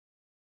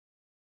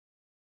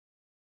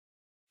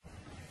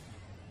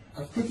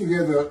I've put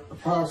together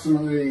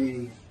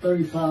approximately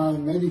 35,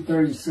 maybe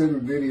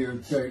 37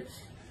 videotapes,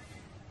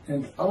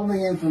 and all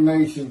the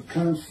information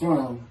comes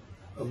from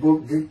a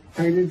book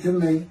dictated to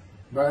me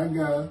by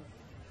God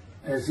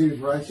as his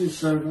righteous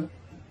servant,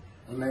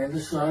 a man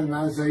described in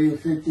Isaiah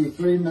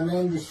 53, and a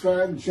man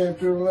described in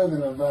chapter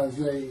 11 of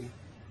Isaiah,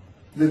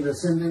 the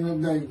descendant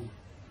of David,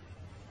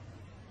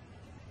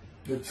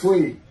 the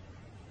twig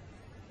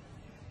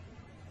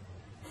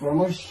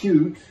from a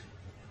shoot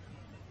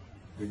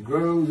that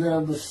grows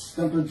out of the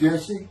stump of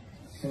Jesse.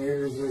 And it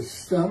is a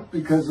stump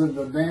because of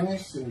the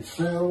vanished and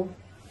felled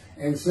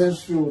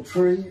ancestral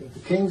tree of the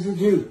kings of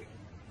Judah,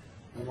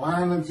 the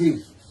line of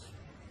Jesus.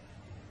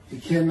 He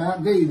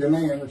cannot be the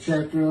man of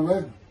chapter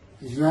 11.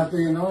 He's not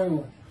the anointed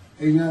one.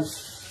 He's not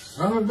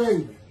son of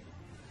David.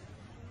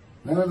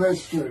 None of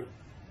that's true.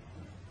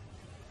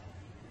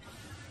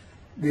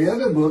 The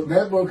other book,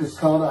 that book is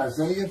called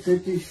Isaiah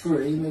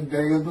 53, The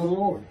Day of the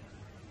Lord.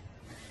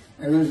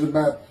 And there's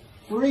about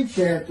 3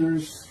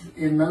 chapters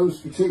in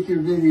those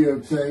particular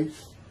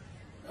videotapes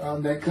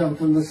that come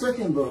from the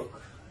second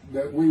book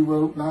that we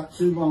wrote not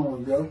too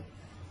long ago.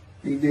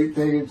 He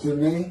dictated to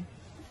me.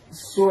 The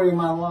story of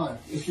my life.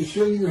 It's to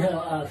show you how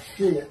I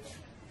fit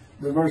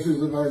the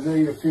verses of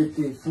Isaiah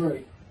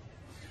 53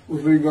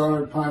 with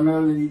regard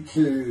primarily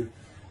to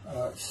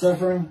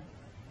suffering,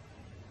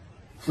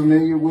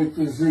 familiar with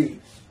disease.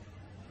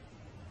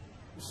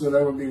 So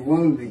that would be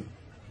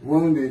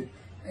wounded,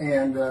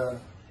 and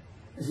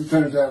as it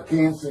turns out,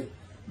 cancer.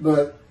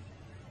 But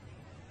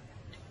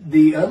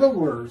the other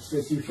words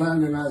that you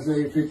find in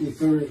Isaiah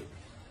 53,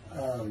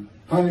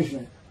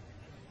 punishment,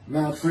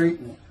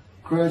 maltreatment,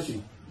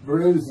 crushing,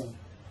 bruising,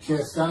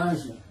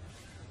 chastisement.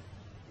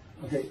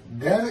 Okay,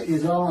 that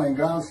is all in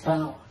God's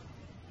power.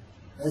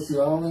 That's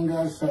all in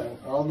God's power,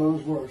 all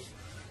those words.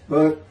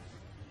 But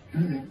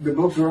the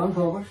books are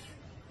unpublished,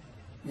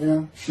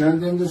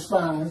 shunned and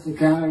despised, the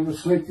kind of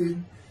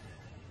afflicted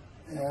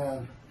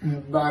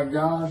by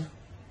God,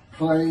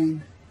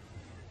 plagued.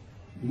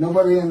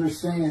 Nobody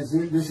understands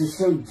it. This is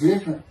so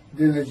different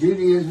than the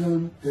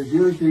Judaism the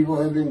Jewish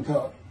people have been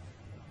taught.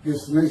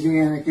 This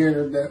Messianic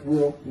era that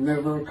will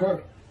never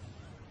occur.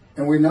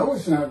 And we know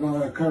it's not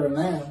going to occur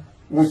now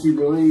once you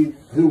believe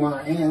who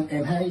I am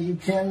and how you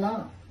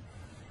cannot.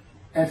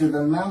 After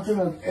the mountain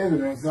of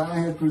evidence I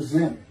have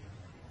presented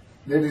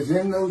that is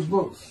in those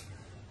books,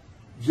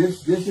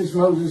 just as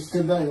Moses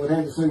today would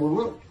have to say, well,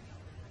 look,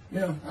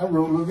 I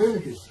wrote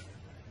Leviticus.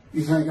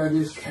 You think I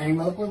just came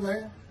up with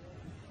that?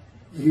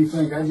 You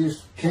think I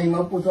just came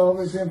up with all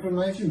this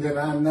information? That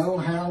I know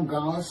how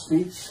God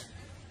speaks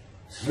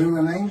through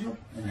an angel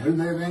and who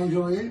that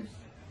angel is?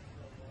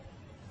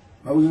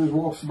 Moses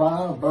walks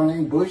by a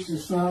burning bush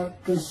that's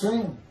not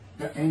consumed.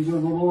 The angel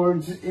of the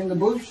Lord's in the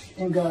bush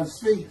and God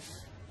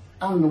speaks.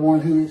 I'm the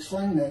one who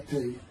explained that to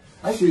you.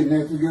 I shouldn't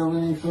have to go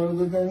any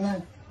further than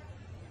that.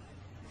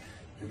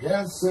 The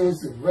God says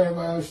the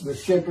rabbis, the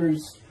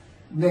shepherds,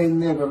 they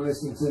never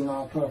listen to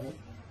my prophet.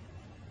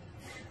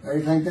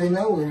 They think they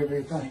know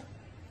everything.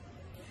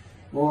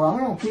 Well, I'm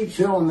going to keep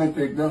showing that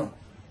they don't.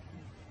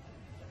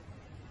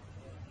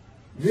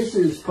 This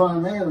is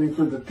primarily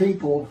for the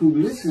people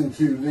who listen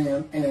to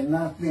them and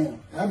not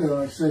them. I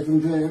don't expect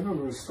them to ever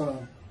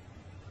respond.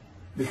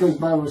 Because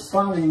by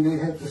responding, they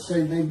have to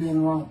say they've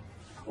been wrong.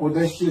 Or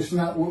that's just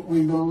not what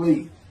we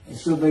believe. And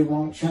so they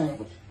won't change.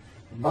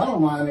 The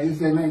bottom line is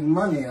they make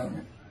money on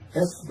it.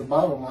 That's the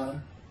bottom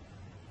line.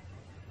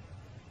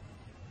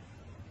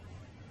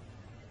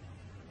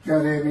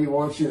 God had me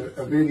watch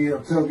a video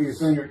of Toby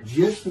Singer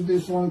just for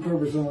this one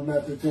purpose I'm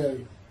about to tell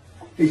you.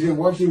 He said,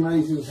 watch him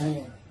raise his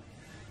hand.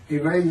 He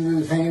raises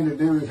his hand to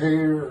do his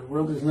hair or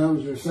rub his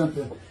nose or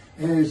something.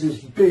 And there's this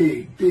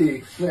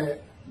big,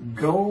 fat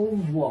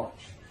gold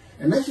watch.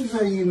 And this is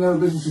how you know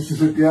this is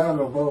the God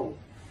of old.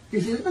 He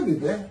said, look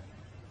at that.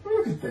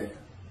 Look at that.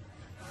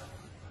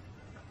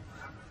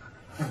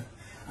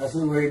 I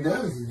said, well, he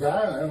does. He's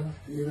dial.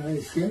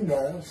 His skin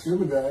dial,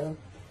 silver dial.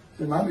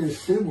 It might be a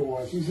silver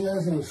watch. He said,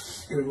 that's no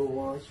silver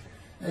watch.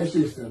 That's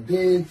just a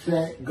big,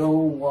 fat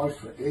gold watch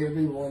for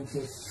everyone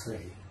to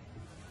see.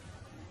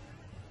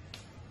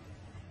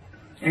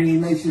 And he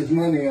makes his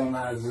money on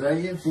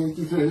Isaiah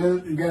 53.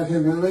 The guy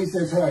said, at least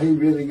that's how he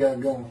really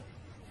got going.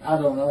 I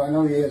don't know. I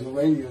know he has a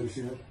radio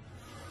show.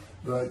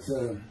 But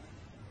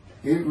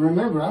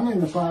remember, I'm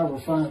in the fire of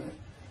refinement.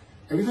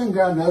 Everything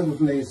God does with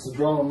me is to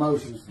draw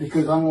emotions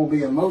because I'm going to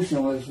be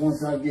emotionless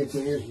once I get to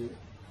Israel,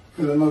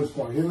 for the most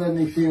part. He'll let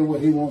me feel what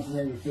he wants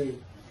me to feel.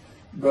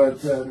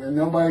 But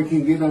nobody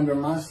can get under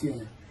my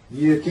skin.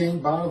 You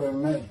can't bother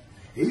me.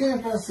 Even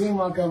if I seem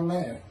like I'm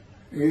mad,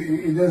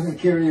 it doesn't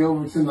carry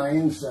over to my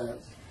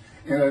insides.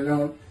 And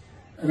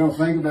I don't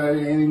think about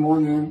it any more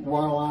than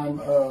while I'm,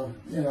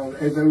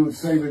 as they would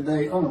say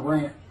today, on a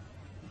rant,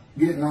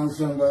 getting on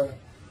somebody.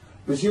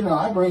 But,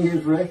 I bring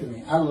his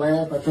reckoning. I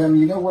laugh. I tell him,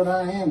 you know what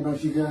I am,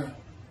 don't you, guys?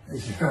 He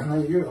said, I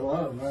know you're a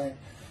lot, man.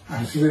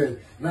 I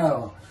said,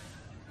 no,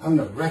 I'm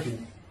the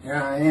reckoning. And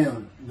I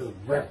am the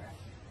reckoning.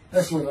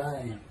 That's what I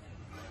am.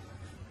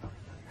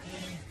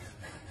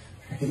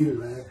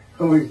 You laugh.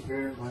 Holy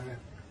Spirit, man.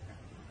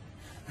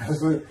 I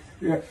said,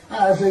 yeah.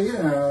 I said, you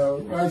know,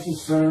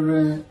 righteous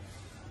servant,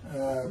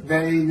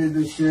 David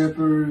the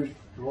shepherd,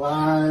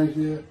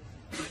 Elijah,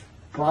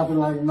 prophet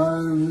like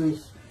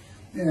Moses.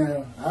 You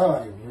know, I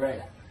like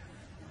wrath.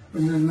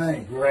 What's his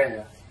name?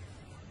 Wrath.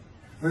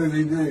 What does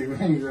he do? He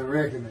brings a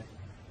reckoning.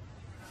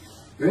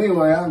 But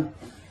anyway,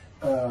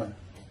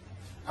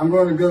 I'm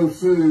going to go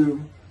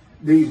through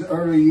these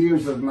early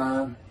years of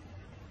mine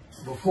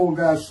before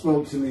God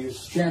spoke to me.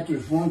 It's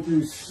chapters 1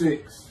 through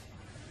 6.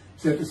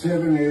 Chapter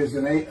 7 is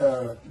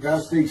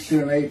God speaks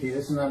to an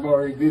atheist, and I've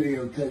already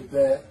videotaped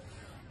that.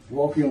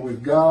 Walking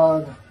with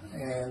God,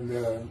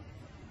 and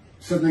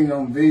something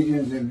on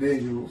visions and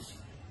visuals.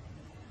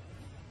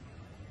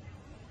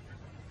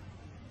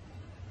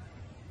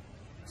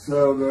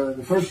 So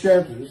the first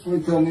chapter, this is what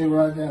he told me to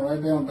write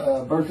down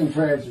birth and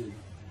tragedy.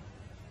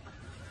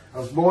 I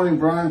was born in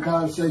Bryan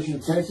College Station,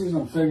 Texas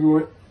on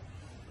February.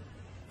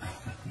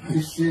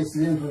 This shit's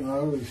in from the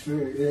Holy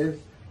Spirit, yes.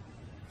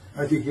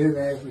 I think you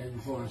asked me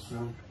before I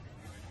started.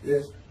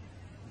 Yes.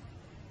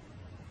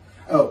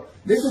 Oh,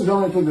 this is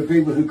only for the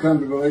people who come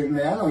to believe in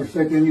me. I don't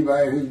expect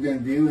anybody who's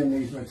been viewing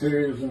these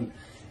materials and,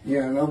 you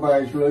know,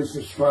 nobody's really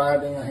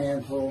subscribing, a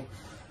handful,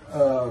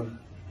 to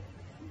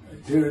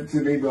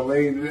be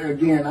believed.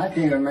 Again, I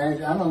can't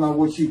imagine. I don't know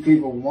what you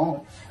people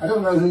want. I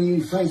don't know who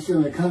you think's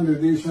going to come to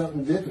do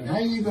something different. How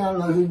are you going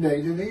to know who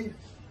David is?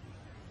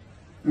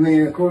 I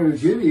mean, according to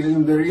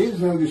Judaism, there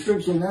is no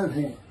description of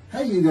him. How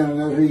are you going to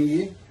know who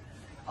he is?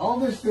 All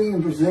this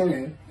being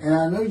presented, and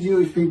I know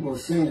Jewish people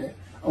have seen it,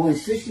 only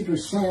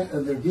 60%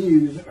 of the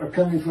views are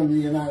coming from the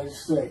United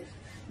States.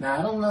 Now,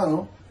 I don't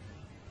know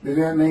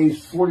that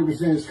means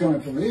 40% is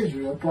coming from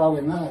Israel.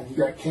 Probably not. You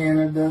got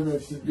Canada,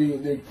 that's be a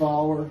big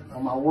follower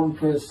on my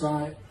WordPress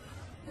site.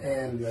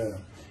 And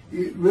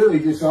really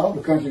just all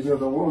the countries of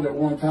the world at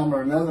one time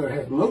or another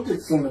have looked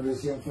at some of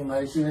this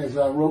information as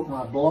I wrote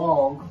my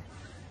blog,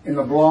 and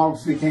the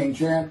blogs became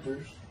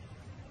chapters.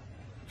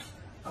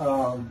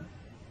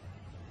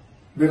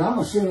 But I'm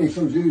assuming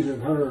some Jews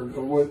have heard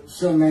of what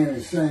some man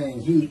is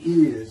saying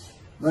he is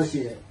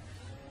Moshiach,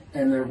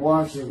 and they're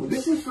watching. Well,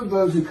 this is for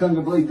those who come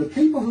to believe. The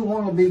people who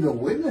want to be the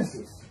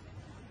witnesses,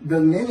 the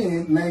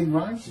many made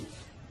righteous.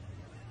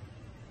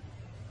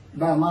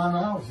 By my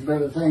knowledge, by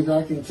the things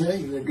I can tell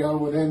you that God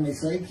would have me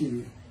say to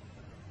you.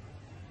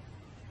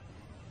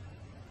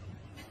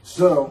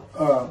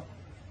 So,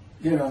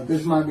 you know,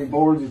 this might be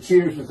bored to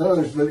tears with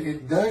others, but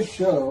it does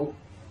show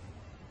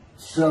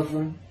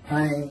suffering,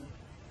 pain,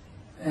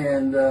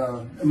 and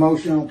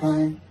emotional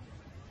pain,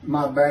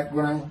 my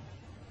background,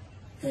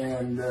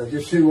 and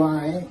just who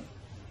I am.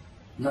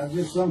 Not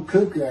just some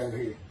kook out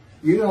here.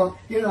 You know,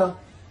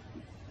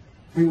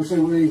 people say,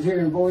 well, he's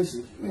hearing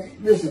voices.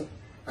 Listen,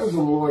 as a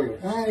lawyer,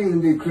 I ain't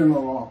even do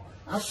criminal law.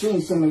 I've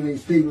seen some of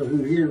these people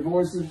who hear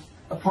voices.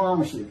 I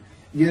promise you.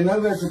 You know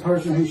that's a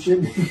person who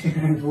should be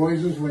hearing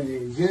voices when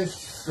you just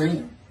see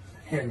them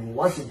and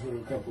watch them for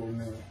a couple of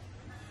minutes.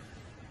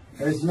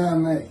 That's not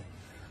me.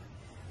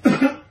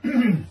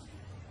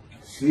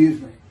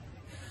 Excuse me.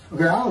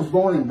 Okay, I was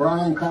born in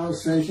Bryan College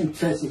Station,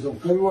 Texas on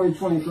February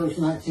 21st,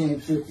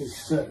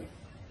 1957.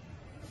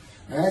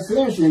 And that's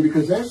interesting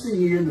because that's the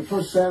year the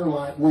first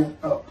satellite went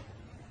up.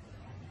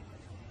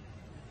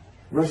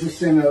 Russia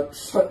sent up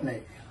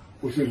Sputnik,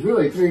 which was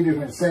really 3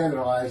 different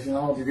satellites, and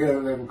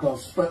altogether they were called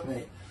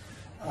Sputnik.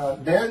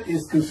 That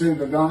is considered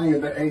the dawning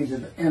of the age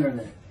of the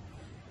internet.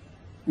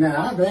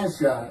 Now, I've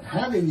asked God,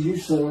 how did you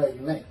select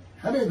me?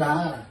 How did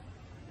I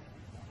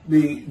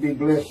be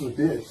blessed with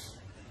this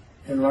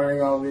and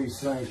learning all these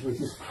things with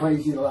this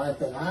crazy life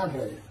that I've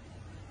had?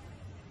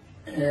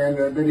 And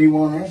but he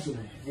won't answer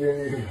me.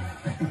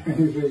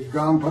 He's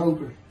gone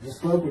poker. This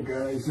poker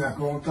guy, he's not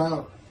going to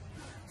talk.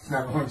 It's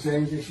not going to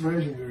change the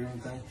expression or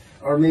anything,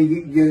 or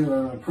me getting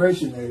an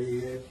impression that he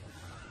is.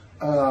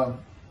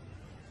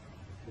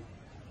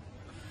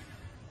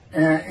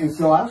 And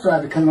so I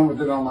tried to come up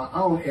with it on my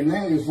own, and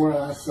that is where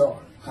I saw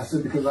it. I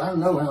said, because I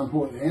know how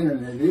important the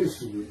internet is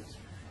to this.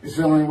 It's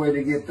the only way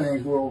to get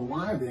things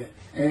worldwide in.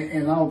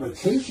 And all the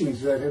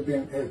teachings that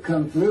have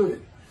come through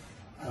it.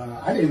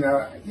 I didn't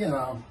know, you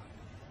know,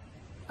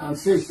 I'm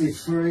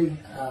 63.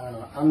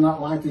 I'm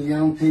not like the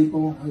young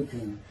people who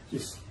can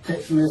just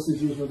text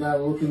messages without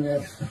looking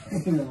at,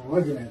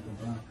 looking at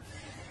them.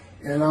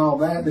 And all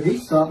that. But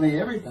he's taught me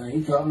everything.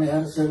 He taught me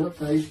how to set up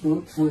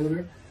Facebook,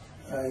 Twitter,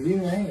 you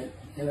name it.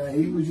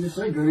 He would just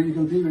say, go to your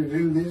computer,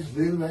 do this,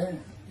 do that.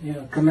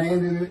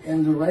 Commanded it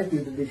and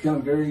directed to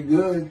become very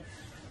good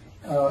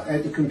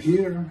at the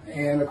computer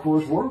and, of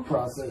course, word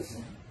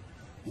processing.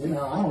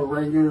 I'm a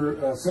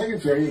regular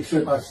secretary,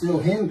 except I still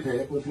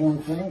henpeck with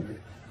one finger.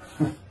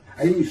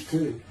 I used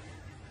to.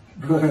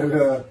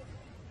 But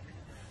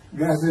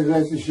God says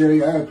that's to show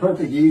you I have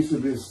perfect use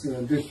of this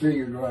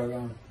disfigured right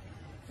arm.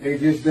 It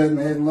just doesn't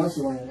have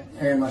muscle in it,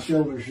 and my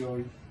shoulder's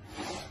short.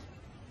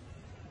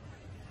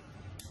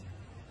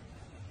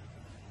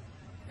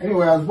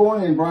 Anyway, I was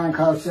born in Bryan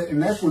College,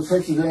 and that's what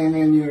Texas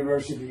A&M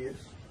University is.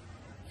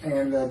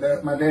 And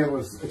my dad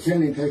was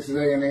attending Texas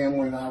A&M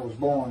when I was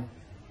born.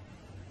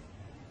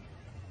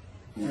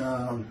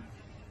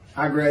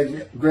 I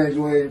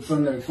graduated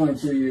from there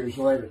 22 years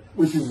later,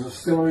 which is a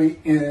story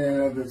in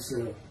and of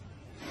itself.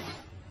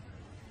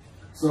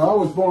 So I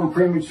was born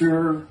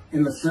premature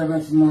in the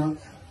 7th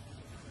month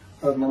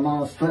of my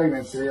mom's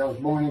pregnancy. I was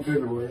born in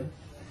February,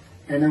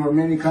 and there were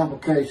many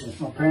complications.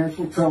 My parents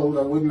were told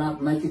I would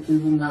not make it through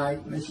the night,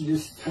 and they should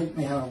just take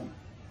me home.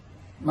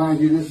 Mind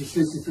you, this is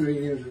 63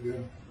 years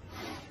ago.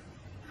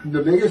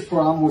 The biggest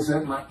problem was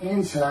that my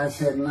insides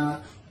had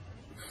not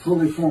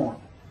fully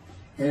formed,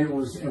 and it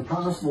was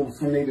impossible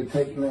for me to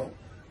take milk.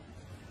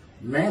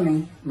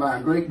 Mammy, my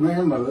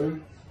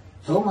great-grandmother,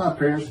 told my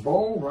parents,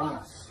 boil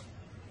rice.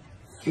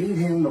 Feed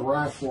him the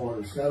rice water.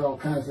 It's got all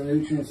kinds of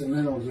nutrients and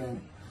minerals in it.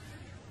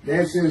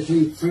 Dad says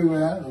he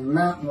threw out a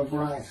mountain of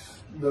rice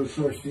those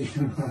first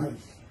few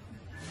months.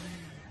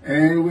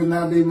 And it would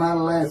not be my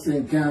last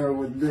encounter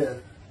with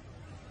death.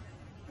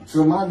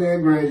 So my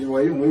dad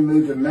graduated, and we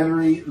moved to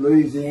Metairie,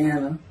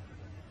 Louisiana.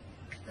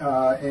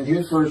 And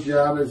his first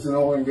job is an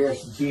oil and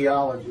gas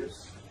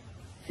geologist.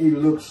 He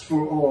looks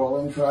for oil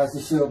and tries to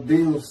sell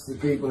deals to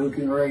people who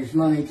can raise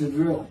money to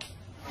drill.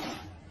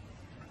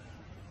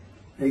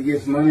 He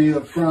gets money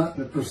up front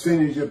and a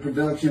percentage of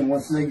production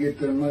once they get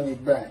their money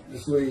back.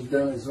 That's what he's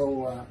done his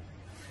whole life.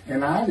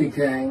 And I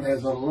became,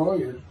 as a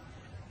lawyer,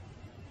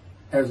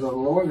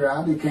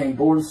 I became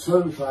board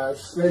certified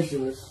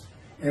specialist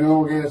in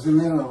oil, gas, and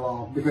mineral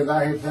law because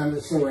I had found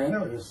it so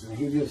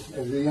interesting.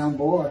 As a young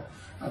boy,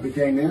 I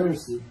became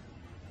interested.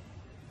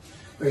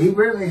 But he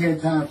rarely had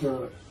time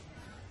for it.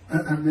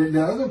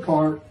 The other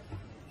part,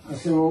 I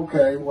said,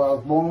 okay, well, I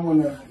was born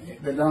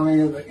with the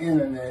dawning of the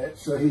internet,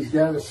 so he's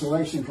got a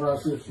selection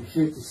process for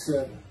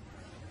 57.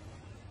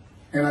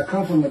 And I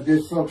come from a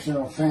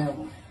dysfunctional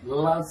family.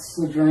 Lots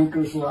of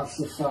drinkers, lots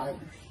of fighters.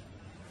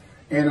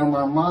 And on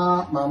my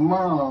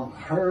mom,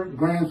 her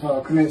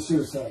grandfather committed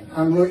suicide.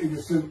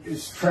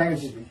 It's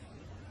tragedy.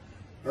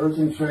 Earth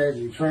and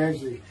tragedy.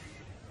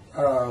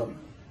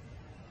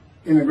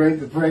 In the Great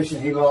Depression,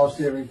 he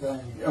lost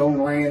everything. He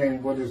owned land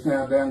in what is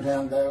now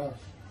downtown Dallas.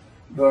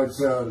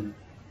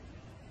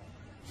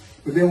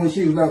 But then when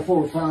she was about 4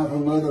 or 5, her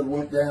mother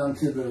went down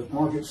to the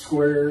market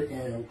square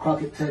in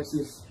Crockett,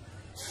 Texas,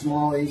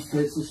 small East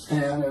Texas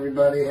town.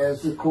 Everybody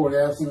has their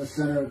courthouse in the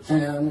center of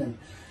town, and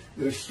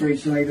there's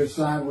streets on either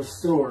side with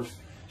stores.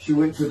 She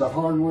went to the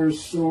hardware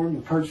store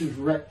and purchased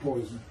rat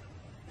poison.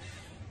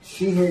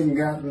 She hadn't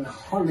gotten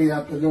hardly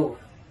out the door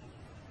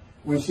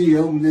when she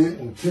opened it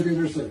and took it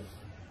herself.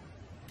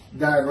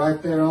 Died right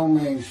there on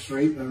Main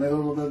Street in the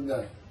middle of the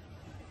day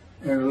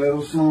in a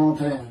little small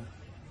town.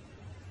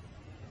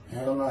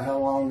 I don't know how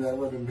long that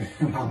would have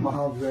been. My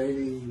mom's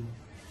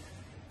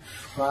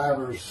 85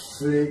 or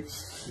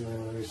 6.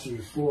 She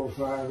was 4 or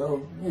 5.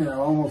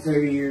 Almost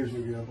 80 years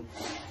ago.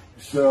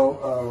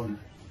 So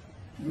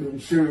I'm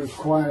sure it was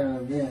quite an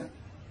event.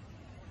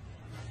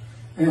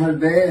 And her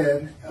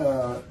dad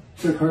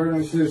took her and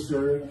her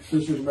sister.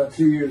 Sister's about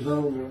 2 years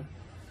older,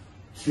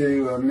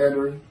 to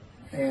Metairie.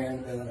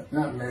 And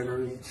not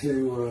Metairie,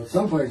 to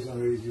someplace in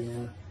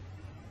Louisiana,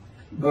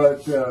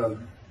 but could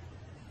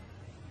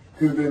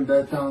have been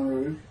Baton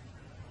Rouge.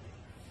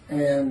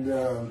 And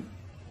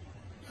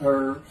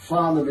her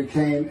father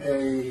became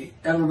a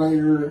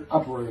elevator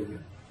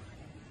operator.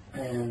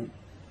 And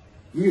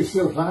you can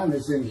still find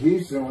this in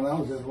Houston. When I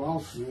was at law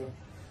school,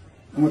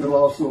 I went to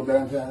law school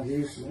downtown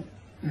Houston,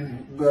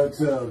 but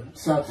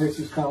South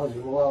Texas College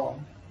of Law.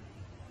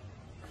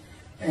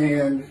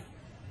 And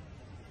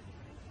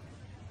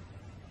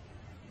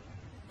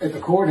at the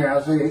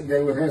courthouse,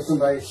 they would have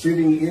somebody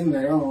sitting in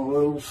there on a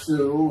little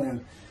stool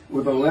and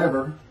with a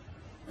lever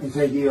and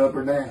take you up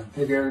or down,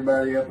 take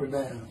everybody up or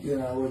down.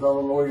 With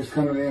all the lawyers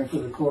coming in for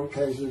the court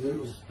cases, it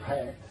was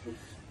packed.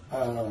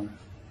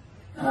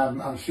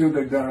 I'm sure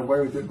they've done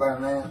away with it by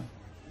now.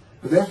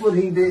 But that's what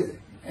he did.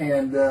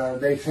 And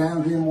they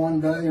found him one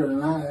day or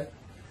night.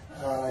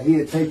 He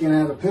had taken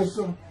out a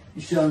pistol,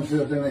 he shot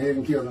himself in the head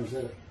and killed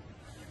himself.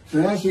 So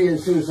now she had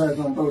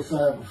suicides on both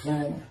sides of the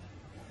family.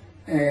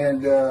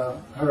 And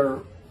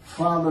her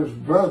father's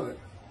brother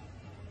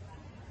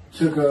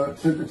took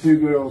the 2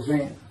 girls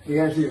in. He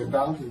actually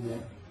adopted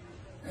them.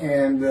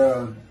 And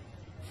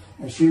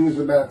she was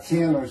about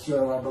 10 or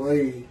so, I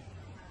believe.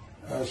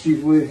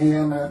 She's with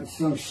him out in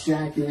some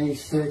shack in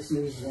East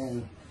Texas.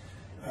 And,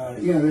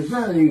 there's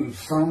not even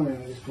phone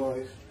in this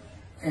place.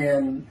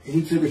 And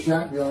he took a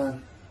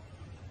shotgun.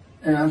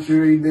 And I'm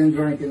sure he'd been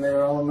drinking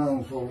there, all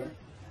known for it.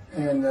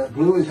 And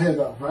blew his head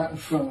off right in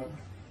front of her.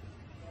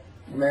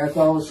 I mean, that's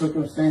all the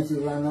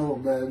circumstances I know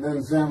about it. It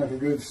doesn't sound like a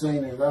good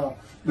scene at all,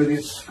 but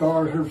it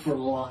scarred her for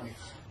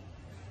life.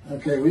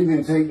 Okay, we've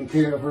been taking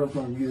care of her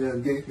from the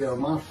get-go.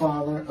 My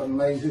father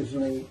amazes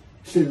me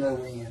to no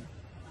end.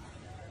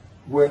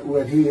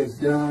 What he has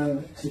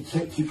done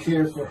to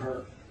care for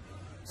her.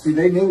 See,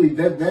 they knew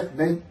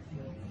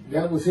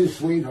that was his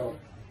sweetheart.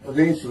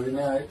 Eventually,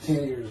 now at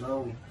 10 years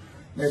old,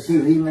 that's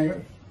who he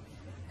married.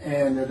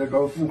 And they're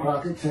both from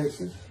Crockett,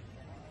 Texas.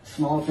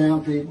 Small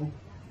town people.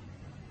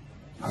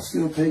 I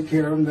still take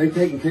care of them. They've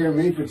taken care of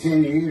me for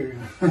 10 years.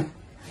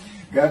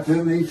 God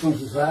took me from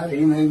society.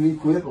 He made me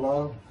quit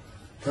law.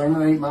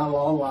 terminate my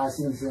law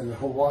license in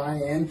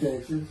Hawaii and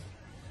Texas,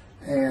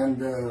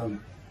 and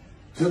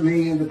took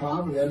me into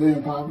poverty. I've been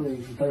in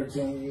poverty for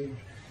 13 years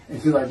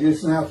until I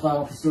just now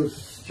filed for Social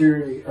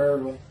Security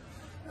early.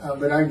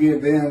 But I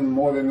give them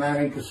more than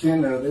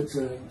 90% of it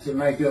to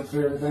make up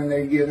for everything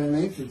they've given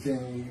me for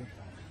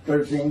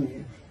 13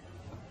 years.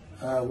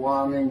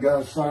 While I'm in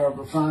God's fire of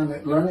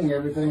refinement, learning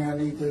everything I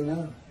need to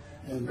know.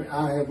 And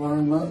I have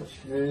learned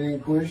much. There ain't any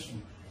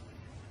question.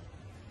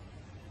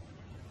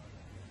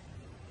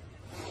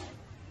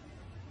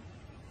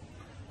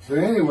 So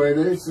anyway,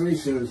 there's 3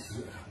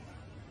 suicides.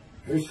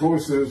 There's 4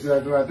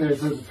 suicides right there.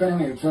 So it's a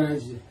family of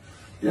tragedy.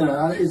 You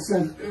know, it's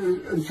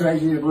a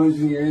tragedy of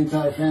losing your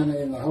entire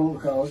family in the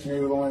Holocaust, and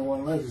you're the only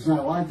one left. It's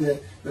not like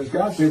that. But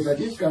God says, I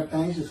just got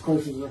things as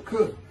close as I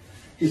could.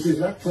 He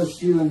says, I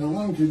touched you in the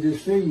womb to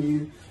deceive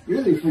you,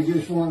 really for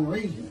just one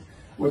reason.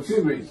 Well,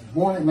 2 reasons.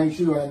 One, it makes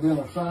you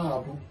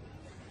identifiable,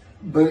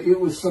 but it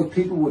was so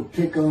people would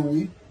pick on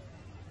you.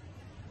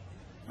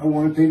 I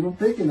wanted people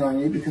picking on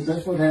you because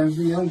that's what happens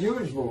to young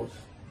Jewish boys.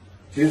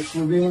 Just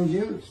for being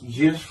Jewish,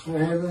 just for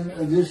having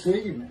a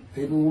disfigurement.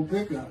 People will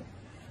pick on you.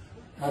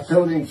 I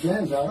told him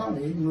since, I don't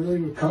even really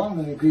recall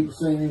many people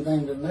saying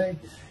anything to me.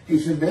 He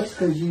said, that's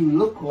because you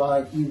look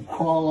like you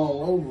crawl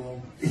all over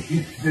them.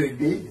 They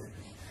did.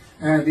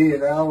 And I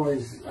did. I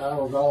was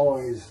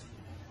always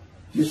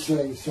just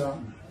say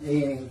something,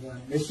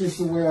 anything. It's just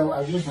the way I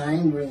was just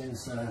angry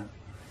inside.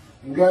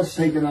 And God's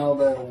taken all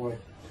that away.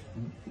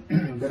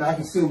 But I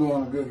can still go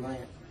on a good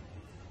rant.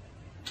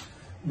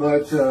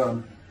 But,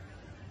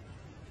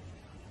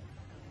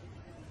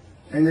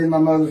 and then my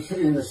mother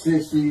in the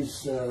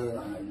 60s,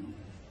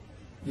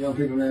 young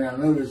people may not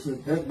know this,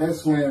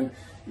 that's when,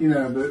 you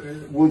know,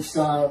 the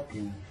Woodstock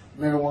and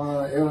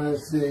marijuana,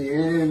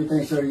 LSD,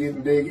 everything started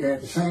getting big. And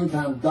at the same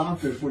time,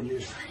 doctors were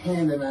just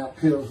handing out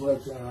pills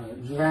left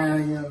and right.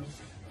 Valiums,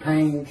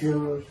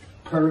 painkillers,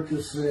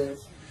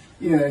 Percocets,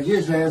 you know,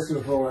 just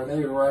asking for it. They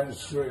were writing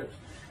scripts.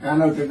 And I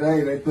know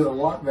today they put a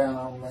lockdown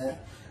on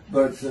that,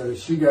 but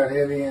she got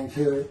heavy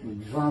into it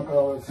and drunk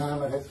all the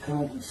time. I had to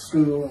come from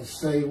school and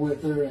stay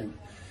with her, and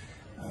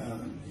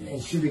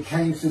she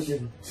became such a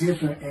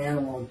different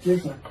animal, a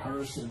different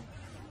person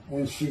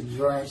when she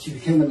drank. She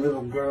became a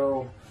little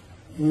girl.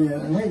 You know,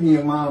 and having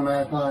your mom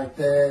act like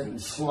that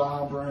and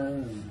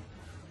slobbering and,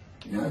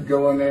 you know,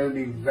 going there to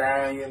be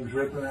Valium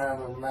dripping out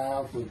of her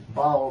mouth with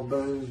bottled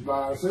booze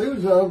by her. So it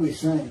was an ugly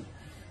scene.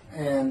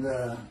 And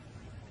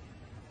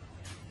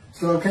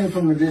so I came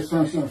from a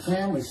dysfunctional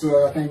family,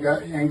 so I think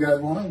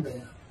God wanted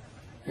that.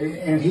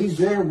 And He's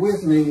there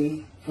with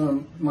me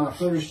from my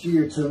first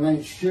year to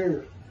make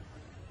sure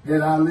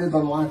that I live a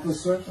life of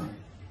suffering.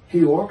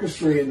 He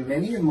orchestrated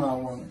many of my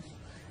wounds.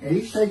 And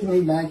He's taken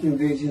me back in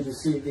vision to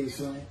see these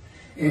things.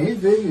 And His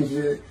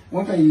visions,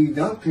 one thing you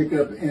don't pick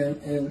up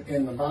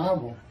in the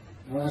Bible,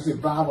 when I say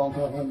Bible, I'm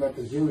talking about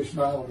the Jewish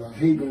Bible, the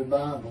Hebrew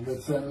Bible,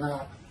 that's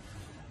not,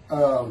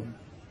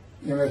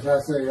 unless I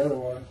say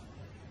otherwise.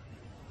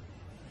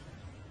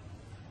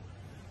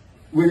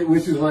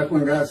 Which is like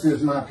when God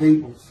says, my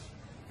peoples.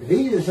 If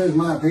He just says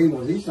my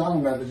peoples, He's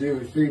talking about the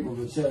Jewish people,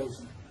 the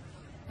chosen.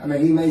 I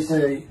mean, He may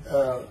say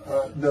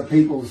the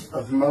peoples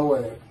of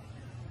Moab,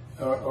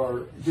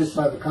 or just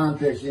by the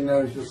context, you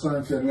know, He's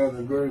referring to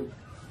another group.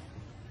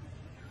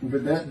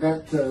 But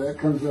that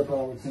comes up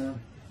all the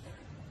time.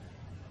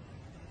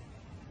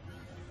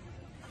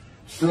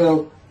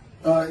 So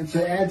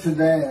to add to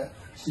that,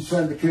 she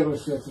tried to kill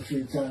herself a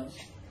few times.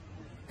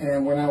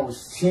 And when I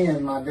was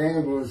 10, my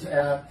dad was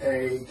at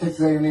a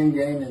Texas A&M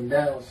game in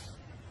Dallas.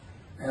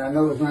 And I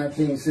know it was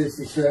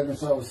 1967,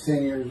 so I was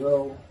 10 years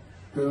old.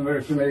 Because I'm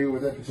very familiar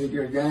with that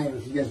particular game. It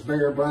was against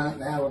Bear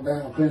Bryant and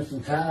Alabama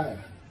Crimson Tide.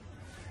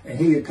 And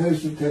he had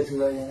coached at Texas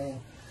A&M.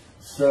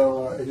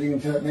 So as you can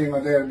tell, me and my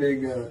dad are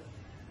big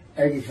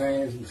Aggie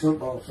fans and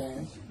football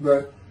fans.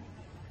 But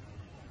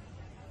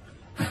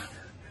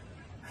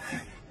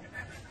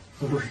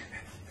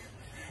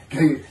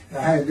I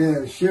had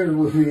to share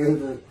with me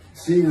to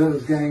see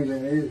those games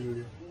in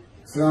Israel.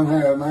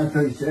 Somehow my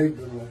paycheck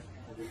was like,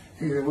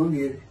 he said, we'll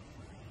get it.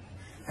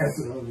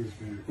 That's the Holy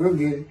Spirit. We'll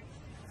get it.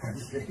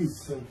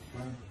 He's so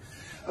funny.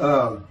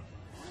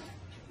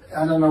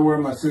 I don't know where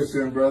my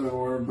sister and brother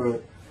were,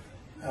 but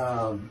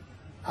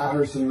I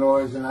heard some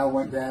noise and I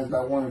went down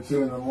about 1 or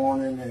 2 in the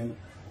morning, and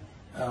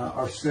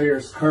our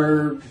stairs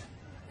curved,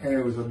 and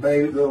there was a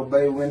little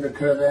bay window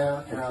cut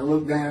out, and I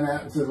looked down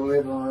out into the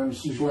living room, and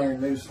she's laying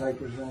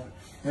newspapers on it.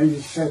 And I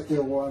just sat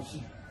there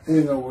watching. I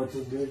didn't know what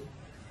to do.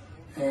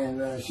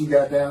 And she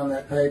got down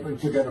that paper and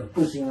took out a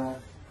butcher knife,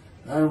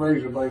 not a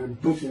razor blade, a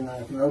butcher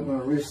knife, and opened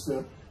her wrist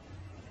up.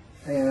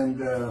 And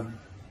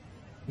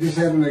this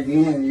happened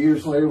again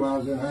years later when I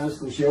was in high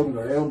school. She opened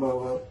her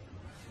elbow up,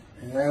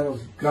 and that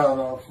was god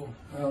awful.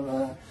 I don't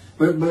know.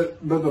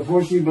 But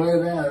before she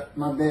bled out,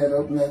 my dad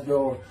opened that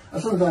door. I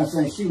sometimes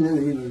think she knew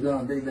he was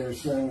going to be there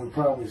soon, would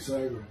probably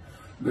save her.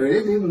 But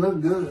it didn't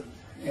look good,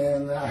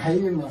 and I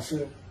hated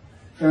myself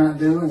for not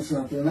doing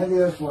something. Maybe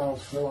that's why I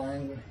was so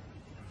angry.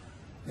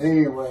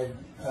 Anyway,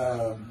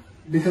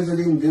 because I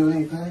didn't do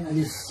anything, I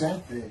just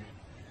sat there.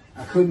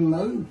 I couldn't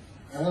move.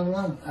 I don't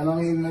know. I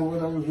don't even know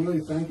what I was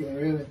really thinking,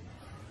 really.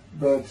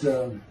 But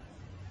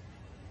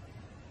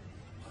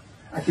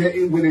I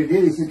can't, what it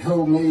did is it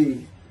told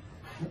me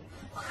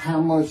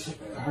how much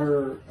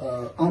her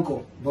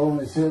uncle blowing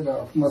his head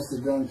off must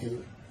have done to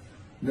her.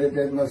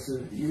 That must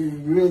have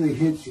really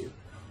hit you.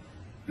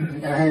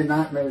 I had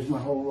nightmares my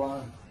whole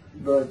life.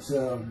 But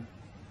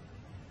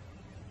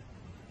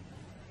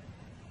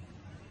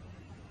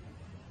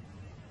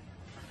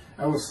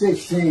I was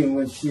 16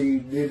 when she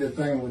did the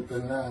thing with the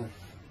knife.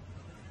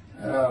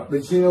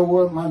 But you know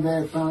what? My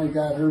dad finally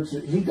got her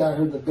he got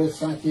her the best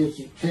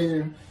psychiatric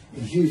care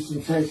in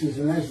Houston, Texas,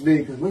 and that's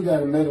big because we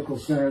got a medical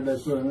center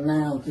that's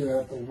renowned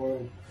throughout the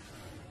world.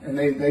 And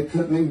they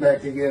put me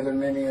back together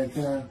many a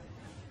time.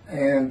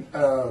 And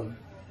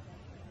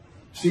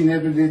she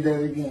never did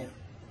that again.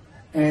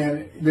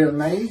 And the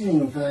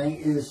amazing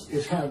thing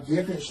is how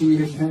different she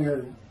is in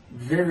her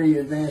very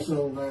advanced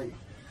old age.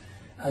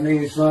 I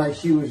mean, it's like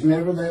she was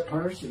never that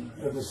person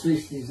of the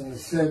 60s and the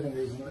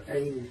 70s and the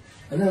 80s.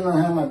 I don't know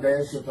how my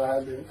dad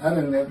survived it. I'd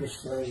have never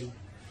stayed.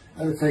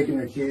 I'd have taken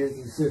the kids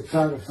and said,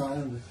 try to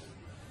find us.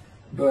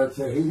 But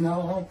he's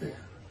not out there.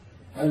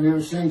 I've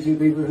never seen two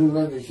people who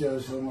love each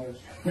other so much.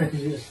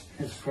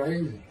 It's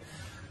crazy.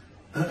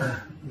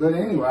 But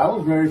anyway, I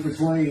was married for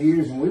 20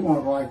 years and we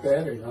weren't like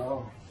that at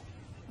all.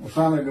 We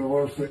finally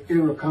divorced for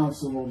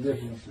irreconcilable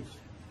differences.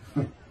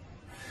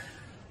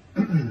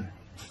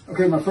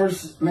 Okay, my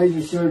first major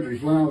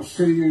surgeries when I was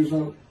 2 years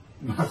old.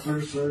 My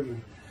first surgery.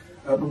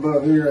 Up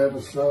above here, I have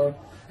a scar.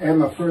 I had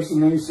my first of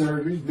many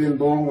surgeries. Been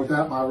born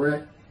without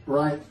my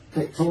right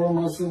pectoral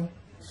muscle,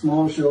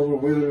 small shoulder,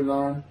 withered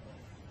arm.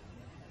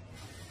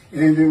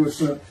 And there was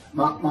some,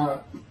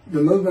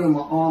 the movement of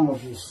my arm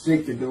was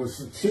restricted. There was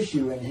some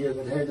tissue in here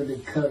that had to be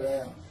cut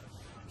out.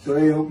 So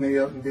they opened me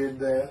up and did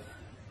that.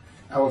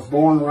 I was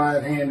born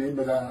right-handed,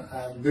 but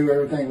I do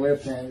everything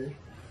left-handed,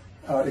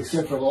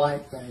 except for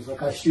light things.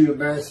 Like I shoot a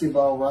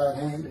basketball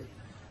right-handed.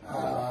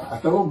 I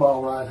throw a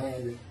ball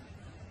right-handed.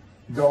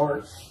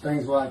 Darts,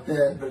 things like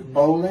that. But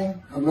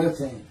bowling, I'm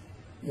left-handed.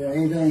 You know,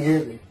 anything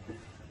heavy.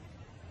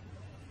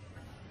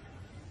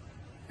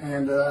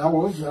 And I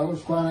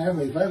was quite an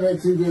athlete. If I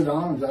had two good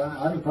arms,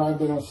 I'd have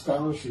probably been on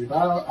scholarship.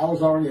 I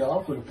was already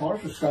offered a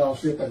partial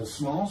scholarship at a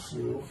small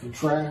school for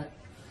track,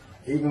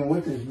 even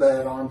with this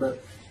bad arm.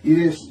 But I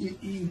just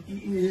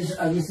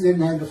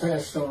didn't have the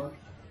fast start.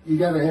 You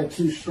got to have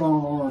two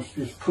strong arms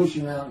just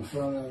pushing out in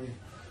front of you.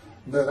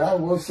 But I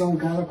was some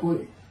kind of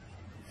quick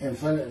and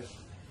fast.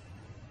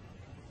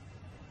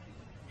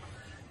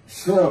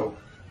 So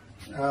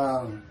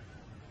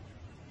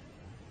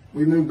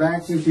we moved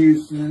back to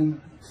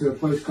Houston, to a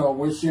place called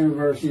West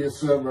University, a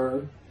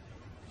suburb.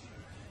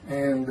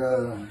 And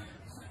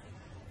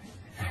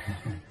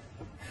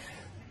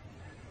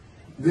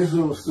this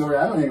little story,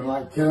 I don't even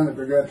like telling it,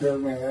 but God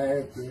tells me I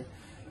have to.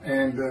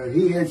 And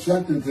he had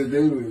something to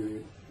do with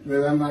it,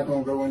 but I'm not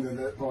going to go into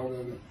that part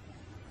of it.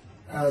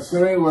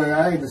 So anyway,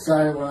 I had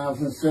decided when I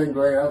was in second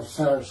grade, I was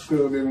tired of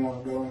school, didn't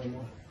want to go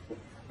anymore.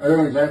 I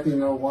don't exactly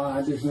know why,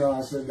 I just know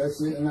I said, that's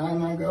it, and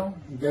I'm not going.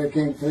 Dad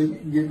came to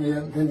get me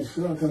up and finish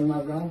school, I told him I'm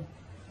not going.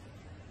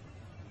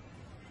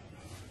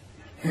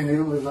 And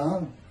it was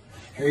on.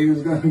 He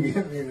was going to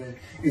get me there.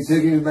 It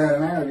took him about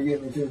an hour to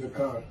get me to the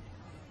car.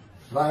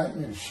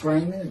 Fighting and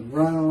screaming and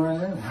running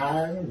around and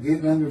hiding,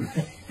 getting under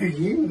bed.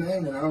 You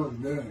name it, I was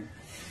doing it.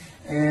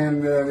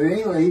 And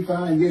anyway, he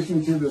finally gets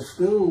me to the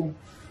school,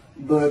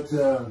 but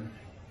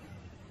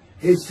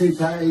he's too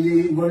tired.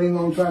 He wasn't even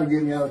going to try to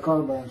get me out of the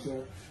car by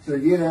himself. So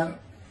he get out,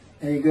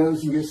 and he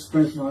goes and gets the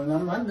principal. Now,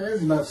 my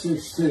dad's about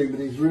 6'2", but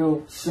he's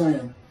real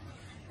slim.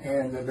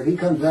 And but he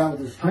comes out with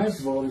his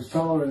principal, who's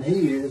taller than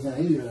he is, and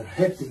he's a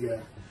hefty guy.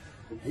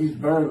 He's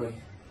burly.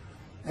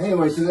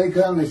 Anyway, so they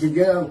come, they said,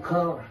 get out of the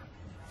car.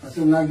 I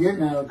said, I'm not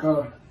getting out of the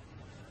car.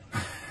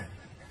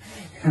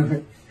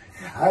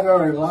 I'd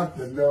already locked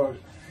the doors.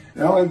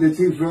 Only the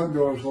two front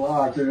doors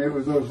locked, and it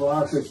was those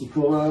locks that you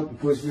pull up and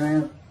push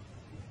down.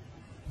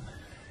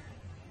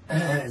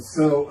 And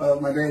so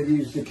my dad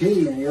used the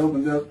key, and he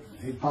opened up,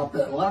 he popped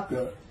that lock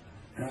up,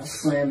 and I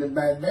slammed it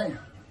back down.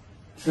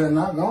 Said, I'm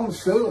not going to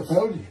school, I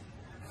told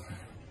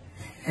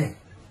you.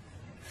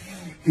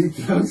 He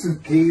throws the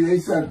key, they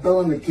start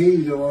throwing the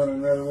keys at one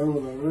another over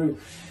the roof.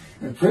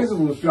 The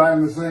principal was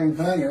trying the same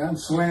thing, and I'm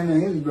slamming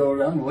his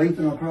door, I'm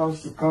leaping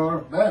across the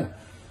car. Man,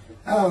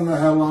 I don't know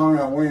how long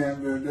I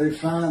went, but they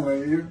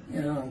finally, you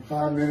know, in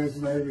 5 minutes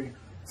maybe,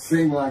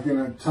 seemed like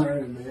an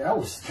eternity. I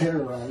was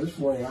terrorized, that's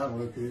the way I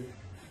looked at it.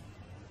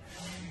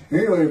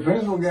 Anyway, the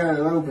principal got it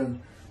open.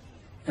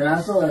 And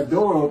I saw that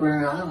door open,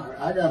 and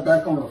I got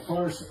back on the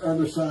far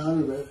other side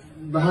of it,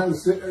 by the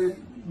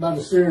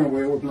steering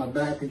wheel with my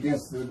back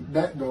against the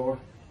back door.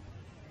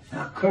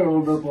 I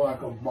curled up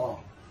like a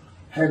ball,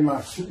 had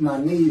my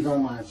knees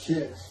on my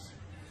chest.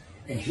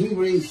 And he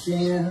reached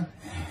in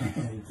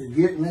to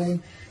get me,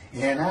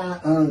 and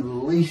I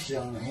unleashed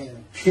on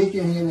him,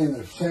 kicking him in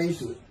the face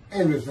with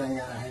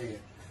everything I had.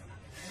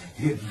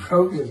 It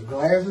broke his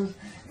glasses,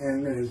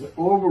 and his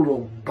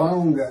orbital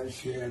bone got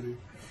shattered.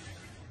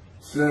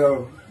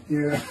 So,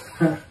 yeah,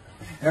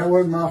 That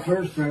wasn't my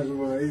first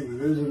principal either.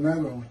 There's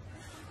another one.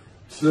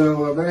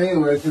 So, but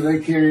anyway, so they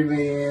carried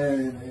me in,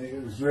 and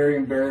it was very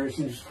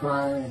embarrassing, just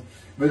crying.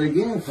 But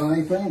again,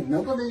 funny thing,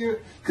 nobody,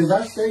 because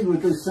I stayed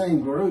with this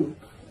same group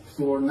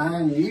for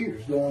 9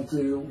 years, going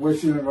to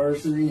West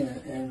University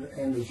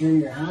and the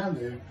junior high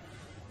there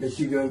that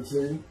you go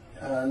to.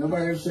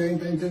 Nobody ever said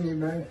anything to me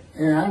about it.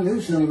 And I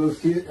knew some of those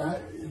kids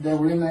that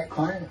were in that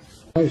class.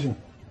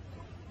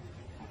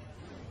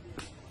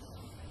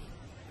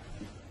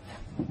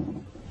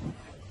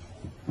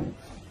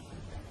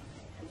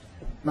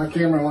 My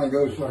camera only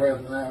goes for half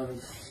an hour.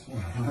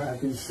 I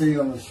can see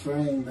on the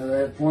screen that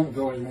they point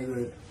towards me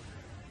that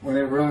when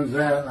it runs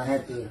out, I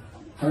have to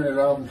turn it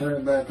off and turn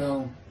it back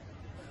on.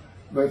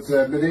 But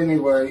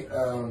anyway,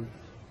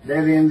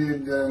 that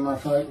ended my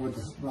fight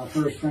with my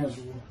first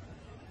principal.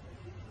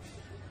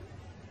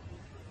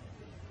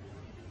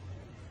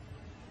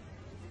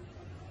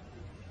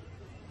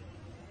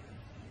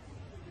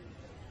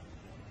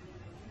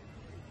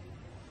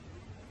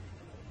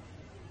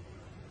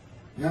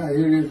 Yeah,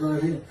 here it is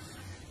right here.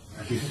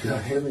 I just got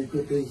to help me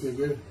put these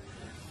together.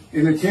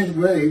 In the 10th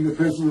grade, the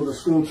principal of the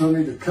school told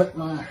me to cut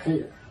my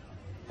hair.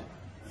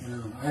 You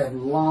know, I had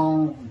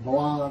long,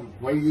 blonde,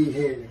 wavy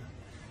hair,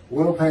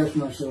 well past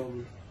my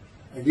shoulders.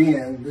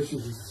 Again, this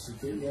is,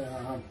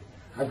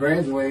 I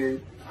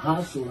graduated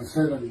high school in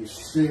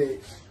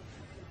 '76,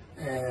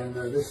 and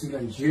this is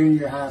in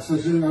junior high, so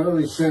it's in the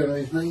early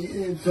 '70s, but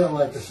it felt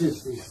like the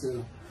 '60s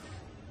still.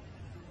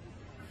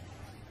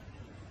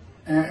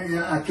 And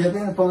I kept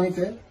in a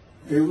ponytail.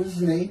 It was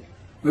neat.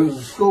 It was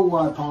a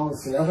school-wide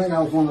policy. I think I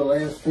was one of the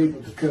last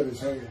people to cut his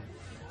hair.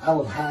 I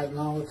was hiding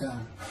all the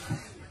time.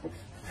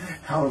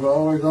 I was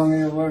always on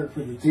the alert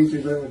for the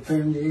teachers that would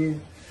turn me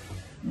in.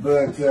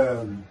 But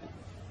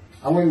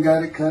I went and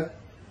got it cut.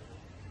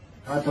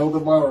 I told the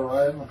barber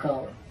right at my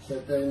collar.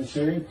 Sat there in the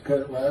chair, cut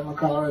it right at my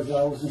collar as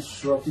I was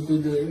instructed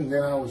to do. And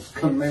then I was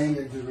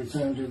commanded to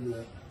return to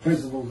the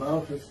principal's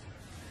office.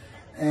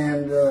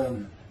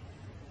 And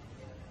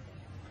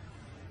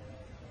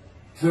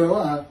so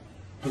I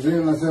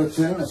presented myself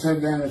to him. I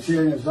sat down in the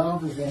chair in his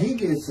office, and he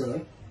gets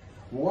up,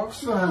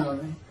 walks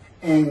behind me,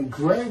 and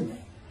grabbed me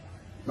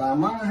by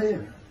my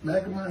hair,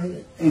 back of my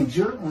head, and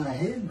jerked my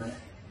head back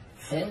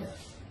fast.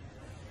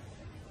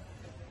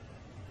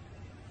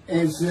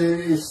 And said,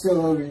 "It's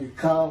still over your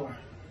collar."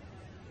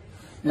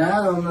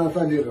 Now, I don't know if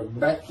I did a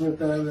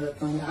backflip out of that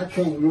thing. I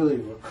can't really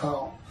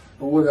recall.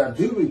 But what I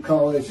do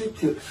recall is it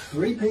took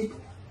 3 people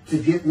to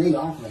get me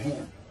off of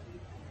him.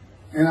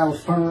 And I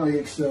was permanently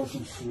expelled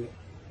from school,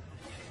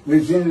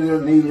 which ended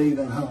up me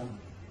leaving home.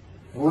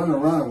 It wasn't a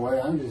runaway.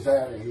 I'm just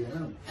out of here.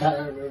 I'm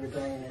tired of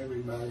everything and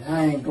everybody.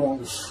 I ain't going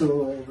to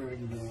school ever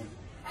again.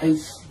 Hate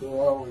school,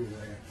 always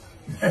there.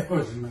 That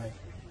was me.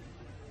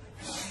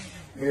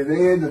 Yeah,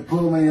 they had to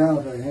pull me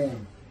off of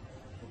him.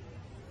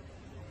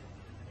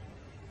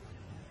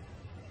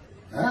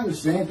 I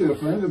understand through a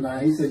friend of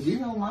mine, he said, "You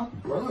know, my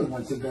brother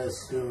went to that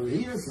school.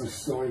 He has some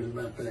stories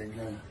about that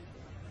guy."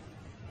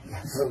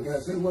 So the guy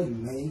said, "It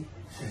wasn't me,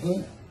 it was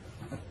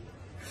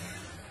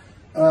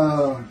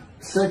him."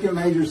 Second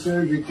major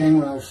surgery came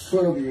when I was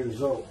 12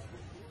 years old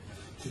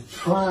to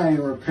try and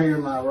repair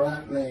my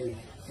right knee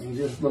and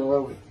just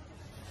below it.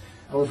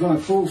 I was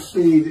running full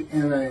speed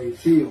in a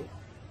field.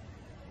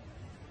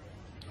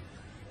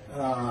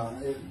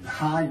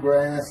 High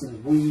grass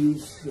and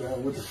weeds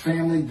with a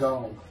family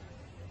dog.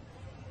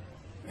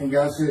 And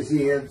God says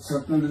he had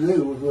something to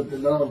do with what the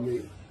dog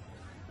did.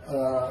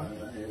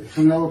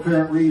 For no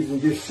apparent reason,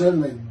 just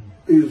suddenly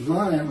he was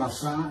running at my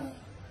side.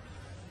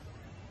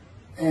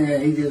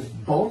 And he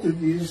just bolted,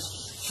 he just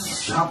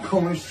stopped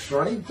going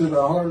straight to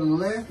the heart of the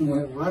left and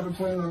went right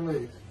between the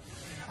legs.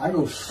 I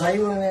go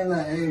sailing in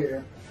the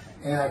air,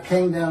 and I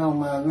came down on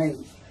my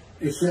knees.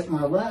 Except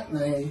my right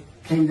knee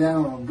came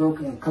down on a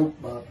broken Coke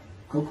bottle,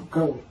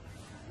 Coca-Cola.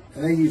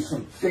 And they used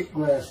some thick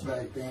glass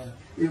back then.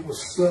 It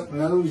was stuck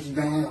nose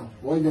down,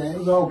 way down. It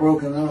was all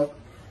broken up,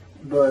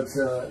 but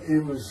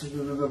it was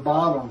the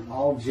bottom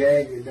all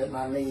jagged at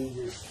my knee.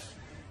 Just,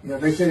 you know,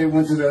 they said it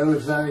went to the other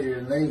side of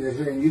your knee. They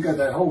said, "You got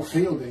that whole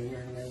field in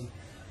your knee."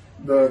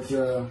 But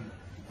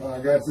when I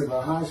got to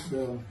the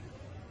hospital,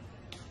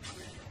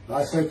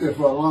 I sat there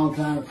for a long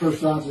time. The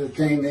first officer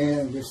came in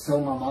and just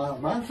told my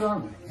mom, right in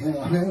front of me, you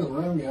know, I'm in the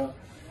room, you know.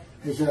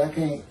 He said, I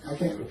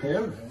can't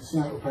repair it. It's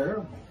not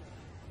repairable.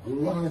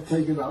 We're going to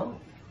take it off.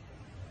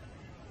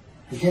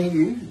 You can't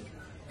use it.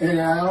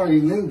 And I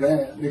already knew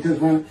that, because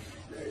when,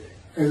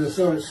 as I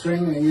started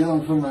screaming and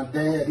yelling for my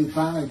dad, he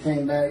finally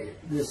came back.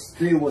 This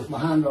field was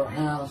behind our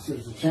house. There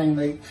was a chain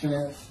link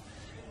fence,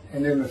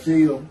 and then the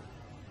field.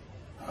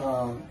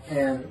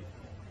 And,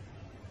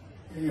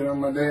 you know,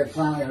 my dad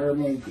finally heard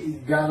me. He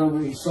got over,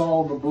 he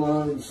saw the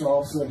blood, and so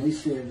all of a sudden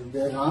he's scared to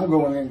death. I'm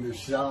going into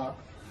shock.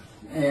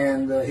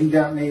 And he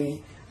got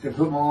me to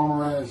put my arm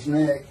around his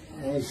neck,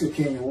 and he said,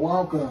 "Can you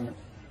walk on it?"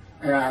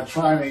 And I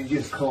tried, and it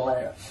just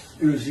collapsed.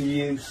 It was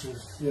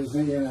useless. It was,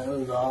 you know, it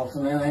was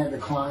awful. And then I had to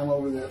climb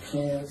over that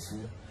fence.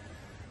 And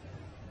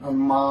my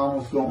mom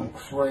was going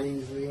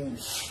crazy and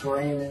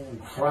screaming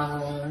and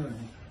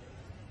crying.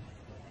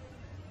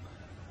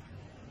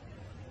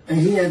 And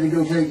he had to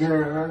go take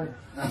care of her.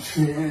 I'm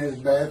sitting in his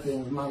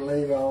bathroom, my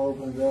leg all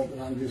opens up,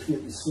 and I'm just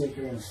getting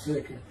sicker and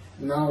sicker,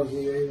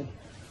 nauseated,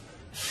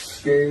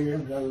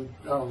 scared. I was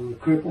a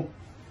cripple.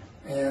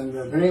 And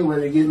but anyway,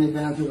 they get me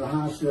down to the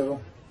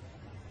hospital.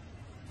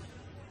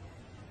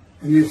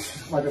 And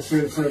just, like I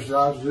said, first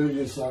doctor,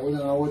 just like, we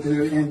don't know what to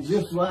do. And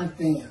just right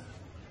then,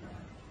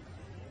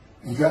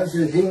 and God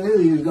said he knew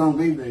he was going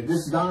to be there.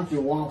 This doctor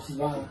walks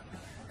by,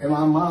 and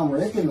my mom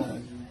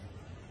recognized him.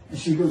 And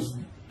she goes,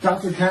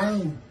 Dr.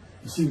 Kane.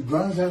 And she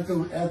runs out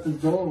the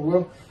door.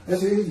 Well,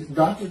 this is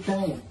Dr.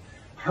 Kane.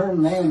 Her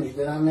mammy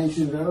that I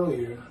mentioned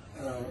earlier,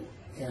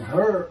 in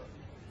her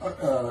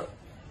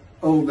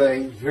old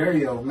age,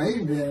 very old,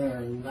 maybe been in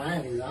her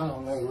 90s, I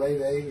don't know, late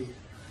 80s,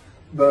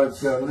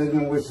 but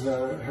living with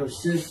her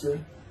sister,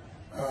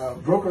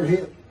 broke her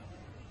hip.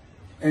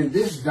 And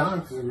this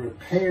doctor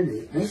repaired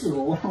it. This is a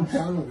long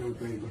time ago,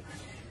 people.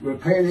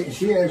 Repaired it, and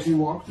she actually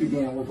walked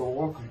again with a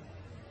walker.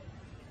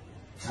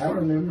 I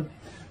remember.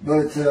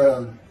 But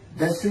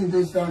that's who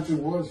this doctor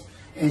was.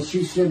 And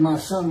she said, my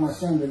son,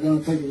 they're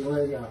going to take his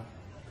leg out.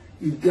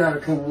 You've got to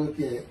come look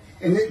at it.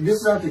 And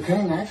this Dr.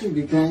 King actually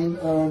became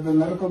the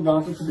medical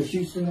doctor for the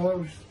Houston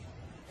Oilers.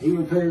 He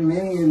repaired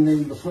many in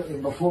me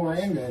before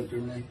and after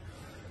me.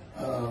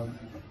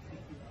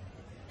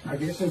 I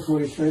guess that's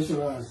what he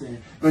specialized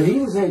in. But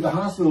he was at the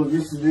hospital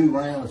just to do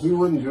rounds. He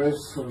wasn't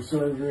dressed for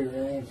surgery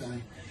or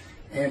anything.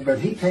 But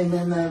he came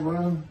in that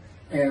room,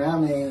 and I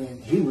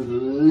mean, he was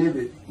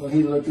livid when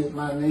he looked at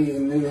my knee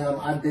and knew how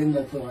I'd been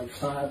there for like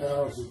 5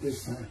 hours at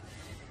this time.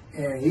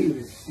 And he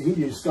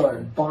just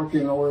started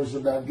barking orders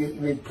about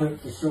getting me prepped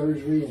for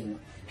surgery, and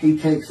he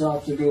takes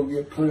off to go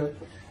get prepped.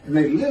 And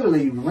they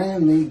literally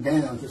ran me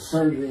down to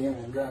surgery in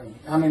Montgomery.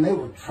 I mean, they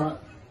were trying.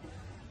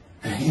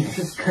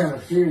 This kind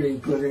of fear he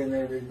put in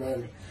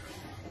everybody.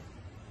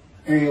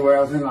 Anyway, I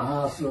was in the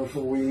hospital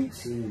for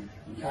weeks, and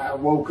I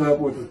woke up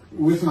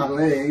with my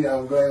leg. I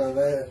was glad of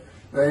that.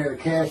 They had a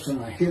cast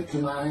from my hip to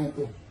my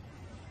ankle.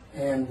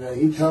 And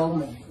he told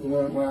me,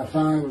 when I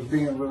finally was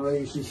being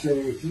released, he said,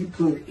 if you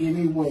put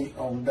any weight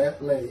on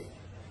that leg,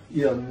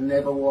 you'll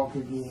never walk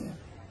again.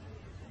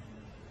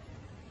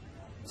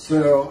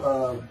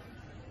 So,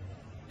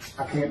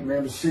 I can't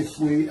remember, 6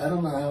 weeks. I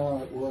don't know how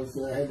long it was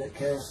that I had that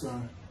cast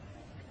on.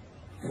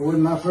 It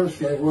wasn't my first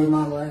cast, it wasn't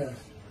my last.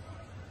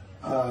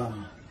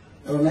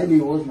 Or maybe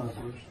it was my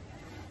first.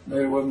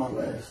 Maybe it wasn't my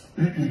last.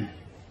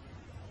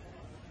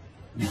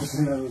 That's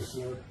another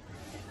story.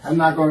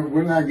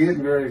 We're not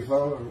getting very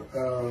far.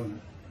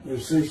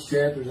 There's 6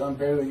 chapters. I'm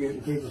barely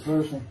getting through the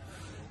first one.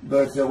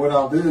 But what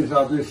I'll do is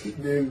I'll just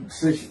do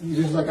 6,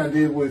 just like I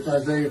did with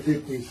Isaiah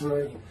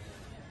 53.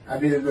 I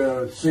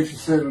did 6 or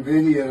 7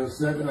 videos,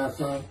 7 I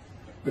thought.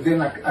 But then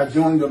I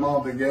joined them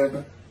all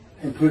together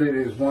and put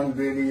it as one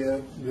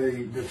video,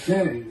 the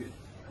definitive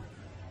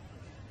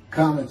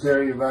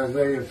commentary of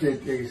Isaiah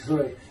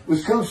 53,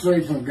 which comes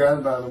straight from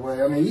God, by the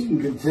way. I mean, you can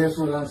contest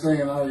what I'm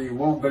saying all you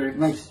want, but it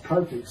makes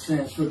perfect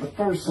sense. For the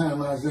first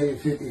time, Isaiah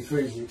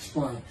 53 is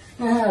explained.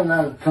 And how did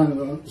I become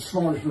the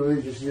smartest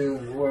religious Jew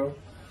in the world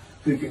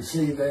who can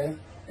see that?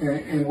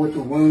 And what the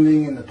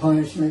wounding and the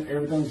punishment,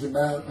 everything's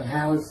about, and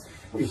how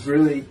it's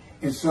really,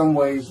 in some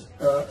ways,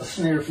 a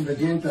snare for the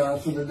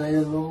Gentiles for the day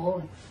of the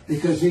Lord.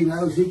 Because he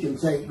knows he can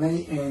take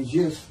me and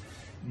just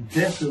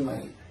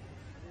decimate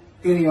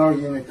any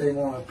argument they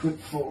want to put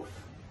forth.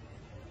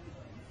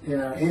 You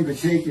know, in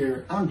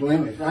particular, I'm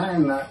blemished.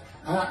 I'm the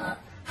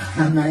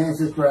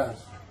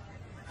Antichrist.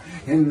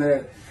 In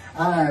that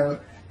I am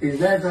the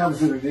exact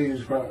opposite of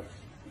Jesus Christ.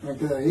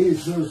 Okay,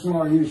 he's so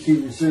smart, he was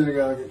teaching the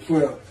synagogue at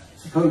 12.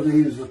 Supposedly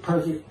he was a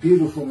perfect,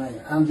 beautiful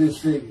man. I'm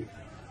disfigured.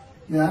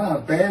 You know, I'm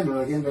not bad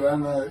looking, but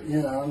I'm not,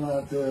 you know, I'm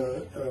not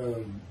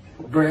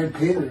Brad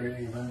Pitt or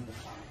anything.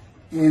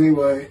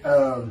 Anyway,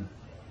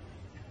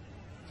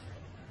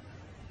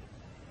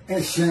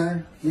 and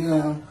sinner, you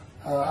know,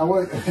 I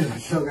wasn't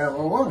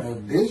a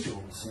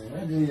visual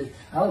sinner.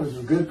 I was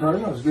a good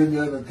person. I was good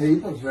to other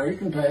people. I was very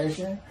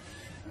compassionate.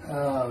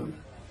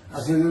 I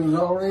said there was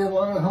already a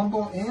lot of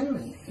humble in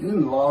me. I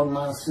didn't laud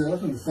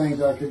myself and the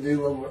things I could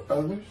do over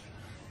others.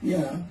 You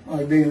know,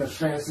 like being the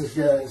fastest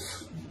guy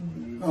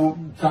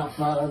on top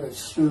 5 at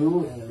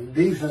school and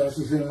the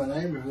fastest in my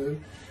neighborhood.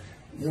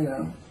 You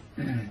know,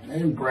 I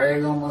didn't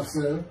brag on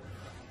myself.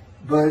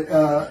 But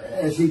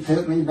as he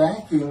took me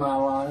back through my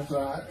life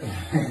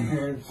and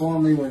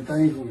informed me when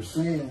things were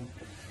sin,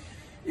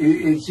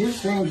 it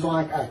just seems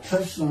like I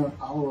touched on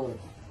all of it.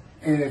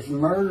 And if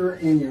murder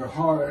in your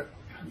heart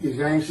is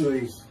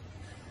actually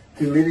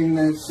committing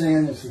that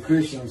sin, as the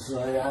Christians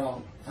say, I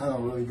don't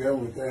really go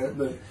with that,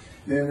 but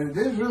then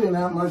there's really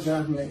not much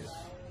I've missed.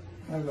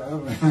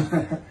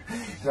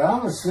 So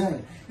I'm a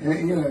sinner.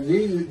 And, you know,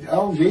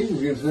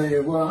 Jesus can say,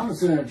 well, I'm a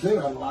sinner too,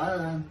 I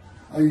lie.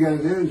 All you got to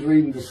do is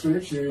read the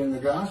scripture in the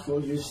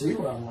Gospels, you see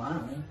where I'm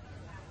lying.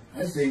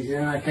 That's easy.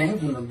 And I came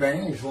from the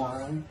banished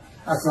line.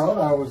 I thought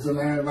I was the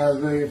man of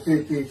Isaiah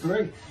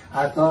 53.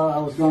 I thought I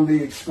was going to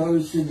be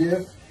exposed to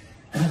death,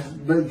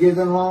 but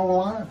given long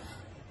life.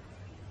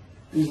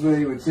 This is what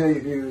he would tell you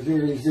if he was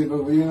here. He said,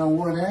 but you know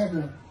what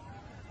happened?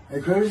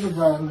 They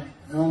crucified me.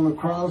 And on the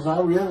cross, I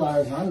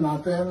realized I'm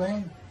not that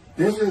man.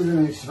 This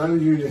isn't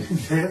exposure to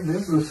death.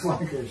 This was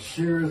like a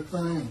sure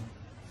thing.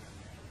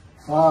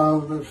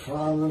 Father,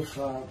 Father,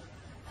 Father,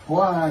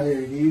 why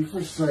have you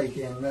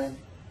forsaken me?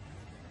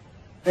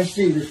 That's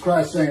Jesus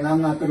Christ saying,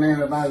 I'm not the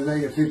man of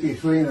Isaiah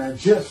 53, and I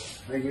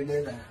just figured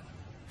it out.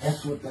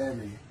 That's what that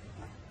is.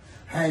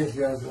 Has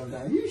God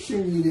sometimes? You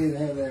sure you didn't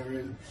have that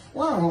written?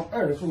 Why on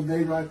earth would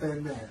they write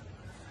that down?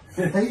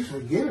 They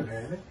forget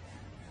about it.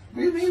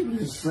 People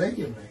just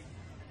thinking me.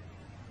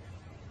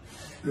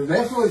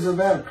 That's what it's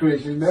about,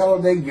 Christians.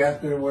 They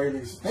got their way.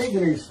 They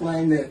can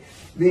explain that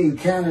being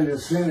counted a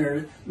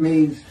sinner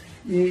means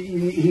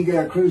he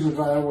got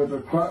crucified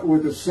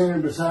with the sinner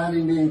beside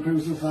him being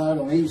crucified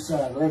on each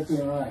side, left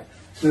and right.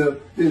 So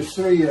there's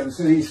three of them,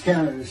 so he's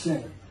counted a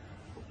sinner.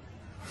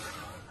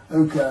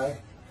 Okay.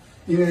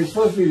 You know, it's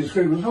supposed to be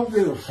descriptive. It's supposed to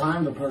be able to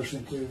find a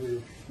person to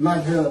do. You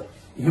might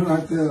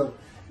tell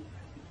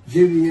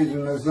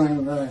Judaism the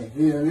same thing.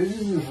 You know,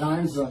 this is to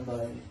find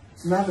somebody.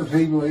 It's not the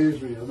people of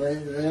Israel.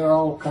 They're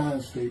all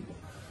kinds of people.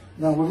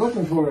 Now, we're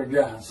looking for a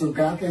guy, so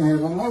God can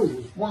have a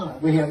Moses. Why?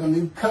 We have a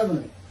new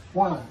covenant.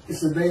 Why?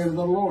 It's the day of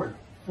the Lord.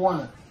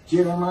 Why?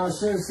 Jeremiah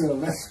says so.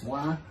 That's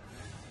why.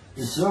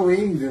 It's so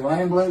easy. The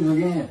lamb blooms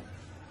again.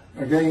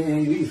 Okay,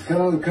 and he's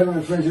coming to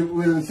covenant friendship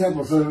with the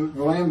temple. So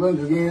the lamb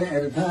blooms again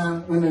at a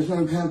time when there's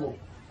no temple.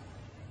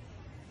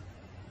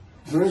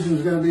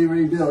 Jerusalem's going to be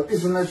rebuilt.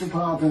 It's a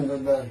metropolitan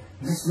today.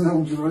 This is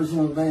no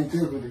Jerusalem of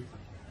antiquity.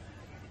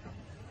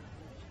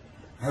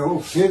 The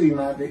old city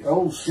might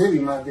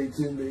be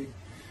too big.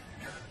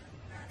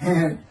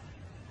 And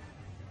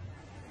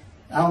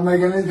I'll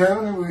make a new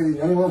covenant with you.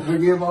 I'm going to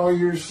forgive all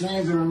your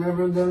sins and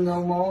remember them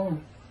no more.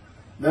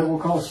 That will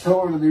cause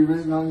Torah to be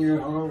written on your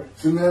heart.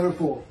 It's a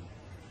metaphor.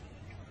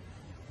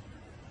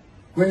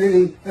 When did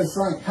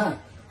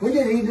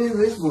he do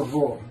this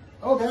before?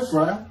 Oh, that's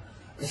right.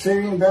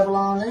 Assyrian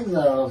Babylon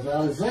exiles.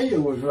 Isaiah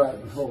was right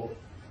before.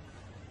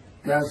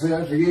 God said,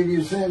 I forgive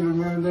your sins,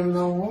 remember them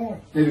no more.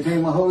 They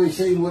became a holy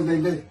city. What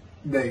did they do?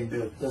 They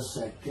built the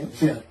second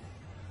temple.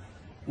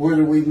 What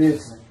are we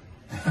missing?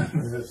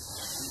 The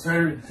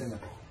third temple.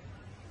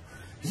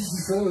 This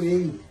is so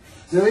easy.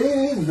 So it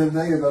is the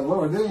day of the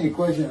Lord. There's any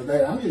question of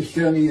that. I'm just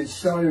telling you it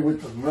started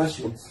with the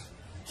Russians.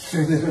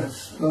 So they done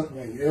stuck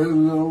me. Those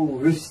little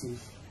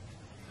Russians.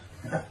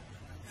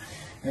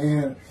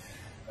 And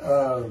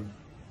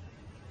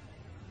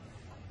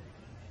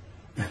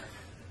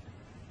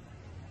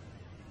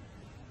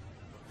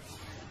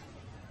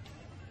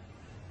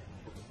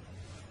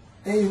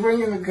he's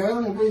bringing the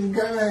covenant, but he's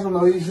got to have a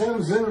Moses.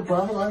 He's sent a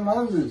prophet like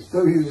Moses.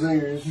 So he was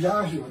saying, it's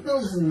Joshua. No,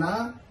 it's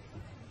not.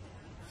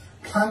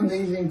 I'm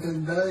meeting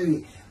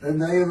today, the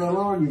day of the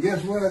Lord. And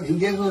guess what? He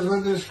gives us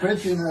a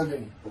description of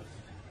him.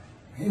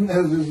 He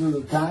knows this is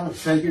a time of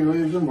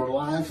secularism,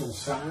 reliance on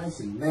science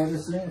and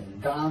medicine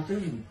and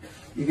doctors. And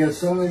you got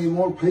so many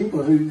more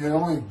people who the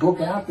only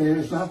book out there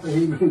is not the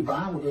Hebrew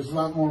Bible. There's a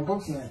lot more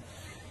books in it.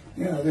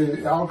 You know,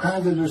 there's all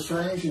kinds of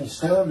distractions,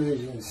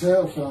 television,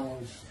 cell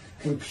phones,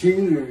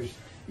 computers.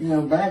 You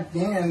know, back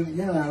then,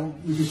 you know,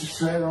 you just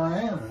sat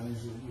around and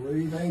said, what do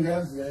you think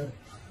God's doing?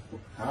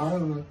 I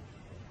don't know.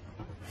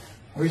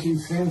 Wish he'd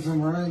send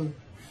some rain.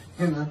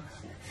 You know,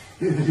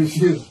 it's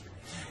just,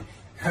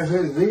 I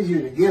said it's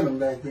easier to get them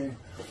back then.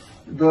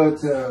 But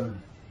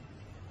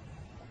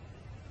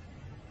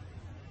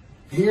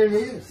here it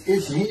is.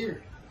 It's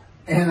here.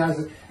 And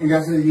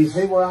God said, you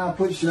see why I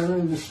put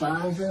shunning and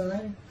despise in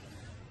there?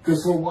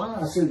 Because for a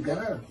while I said,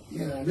 God,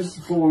 you know, this is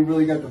before we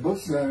really got the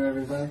books done and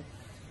everything.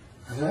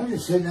 I said, I'm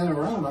just sitting in a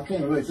room. I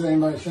can't really tell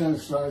anybody shunning and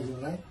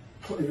despising that.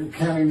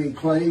 Counting me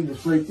plagued,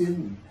 afflicted,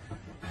 and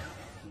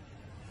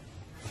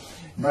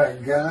by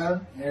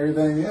God, and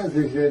everything else.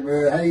 He said,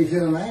 well, how you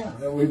feel now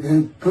that we've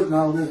been putting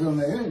all this on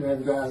the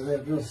internet? Guys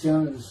that feel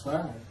shunned and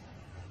despised.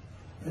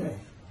 Yeah.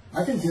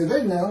 I can tell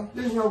they know.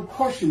 There's no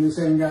question this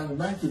hasn't gotten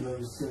back to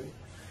those two.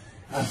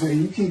 I say,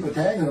 you keep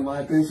attacking them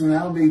like this, and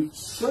I'll be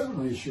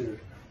certainly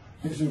sure,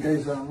 just in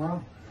case I'm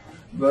wrong.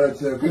 But,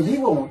 because he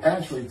won't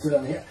actually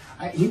tell me,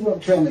 he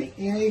won't tell me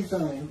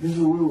anything, this is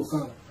a rule of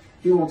thumb,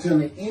 he won't tell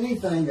me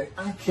anything that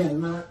I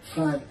cannot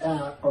find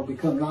out or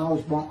become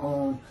knowledgeable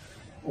on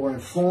or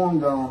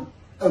informed on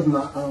of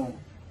my own.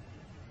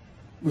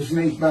 Which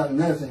means about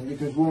nothing,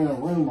 because we're in a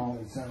room all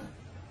the time.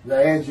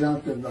 The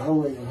adjunct of the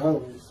Holy of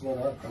Holies is what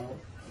I call it.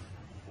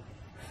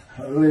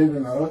 I live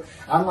in the Holy.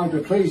 I'm like the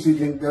priest who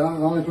can, the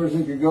only person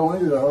who could go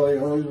into the Holy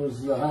of Holies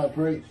was the high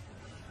priest.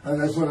 And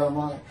that's what I'm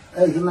like.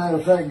 As a matter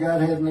of fact,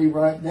 God had me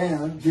write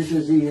down, just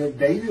as he had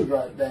David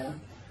write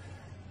down,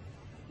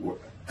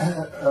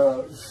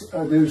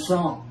 a new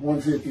Psalm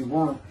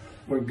 151,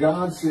 where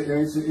God said,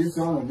 it's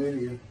on a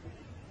video,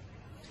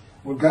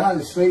 where God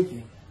is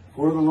speaking.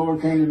 Where the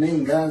Lord came to me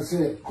and God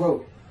said,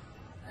 quote,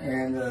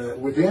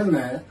 and within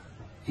that,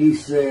 he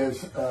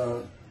says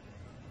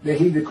that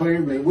he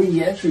declared me.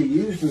 We actually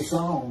used the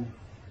psalm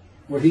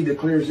where he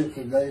declares it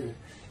for David.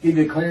 He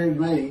declared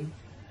me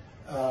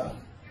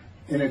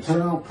an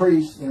eternal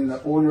priest in the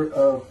order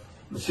of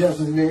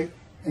Melchizedek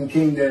and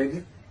King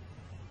David.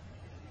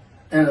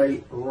 and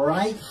a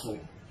rightful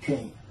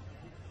king,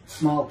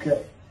 small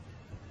k,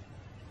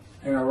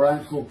 and a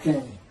rightful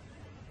king.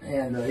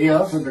 And he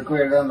also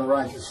declared, I'm the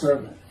righteous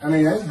servant. I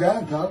mean, that's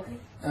God talking.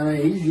 I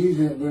mean, he's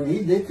using it. When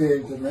he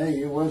dictated to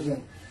me, it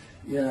wasn't,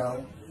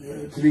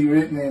 to be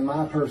written in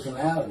my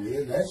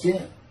personality. That's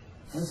him.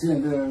 That's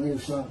him doing a new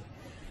song.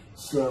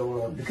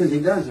 So, because he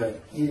does that.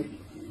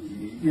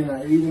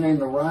 Even in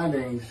the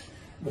writings,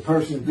 the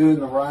person doing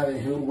the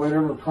writing,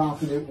 whatever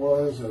prophet it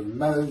was, or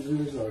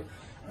Moses, or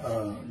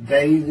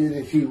David,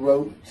 if he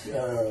wrote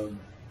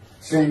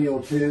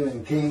Samuel 2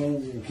 and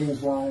Kings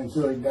 1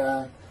 until he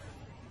died.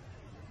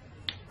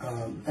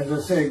 As I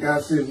said,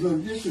 God says,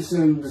 look, just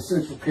assume the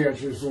central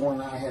character is the one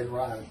I had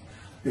writing,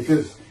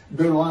 because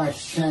their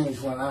lives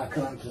change when I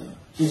come to them,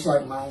 just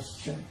like mine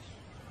changed.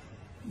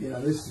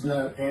 This is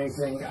not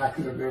anything I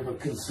could have ever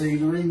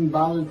conceived or even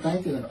bothered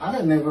thinking of. I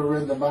had never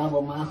read the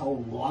Bible my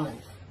whole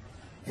life.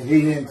 If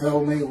he hadn't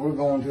told me, we're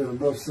going to the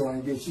bookstore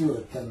and get you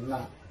a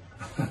Tanakh.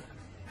 That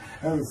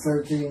was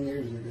 13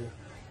 years ago.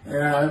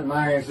 And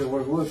my answer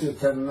was, what's a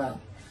Tanakh?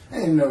 I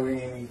didn't know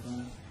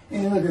anything.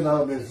 And look at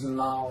all this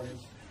knowledge.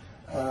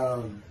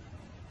 But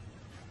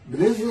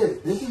this is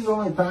it. This is the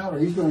only power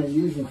he's going to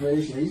use in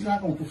creation. He's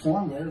not going to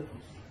perform miracles.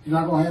 He's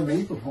not going to have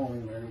me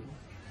performing miracles.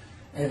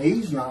 And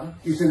he's not.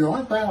 He said, the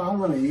only power I'm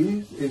going to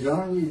use is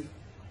on you.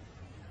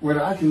 What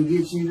I can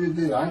get you to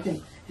do.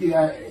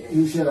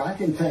 He said, I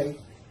can take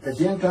a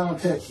Gentile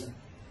Texan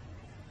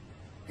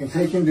and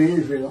take him to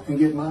Israel and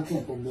get my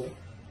temple built.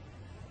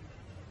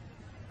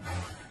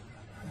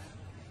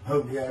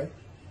 Okay.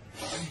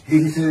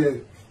 He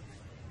said,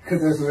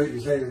 because that's what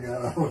you say to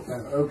God all the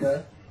time.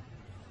 Okay.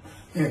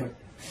 Yeah.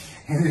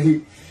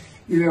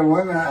 And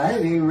one night, I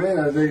hadn't even read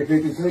Isaiah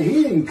 53.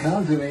 He didn't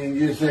come to me and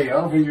just say,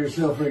 offer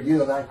yourself for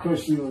guilt. I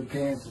crushed you with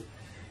cancer.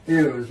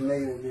 It was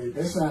me that did.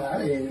 That's not,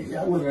 I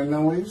wouldn't have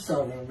known what he was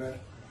talking about.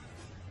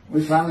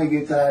 We finally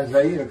get to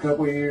Isaiah a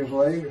couple of years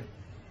later.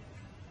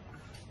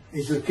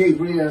 He said, Keith,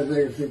 read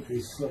Isaiah 53.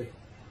 I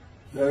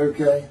said,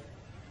 okay.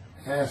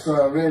 And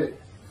so I read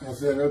it. I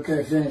said,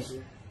 okay, finish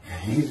it.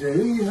 He said,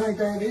 who do you think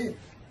that is?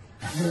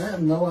 I said, I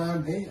have no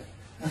idea.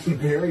 I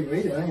could barely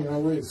read it. I didn't know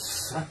what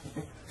it's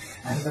saying.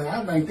 I said,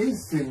 I think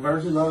these two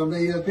verses ought to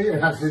be up here.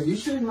 I said, you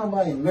sure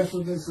nobody messed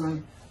with this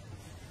thing?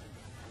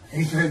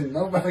 He said,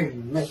 nobody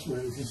messed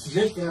with it. It's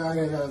just how I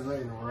had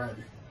Isaiah right.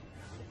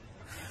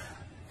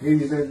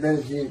 He said,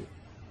 that's you.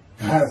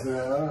 I said,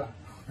 oh,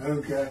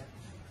 okay.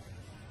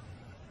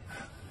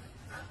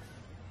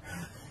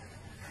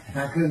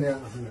 I couldn't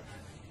help it.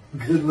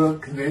 Good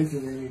luck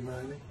convincing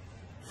anybody.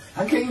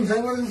 I can't even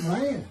say what it's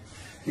saying.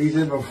 He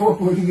said, before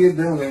we get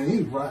done, and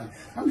he's right.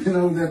 I've been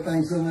over that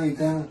thing so many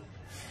times.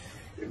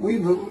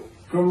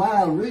 From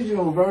my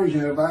original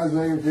version of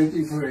Isaiah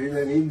 53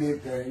 that he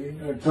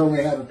dictated, or told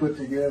me how to put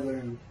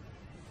together,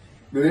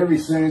 but every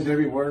sentence,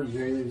 every word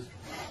is,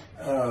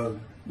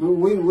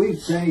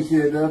 we've changed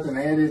it up and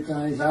added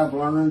things. I've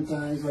learned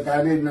things. Like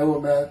I didn't know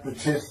about the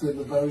test of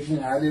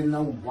devotion. I didn't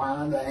know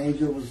why the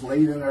angel was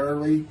leaving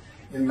early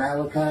in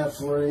Malachi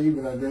 3,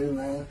 but I do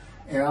now.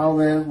 And all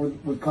that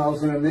would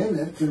cause an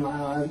amendment to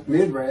my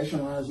midrash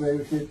on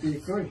Isaiah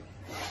 53.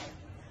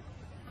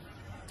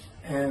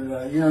 And,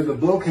 the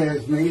book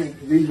has me,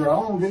 these are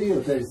all on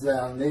videotapes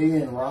now, me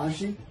and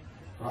Rashi.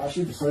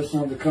 Rashi, the first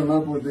one to come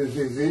up with this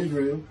is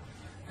Israel.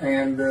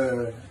 And,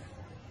 I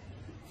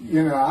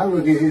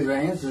look at his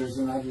answers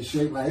and I just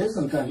shake my head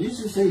sometimes. You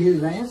should see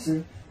his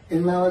answer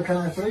in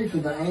Malachi 3 for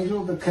the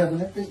angel of the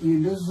covenant that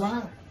you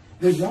desire.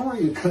 There's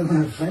only a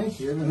covenant of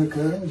friendship in the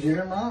covenant of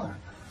Jeremiah.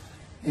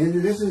 And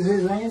this is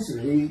his answer.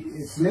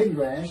 It's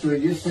midrash, so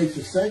he just takes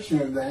a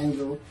section of the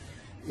angel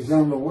is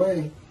on the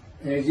way,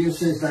 and it just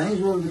says the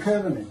angel of the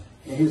covenant.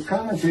 And his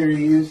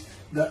commentary is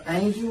the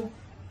angel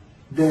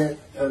that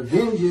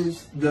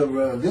avenges the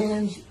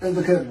revenge of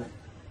the covenant.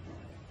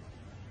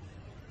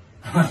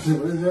 I said,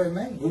 what does that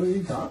mean? What are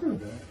you talking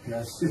about?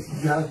 I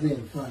said, God's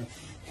being funny.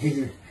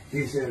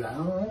 He said, I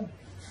don't know.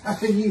 I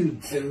said, you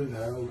do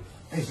know.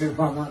 He said,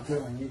 well, I'm not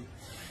telling you.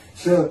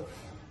 So,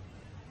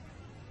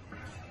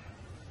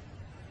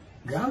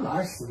 God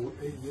likes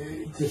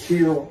to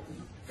feel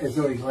as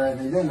though he's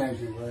laughing. He doesn't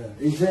actually laugh.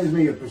 He sends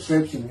me a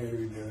perception that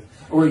he does.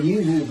 Or he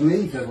uses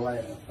me to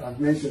laugh. I've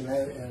mentioned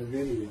that in a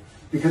video.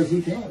 Because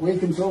he can't. He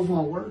controls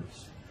my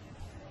words.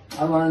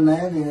 I learned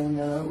that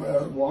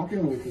in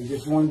walking with him.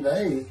 Just one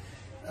day,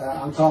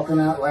 I'm talking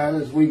out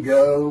loud as we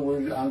go.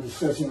 I'm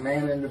discussing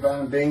man and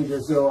divine beings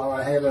as though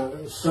I had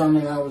a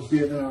sermon I was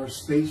giving or a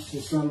speech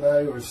to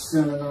somebody or a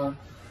seminar.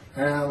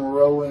 And I'm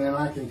rolling, and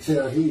I can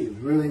tell he is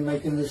really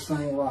making this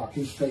thing rock.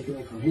 He's taking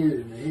it from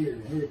here to here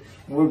to here.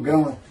 And we're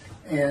going.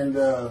 And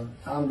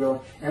I'm going.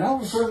 And all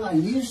of a sudden, I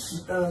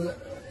use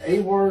a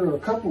word or a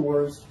couple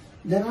words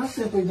that I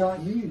simply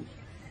don't use.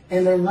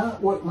 And they're not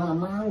what my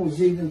mind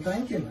was even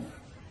thinking of.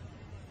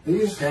 They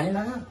just came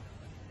out.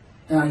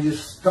 And I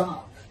just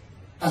stopped.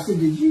 I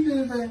said, did you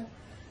do that?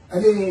 I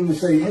didn't even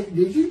say, hey,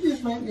 did you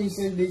just make me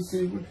say these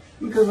two words?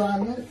 Because I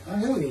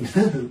knew he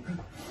knew.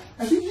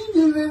 I said, did you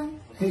do that?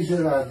 He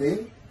said, I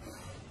did.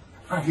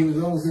 He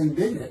was almost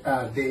indignant.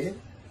 I did.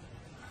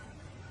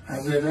 I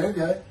said,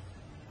 okay.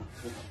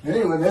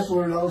 Anyway, that's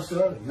where it all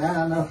started.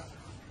 Now I know.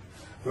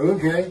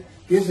 Okay,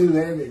 guess who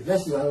that is?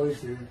 That's the Holy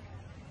Spirit.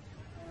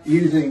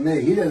 Using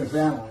me. He doesn't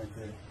sound like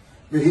that.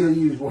 But he'll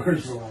use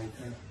words like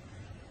that.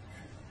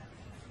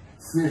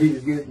 So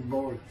he's getting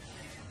bored.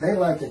 They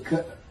like to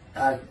cut.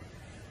 Let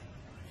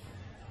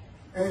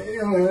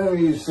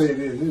me just say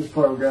this. This is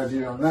part of God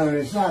you don't know.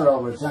 It's not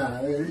all the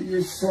time.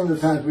 It's some of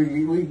the times we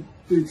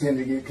do tend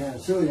to get kind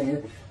of silly in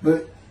here.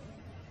 But,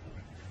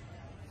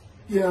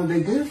 you know,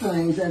 they do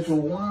things after a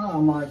while.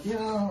 I'm like, you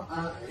know,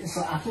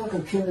 I feel like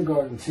a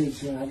kindergarten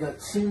teacher, and I got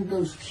two of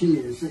those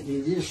kids that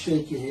you just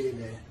shake your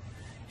head at.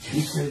 She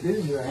said,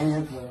 this is a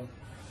handful.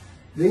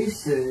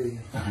 These two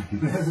are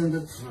nothing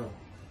but trouble.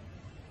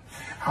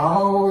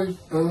 Always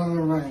fooling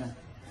around,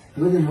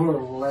 looking for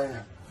a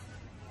laugh.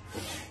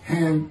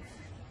 And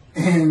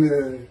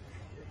the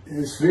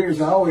Spirit's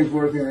always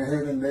working in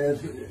heaven,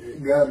 death,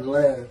 God's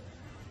laugh,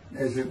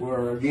 as it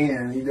were.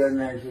 Again, he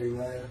doesn't actually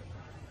laugh.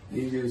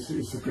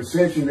 It's a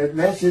perception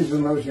that's his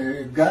emotion.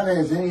 If God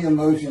has any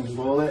emotions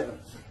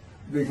left,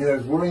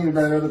 because worrying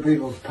about other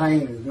people's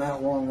pain is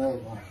not one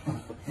of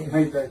them. He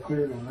made that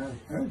clear to me.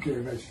 I don't care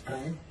about your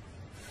pain.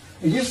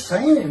 And just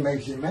saying it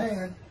makes you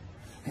mad.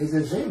 He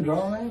says, he'll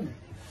draw in.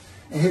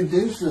 And he'll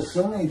do this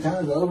so many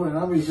times over and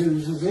over. He says,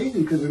 this is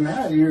easy because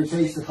now it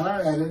irritates the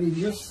fire out of it.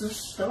 He just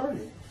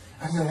started.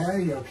 I said, how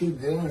do y'all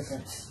keep doing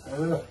this?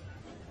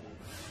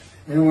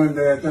 And one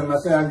day I told him, I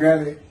said, I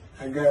got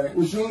it.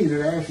 Which means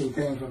it actually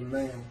came from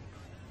them.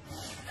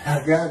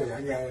 I got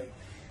it.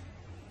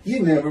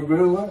 You never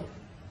grew up.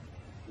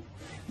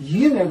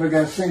 You never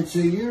got sent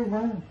to your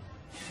room.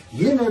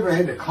 You never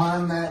had to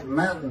climb that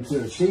mountain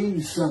to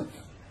achieve something.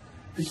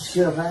 Put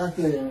yourself out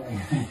there.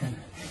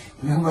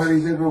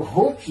 Nobody's ever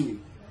whooped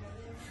you.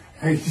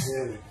 He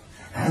said it.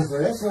 I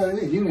said, that's what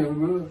it is. You never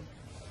grew up.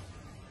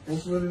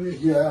 That's what it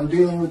is. Yeah, I'm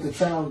dealing with the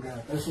child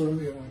guy. That's what I'm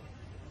dealing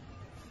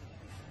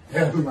with.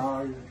 Having an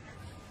argument.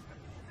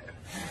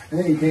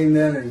 Then he came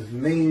down as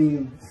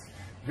mean,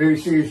 very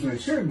serious,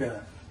 mature guy.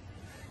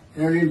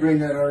 And I didn't bring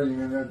that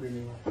argument up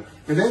anymore.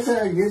 But that's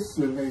how it gets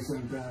with me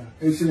sometimes.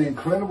 It's an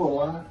incredible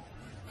lot.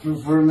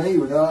 For me,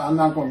 I'm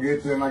not going to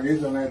get to them. I get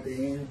to them at the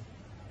end.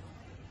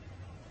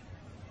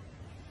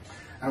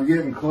 I'm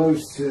getting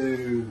close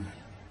to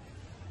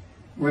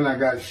when I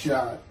got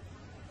shot.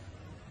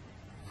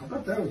 I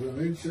thought that was a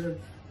new chapter.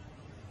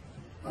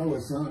 Oh,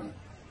 it's not.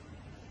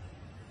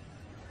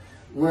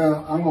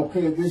 Well, I'm going to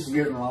pick, this is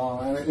getting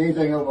long. And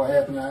anything over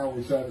half an hour,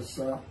 we try to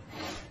stop.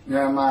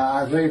 Now,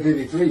 my Isaiah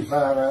 53 is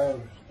 5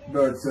 hours.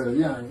 But,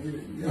 yeah,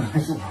 you know,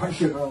 I should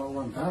watch it all at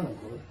one time,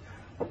 of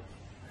course.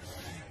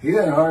 He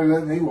doesn't hardly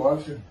let me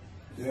watch it.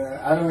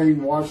 Yeah, I don't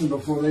even watch them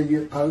before they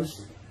get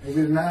posted. He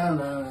said,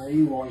 no,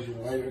 you watch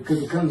it later.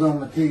 Because it comes on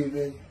the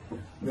TV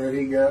that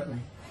he got me.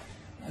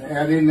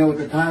 I didn't know at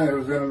the time it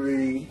was going to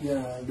be, you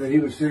know, that he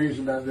was serious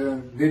about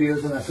doing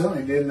videos, and I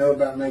certainly didn't know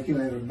about making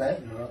it a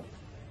backdrop.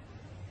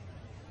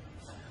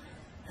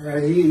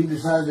 He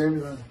decides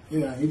everything. You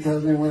know, he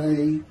tells me when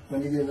to eat,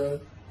 when to get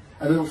up.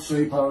 I don't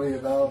sleep hardly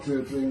at all,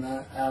 2 or 3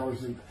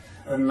 hours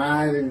a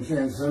night, and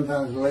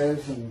sometimes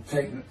less, and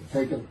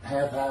take a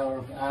half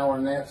hour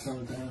nap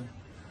sometimes.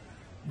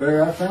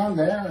 But I found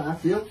out I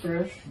feel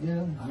fresh. You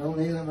know, I don't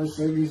need that much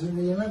sleep. He said,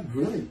 well, you're not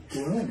really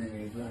doing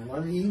anything. Why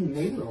do you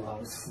need a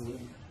lot of sleep?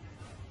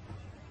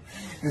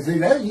 And see,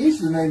 that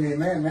used to make me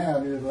mad. Now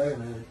I just laugh at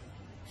it.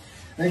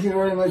 Thank you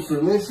very much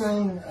for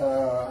listening.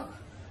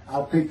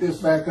 I'll pick this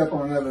back up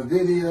on another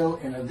video,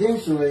 and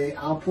eventually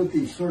I'll put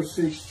these first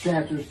 6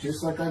 chapters,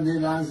 just like I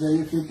did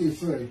Isaiah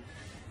 53,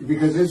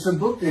 because it's a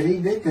book that he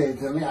dictated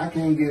to me. I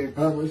can't get it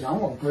published. I'm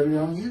going to put it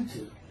on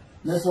YouTube.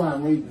 That's why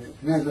I'm reading it.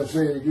 And as I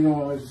said, if you don't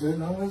want to listen to it,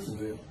 don't listen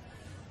to it.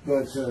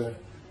 But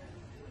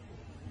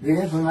the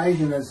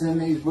information that's in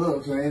these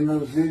books and in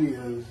those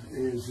videos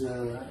is,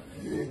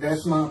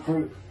 that's my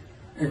proof.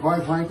 And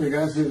quite frankly,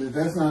 God says, if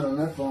that's not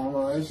enough for them,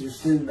 well, that's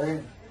just too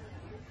bad.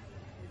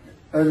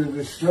 Utter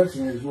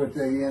destruction is what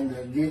they end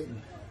up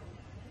getting.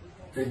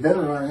 They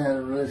better learn how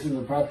to listen to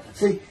the prophet.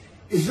 See,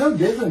 it's no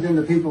different than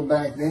the people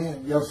back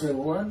then. You'll say,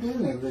 well, why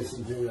didn't they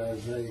listen to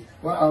Isaiah?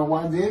 Well,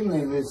 why didn't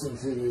they listen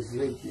to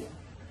Ezekiel?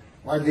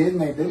 Why didn't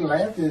they? They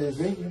laughed at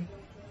Ezekiel.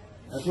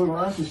 That's what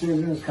Rashi says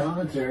in his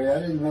commentary. I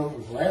didn't know it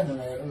was laughing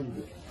at him,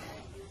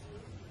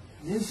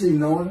 but just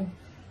ignored him.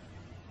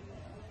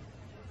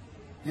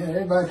 Yeah,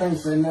 everybody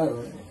thinks they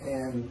know.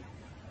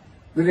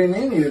 But in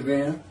any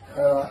event,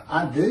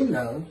 I do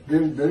know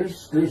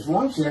there's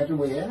one chapter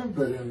we haven't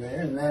put in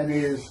there, and that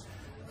is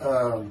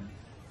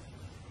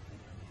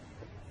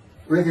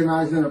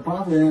recognizing a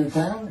prophet in a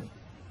town.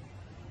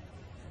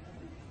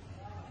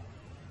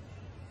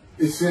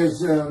 It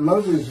says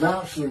Moses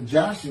vouched for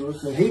Joshua,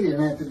 so he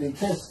didn't have to be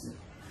tested.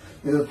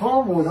 Now, the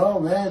problem with all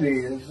that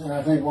is, and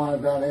I think why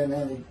about hadn't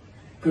had to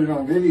put it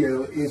on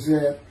video, is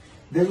that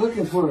they're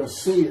looking for a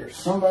seer,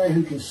 somebody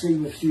who can see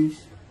the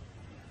future.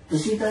 But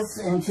see, that's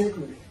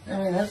antiquity. I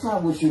mean, that's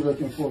not what you're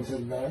looking for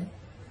today.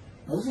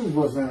 Moses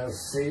wasn't a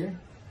seer.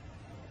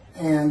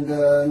 And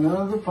none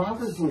of the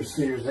prophets were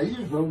seers. They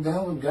just wrote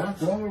down what God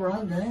told them to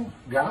write down.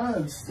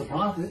 God's the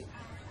prophet.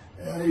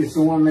 Is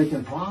the one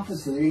making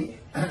prophecy.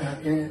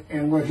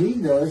 And what he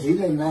does, he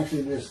doesn't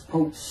actually just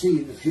quote see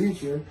the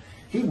future.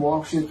 He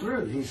walks it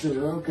through. He says,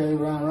 okay,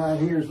 right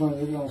here is when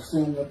they're going to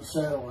send up the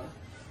satellite.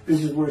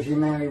 This is where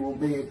humanity will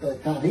be at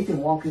that time. He can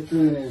walk it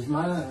through in his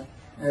mind.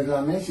 As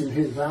I mentioned,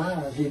 his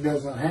eyes, he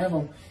doesn't have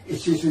them.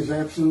 It's just his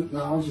absolute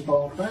knowledge of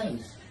all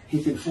things.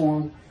 He can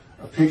form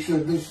a picture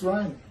of this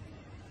room.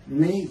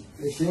 Me,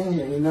 it's in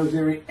here. He knows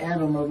every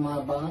atom of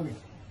my body.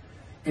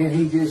 And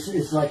he just,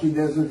 it's like he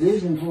does a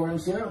vision for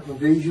himself, a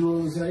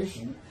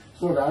visualization.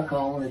 That's what I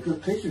call when they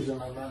put pictures in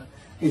my mind.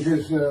 He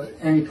says,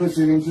 and he puts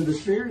it into the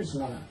spirit's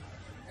mind.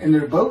 And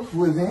they're both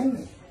within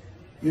me.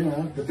 You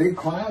know, the big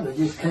cloud that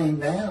just came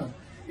down.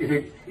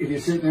 If you're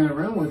sitting in a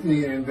room with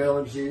me, it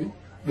envelops you.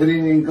 But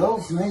it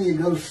engulfs me,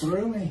 it goes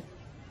through me.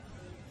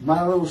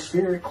 My little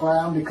spirit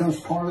cloud becomes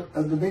part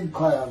of the big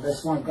cloud.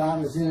 That's why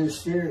God is in his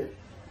spirit.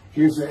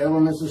 Here's the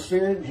elements of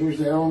spirit, here's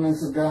the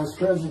elements of God's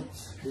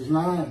presence, his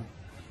mind.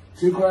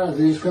 Two clouds,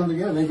 they just come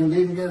together, they can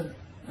be together.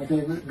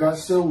 Okay,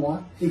 God's still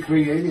one. He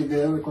created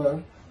the other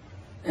cloud.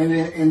 And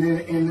then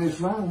in this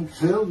room,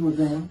 filled with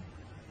them,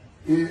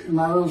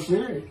 my little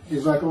spirit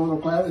is like a little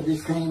cloud that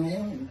just came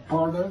in and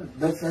part of it.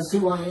 That's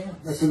who I am.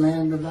 That's a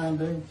man of divine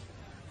being.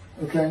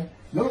 Okay?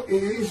 No,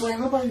 it's like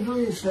nobody's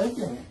really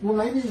expecting it. Well,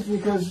 maybe it's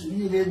because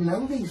you didn't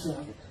know these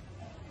things.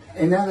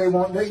 And now they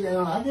want,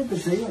 I get to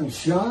see them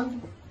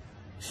shunned.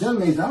 Shun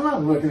means I'm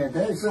not looking at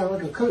that. It sounds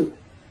like a coup.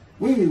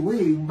 We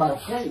by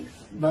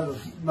faith, by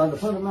the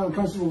fundamental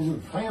principles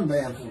of Fam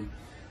Bam from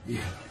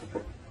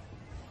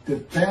the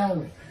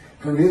Talmud,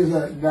 from his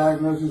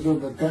diagnosis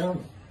of the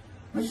Talmud.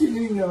 Why don't you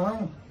leave your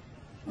own?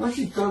 Why don't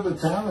you throw the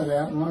Talmud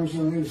out and learn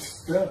some new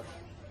stuff?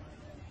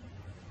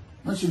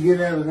 Why don't you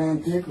get out of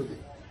antiquity?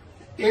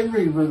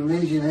 Every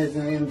religion has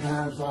an end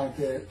times like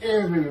that.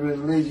 Every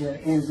religion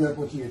ends up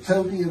with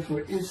utopia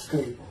for its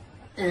people.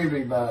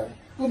 Everybody.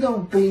 Well,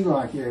 don't be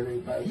like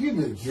everybody. You're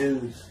the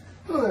Jews.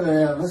 Put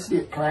it out. Let's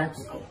get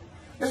practical.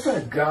 Let's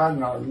let God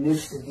in our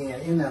midst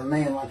again, in a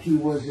man like he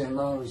was in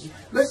Moses.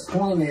 Let's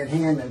point at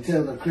him and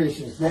tell the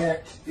Christians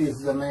that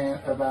is the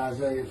man of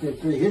Isaiah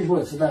 53. Here's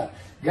what it's about.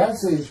 God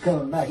says he's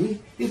coming back.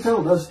 He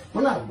told us,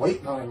 we're not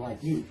waiting on him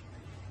like you.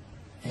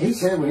 He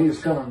said when he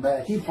was coming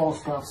back, he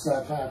false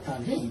prophesied 5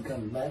 times. He ain't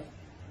coming back.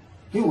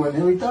 He wasn't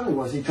who he thought he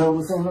was. He told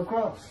us on the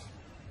cross.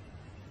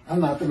 I'm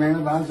not the man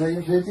of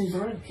Isaiah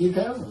 53. He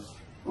tells us.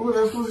 What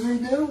else was he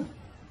doing?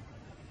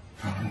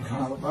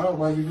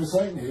 Why did you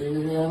say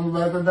me? I'm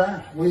about to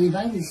die. What do you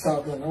think he's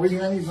talking about? What do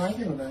you think he's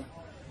thinking about?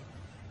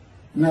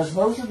 You're not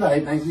supposed to die.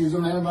 He thinks he's the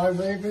man of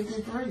Isaiah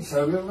 53.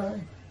 So do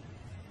they.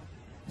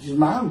 Which is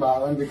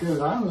mind-boggling because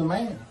I'm the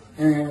man.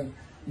 And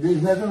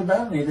there's nothing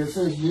about me that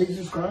says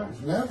Jesus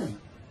Christ. Nothing.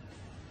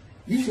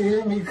 You should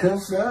hear me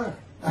cuss God.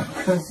 I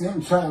cussed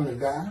him trying to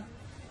die.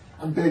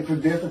 I begged for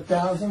death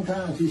 1,000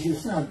 times. He said,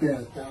 it's not been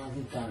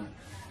 1,000 times.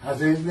 I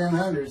said, it's been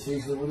hundreds. He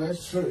said, well,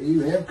 that's true.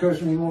 You have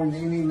cursed me more than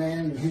any man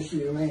in the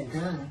history of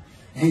mankind.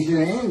 And he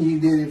said, and you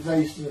did it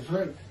face to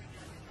face.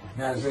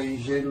 And I said, you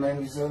shouldn't make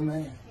me so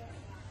mad.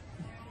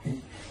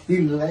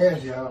 He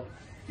laughed, y'all.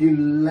 He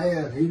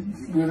laughed.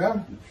 But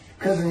I'm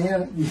cussing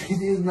him. He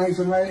did make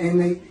so mad.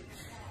 And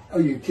oh,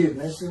 you're kidding.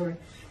 That's story.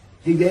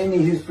 He gave me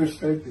his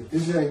perspective.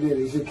 This is how he did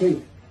it. He said,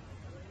 Keith,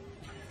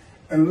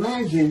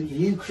 imagine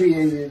you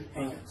created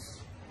ants.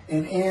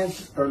 And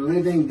ants are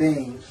living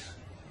beings.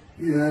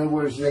 In other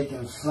words, they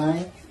can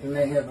think and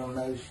they have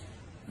emotion.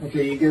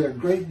 Okay, you get a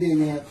great big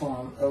ant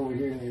farm over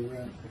here in your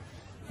room.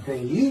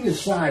 Okay, you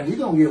decide you're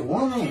going to get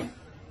one ant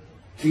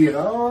to get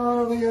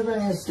all the other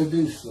ants to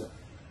do stuff.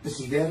 But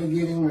you got to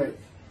get him ready.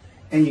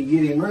 And you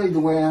get him ready the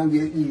way I'm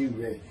getting you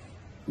ready.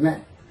 Now,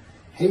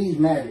 he's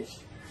managed.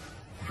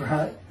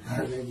 Right? I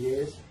said,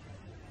 yes.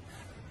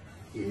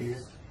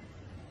 Yes.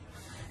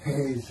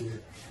 He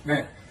said,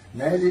 now,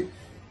 magic.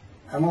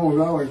 I'm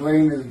always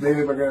laying in this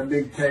bed. I got a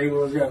big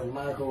table. It's got a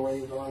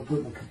microwave on. I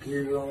put my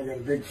computer on. I got a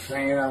big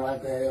fan I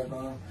like to have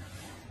on.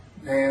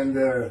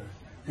 And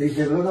he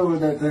said, look over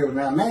at that table.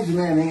 Now imagine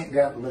that ant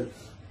got loose.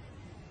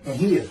 And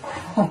he is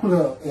crawled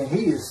up. And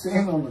he is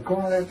standing on the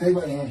corner of that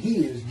table. And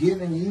he is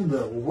giving you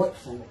the what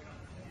for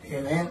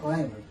in ant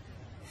language.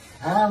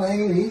 I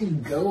mean, he's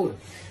going.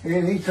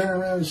 And he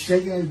turned around and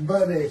shaking his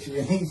butt at you.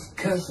 And he's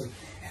cussing.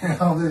 And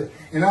all this.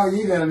 And all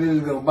you got to do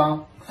is go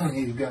bump. And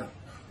he's gone.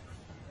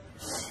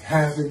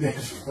 I think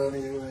that's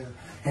funny.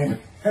 And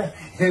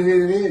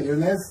it is.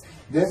 And that's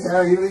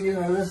how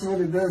that's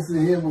what it does to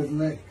him with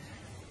me.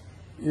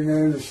 You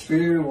know, the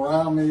spirit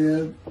wild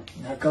me up.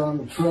 I call him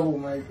the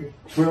troublemaker.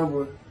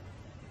 Troubler.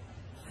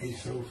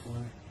 He's so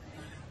funny.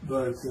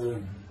 But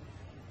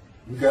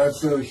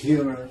God's so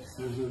humorous.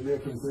 There's a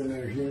difference in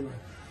their humor.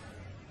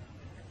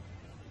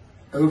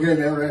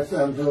 Okay,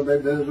 I'm told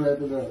that does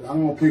wrap it up.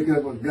 I'm going to pick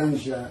up a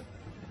gunshot.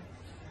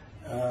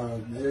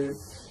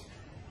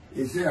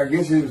 I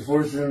guess it was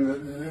forcing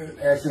the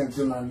accent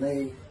to my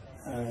knee.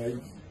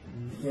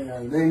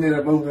 They ended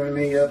up opening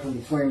me up in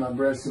between my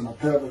breast and my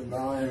pelvic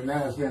bone, and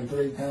now it's been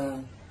 3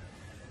 times.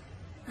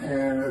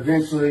 And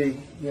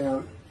eventually, you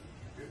know,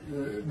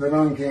 the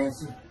lung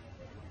cancer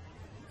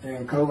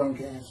and colon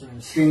cancer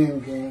and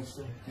skin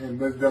cancer.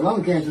 But the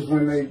lung cancer is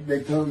when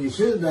they told you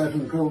should have died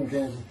from colon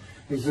cancer.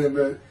 He said,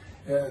 but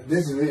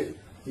this is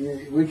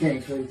it. We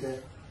can't treat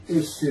that.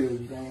 It's too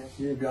advanced.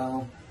 You're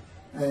gone.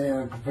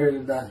 And prepare to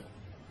die.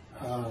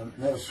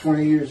 That was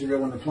 20 years ago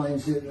when the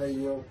planes hit New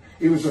York.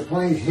 It was the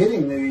planes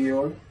hitting New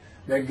York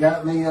that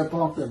got me up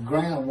off the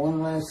ground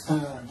one last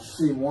time to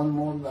see one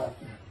more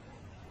doctor.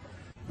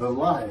 The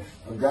life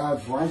of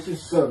God's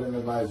righteous servant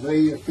of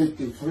Isaiah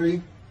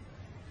 53,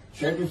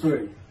 chapter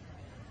 3,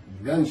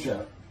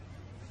 gunshot.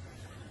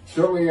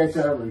 Shortly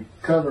after I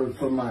recovered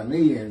from my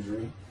knee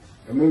injury,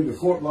 I moved to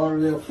Fort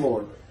Lauderdale,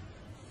 Florida.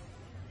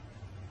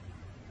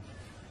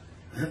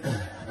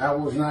 I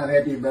was not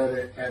happy about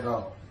it at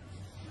all.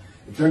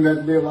 It turned out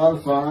to be a lot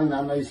of fun.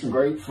 I made some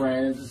great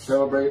friends to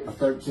celebrate my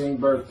 13th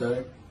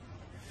birthday.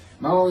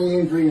 My only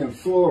injury in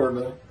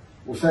Florida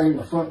was having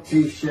my front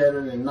teeth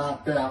shattered and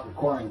knocked out,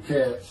 requiring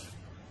cats,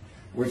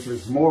 which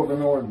was more of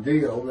an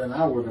ordeal than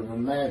I would have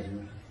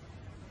imagined.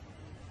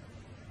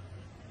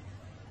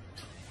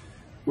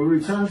 We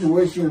returned to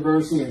West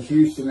University in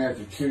Houston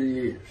after 2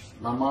 years.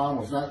 My mom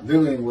was not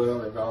doing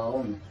well at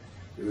all, and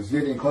it was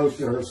getting close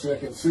to her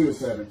second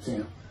suicide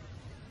attempt.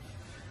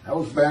 I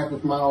was back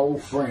with my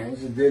old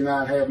friends and did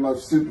not have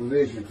much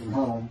supervision from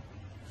home,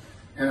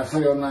 and I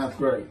failed 9th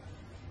grade.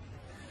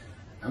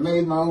 I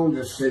made my own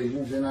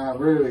decisions, and I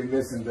rarely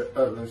listened to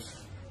others.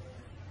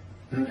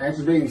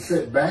 After being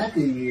set back a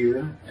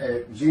year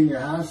at junior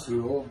high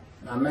school,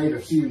 I made a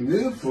few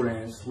new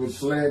friends,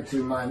 which led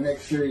to my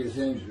next serious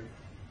injury.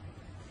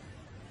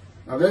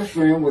 My best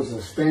friend was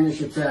a Spanish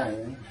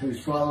Italian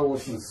whose father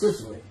was from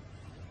Sicily.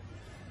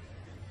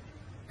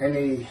 And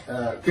he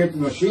kept a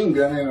machine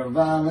gun in a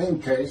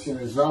violin case in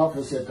his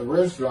office at the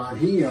restaurant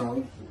he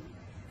owned,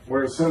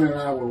 where his son and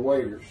I were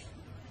waiters.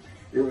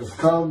 It was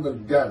called the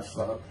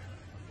Godfather.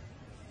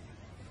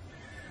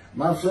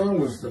 My friend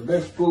was the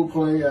best pool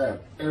player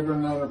I've ever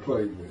known or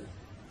played with,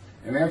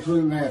 an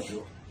absolute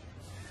natural.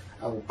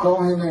 I will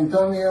call him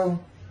Antonio,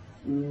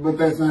 but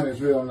that's not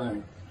his real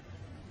name.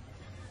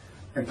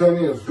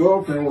 Antonio's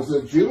girlfriend was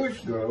a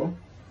Jewish girl.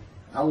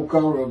 I will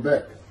call her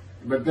Rebecca,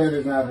 but that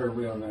is not her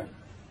real name.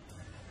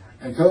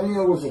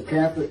 Antonio was a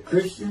Catholic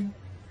Christian.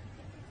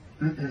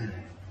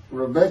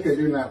 Rebecca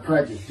did not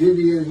practice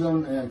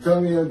Judaism, and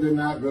Antonio did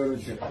not go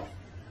to church.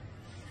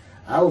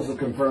 I was a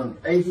confirmed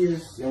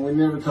atheist, and we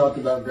never talked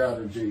about God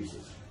or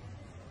Jesus.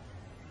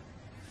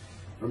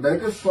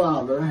 Rebecca's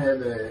father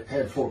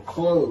had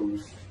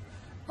foreclosed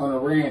on a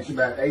ranch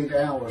about 8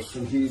 hours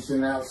from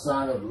Houston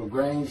outside of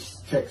LaGrange,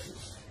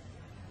 Texas,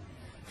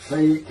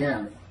 Fayette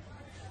County.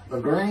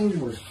 LaGrange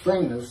was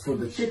famous for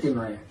the Chicken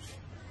Ranch,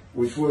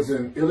 which was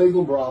an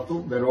illegal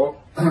brothel that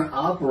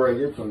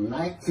operated from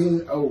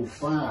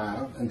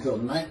 1905 until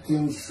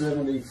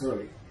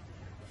 1973.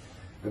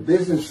 The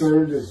business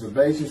served as the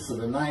basis for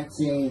the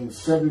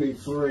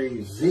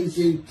 1973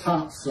 ZZ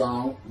Top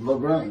song,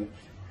 LaGrange,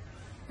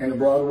 and the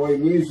Broadway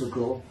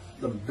musical,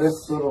 The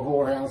Best Little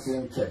Whorehouse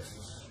in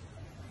Texas,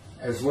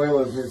 as well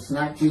as its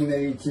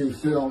 1982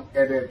 film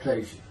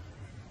adaptation.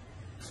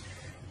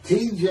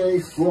 T.J.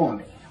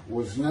 Forney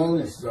was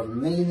known as the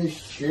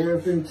meanest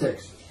sheriff in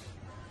Texas.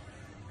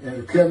 In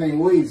the coming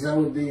weeks, I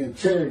would be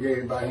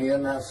interrogated by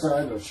him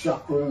outside of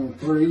Shock Room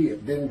 3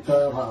 at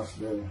Dental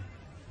Hospital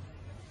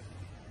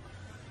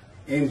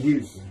in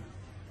Houston.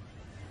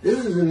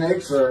 This is an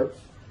excerpt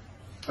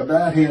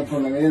about him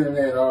from an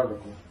internet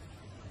article.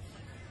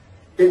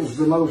 It was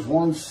the most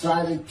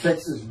one-sided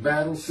Texas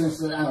battle since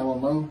the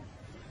Alamo,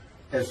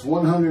 as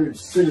 100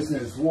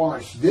 citizens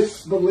watched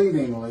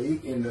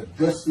disbelievingly in the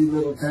dusty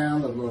little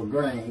town of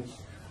LaGrange,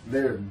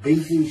 their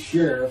beefy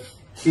sheriff,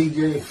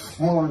 T.J.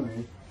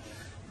 Forney,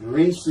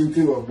 reached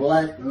into a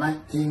black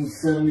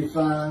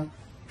 1975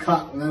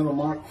 Continental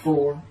Mark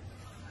IV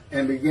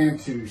and began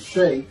to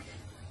shake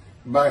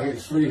by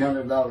his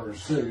 $300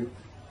 suit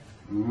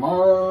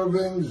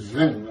Marvin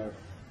Zimler,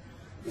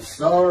 the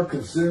star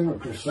consumer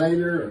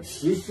crusader of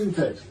Houston,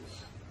 Texas.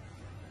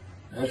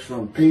 That's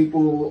from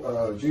People,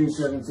 June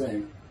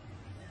 17.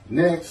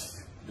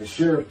 Next, the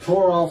sheriff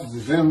tore off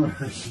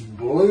Zimmer's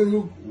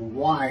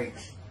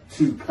blue-white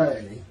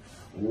toupee,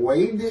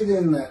 waved it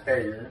in the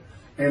air,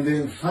 and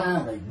then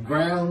finally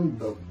ground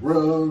the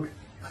rug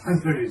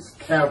under his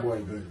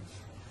cowboy boots.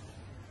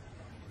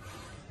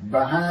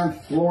 Behind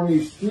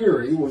Forney's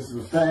fury was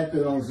the fact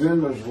that on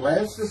Zimmer's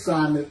last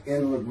assignment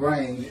in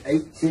LaGrange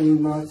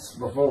 18 months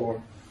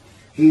before,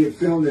 he had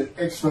filmed an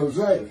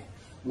expose,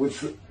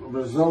 which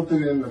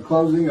resulted in the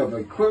closing of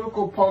a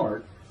critical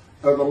part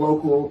of the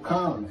local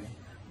economy,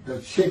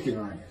 the Chicken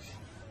Ranch,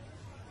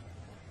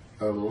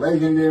 a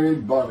legendary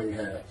body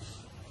house.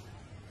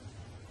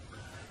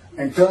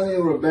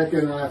 Antonio, Rebecca,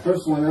 and I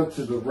first went up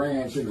to the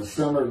ranch in the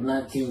summer of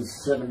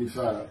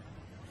 1975.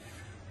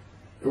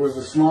 It was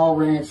a small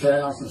ranch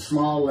house and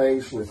small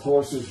lakes with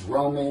horses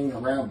roaming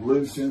around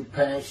loosened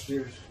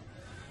pastures.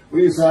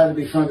 We decided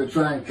it'd be fun to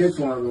try and catch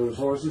one of those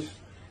horses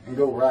and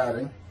go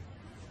riding.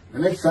 The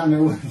next time they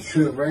went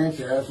to the ranch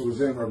house was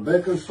in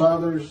Rebecca's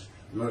father's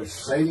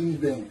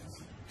Mercedes-Benz.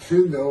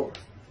 Two-door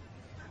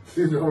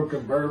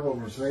convertible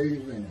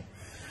Mercedes-Benz.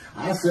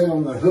 I sat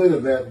on the hood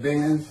of that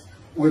Benz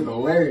with a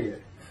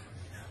lariat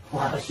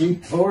while she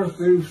tore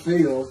through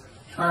fields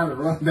trying to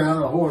run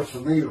down a horse for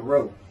me to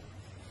rope.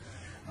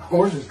 The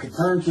horses could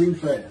turn too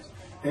fast,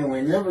 and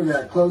we never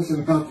got close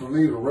enough for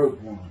me to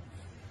rope one.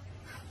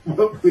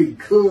 What we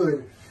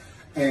could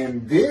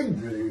and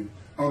did do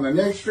on the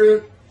next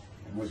trip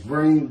was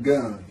bring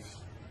guns.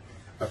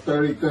 A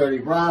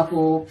 30-30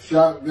 rifle,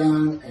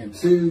 shotgun, and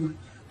two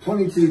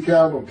 22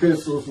 caliber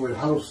pistols with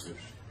holsters.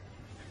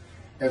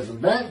 As a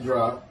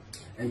backdrop,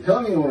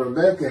 Antonio and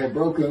Rebecca had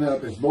broken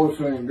up as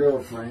boyfriend and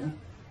girlfriend,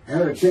 and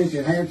her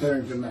attention had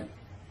turned to me.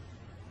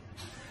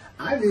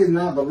 I did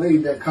not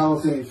believe that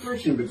caused any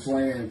friction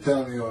between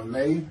Antonio and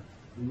me,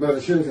 but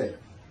it should have.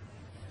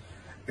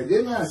 It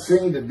did not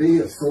seem to be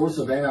a source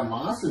of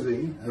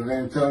animosity of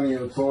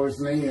Antonio towards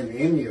me in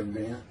any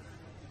event.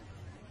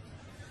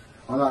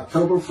 On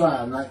October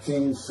 5,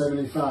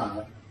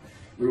 1975,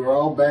 we were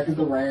all back at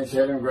the ranch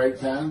having a great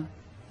time.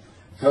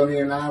 Tony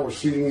and I were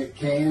shooting at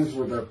cans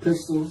with our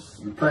pistols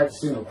and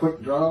practicing a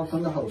quick draw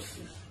from the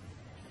holsters.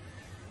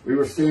 We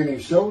were standing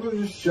shoulder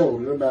to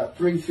shoulder, about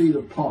 3 feet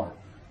apart,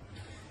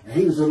 and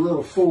he was a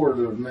little forward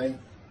of me.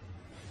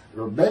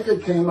 Rebecca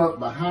came up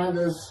behind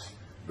us,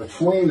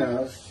 between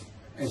us,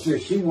 and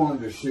said she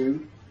wanted to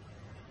shoot.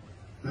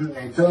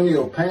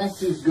 Antonio passed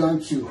his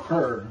gun to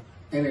her,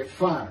 and it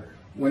fired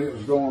when it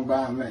was going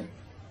by me.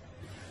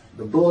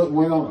 The bullet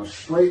went on a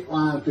straight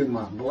line through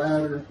my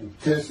bladder,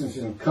 intestines,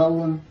 and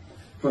colon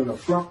from the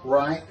front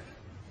right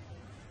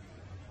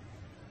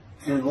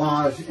and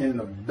lodged in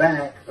the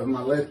back of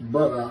my left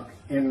buttock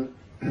in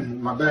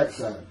my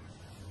backside.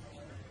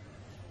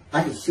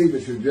 I could see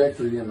the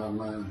trajectory in my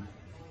mind.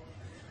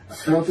 I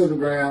fell to the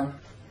ground,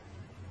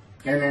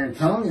 and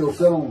Antonio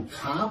fell on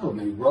top of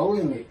me,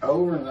 rolling me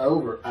over and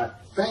over. I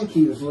think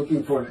he was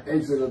looking for an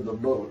exit of the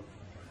bullet.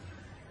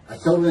 I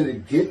told him to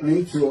get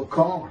me to a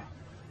car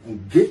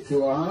and get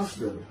to a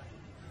hospital.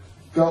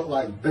 Felt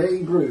like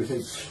Babe Ruth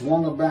had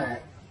swung a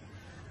bat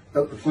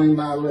up between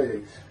my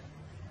legs.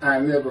 I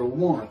never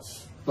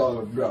once thought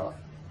of God.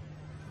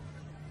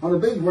 On a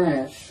big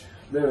ranch,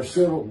 there are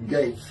several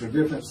gates for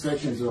different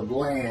sections of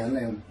land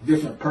and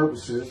different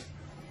purposes,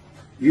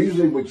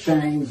 usually with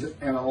chains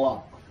and a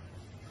lock.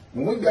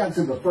 When we got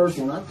to the first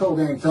one, I told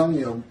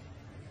Antonio,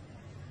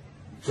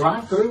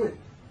 drive through it.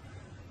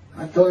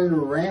 I told him to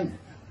ram it.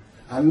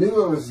 I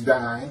knew I was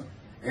dying,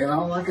 and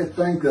all I could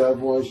think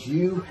of was,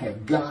 you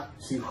have got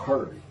to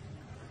hurry.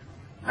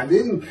 I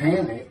didn't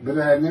panic, but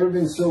I had never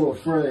been so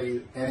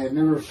afraid and had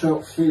never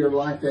felt fear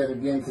like that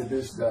again to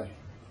this day.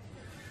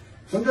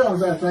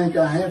 Sometimes I think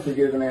I have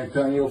forgiven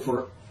Antonio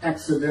for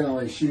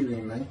accidentally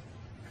shooting me,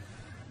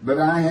 but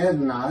I have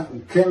not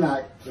and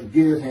cannot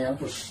forgive him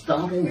for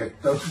stopping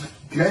at those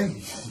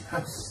gates.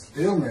 I'm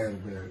still mad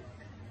about it.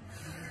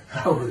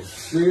 I was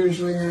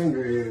seriously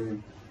angry at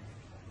him.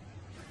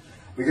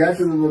 We got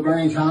to the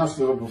LaGrange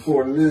Hospital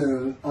before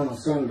noon on a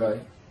Sunday.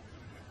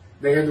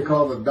 They had to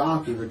call the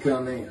doctor to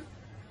come in.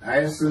 I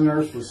asked the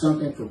nurse for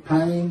something for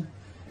pain,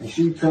 and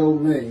she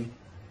told me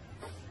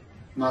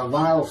my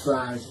vital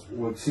signs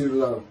were too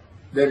low.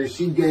 That if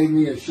she gave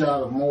me a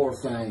shot of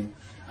morphine,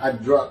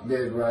 I'd drop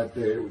dead right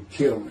there. It would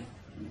kill me.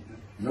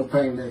 No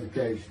pain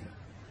medication.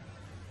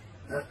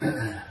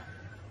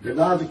 The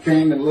doctor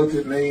came and looked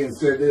at me and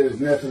said there was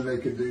nothing they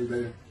could do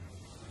there.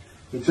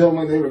 They told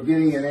me they were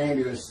getting an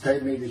ambulance to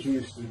take me to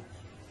Houston,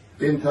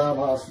 Bentab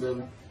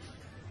Hospital,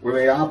 where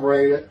they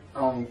operated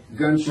on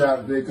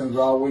gunshot victims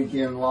all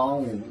weekend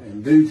long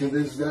and do to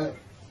this day.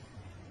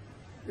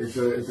 It's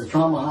a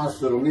trauma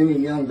hospital. Many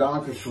young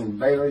doctors from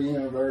Baylor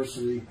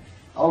University,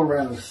 all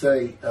around the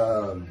state.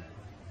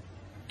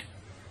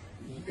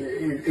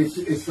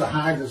 It's the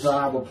high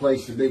desirable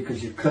place to be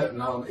because you're cutting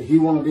all. If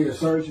you want to be a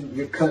surgeon,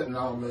 you're cutting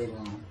all day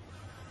long.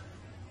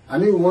 I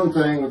knew one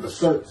thing with the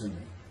certainty.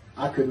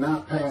 I could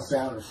not pass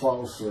out or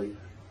fall asleep.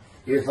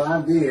 If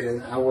I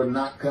did, I would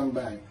not come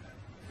back.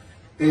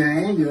 In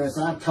an ambulance,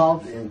 I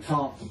talked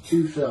to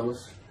 2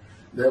 fellas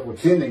that were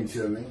tending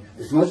to me,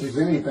 as much as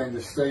anything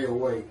to stay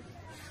awake.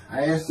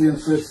 I asked them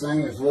such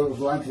things as what it was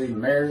like to be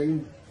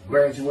married,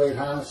 graduate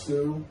high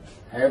school,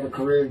 have a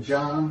career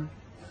job,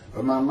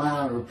 but my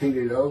mind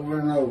repeated over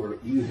and over,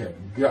 you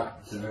have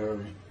got to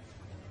hurry.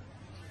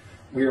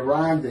 We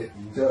arrived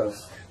at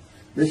dusk.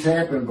 This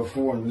happened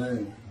before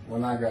noon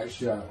when I got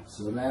shot,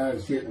 so now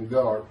it's getting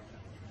dark.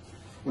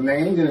 When the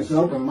ambulance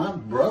opened, my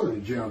brother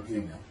jumped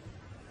in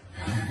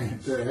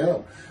to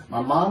help.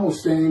 My mom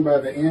was standing by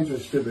the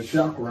entrance to the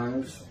shock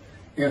rooms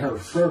in her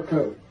fur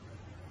coat.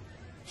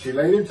 She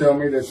later told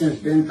me that since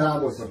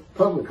Bentab was a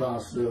public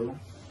hospital,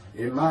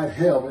 it might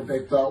help if they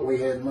thought we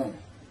had money.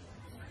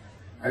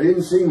 I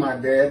didn't see my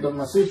dad, but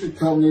my sister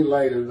told me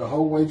later, the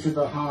whole way to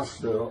the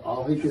hospital,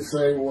 all he could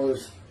say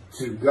was,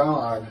 to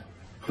God,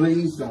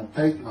 please don't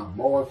take my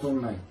boy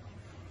from me.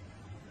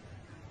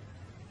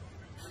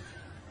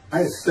 I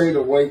had stayed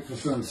awake for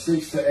some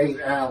 6 to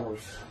 8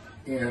 hours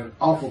in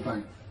awful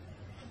pain.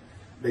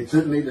 They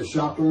took me to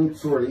shop room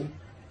 3.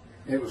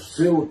 It was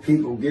filled with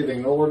people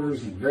giving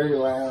orders and very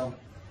loud.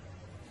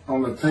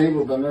 On the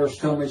table, the nurse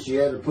told me she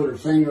had to put her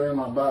finger in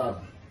my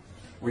bottom,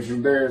 which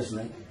embarrassed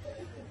me.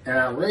 And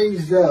I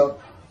raised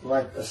up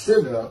like a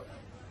sit-up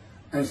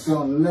and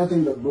saw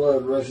nothing but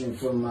blood rushing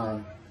from my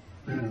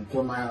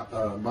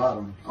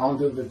bottom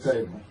onto the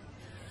table.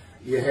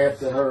 You have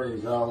to hurry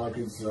is all I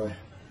could say.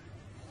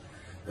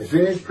 They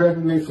finished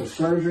prepping me for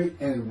surgery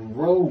and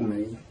enrolled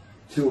me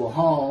to a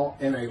hall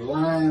in a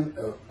line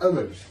of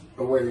others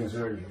awaiting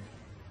surgery.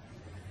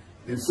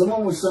 Then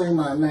someone was saying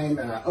my name,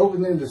 and I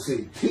opened in to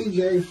see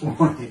T.J.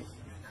 Forney,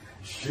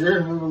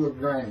 Sheriff of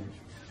LaGrange.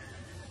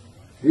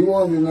 He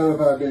wanted to know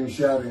if I'd been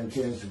shot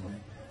intentionally,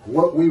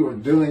 what we were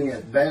doing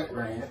at that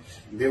ranch,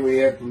 did we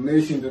have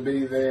permission to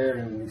be there,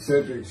 and et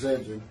cetera, et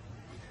cetera.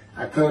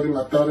 I told him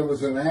I thought it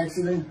was an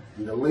accident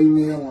and to leave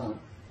me alone.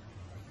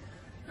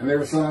 I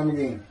never saw him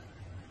again.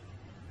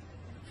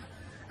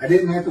 I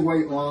didn't have to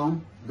wait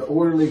long. The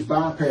orderlies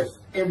bypassed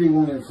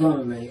everyone in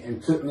front of me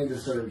and took me to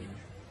surgery.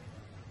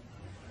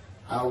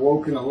 I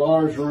awoke in a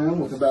large room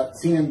with about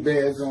 10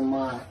 beds on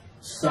my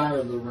side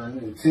of the room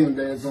and 10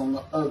 beds on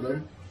the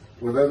other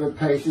with other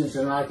patients,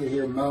 and I could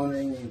hear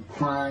moaning and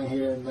crying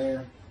here and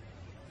there.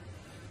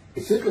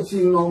 It took a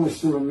few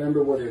moments to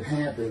remember what had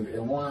happened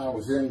and why I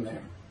was in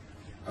there.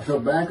 I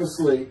fell back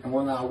asleep, and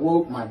when I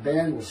awoke, my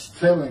dad was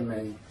telling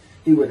me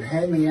he would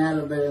have me out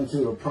of there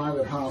into a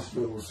private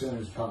hospital as soon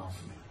as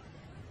possible.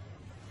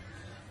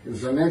 It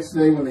was the next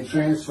day when they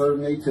transferred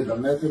me to the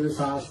Methodist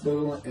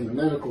Hospital in the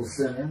medical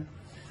center,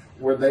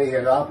 where they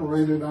had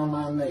operated on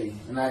my knee,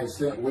 and I had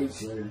spent weeks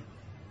there.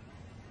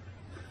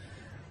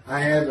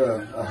 I had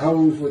a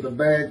hose with a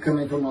bag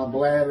coming from my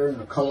bladder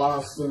and a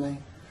colostomy,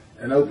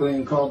 an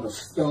opening called the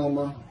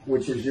stoma,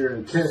 which is your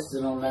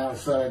intestine on the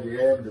outside of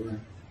your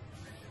abdomen,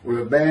 with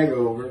a bag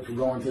over it for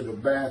going to the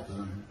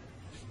bathroom.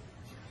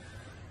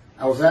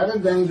 I was out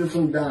of danger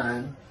from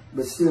dying,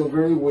 but still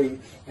very weak,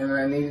 and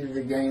I needed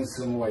to gain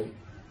some weight.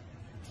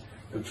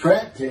 The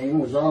track team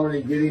was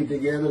already getting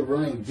together,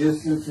 running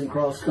distance and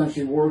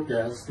cross-country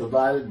workouts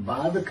provided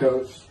by the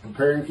coach,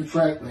 preparing for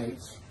track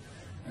meets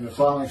in the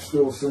following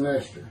school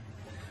semester.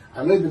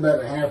 I lived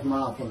about a half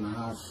mile from the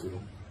high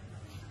school.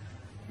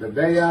 The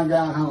day I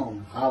got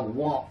home, I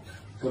walked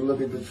to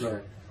look at the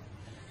track.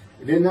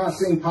 It did not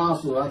seem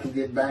possible I could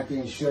get back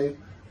in shape.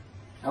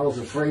 I was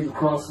afraid to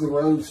cross the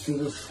roads to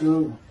the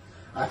school.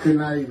 I could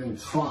not even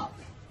trot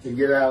to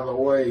get out of the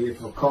way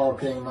if a car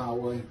came my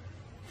way.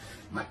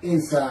 My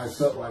insides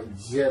felt like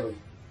jelly,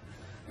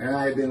 and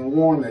I had been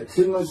warned that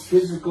too much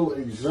physical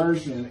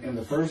exertion in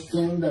the first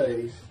 10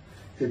 days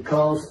could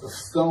cause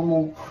a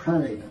stomal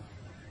hernia,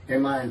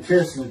 and my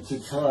intestines to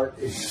start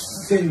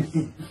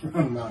extending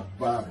from my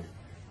body.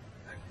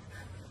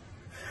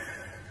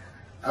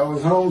 I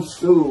was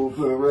homeschooled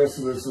for the rest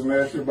of the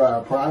semester by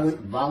a private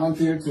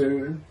volunteer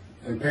tutor,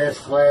 and passed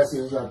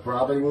classes I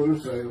probably would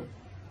have failed.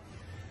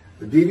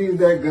 The beauty of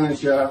that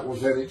gunshot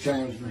was that it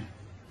changed me.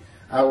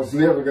 I was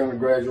never going to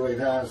graduate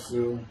high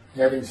school,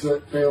 having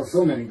failed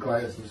so many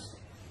classes.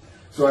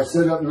 So I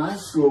set up night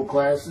school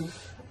classes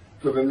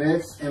for the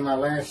next and my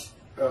last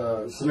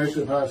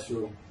semester of high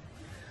school.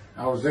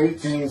 I was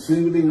 18,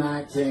 soon to be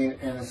 19,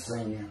 and a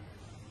senior.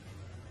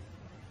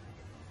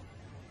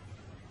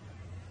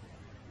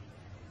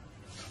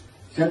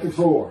 Chapter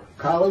 4,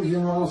 College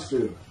and Law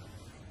School.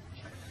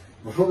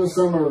 Before the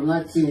summer of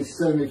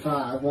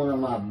 1975, one of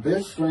my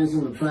best friends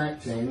on the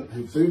track team,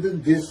 who threw the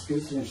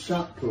discus and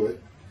shot put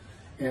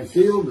in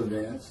field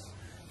events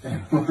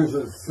and was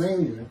a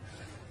senior,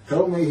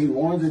 told me he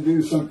wanted to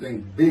do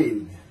something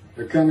big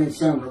the coming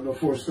summer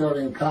before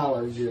starting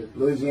college at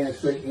Louisiana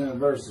State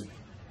University,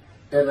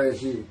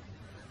 LSU.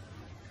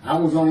 I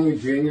was only a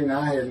junior and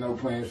I had no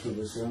plans for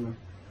the summer.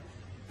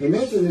 He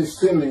mentioned this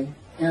to me,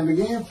 and I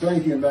began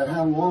thinking about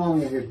how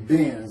long it had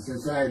been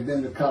since I had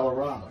been to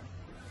Colorado.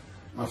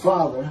 My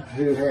father,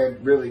 who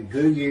had really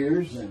good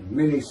years and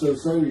many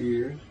so-so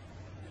years,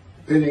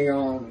 depending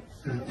on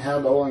how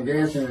the oil and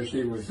gas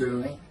industry was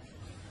doing.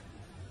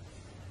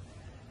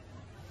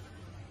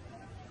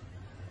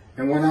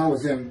 And when I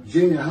was in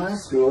junior high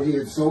school, he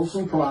had sold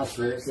some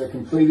prospects that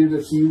completed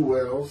a few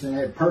wells and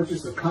had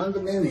purchased a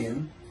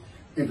condominium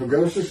in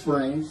Pagosa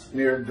Springs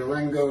near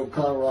Durango,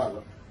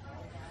 Colorado.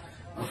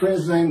 My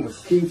friend's name was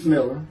Keith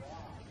Miller,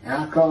 and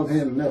I called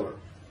him Miller.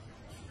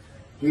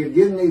 He had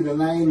given me the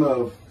name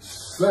of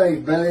Say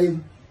Babe.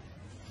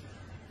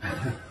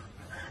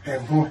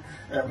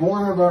 At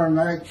one of our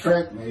night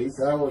track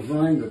meets, I was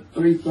running the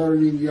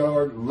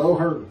 330-yard low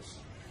hurdles,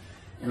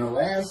 and the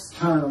last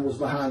turn was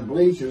behind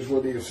bleachers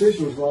where the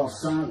officials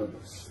lost sight of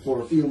us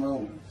for a few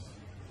moments.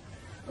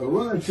 A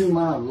runner to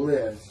my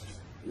left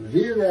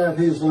veered out of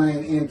his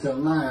lane into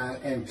mine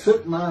and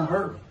took my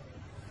hurdle,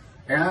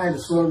 and I had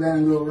to slow down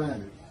and go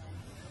around it,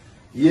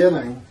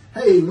 yelling,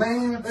 "Hey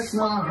man, that's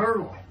my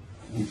hurdle."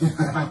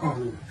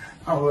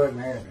 I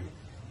wasn't happy.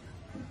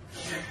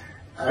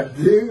 I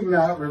do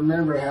not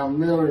remember how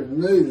Miller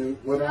knew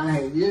what I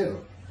had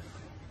yelled,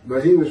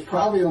 but he was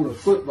probably on the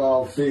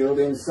football field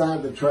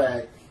inside the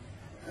track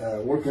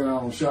working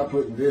on shot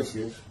putting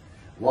biscuits,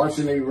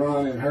 watching me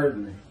run and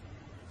hurting me.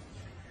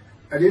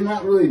 I did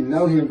not really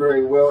know him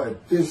very well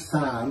at this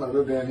time,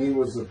 other than he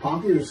was a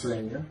popular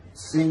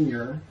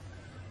senior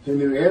who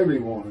knew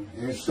everyone,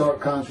 in stark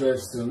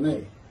contrast to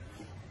me.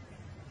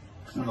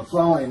 On the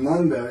following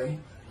Monday,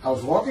 I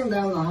was walking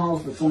down the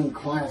halls between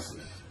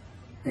classes,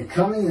 and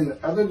coming in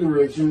the other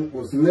direction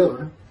was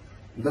Miller,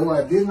 though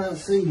I did not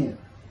see him.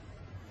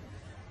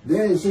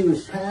 Then as he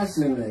was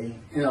passing me,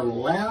 in a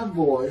loud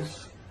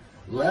voice,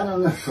 loud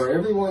enough for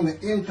everyone in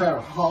the entire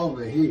hall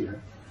to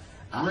hear,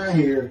 I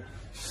hear,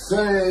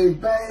 "Say,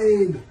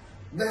 babe,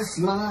 that's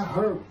my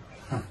hurt."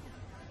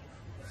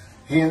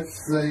 Hence,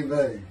 say,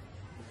 babe.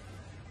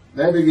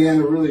 That began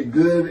a really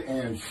good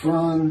and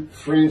fun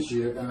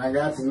friendship, and I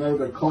got to know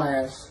the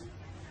class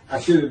I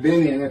should have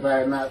been in if I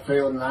had not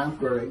failed 9th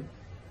grade.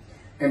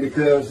 And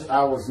because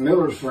I was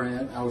Miller's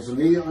friend, I was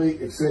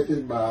immediately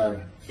accepted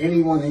by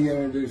anyone he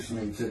introduced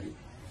me to.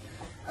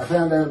 I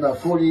found out about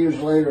 40 years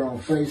later on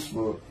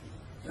Facebook.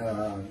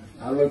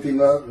 I looked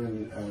him up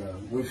and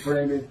we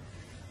friended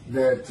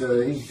that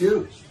he's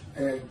Jewish,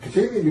 and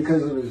particularly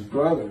because of his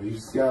brother.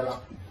 He's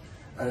got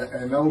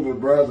an older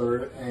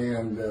brother,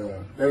 and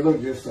they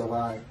look just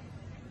alike.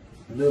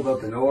 Live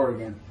up in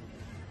Oregon.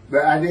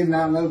 But I did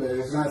not know that.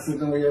 It's not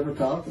something we ever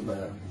talked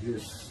about.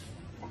 Just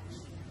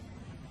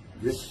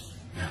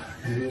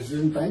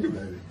didn't think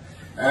about it.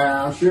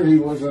 I'm sure he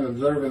wasn't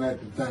observant at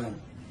the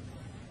time.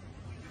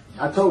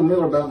 I told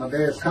Miller about my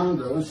dad's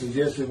condo and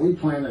suggested we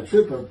plan a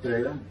trip up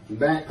there,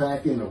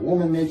 backpacking the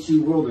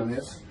Womanichi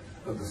wilderness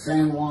of the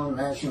San Juan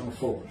National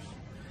Forest.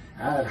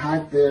 I had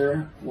hiked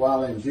there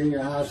while in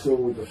junior high school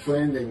with a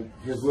friend and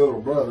his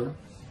little brother.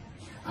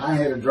 I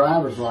had a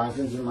driver's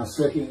license in my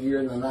second year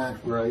in the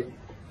 9th grade.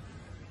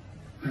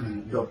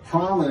 The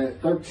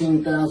prominent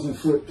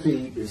 13,000-foot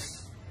peak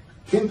is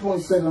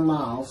 10.7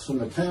 miles from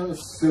the town of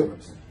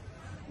Silverton,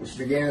 which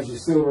began as a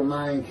silver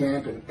mining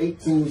camp in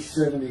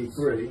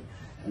 1873,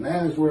 and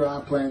that is where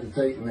I plan to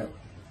take Miller.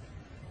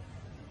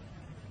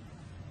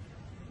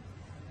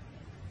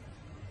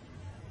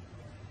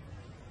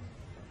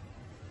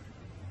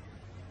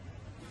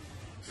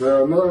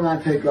 So Miller and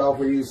I take off.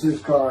 We use his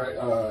car.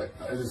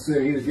 As I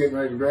said, he was getting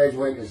ready to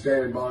graduate, and his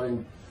dad had bought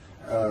him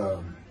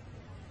a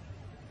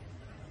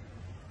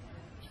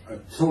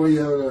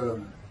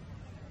Toyota.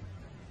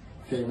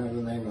 Can't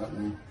remember the name of it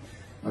now.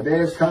 My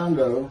dad's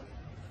condo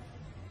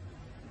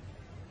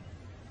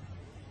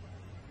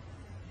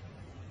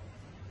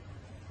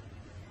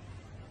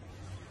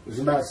was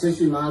about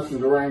 60 miles from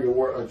Durango,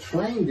 where a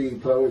train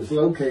depot is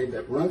located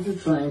that runs a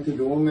train through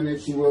the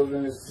Womanichi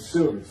Wilderness to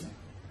Silverton.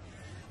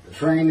 The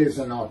train is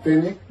an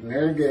authentic,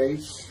 narrow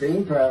gauge,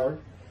 steam-powered,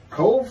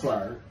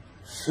 coal-fired,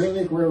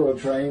 scenic railroad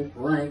train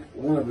ranked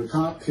one of the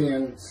top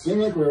 10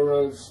 scenic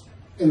railroads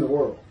in the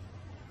world.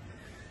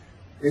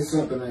 It's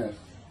something else.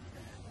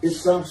 It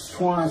stops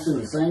twice in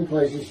the same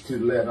places to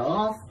let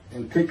off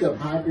and pick up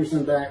hikers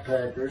and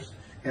backpackers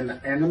in the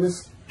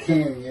Animas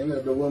Canyon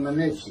of the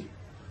Womanichi.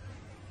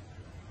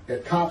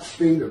 At top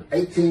speed of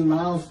 18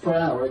 miles per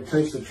hour, it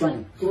takes the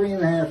train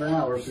 3.5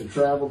 hours to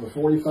travel the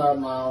 45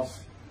 miles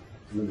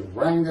from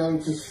Durango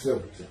to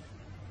Silverton.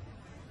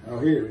 Oh,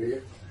 here it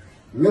is.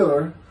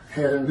 Miller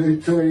had a new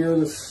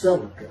Toyota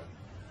Celica.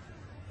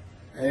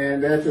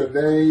 And after a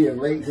day and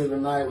late into the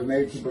night with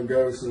Nature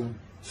Pagosa,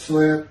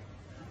 slept,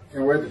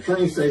 and we're at the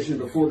train station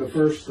before the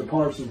first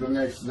departure the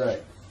next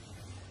day.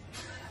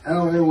 I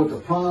don't know what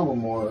the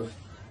problem was,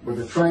 but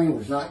the train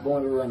was not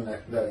going to run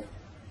that day.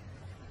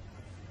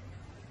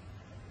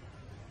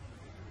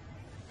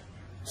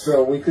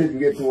 So we couldn't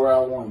get to where I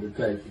wanted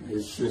to take it.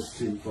 It's just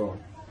too far.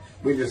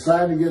 We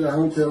decided to get a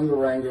hotel in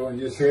Durango and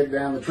just head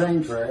down the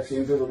train tracks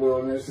into the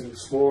wilderness and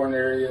explore an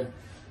area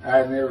I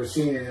had never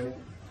seen in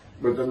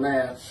with the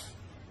maps.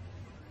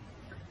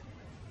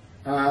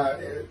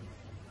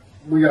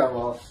 We got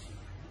lost.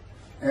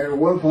 And at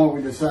one point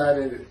we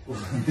decided,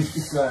 let's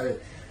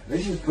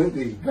just put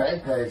these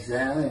backpacks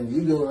down and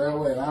you go that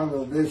way and I'll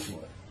go this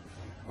way.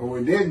 Well,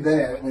 we did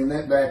that. We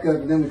met back up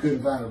and then we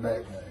couldn't find a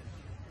backpack.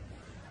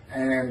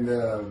 And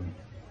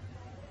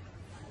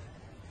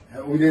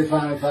we did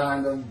finally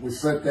find them. We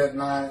slept that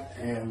night,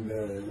 and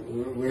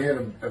we had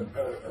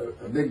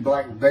a big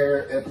black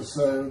bear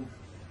episode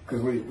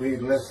because we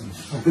had left some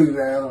food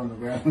out on the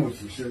ground,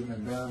 which we shouldn't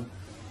have done.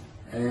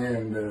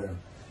 And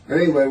but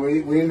anyway,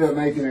 we ended up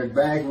making it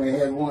back, and we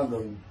had one of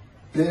the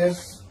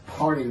best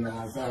party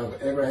nights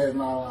I've ever had in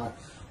my life.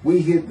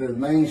 We hit the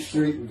main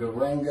street in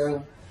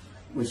Durango,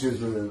 which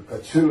is a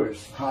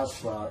tourist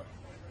hotspot,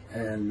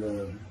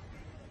 and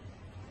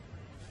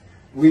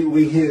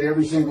we hit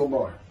every single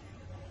bar.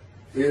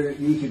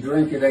 You could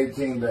drink at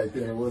 18 back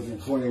then. It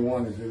wasn't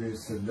 21 as it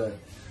is today.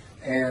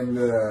 And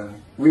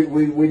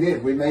we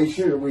did. We made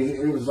sure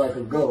it was like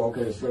a go.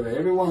 Okay, so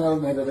every one of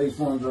them had at least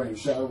one drink: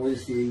 shot of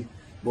whiskey,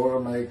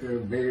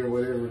 Boilermaker, beer,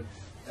 whatever.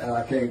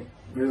 I can't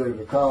really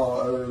recall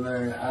other than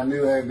that. I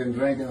knew I had been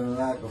drinking the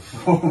night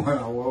before when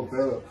I woke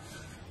up.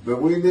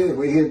 But we did.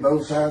 We hit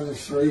both sides of the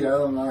street. I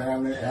don't know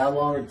how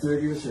long it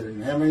took us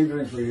and how many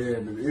drinks we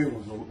had, but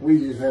we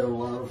just had a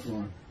lot of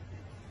fun.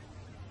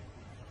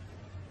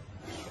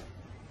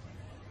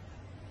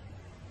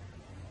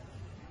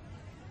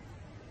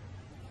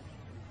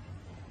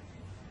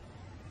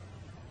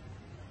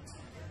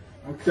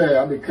 Okay,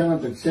 I'll be coming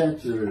to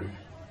chapter,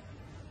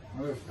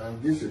 I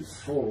guess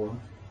it's 4.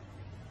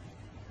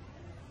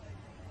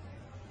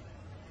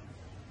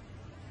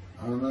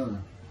 I don't know.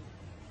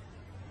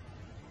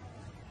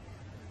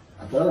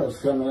 I thought I was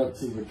coming up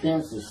to the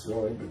cancer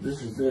story, but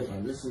this is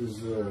different. This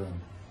is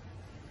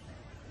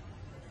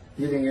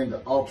getting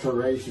into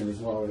alterations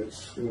while at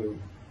school.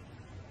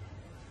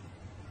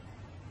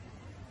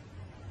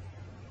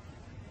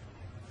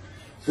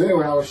 So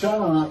anyway, I was shot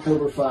on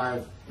October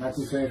 5,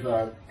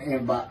 1975,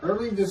 and by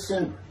early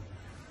December,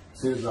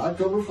 so it was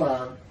October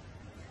 5,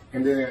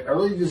 and then in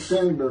early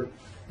December,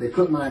 they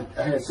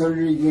I had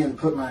surgery again to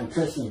put my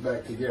intestines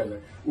back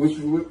together, which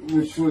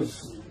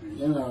was,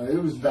 you know,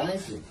 it was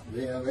dicey.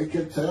 You know, they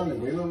kept telling me,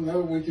 we don't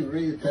know if we can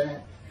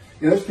reattach.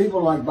 You know, there's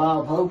people like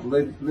Bob Hope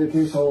lived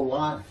his whole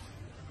life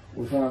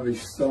with one of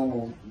these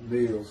stonal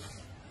deals,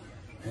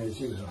 and it's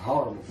just a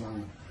horrible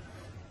thing.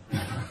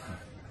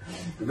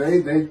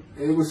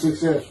 It was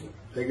successful.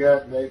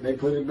 They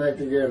put it back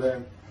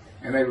together,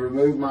 and they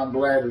removed my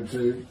bladder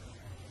tube.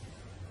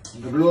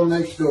 The girl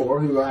next door,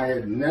 who I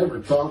had never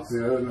talked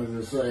to other than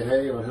to say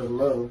hey or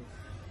hello,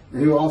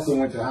 and who also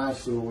went to high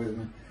school with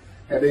me,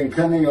 had been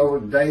coming over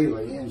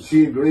daily, and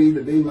she agreed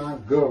to be my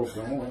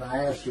girlfriend when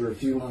I asked her a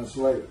few months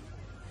later.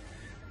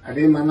 I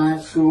did my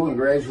night school and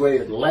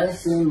graduated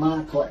last in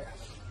my class,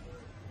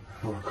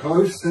 or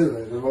close to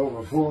it, of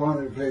over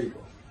 400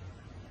 people.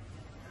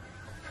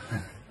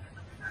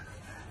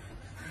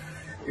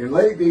 In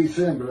late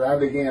December, I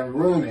began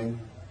running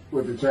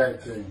with the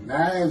track team.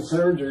 Now, I had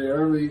surgery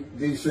early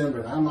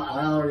December, and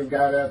I already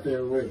got out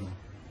there with them,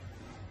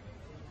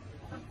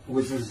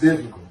 which was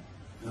difficult.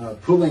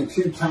 Pulling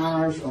 2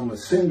 tires on the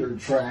cinder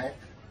track,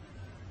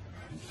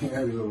 you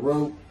know, there's a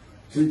rope,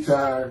 2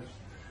 tires,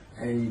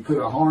 and you put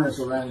a harness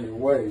around your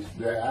waist.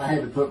 I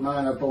had to put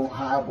mine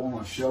high up on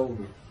my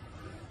shoulder.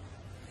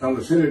 On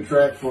the cinder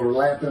track for a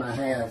lap and a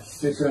half,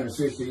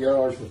 660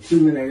 yards with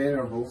 2-minute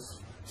intervals,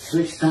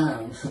 6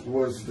 times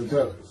was the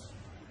toughest.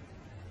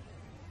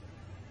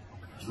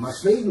 My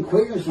speed and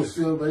quickness was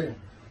still there,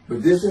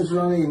 but distance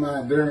running and my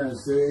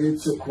endurance,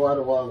 it took quite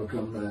a while to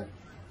come back.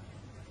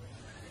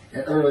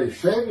 In early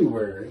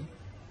February,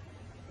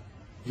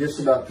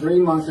 just about 3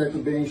 months after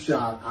being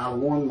shot, I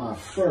won my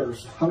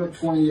first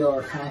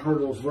 120-yard high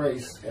hurdles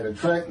race at a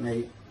track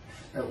meet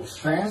that was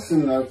fast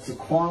enough to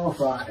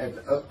qualify at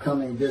the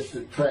upcoming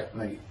district track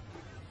meet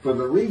for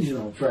the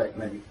regional track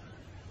meet.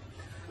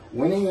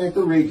 Winning at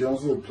the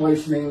regionals would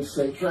place me in the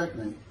state track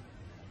meet.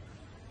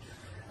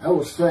 I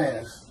was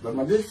fast, but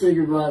my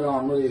disfigured right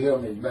arm really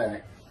held me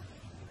back.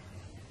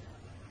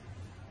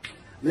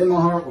 Then my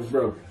heart was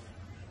broken,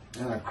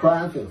 and I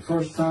cried for the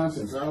first time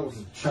since I was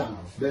a child,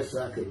 best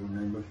I could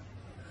remember.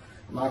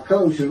 My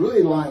coach, who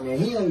really liked me,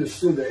 he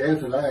understood the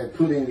effort I had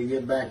put in to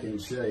get back in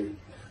shape.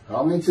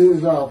 Called me to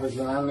his office,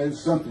 and I knew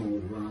something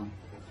was wrong.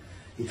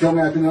 He told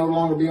me I could no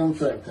longer be on the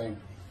track team.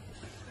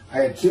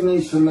 I had too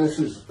many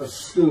semesters of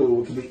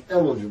school to be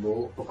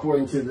eligible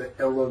according to the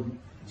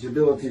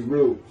eligibility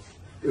rules.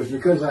 It was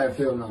because I had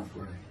failed ninth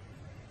grade.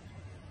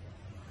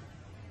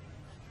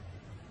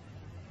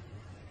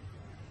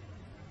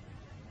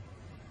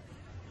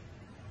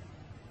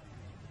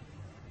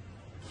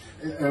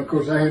 And of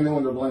course, I had no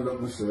one to blame but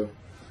myself.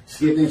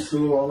 Skipping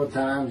school all the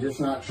time,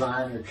 just not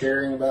trying or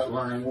caring about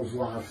learning was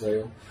why I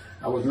failed.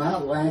 I was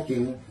not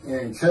lacking in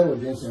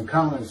intelligence and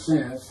common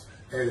sense,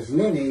 as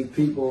many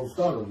people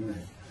thought of me.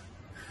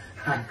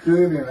 I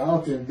could and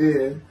often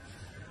did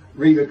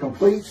read a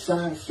complete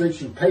science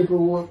fiction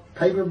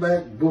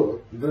paperback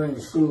book during the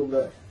school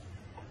day.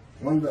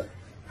 One day.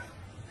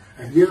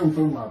 I'd get them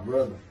from my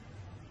brother.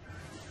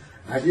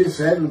 I just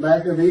sat in the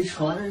back of each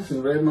class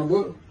and read my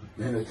book,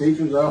 and the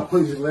teachers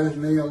always left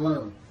me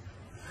alone.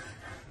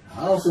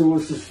 I also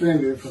was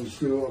suspended from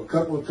school a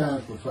couple of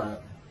times for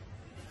fighting.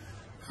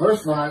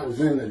 First fight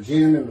was in the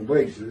gym in the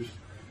bleachers,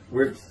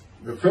 with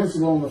the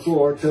principal on the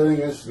floor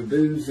telling us the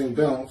do's and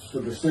don'ts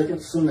for the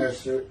second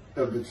semester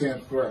of the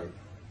 10th grade.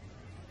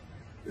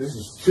 This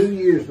is 2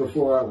 years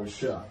before I was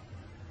shot.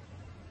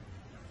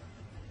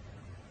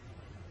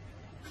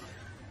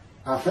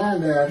 I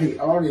found out he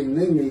already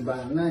knew me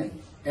by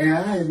name, and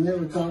I had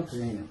never talked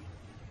to him.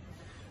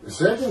 The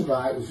second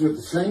fight was with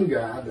the same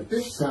guy, but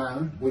this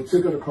time we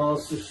took it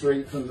across the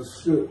street from the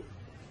school.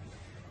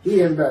 He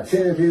had about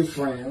 10 of his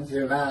friends,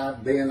 and I,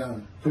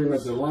 being pretty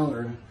much a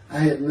loner, I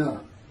had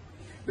none.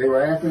 They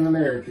were African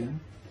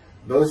American,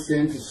 bused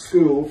into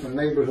school from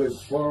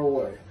neighborhoods far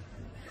away.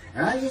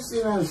 And I just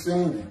didn't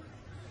understand them,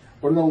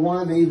 or know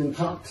why they even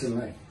talked to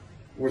me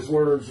with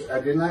words I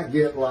did not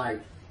get,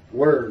 like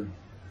word,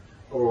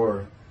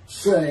 or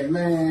say,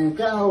 man,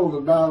 can I hold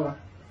a dollar?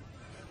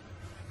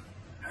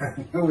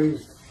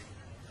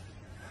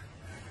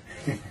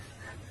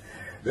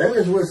 That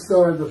is what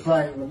started the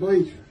fight in the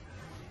bleachers.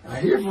 I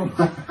hear from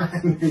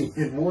behind me,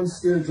 and one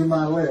stood to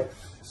my left,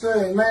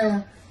 saying,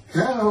 man,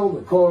 can I hold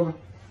a quarter?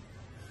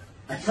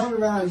 I turned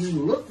around and just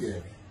looked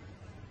at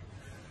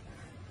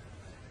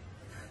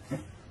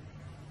him.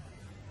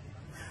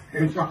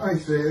 And finally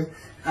said,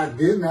 I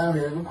did not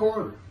have a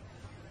quarter.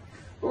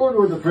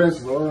 Ordered with the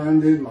principal, I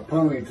undid my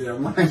ponytail.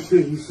 Mind you,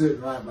 he's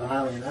sitting right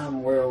behind me, and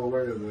I'm well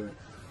aware of that.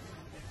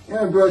 And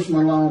I brushed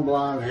my long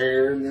blonde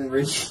hair and then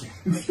reached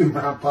into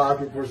my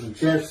pocket for some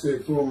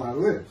chapstick for my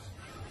lips.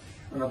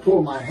 When I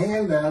pulled my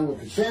hand out with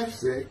the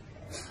chapstick,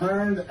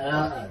 turned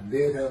out I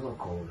did have a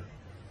quarter.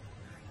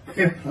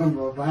 And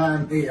from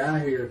behind me, I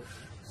hear,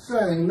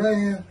 "Say,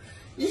 man,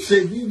 you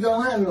said you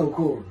don't have no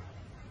quarter."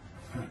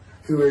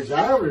 To which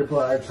I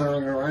replied,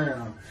 turning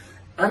around,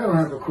 "I don't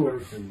have a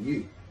quarter for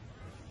you."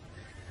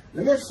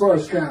 The next part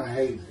is kind of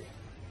hazy.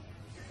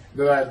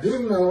 But I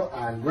do know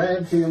I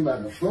grabbed him by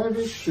the front of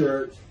his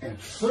shirt and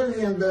threw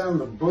him down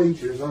the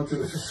bleachers onto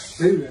the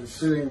students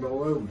sitting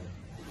below me.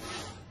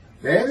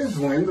 That is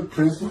when the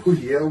principal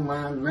yelled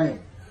my name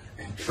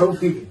and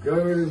told me to go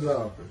to his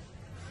office.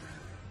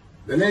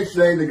 The next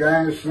day, the guy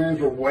and his friends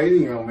were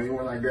waiting on me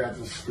when I got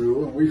to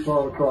school, and we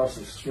fought across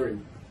the street.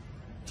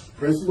 The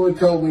principal had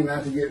told me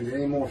not to get into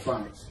any more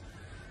fights,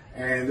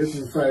 and this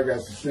is the fight I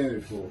got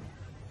suspended for.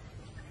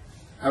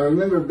 I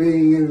remember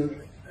being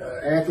in,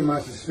 after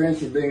my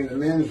suspension, being in the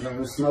men's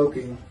room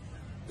smoking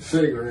a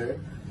cigarette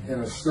in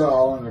a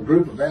stall, and a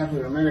group of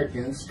African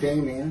Americans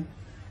came in,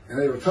 and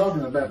they were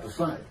talking about the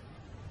fight.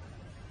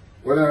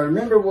 What I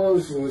remember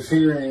was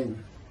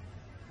hearing,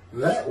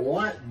 "That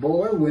white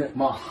boy went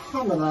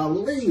Muhammad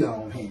Ali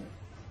on him."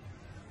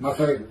 My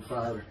favorite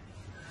fighter.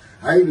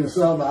 I even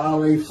saw the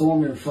Ali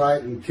Foreman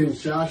fight in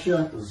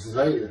Kinshasa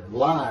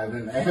live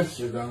in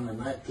Amsterdam in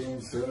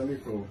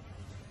 1974.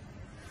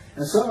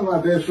 And some of my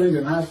best friends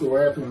in high school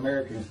were African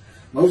Americans,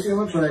 mostly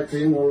on the track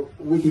team where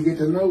we could get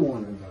to know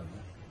one another.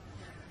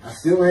 I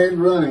still had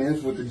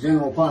run-ins with the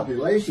general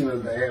population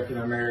of the African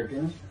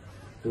Americans,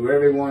 who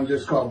everyone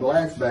just called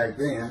blacks back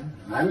then.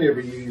 I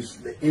never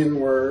used the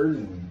N-word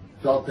and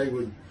thought they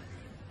would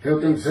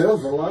help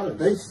themselves a lot if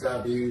they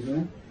stopped using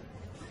it.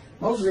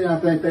 Mostly I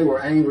think they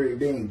were angry at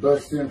being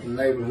bussed in from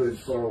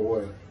neighborhoods far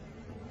away.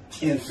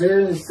 In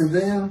fairness to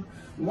them,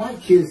 white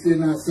kids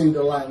did not seem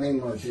to like me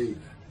much either.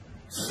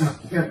 So,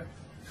 yeah,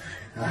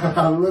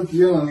 I looked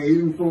young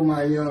even for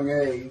my young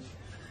age,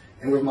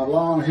 and with my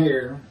long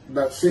hair,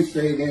 about 6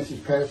 to 8 inches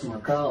past my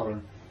collar,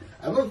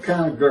 I looked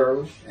kind of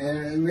girlish,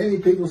 and many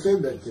people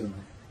said that to me.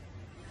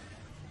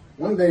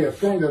 One day a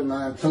friend of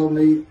mine told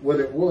me what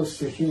it was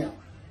to him.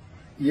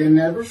 You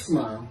never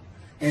smile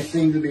and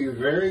seem to be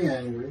very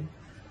angry,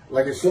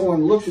 like if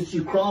someone looks at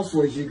you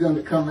crossways, you're going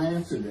to come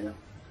after them,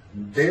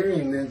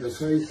 daring them to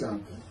say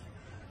something,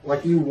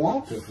 like you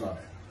want to fight.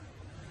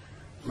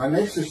 My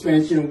next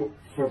suspension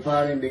for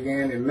fighting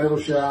began in middle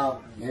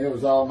shop, and it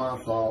was all my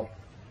fault.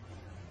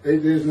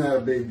 There's not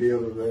a big deal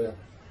with that.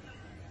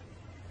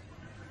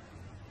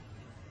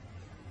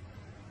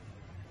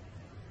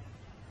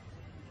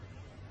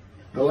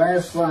 The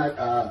last fight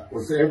I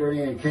was ever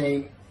in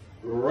came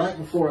right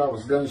before I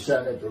was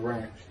gunshot at the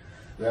ranch.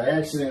 The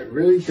accident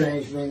really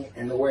changed me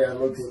and the way I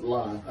looked at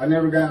life. I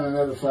never got in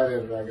another fight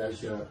after I got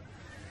shot.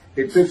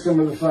 It took some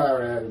of the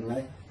fire out of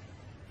me.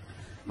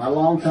 My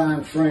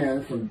longtime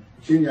friend from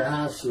junior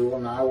high school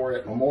and I were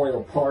at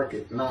Memorial Park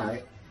at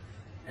night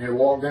and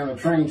walked down a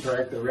train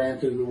track that ran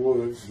through the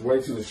woods,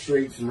 away from the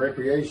streets and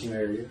recreation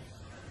areas.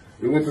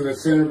 We went to the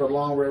center of a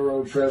long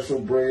railroad trestle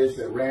bridge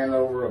that ran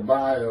over a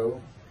bayou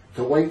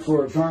to wait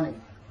for a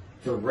train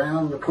to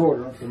round the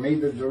corner from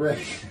either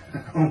direction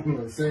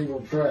on a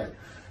single track.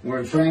 When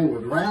a train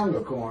would round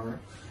the corner,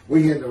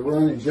 we had to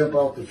run and jump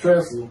off the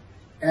trestle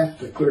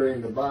after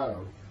clearing the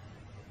bayou.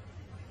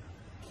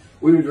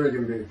 We were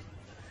drinking beer.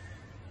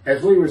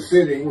 As we were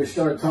sitting, we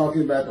started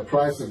talking about the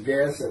price of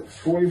gas at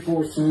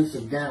 44 cents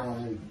a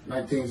gallon in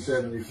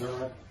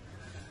 1975.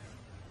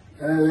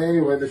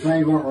 Anyway, the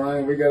trains weren't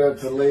running. We got up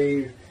to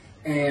leave,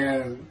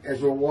 and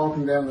as we're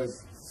walking down the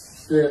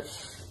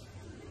steps,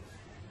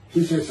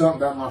 he said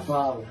something about my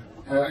father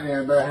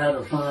and about how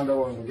to find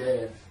oil and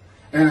gas.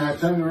 And I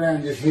turned around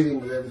and just hit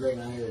him with everything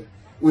I had,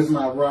 with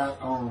my right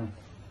arm.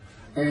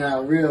 And I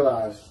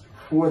realized,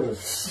 what a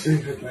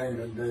stupid thing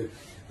to do.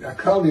 I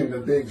called him the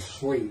Big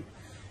Sweet.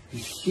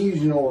 He's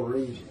huge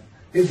Norwegian.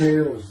 His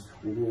hair was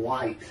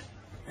white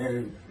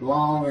and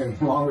long and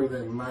longer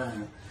than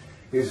mine.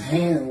 His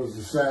hand was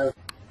the size.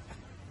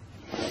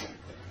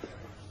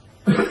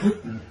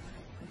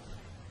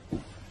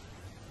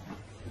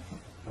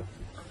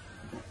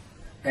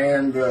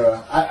 And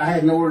I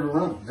had nowhere to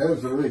run. That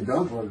was a really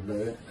dumb part of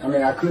it. I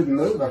mean, I couldn't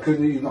move. I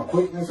couldn't use my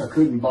quickness. I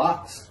couldn't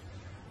box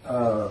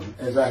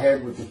as I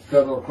had with the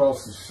fellow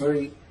across the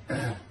street.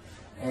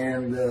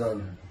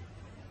 And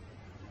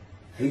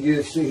he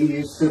just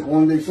took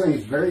one of these things.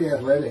 He's very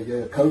athletic.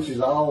 The coaches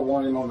all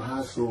wanted him on the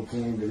high school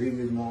team, but he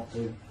didn't want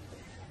to.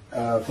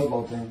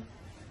 Football team.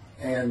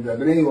 And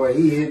but anyway,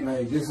 he hit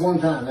me just one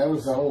time. That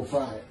was the whole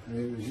fight.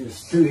 It was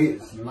just 2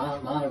 hits.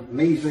 My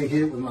measly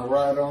hit with my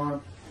right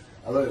arm.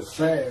 I let it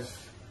fast,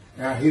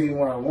 and I hit him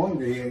when I wanted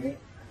to hit him.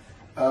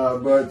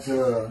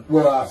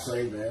 Well, I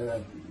say that.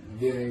 I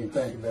didn't even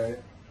think about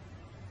it.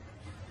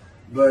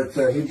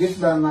 But he just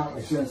about knocked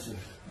me senseless.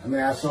 I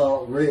mean, I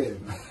saw red.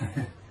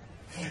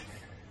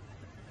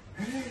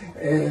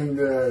 And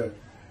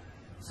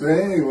so So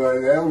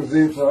anyway, that was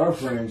it for our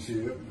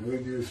friendship. We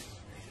just,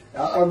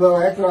 although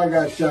after I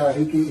got shot,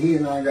 he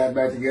and I got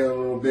back together a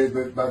little bit,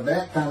 but by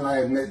that time I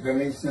had met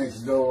Denise next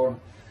door,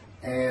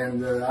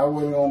 and I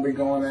wasn't going to be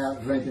going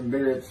out drinking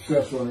beer at the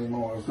festival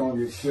anymore. I was going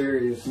to get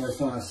serious, and that's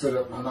when I set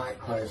up my night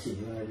classes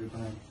and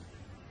everything.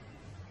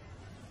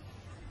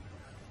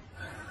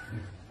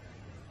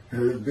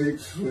 Her big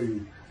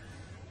sleeve.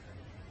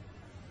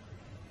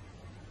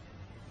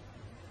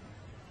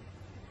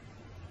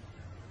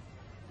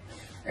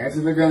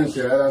 After the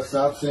gunshot, I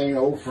stopped seeing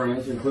old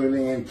friends,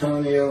 including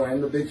Antonio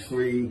and the Big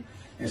Swede,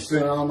 and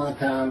spent all my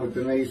time with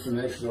Denise from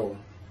next door.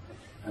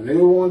 I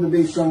knew I wanted to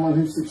be someone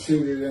who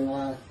succeeded in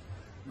life.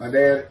 My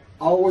dad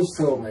always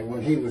told me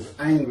when he was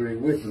angry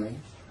with me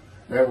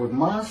that with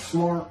my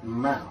smart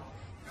mouth,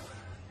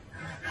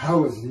 I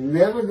was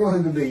never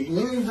going to be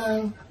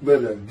anything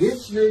but a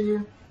ditch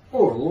digger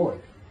or a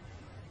lawyer.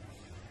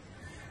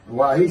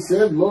 While he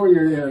said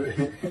lawyer in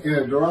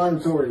a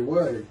derogatory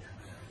way,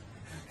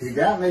 he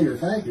got me to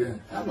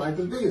thinking I'd like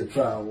to be a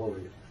trial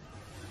lawyer.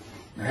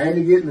 I had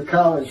to get into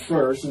college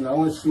first, and the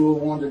only school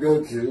I wanted to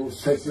go to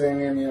was Texas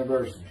A&M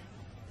University.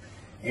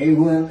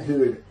 Anyone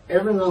who had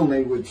ever known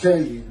me would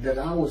tell you that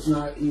I was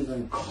not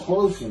even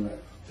close enough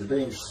to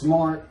being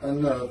smart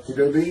enough to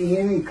go to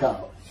any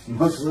college,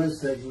 much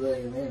less Texas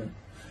A&M.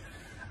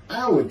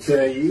 I would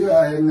tell you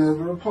I had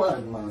never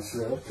applied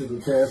myself to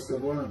the task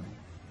of learning.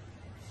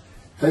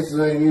 Texas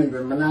A&M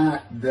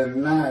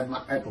denied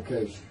my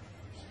application.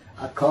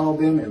 I called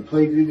them and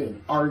pleaded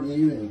and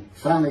argued, and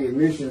finally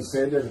admissions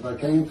said that if I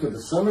came to the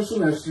summer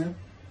semester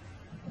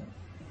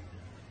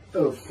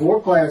of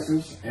 4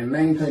 classes and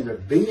maintained a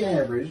B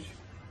average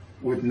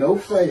with no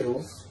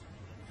fails,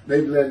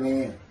 they'd let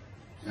me in.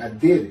 I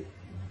did it,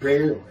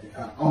 barely.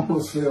 I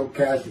almost failed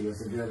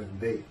calculus and got a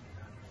B.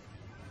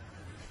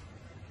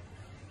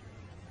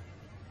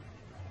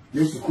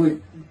 Just a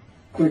quick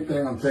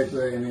thing on Texas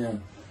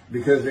A&M,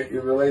 because it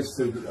relates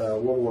to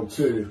World War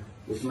II.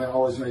 Which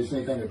always makes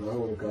me think of the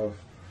Holocaust,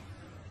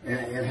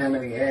 and how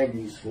many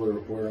Aggies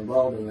were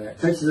involved in that.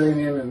 Texas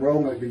A&M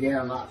enrollment began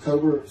on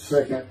October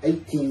 2nd,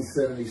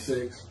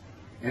 1876,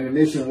 and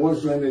admission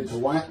was limited to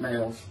white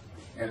males,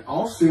 and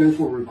all students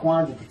were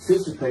required to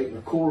participate in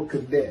the Corps of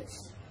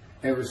Cadets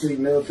and receive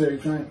military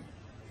training.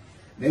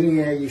 Many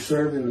Aggies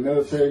served in the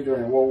military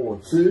during World War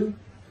II,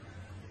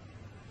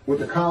 with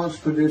the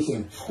college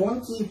producing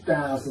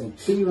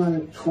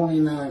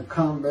 20,229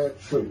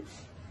 combat troops.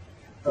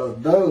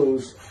 Of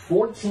those,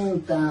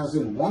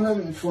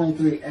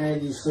 14,123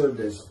 Aggies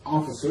served as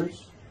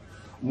officers,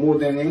 more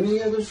than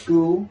any other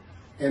school,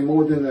 and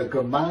more than the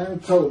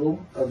combined total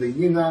of the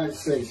United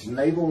States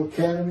Naval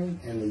Academy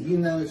and the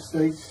United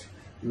States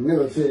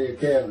Military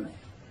Academy.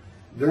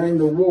 During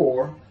the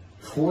war,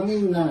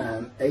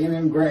 29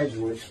 A&M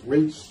graduates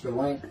reached the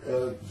rank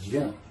of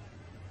general.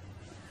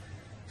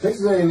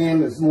 Texas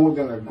A&M is more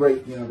than a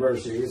great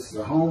university. It's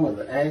the home of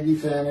the Aggie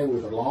family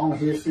with a long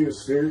history of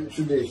spirit and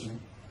tradition.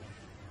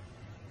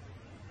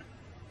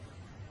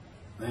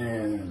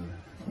 And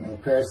I'm going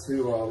to pass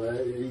through all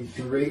that. You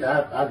can read,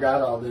 I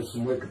got all this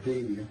from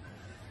Wikipedia.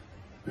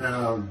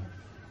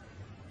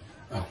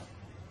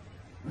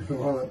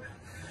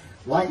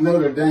 Like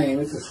Notre Dame,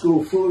 it's a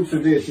school full of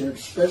tradition,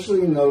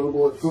 especially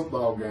notable at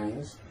football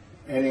games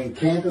and in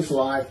campus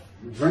life,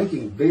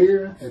 drinking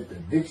beer at the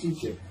Dixie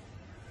Chicken.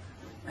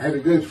 I had a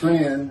good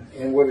friend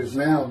in what is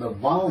now the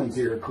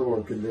Volunteer Corps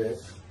of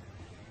Cadets,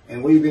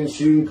 and we've been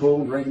shooting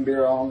pool and drinking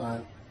beer all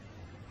night.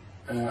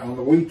 On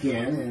the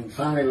weekend, and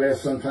finally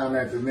left sometime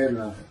after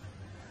midnight.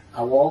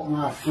 I walked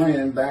my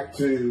friend back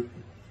to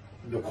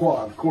the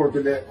quad, Corps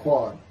Cadet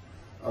Quad,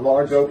 a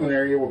large open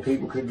area where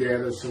people could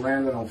gather,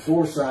 surrounded on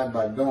 4 sides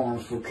by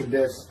dorms for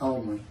cadets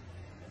only.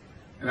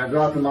 And I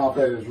dropped him off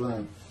at his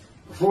room.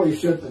 Before he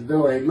shut the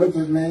door, he looked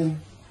at me,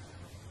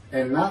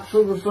 and not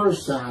for the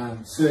first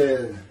time,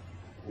 said,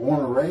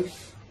 "Want to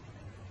race?"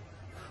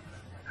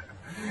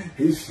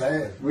 He's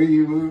fast.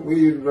 We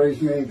race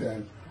many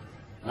times.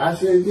 I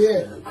said,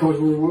 yeah. Of course,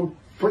 we were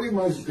pretty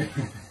much,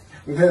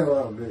 we've had a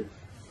lot of beer.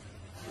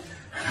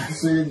 I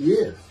said,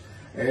 yes.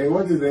 And he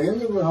went to the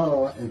end of the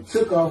hall and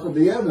took off at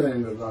the other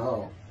end of the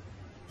hall.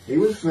 He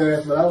was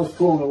fast, but I was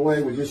pulling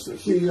away with just a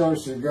few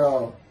yards to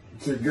go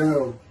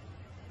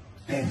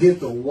and hit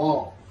the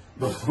wall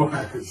before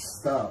I could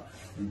stop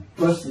and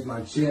busted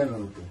my chin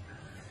open.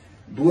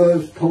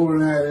 Blood's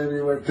pouring out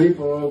everywhere,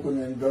 people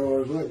opening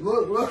doors.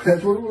 Look,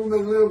 that's what the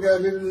little guy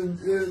did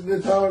to the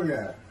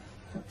taller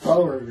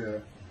guy.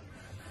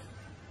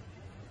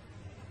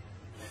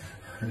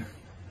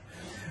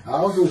 I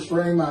also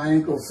sprained my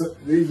ankle.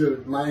 These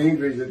are my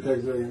injuries at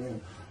Texas A&M.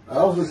 I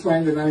also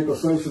sprained an ankle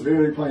so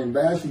severely playing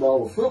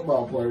basketball with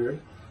football players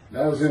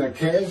that I was in a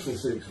cast for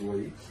 6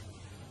 weeks.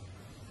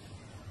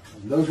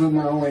 Those were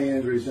my only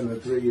injuries in the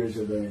 3 years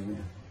of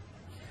A&M.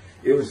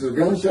 It was the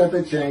gunshot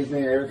that changed me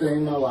and everything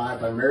in my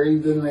life. I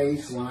married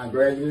Denise when I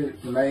graduated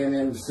from A&M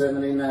in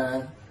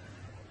 '79,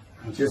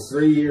 just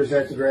 3 years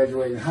after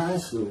graduating high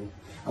school.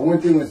 I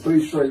went through in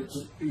 3 straight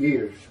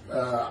years.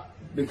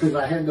 Because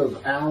I had those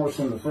hours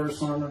from the first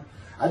summer,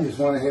 I just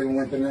went ahead and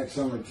went the next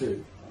summer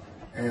too.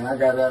 And I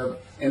got out,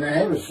 and the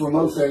average for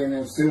most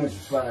A&M students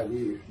is 5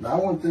 years. But I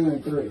went through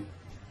in 3.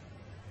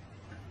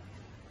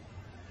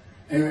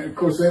 And of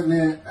course that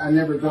meant I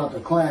never dropped a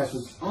class,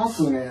 which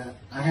also meant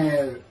I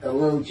had a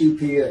low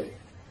GPA,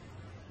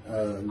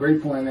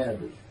 grade point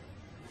average.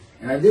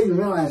 And I didn't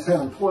realize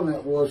how important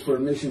that was for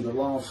admission to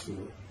law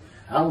school.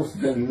 I was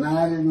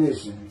denied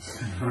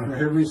admissions from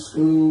every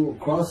school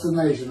across the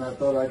nation I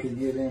thought I could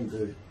get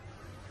into.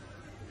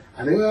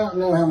 I do not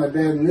know how my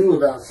dad knew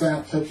about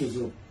South Texas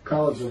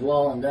College of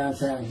Law in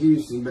downtown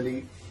Houston, but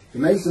he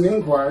made some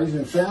inquiries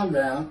and found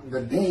out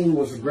the dean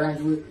was a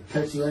graduate of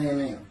Texas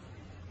A&M.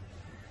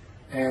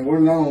 And we're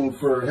known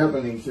for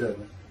helping each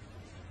other.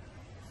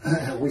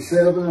 We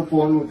set up an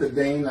appointment with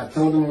the dean. I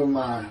told him of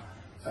my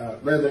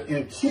rather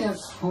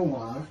intense home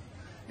life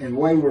and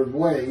wayward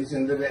ways,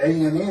 and that the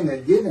A&M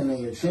had given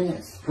me a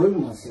chance to prove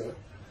myself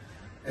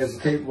as a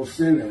capable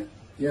student.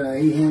 You know,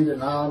 he hemmed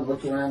and hawed,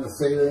 looked around the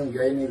ceiling,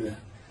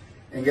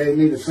 and gave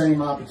me the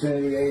same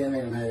opportunity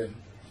A&M had.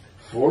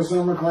 4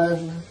 summer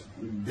classes,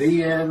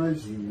 D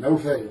average, no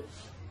fails.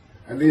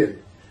 I did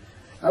it.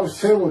 I was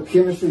terrible with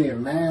chemistry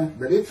and math,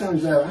 but it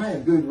turns out I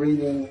had good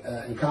reading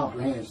and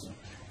comprehension.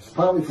 It's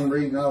probably from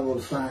reading all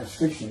those science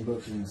fiction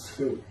books in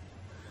school.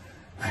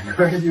 I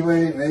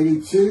graduated in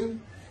 '82,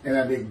 and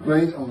I did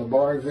great on the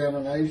bar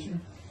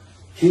examination.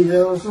 Keith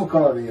Ellis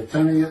McCarty,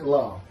 attorney at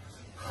law.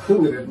 Who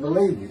would have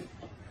believed it?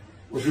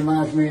 Which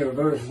reminds me of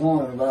verse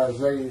 1 of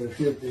Isaiah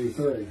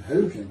 53.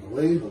 Who can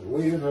believe what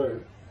we have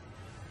heard?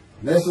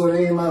 And that's what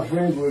any of my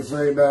friends would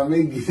say about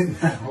me getting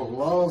out of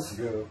law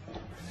school.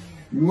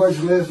 Much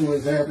less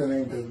what's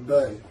happening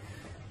today.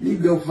 You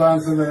go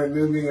find somebody that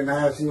knew me in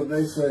high school,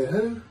 they say,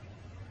 who?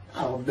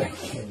 Oh, that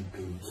can't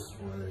be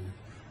true.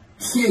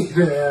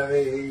 Get out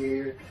of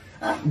here.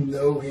 I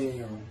know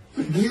him.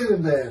 Forget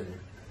about it.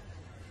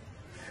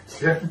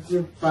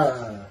 Chapter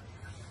 5.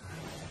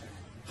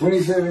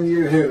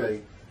 27-year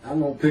headache. I'm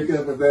going to pick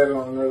up with that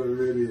on another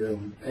video.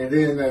 And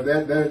then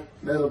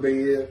that'll be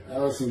it.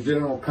 Some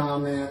general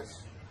comments.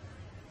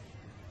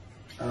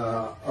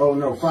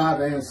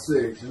 5 and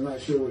 6. I'm not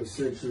sure what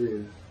 6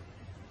 is.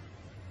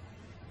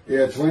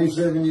 Yeah,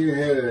 27-year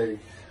headache.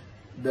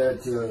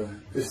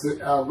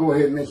 I'll go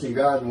ahead and mention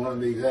God in one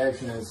of these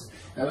accidents.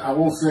 And I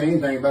won't say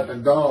anything about the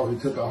dog who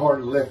took a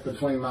hard left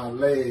between my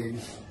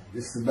legs.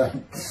 Just about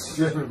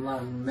severed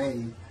my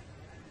knee,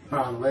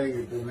 my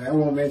leg. I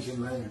won't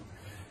mention that.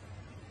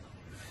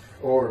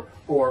 Or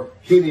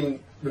hitting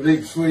the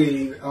big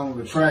Swede on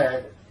the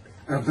track.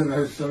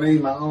 Unbeknownst to me,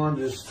 my arm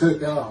just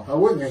took off. I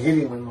wouldn't have hit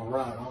him with my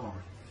right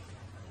arm.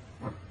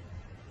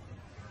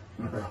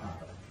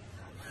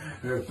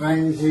 There are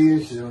things he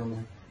has shown me.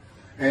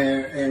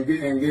 And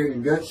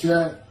getting gut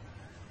shot.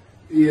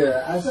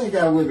 Yeah, I think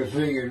I would have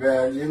figured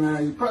out, you know,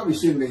 you probably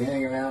shouldn't be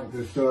hanging out with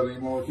this fellow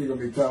anymore if you're going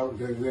to be talking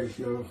to his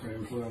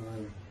ex-girlfriend for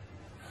another.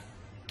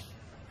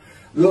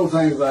 Little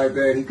things like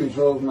that, he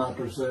controls my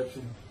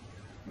perception.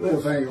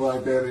 Little things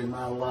like that in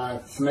my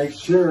life to make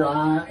sure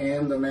I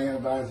am the man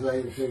of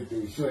Isaiah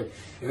 53.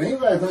 If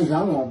anybody thinks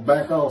I'm going to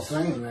back off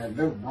saying that,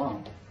 they're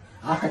wrong.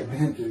 I have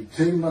been through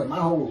too much. My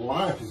whole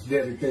life is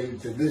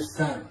dedicated to this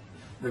time,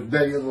 the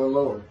day of the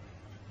Lord.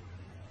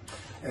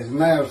 As a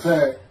matter of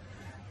fact,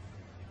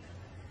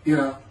 you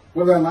know,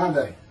 what about my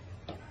day?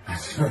 I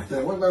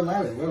said, what about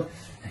my day? Well,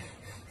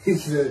 he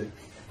said,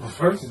 well,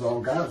 first of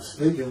all, God's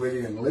speaking with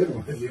you and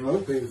living with you.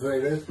 Most people say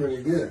that's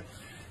pretty good.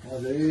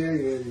 I said,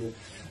 yeah.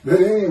 But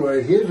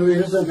anyway,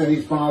 here's something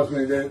he's promised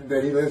me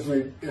that he lets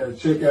me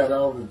check out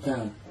all the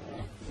time.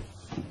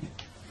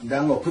 And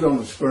I'm going to put on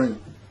the screen.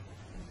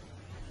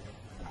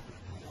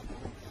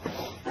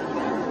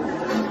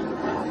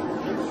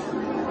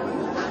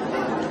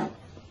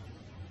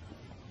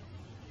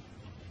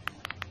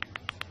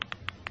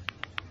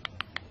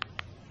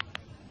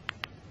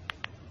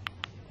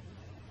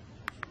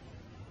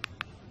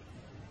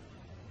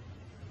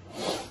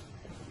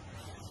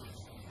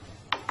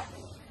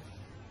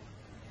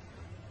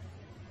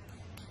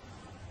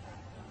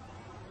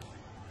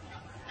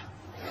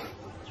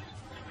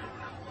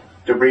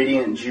 The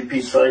Radiant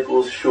GP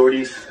Cycles,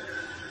 Shorties,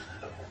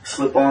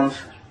 Slip-Ons,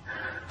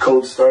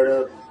 Cold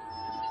Startup.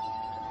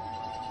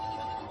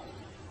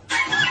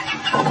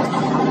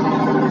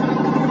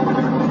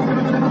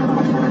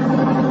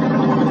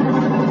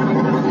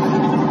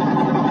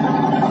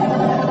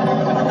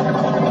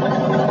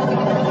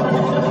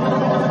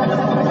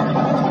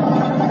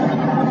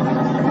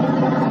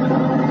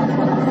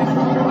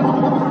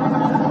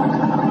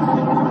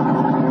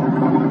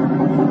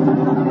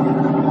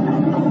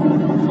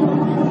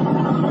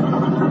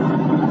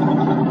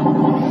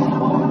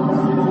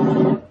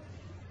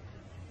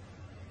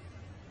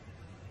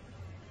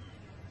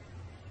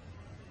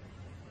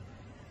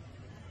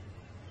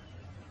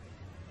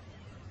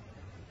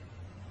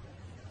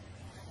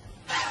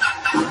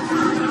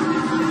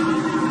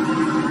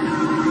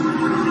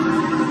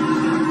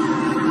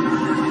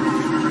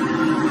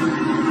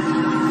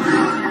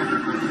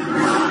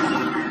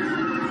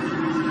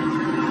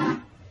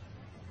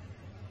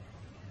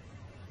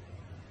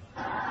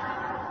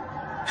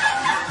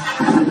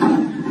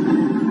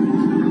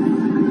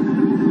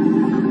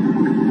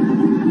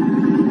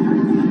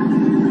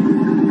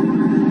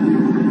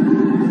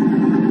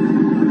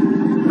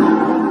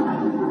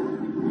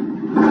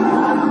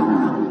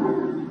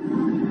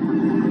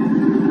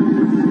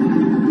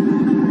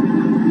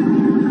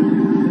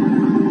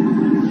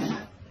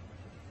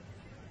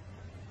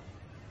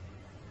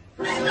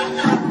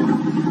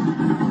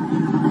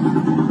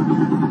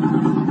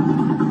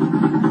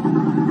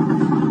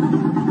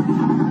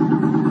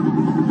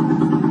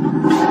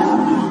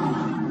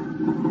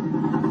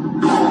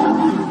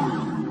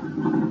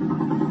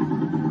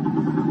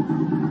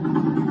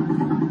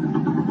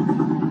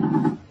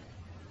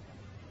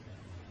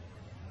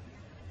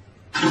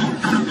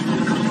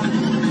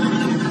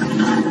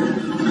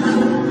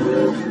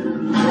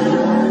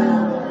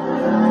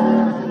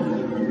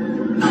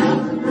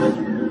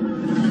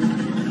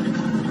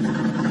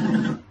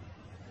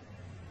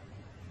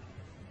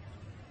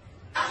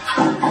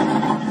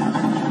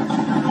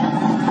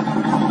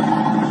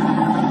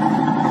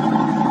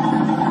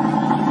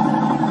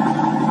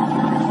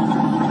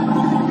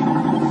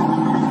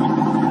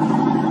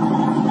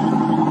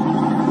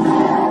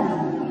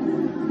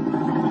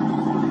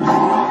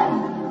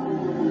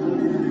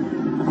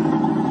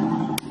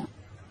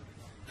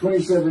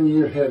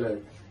 27-year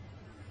headache.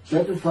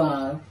 Chapter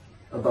 5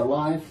 of the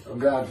life of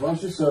God's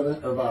righteous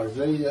servant of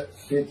Isaiah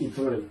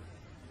 53.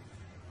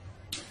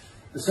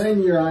 The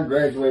same year I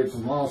graduated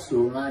from law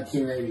school in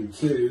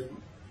 1982,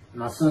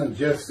 my son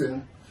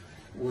Justin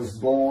was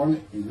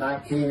born. In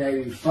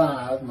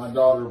 1985, my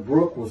daughter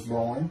Brooke was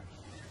born.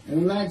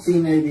 And in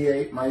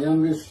 1988, my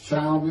youngest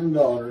child and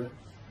daughter,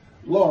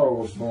 Laura,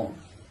 was born.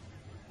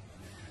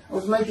 I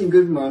was making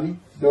good money,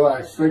 though I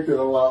expected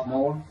a lot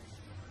more,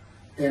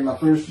 in my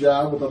first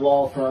job with a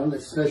law firm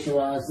that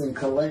specialized in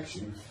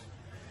collections.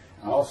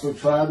 I also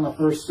tried my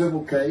first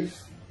civil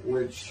case,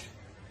 which,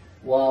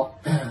 while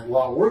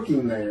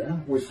working there,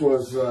 which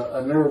was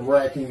a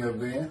nerve-wracking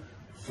event,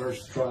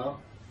 first trial.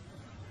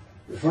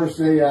 The first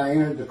day I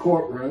entered the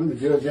courtroom, the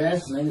judge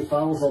asked me if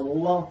I was a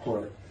law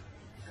clerk.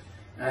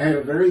 I had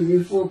a very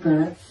youthful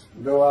appearance,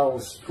 though I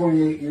was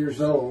 28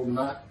 years old,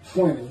 not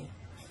 20,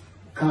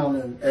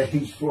 common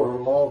age for a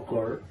law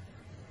clerk.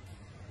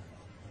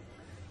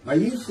 My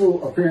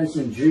youthful appearance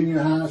in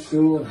junior high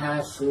school and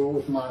high school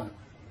with my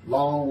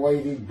long,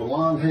 wavy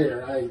blonde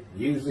hair I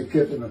usually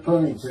kept in a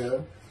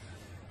ponytail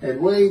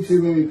had way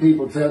too many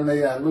people tell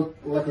me I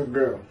looked like a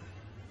girl.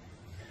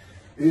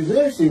 It is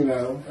interesting,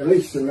 though, at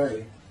least to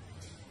me,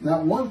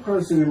 not one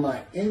person in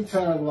my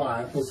entire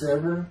life has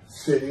ever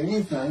said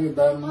anything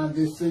about my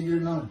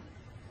disfigured arm.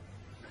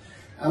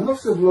 I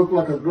must have looked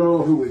like a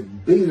girl who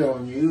would beat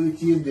on you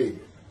if you did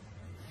it.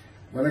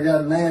 When I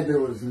got mad, there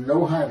was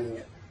no hiding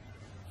it.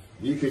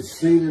 You could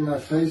see it in my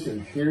face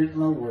and hear it in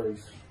my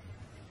words.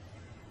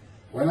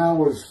 When I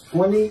was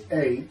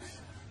 28,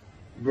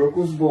 Brooke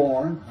was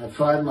born. I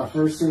tried my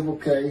first civil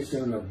case,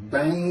 and the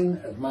bane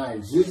of my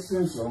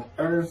existence on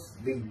earth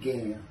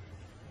began.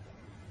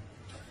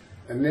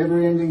 A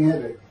never-ending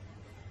headache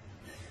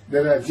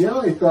that I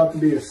generally thought to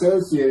be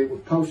associated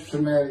with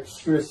post-traumatic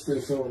stress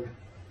disorder.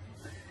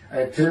 I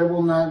had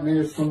terrible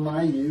nightmares from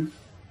my youth,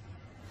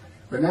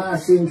 but now I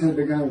seem to have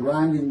begun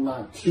grinding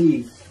my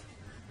teeth,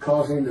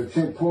 causing the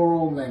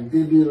temporal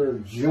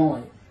mandibular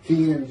joint,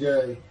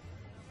 TMJ,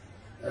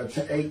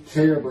 to ache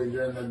terribly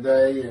during the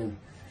day, and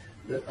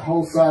the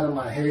whole side of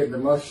my head, the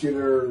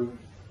muscular,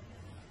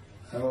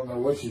 I don't know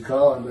what you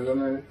call it, but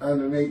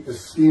underneath the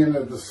skin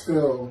of the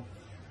skull,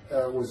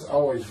 was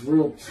always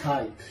real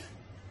tight,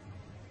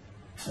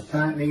 a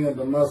tightening of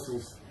the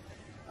muscles.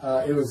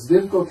 It was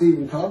difficult to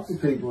even talk to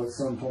people at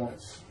some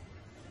points.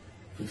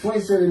 For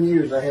 27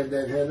 years I had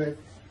that headache.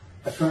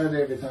 I tried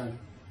everything,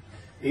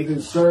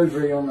 even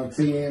surgery on the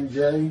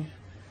TMJ,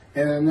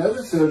 and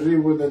another surgery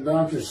where the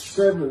doctor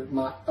severed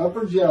my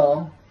upper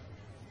jaw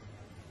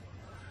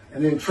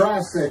and then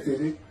trisected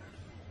it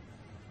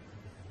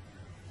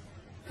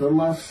from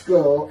my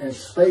skull and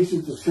spaced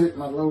it to fit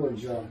my lower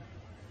jaw.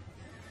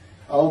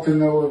 All to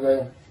know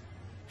that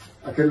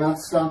I could not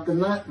stop the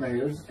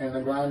nightmares and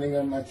the grinding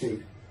of my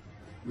teeth.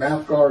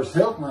 Mouth guards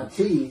helped my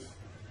teeth,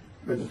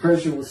 but the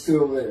pressure was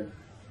still there.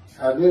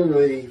 I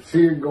literally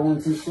feared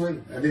going to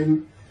sleep. I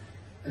didn't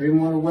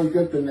want to wake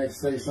up the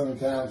next day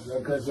sometimes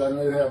because I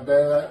knew how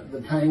bad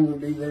the pain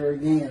would be there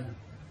again.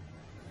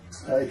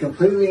 It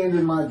completely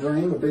ended my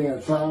dream of being a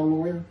trial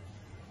lawyer.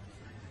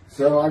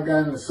 So I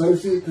got an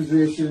associate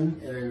position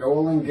in an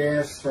oil and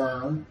gas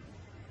firm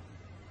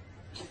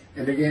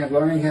and began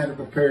learning how to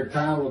prepare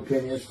title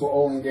opinions for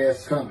oil and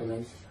gas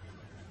companies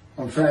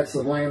on tracts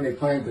of land they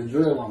plan to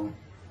drill on.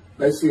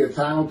 Basically, a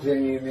title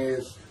opinion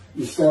is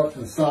you start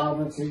from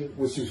sovereignty,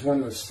 which is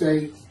when the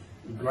state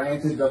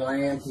granted the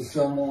land to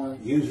someone,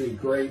 usually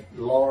great,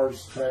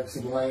 large tracts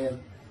of land,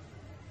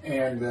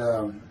 and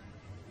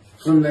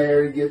from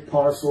there you get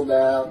parceled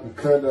out and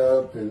cut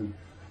up, and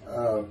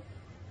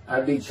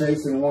I'd be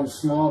chasing one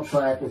small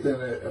tract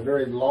within a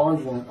very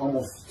large one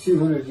almost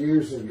 200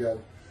 years ago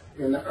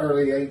in the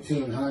early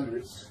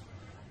 1800s.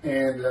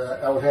 And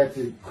I would have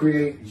to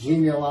create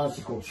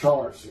genealogical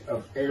charts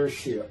of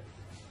heirship,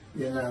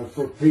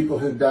 for people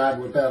who died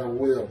without a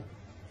will.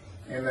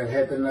 And they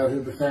had to know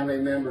who the family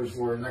members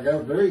were. And I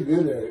got very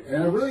good at it.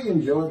 And I really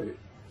enjoyed it.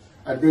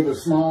 I did a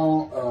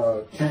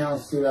small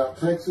towns throughout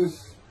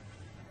Texas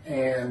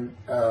and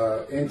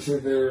into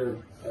their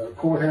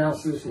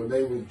courthouses where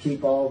they would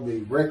keep all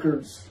the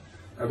records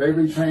of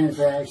every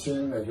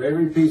transaction, of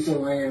every piece of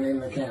land in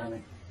the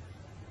county.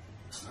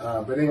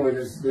 But anyway,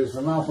 there's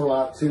an awful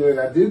lot to it.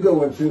 I do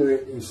go into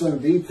it in some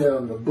detail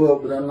in the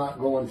book, but I'm not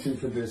going to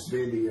for this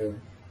video.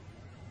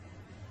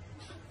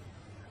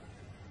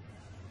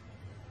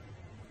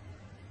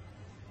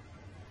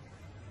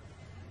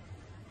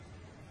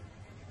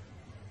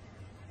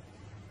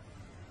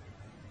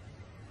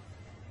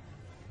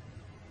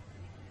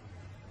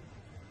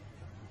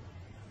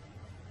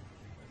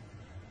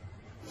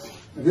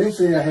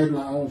 Eventually, I had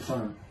my own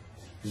firm.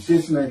 It's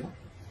just me.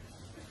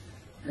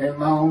 In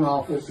my own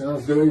office, and I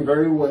was doing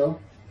very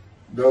well,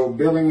 though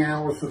billing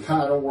hours for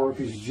title work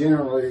is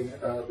generally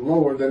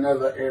lower than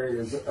other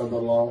areas of the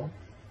law,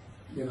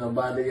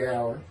 by the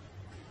hour.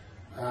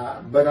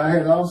 But I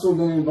had also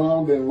been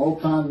involved in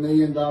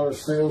multi-million-dollar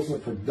sales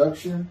of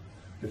production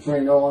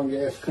between oil and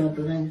gas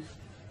companies,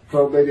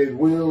 probated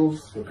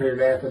wills,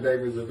 prepared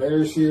affidavits of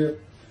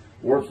heirship,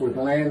 worked with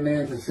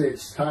landmen to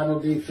fix title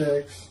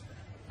defects,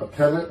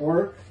 appellate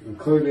work,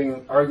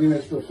 including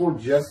arguments before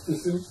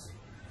justices,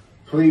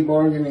 plea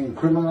bargaining in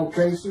criminal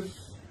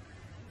cases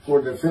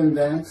for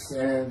defendants,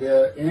 and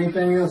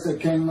anything else that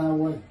came my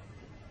way.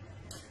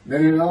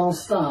 Then it all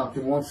stopped,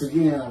 and once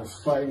again I was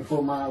fighting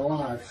for my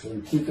life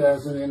in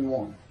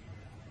 2001.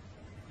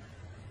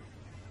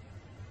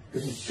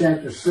 This is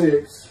chapter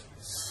 6,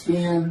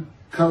 skin,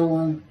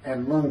 colon,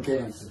 and lung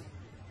cancer.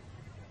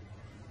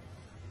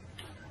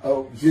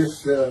 Oh,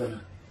 just, God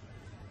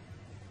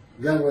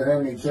would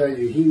have me tell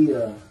you,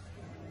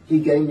 he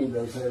gave me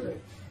those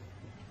headaches.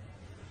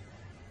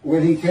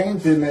 When he came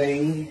to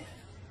me,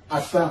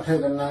 I stopped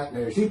having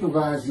nightmares. He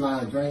provides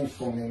my dreams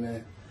for me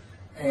now,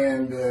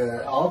 and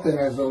often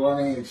as a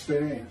learning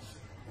experience.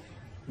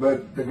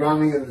 But the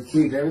grinding of the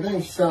teeth,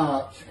 everything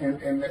stopped,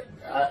 and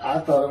I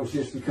thought it was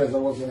just because I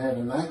wasn't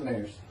having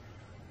nightmares.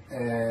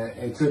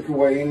 It took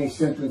away any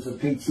symptoms of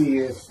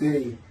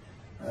PTSD,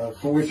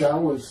 for which I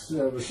was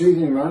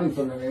receiving money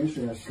from an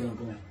insurance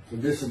company for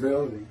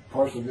disability,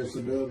 partial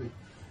disability.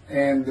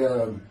 And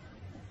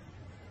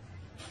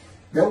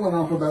that went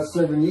on for about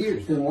 7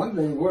 years. Then one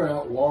day we're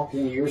out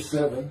walking, year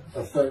 7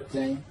 of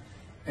 13,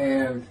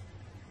 and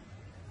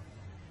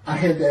I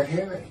had that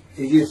headache.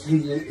 It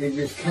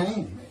just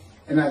came,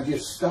 and I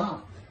just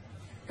stopped.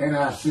 And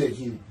I said,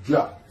 "You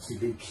got to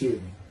be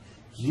kidding.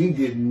 You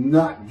did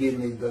not give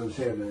me those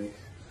headaches."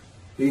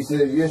 He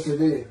said, "Yes, I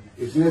did.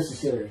 It's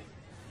necessary.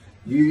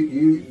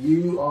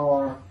 You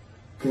are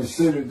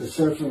considered the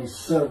suffering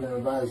servant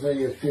of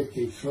Isaiah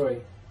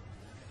 53.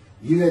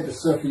 You had to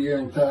suffer your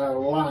entire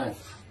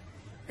life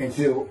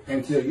until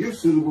you're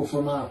suitable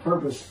for my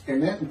purpose,"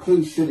 and that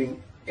includes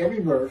studying every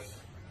verse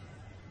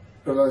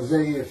of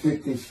Isaiah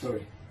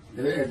 53.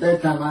 At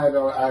that time,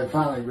 I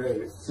finally read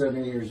it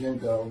 7 years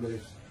into all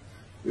this.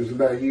 It was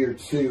about year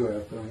 2, I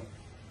think.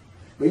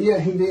 But yeah,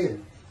 he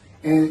did.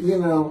 And, you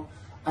know,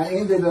 I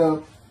ended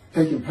up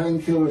taking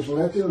painkillers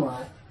left and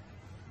right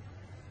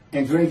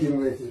and drinking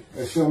with it,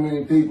 as so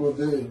many people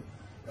do.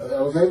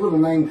 I was able to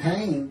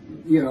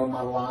maintain, you know,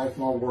 my life,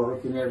 my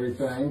work, and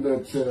everything,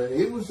 but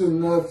it was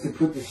enough to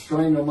put the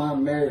strain on my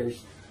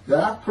marriage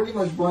that I pretty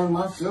much blamed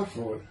myself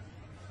for it.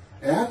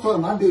 And I told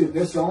him I did it.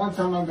 That's the only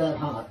time I got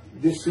hot.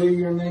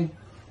 Disfiguring me,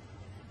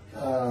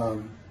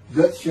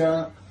 gut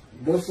shot,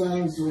 those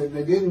things,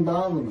 they didn't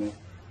bother me.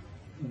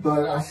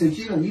 But I said,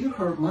 you know, you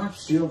hurt my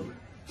children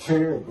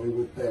terribly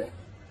with that.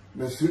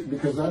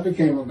 Because I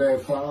became a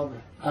bad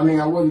father. I mean,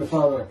 I wasn't the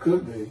father I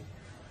could be.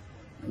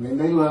 I mean,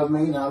 they love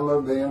me and I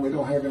love them. We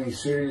don't have any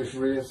serious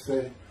risks.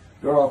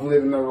 They're off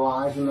living their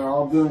lives and they're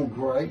all doing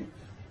great.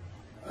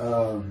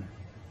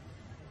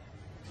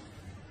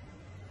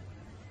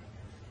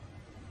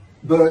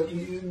 But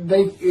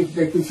if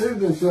they consider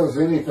themselves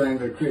anything,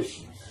 they're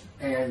Christians.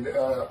 And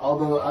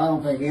although I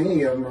don't think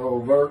any of them are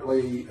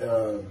overtly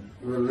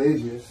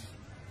religious,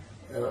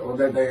 or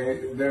that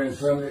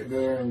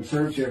they're in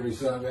church every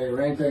Sunday or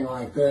anything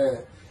like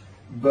that,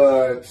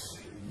 but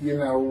you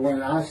know,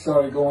 when I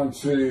started going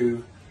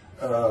to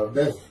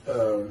the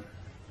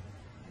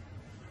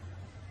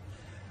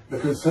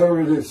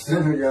conservative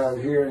synagogue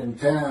here in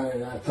town,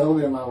 and I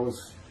told them I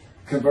was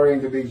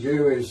converting to be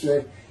Jewish,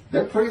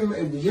 they're pretty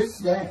much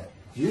just that.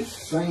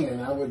 Just saying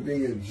I would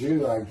be a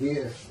Jew, I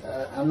guess.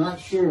 I'm not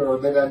sure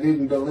that I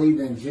didn't believe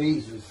in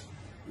Jesus.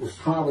 It was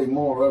probably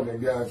more of it,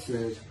 God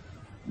says.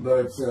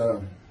 But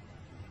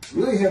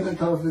really haven't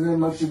talked to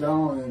them much at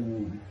all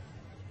in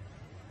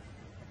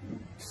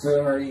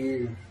 7 or 8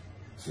 years.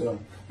 So,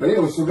 but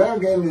anyway, so God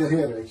gave me the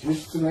headache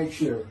just to make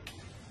sure.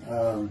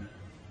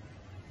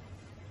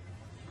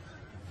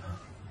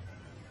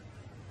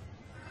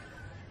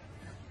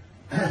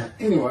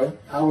 Anyway,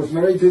 I was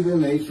married to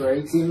Denise for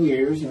 18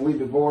 years, and we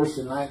divorced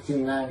in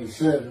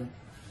 1997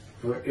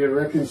 for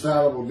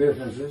irreconcilable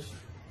differences.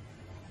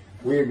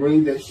 We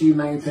agreed that she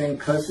maintain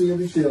custody of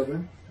the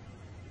children.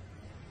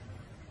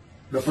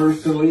 The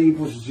first to leave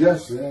was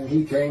Justin, and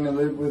he came and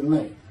lived with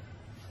me.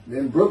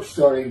 Then Brooke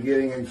started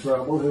getting in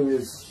trouble, who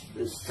is,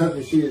 as tough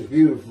as she is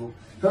beautiful.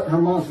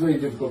 Her mom's very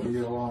difficult to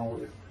get along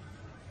with.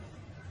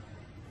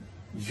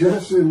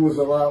 Justin was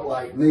a lot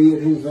like me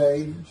at his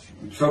age.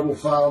 And trouble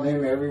followed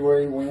him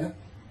everywhere he went.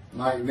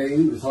 Like me,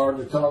 he was hard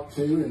to talk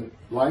to, and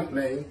like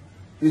me,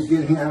 his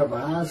getting out of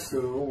high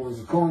school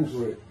was a coin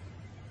flip.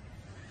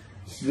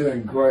 He's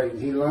doing great.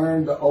 He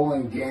learned the oil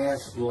and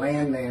gas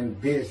landman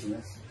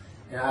business,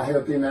 and I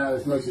helped him out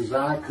as much as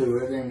I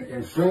could,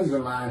 and friends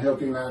of mine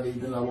helped him out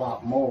even a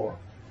lot more.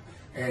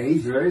 And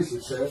he's very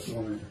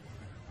successful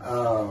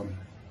now.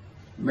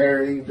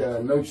 Married,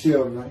 no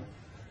children.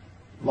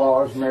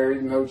 Laura's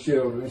married, no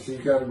children.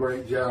 She's got a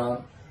great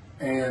job.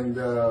 And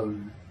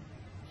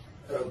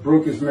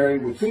Brooke is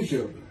married with 2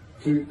 children.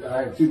 I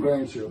have 2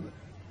 grandchildren.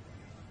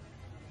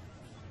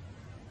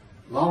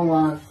 Long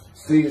life,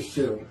 see his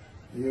children.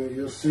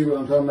 You'll see what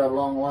I'm talking about,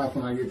 long life,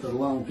 when I get to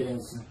lung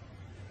cancer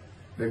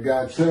that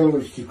God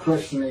chose to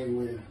crush me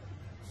with.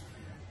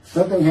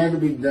 Something had to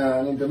be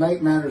done, and to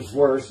make matters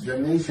worse,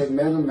 Denise had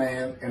met a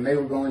man, and they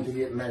were going to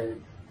get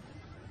married.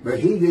 But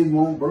he didn't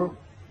want Brooke.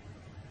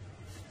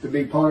 to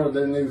be part of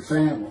their new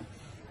family,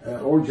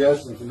 or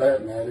Justin for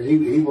that matter.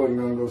 He wasn't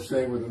going to go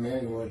stay with them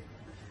anyway.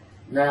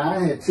 Now, I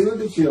had 2 of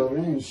the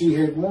children, and she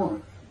had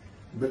 1,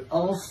 but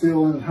all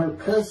still in her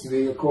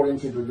custody according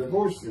to the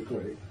divorce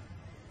decree.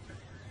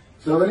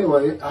 So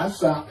anyway, I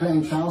stopped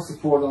paying child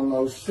support on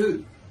those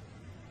 2,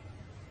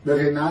 but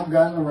had not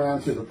gotten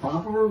around to the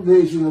proper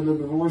revision of the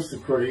divorce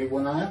decree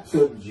when I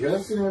took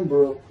Justin and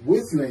Brooke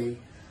with me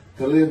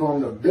to live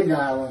on the Big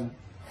Island,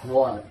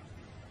 Hawaii.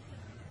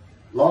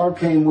 Laura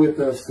came with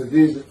us to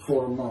visit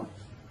for a month.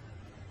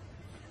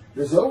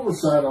 This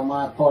oversight on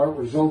my part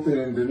resulted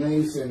in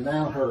Denise and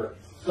now her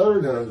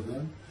 3rd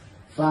husband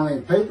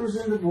filing papers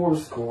in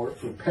divorce court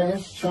for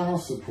past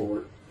child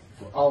support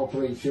for all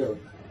 3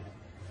 children,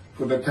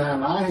 for the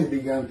time I had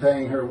begun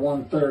paying her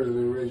 1/3 of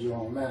the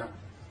original amount.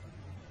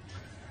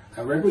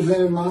 I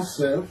represented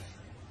myself.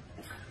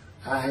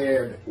 I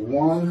had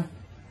 1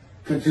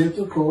 contempt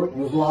of court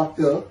and was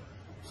locked up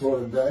for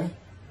a day,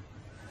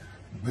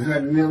 but I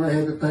never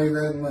had to pay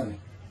that money.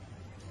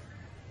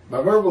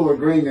 By verbal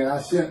agreement,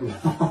 I sent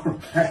Laura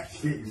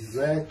back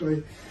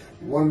exactly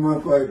 1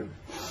 month later.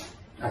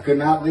 I could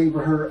not leave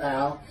her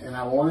out, and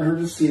I wanted her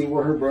to see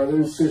where her brother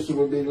and sister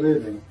would be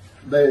living.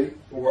 They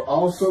were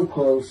all so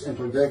close and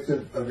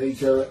protective of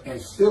each other,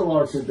 and still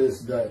are to this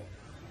day.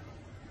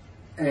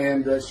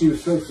 And she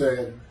was so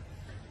sad.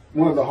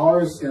 One of the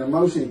hardest and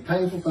emotionally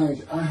painful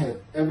things I had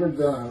ever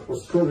done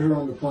was put her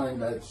on the plane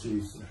back to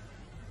Houston.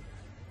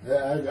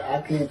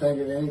 I can't think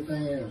of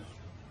anything else.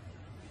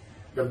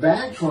 The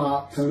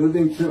backdrop to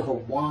moving to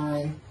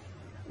Hawaii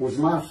was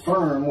my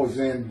firm was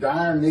in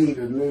dire need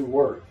of new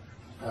work.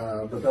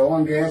 But the oil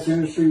and gas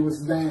industry was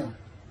down.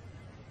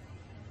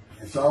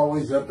 It's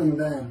always up and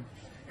down.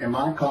 And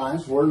my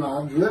clients were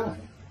not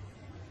drilling.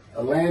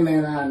 A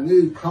landman I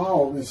knew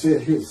called and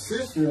said his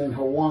sister in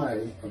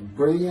Hawaii, a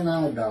brilliant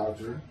eye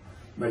doctor,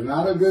 but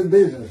not a good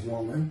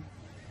businesswoman,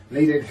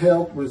 needed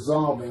help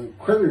resolving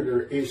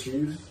creditor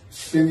issues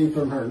stemming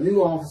from her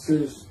new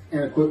offices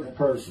and equipment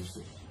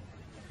purchases.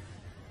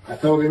 I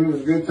told him it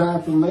was a good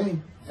time for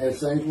me, as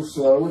things were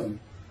slow, and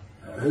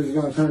who's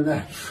going to turn down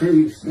a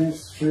free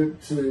expensive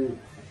trip to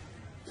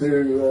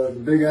the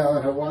Big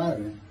Island,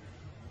 Hawaii.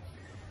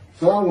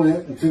 So I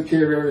went and took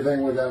care of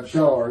everything without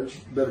charge,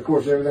 but of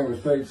course everything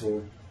was paid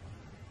for.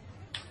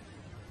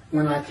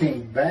 When I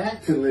came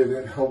back to live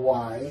in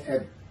Hawaii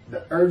at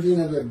the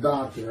urging of the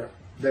doctor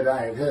that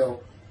I had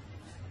helped,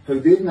 who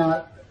did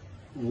not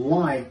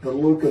like the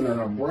look of an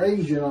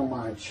abrasion on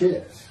my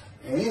chest,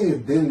 and it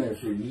had been there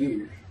for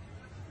years,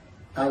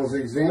 I was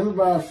examined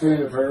by a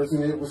friend of hers,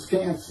 and it was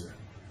cancer.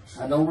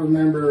 I don't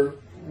remember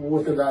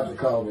what the doctor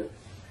called it.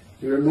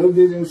 He removed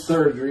it in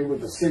surgery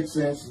with a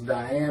 6-inch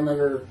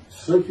diameter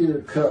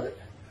circular cut,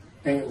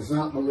 and it was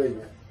not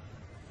malignant.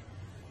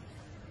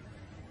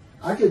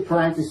 I could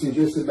practice in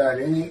just about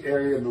any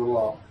area of the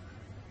law,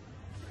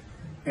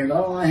 and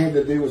all I had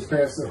to do was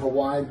pass the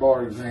Hawaii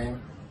bar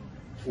exam,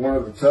 one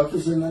of the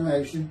toughest in the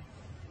nation.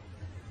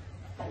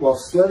 While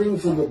studying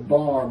for the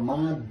bar,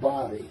 my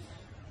body,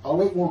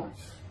 all at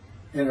once,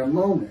 in a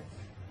moment,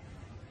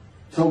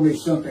 told me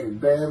something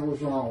bad was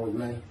wrong with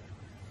me.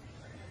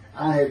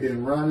 I had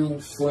been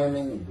running,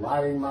 swimming,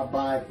 riding my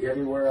bike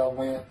everywhere I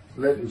went,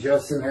 letting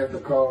Justin have the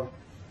car,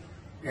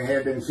 and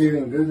had been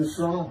feeling good and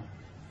strong.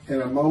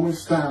 In a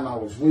moment's time, I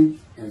was weak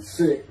and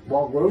sick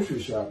while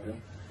grocery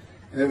shopping,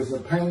 and there was a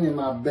pain in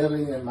my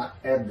belly and my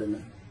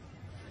abdomen.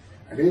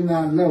 I did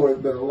not know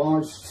it, but a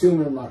large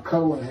tumor in my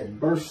colon had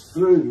burst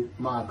through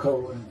my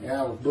colon, and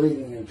I was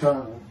bleeding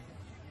internally.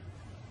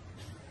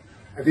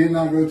 I did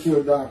not go to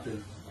a doctor,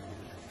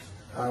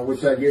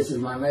 which I guess is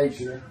my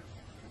nature.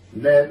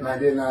 That, and I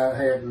did not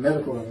have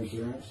medical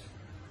insurance.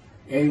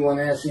 Anyone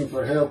asking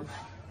for help,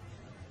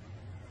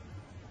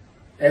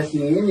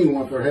 asking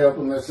anyone for help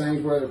unless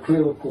things were at a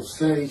critical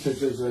stage,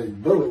 such as a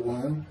bullet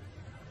wound,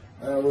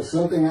 was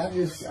something I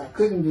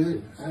couldn't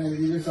do.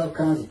 There's all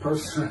kinds of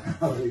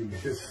personality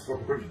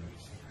disorders.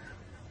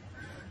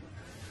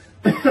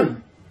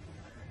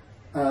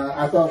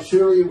 I thought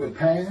surely it would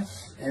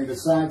pass, and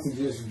decided to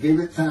just give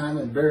it time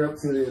and bear up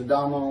to the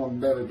abdominal and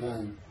belly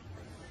pain.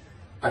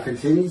 I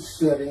continued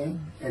studying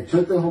and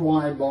took the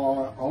Hawaii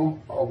bar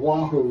on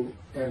Oahu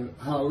and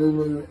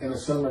Honolulu in the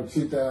summer of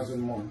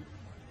 2001.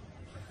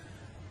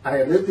 I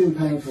had lived in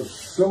pain for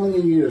so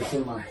many years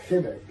from my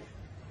headache,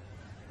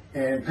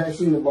 and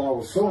passing the bar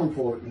was so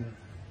important,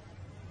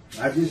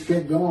 I just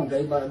kept going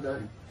day by day.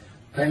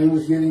 Pain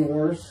was getting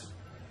worse,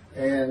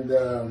 and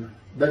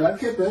but I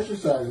kept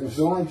exercising. It's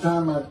the only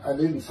time I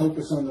didn't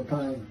focus on the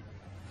pain.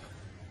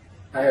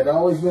 I had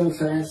always been a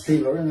fast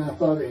healer, and I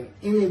thought in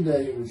any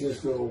day it would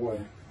just go away.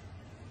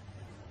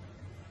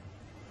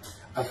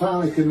 I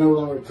finally could no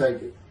longer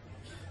take it.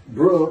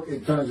 Brooke,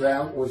 it turns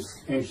out,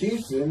 was in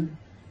Houston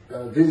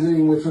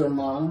visiting with her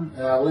mom,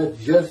 and I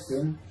left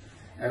Justin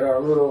at our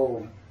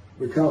little,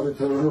 we called it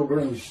the little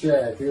green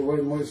shack. There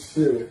wasn't much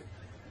to it.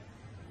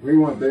 We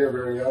weren't there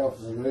very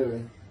often,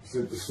 really,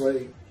 except to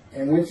sleep,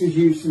 and went to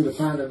Houston to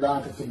find a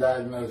doctor for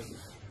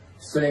diagnosis,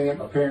 staying at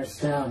my parents'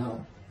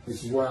 townhome,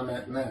 which is where I'm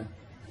at now.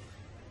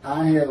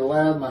 I had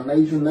allowed my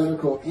major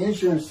medical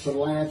insurance to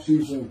lapse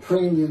using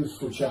premiums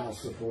for child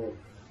support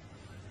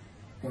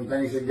when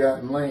things had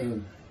gotten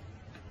lean.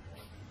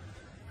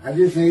 I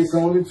just needed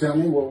someone to tell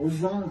me what was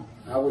wrong.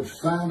 I would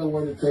find a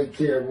way to take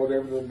care of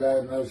whatever the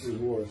diagnosis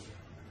was.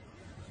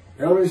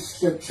 Early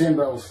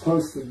September, I was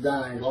close to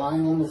dying,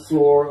 lying on the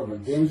floor of a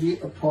dingy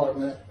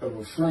apartment of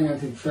a friend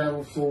who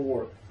traveled for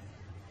work.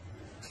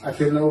 I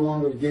could no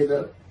longer get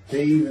up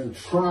to even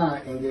try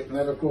and get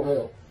medical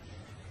help.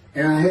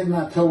 And I had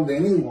not told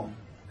anyone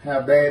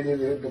how bad it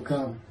had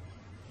become.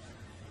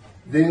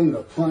 Then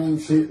the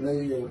planes hit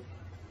New York.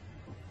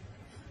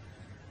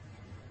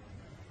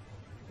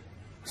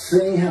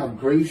 Seeing how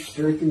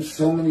grief-stricken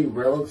so many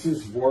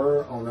relatives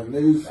were on the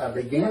news, I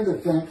began to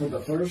think for the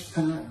first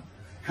time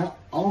how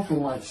awful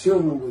my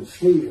children would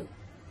feel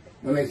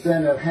when they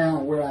found out how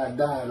and where I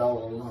died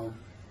all alone.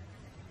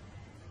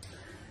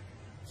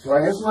 So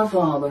I asked my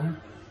father,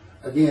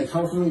 again, it's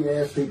hard for me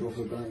to ask people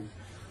for things,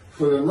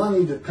 for the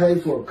money to pay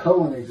for a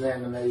colon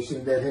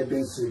examination that had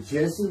been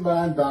suggested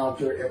by a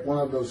doctor at one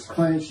of those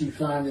clinics you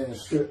find in a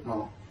strip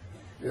mall,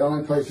 the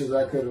only places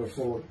I could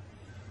afford.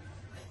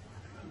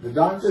 The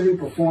doctor who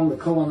performed the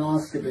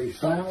colonoscopy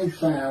finally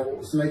found what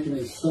was making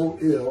me so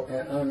ill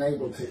and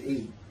unable to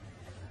eat.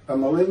 A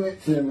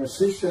malignant tumor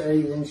 6 to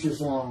 8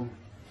 inches long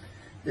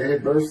that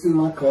had burst through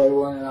my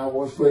colon, and I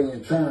was bleeding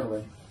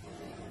internally.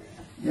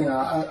 You know,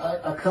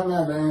 I come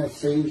out of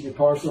anesthesia,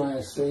 partial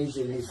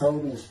anesthesia, and he's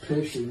holding this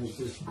picture, and it's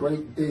this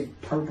great big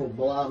purple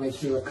blob, and he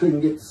said, I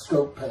couldn't get the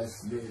scope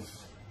past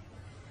this.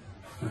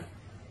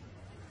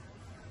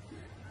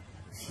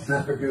 It's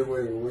not a good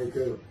way to wake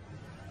up.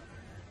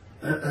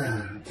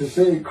 To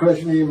say it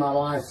crushed me in my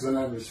life is an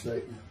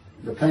understatement.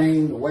 The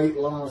pain, the weight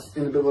loss,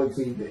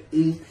 inability to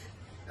eat,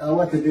 all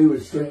I could do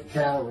was drink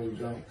calorie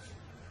drinks.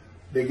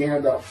 Began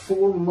about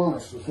 4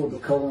 months before the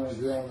colon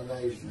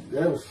examination.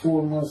 That was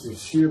 4 months of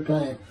sheer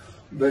pain.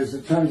 But as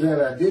it turns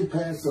out, I did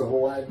pass the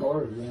Hawaii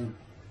bar exam.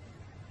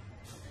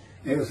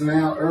 It was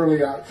now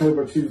early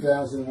October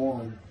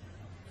 2001.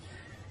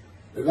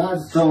 The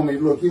doctor told me,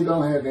 look, you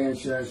don't have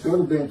insurance. Go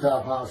to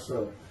Bentop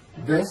Hospital.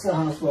 That's the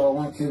hospital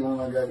I went to when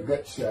I got a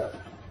gut shot.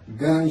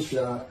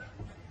 Gunshot.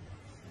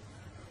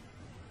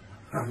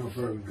 I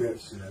prefer gut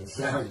shot.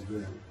 Sounds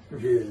good.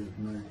 Forget it,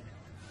 man.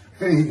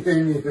 And he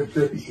gave me the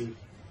picture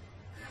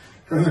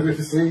from the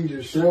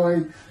procedure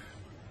showing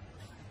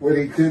what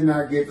he could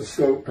not get the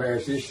scope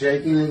past. He's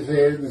shaking his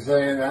head and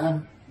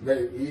saying,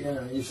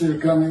 you should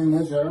have come in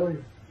much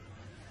earlier.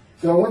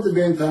 So I went to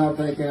Bentop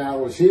thinking I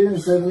was here in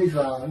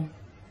 75,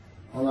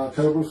 on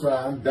October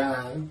 5,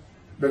 dying,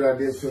 but I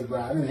did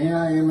survive. And here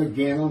I am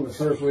again on the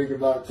first week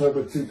of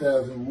October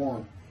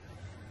 2001.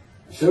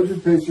 I showed the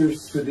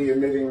pictures to the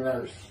admitting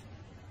nurse.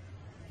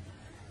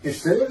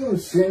 Instead of them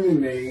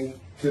sending me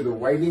to the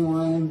waiting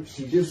room,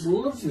 she just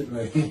looked at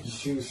me and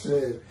she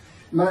said,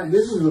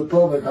 this is a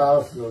public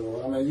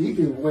hospital. I mean, you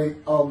can wait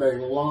all day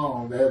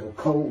long to have a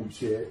cold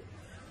check.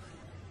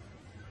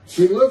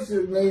 She looked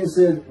at me and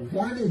said,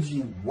 why did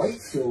you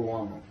wait so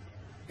long?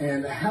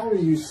 And how are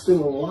you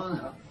still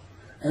alive?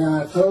 And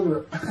I told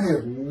her, I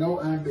have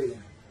no idea.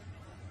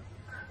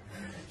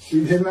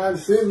 She did not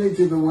send me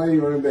to the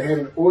waiting room. They had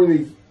an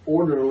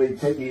orderly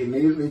take me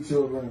immediately to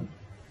a room.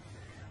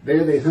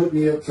 There they hooked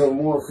me up to a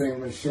morphine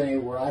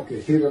machine where I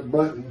could hit a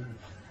button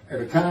at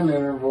a time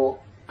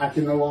interval I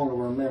can no longer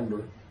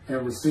remember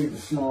and receive a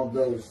small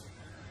dose.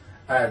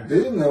 I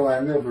do know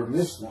I never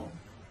missed one.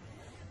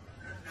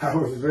 I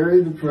was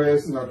very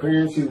depressed, and my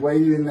parents who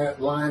waited in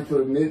that line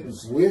for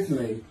admittance with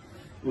me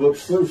looked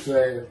so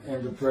sad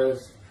and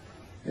depressed.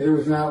 It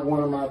was not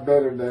one of my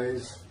better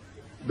days,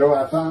 though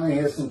I finally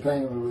had some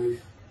pain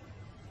relief.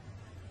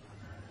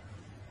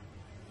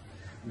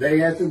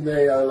 Day after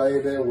day, I lay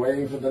there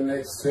waiting for the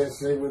next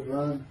test they would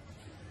run.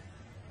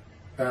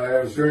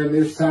 It was during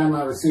this time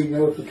I received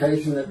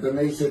notification that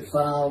Denise had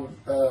filed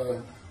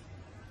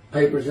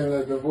papers in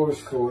the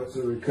divorce court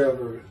to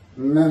recover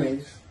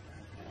monies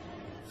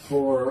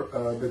for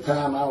the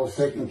time I was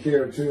taking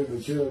care of 2 of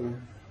the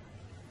children.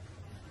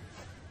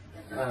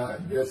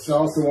 It's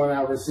also when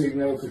I received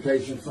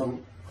notification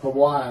from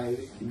Hawaii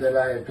that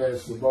I had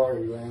passed the bar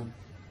exam.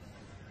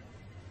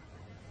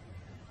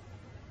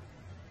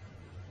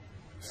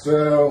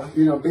 So,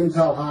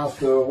 Bentop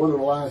Hospital, what a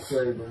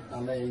lifesaver. I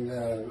mean,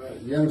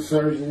 young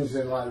surgeons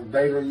in like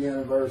Baylor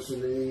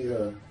University,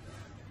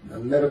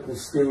 medical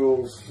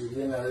schools,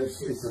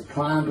 it's a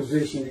prime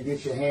position to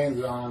get your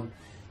hands on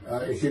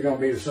if you're going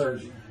to be a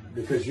surgeon.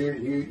 Because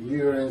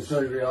you're in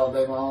surgery all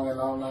day long and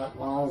all night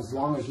long. As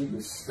long as you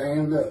can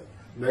stand up,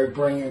 they're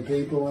bringing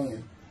people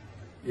in.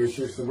 It's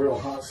just a real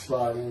hot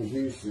spot in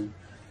Houston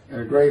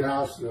and a great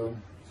hospital.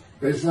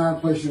 But it's not a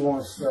place you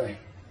want to stay.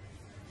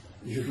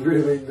 You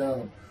really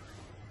don't.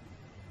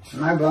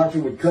 My doctor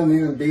would come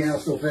in and be out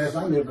so fast,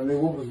 I never knew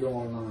what was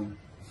going on.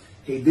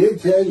 He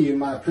did tell you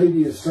my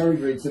previous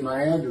surgery to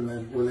my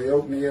abdomen, where they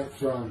opened me up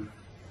from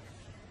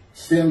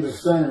stem to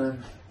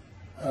stern,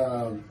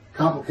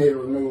 complicated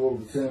removal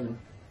of the tumor.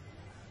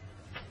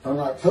 On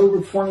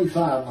October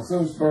 25, my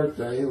son's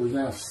birthday, who was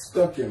now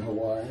stuck in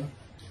Hawaii,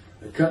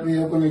 They cut me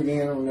open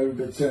again and removed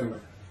the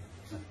tumor.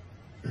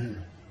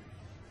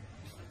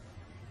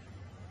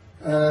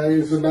 It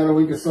was about a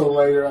week or so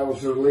later, I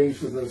was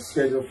released with a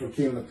schedule for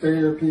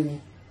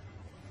chemotherapy.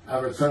 I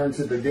returned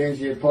to the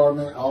dingy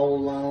apartment all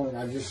alone, and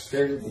I just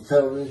stared at the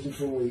television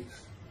for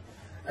weeks.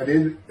 I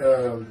did,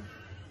 and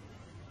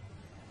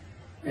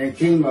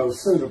chemo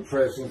was so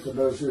depressing for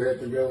those who had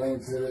to go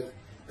into it.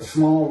 A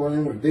small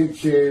room with big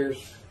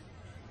chairs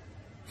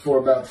for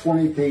about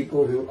 20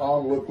 people who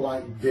all looked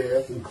like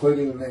death,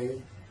 including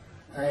me.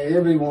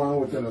 Everyone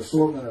with an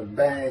assortment of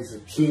bags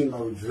of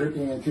chemo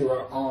dripping into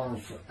our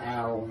arms for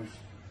hours.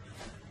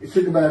 It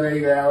took about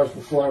 8 hours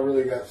before I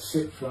really got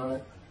sick from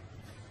it.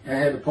 And I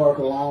had to park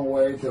a long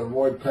way to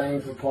avoid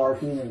paying for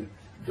parking and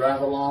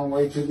drive a long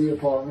way to the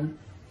apartment.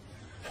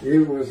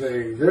 It was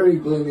a very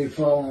gloomy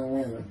fall and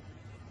winter.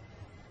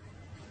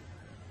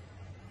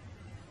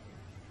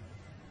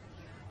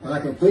 When I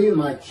completed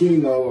my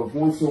chemo of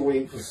once a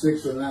week for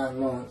 6 or 9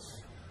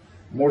 months,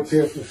 more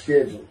tests were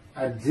scheduled.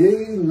 I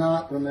do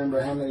not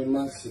remember how many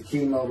months the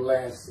chemo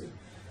lasted.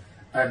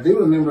 I do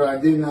remember I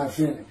did not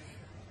finish,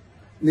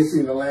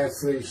 missing the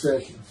last 3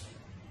 sessions.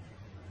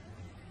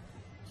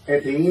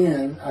 At the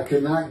end, I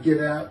could not get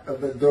out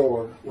of the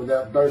door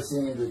without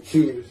bursting into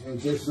tears and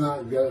just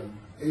not go.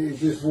 It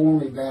just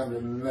wore me down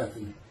to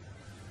nothing.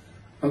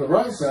 On the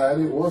right side,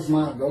 it was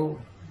my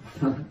goal.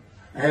 I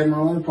had my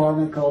own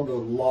apartment called the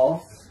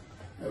Loft.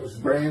 It was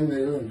brand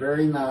new and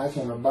very nice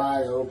on a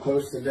bayou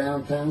close to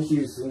downtown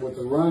Houston with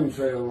a running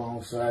trail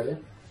alongside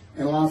it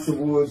and lots of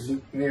woods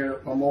near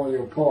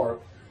Memorial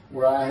Park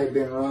where I had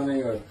been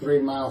running a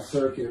 3-mile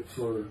circuit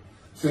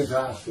since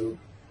high school.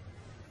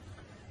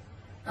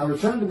 I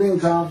returned to being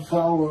called for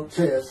follow-up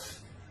tests,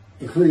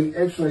 including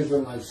x-rays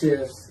of my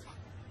chest,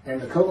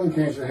 and the colon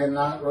cancer had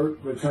not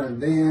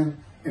returned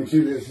then and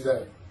to this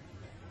day.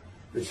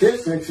 The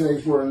chest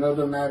x-rays were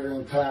another matter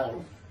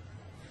entirely.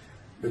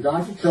 The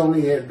doctor told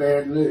me he had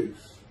bad news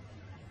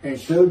and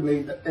showed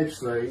me the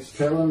x-rays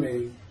telling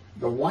me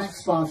the white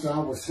spots I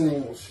was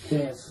seeing was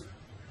cancer.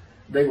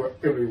 They were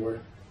everywhere.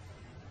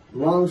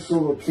 Lungs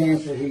full of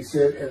cancer, he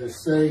said, at a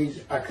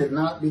stage I could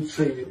not be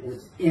treated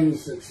with any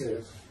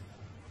success.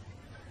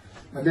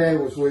 My dad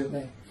was with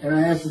me, and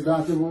I asked the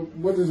doctor, well,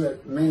 what does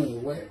that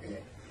mean?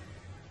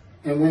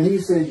 And when he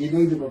said you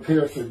need to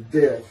prepare for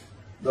death,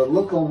 the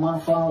look on my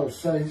father's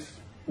face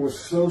was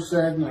so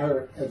sad and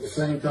hurt at the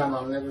same time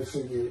I'll never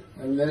forget.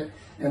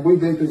 And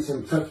we've been through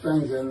some tough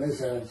things in this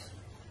house,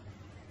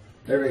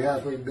 every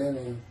house we've been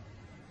in.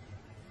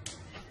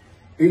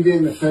 It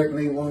didn't affect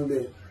me one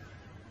bit.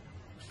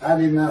 I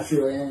did not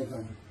feel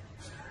anything.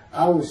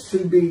 I was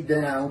too beat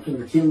down from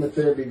the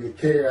chemotherapy to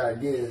care, I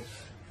guess.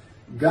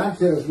 God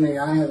tells me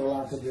I had a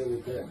lot to do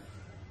with that.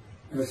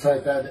 In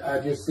fact,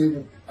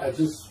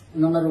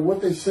 no matter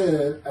what they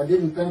said, I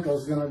didn't think I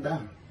was going to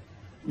die.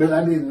 But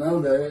I didn't know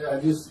that. I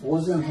just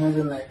wasn't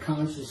having that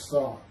conscious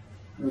thought.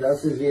 And God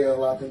says he had a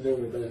lot to do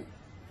with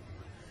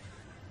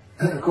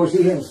that. Of course,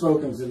 he hadn't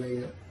spoken to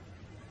me yet.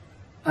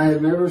 I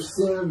had never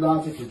seen a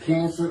doctor for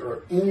cancer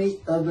or any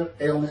other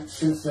ailment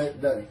since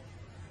that day.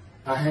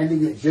 I had to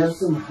get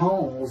Justin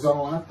home was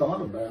all I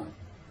thought about.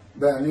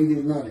 But I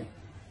needed money.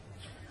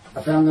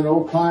 I found an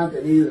old client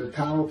that needed a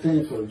tile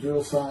pin for a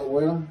drill site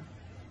well.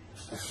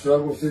 I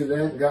struggled through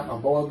that and got my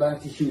boy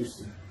back to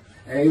Houston.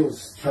 And it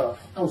was tough.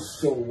 I was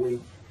so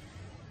weak.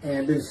 And it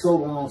had been so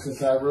long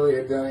since I really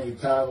had done any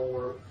title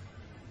work.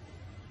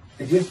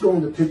 And just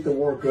going to pick the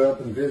work up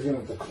and visiting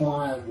with the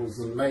client was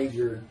the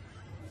major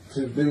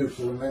to-do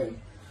for me.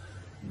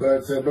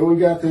 But we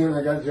got there and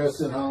I got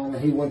Justin home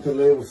and he went to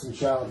live with some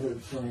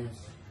childhood friends.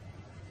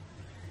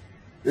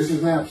 This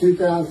is now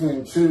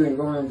 2002 and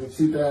going into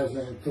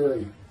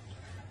 2003.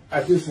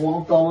 I just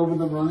walked all over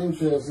the running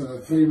trails in a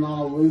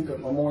 3-mile loop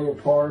at Memorial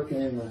Park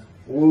and in the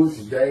woods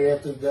day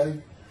after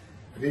day.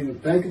 I didn't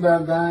think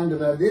about dying,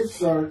 but I did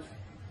start.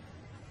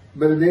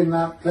 But I did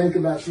not think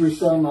about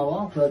restarting my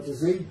law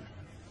practice either.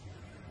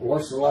 I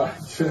watched a lot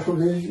of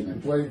television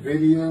and played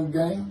video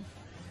games.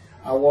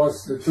 I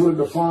watched the Tour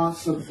de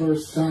France for the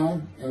first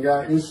time and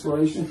got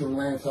inspiration from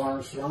Lance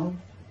Armstrong.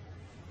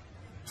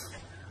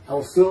 I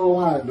was still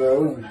alive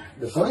though, and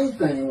the funny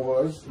thing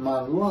was my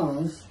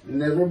lungs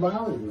never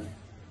bothered me.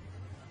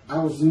 I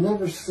was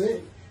never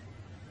sick.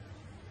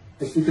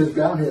 It's because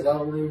God had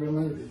already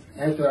removed it.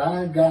 After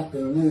I got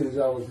the news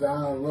I was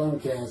dying of lung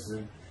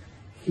cancer,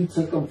 he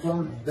took them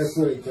from me. That's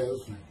what he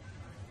tells me.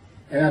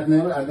 And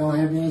I don't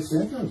have any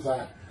symptoms.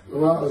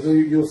 Well, as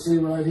you'll see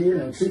right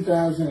here, in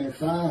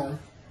 2005,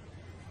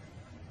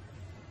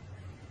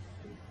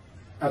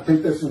 I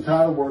picked up some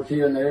title work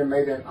here and there and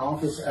made an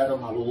office out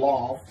of my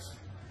loft.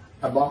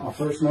 I bought my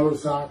first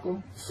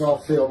motorcycle,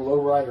 soft-tailed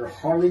lowrider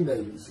Harley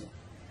Davidson.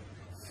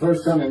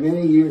 First time in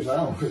many years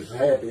I was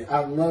happy.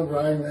 I love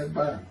riding that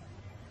bike.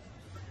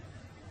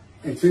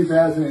 In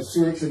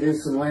 2006, I did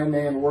some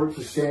landman work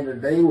for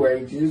standard day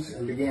wages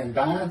and began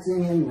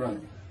dieting and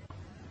running.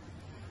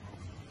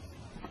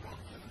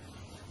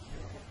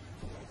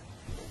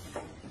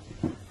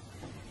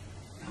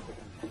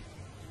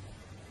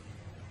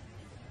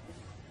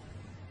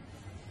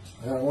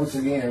 Once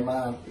again,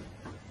 my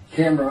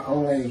camera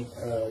only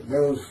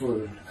goes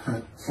for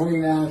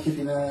 29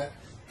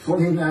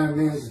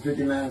 minutes and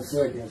 59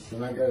 seconds,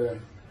 and I'm going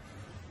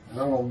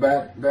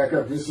to back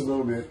up just a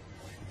little bit.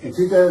 In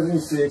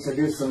 2006, I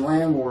did some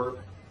land work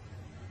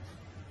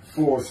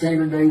for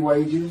standard day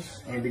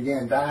wages and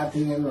began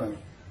dieting and running.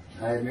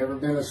 I had never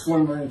been a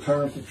swimmer in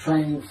terms of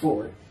training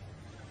for it.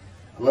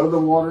 I love the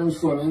water and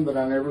swimming, but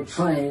I never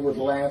trained with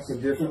laps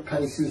at different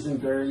paces and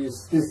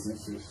various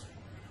distances.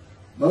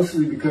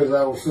 Mostly because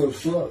I was so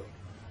slow,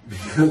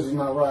 because of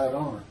my right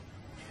arm.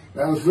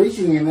 I was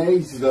reaching an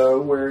age,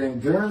 though, where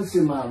endurance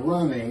in my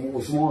running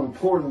was more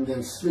important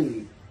than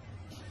speed.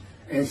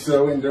 And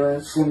so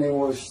endurance swimming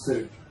was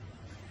too.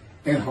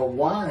 In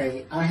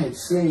Hawaii, I had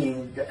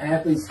seen the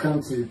athletes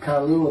come to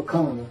Kailua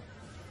Kona,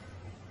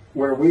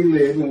 where we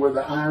live and where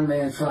the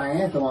Ironman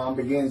triathlon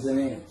begins and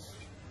ends.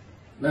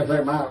 Matter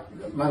of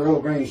fact, my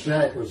little green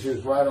shack was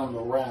just right on the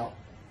route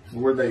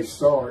where they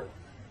start.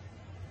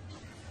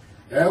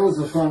 That was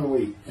a fun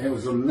week, and it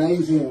was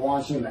amazing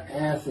watching the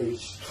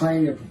athletes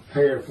train and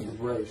prepare for the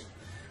race.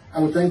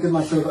 I would think to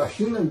myself, a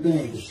human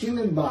being, the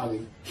human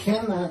body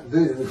cannot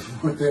do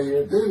what they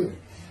are doing.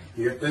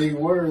 Yet they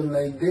were, and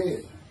they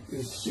did.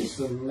 It's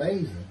just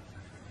amazing.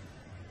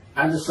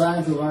 I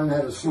decided to learn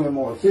how to swim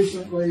more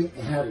efficiently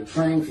and how to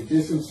train for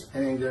distance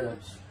and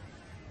endurance.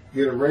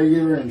 Get a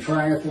regular and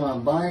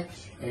triathlon bike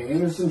and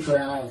enter some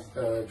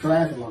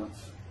triathlons.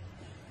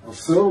 I'm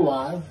still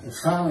alive and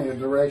finally a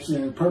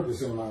direction and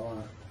purpose in my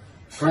life.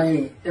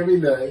 Training every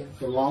day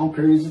for long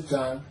periods of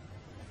time.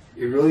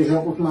 It really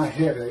helped with my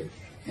headache,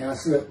 and I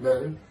slept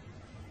better.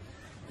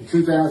 In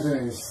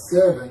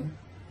 2007,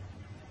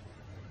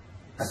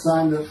 I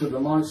signed up for the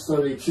March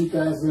 30,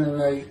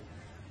 2008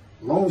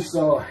 Lone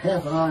Star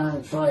Half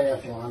Iron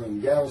Triathlon in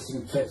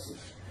Galveston,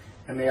 Texas,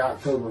 and the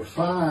October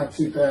 5,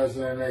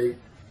 2008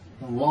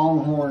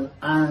 Longhorn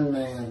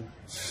Ironman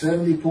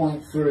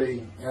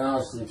 70.3 in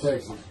Austin,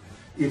 Texas.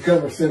 You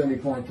cover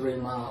 70.3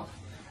 miles,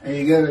 and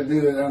you got to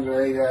do it under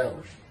 8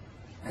 hours.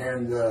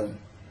 And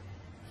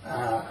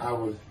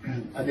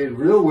I did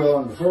real well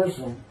in the first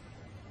one.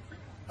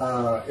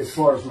 As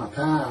far as my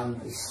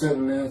time, it's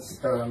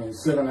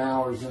 7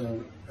 hours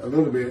and a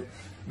little bit,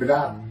 but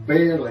I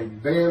barely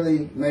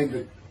made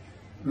it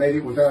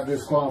without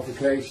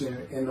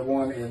disqualification in the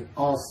one in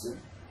Austin.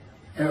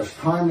 And it was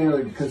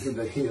primarily because of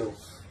the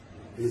hills.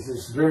 It's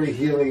this very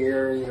hilly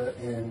area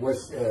in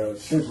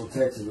central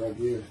Texas, I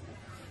guess.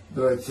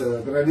 But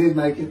I did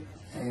make it,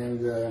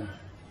 and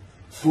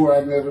swore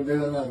I'd never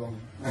do another one.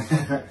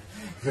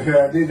 But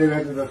I did it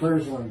after the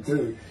first one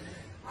too.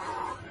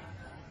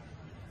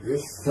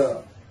 It's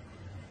tough.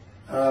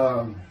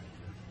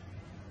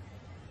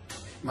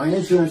 My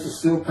insurance is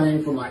still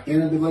paying for my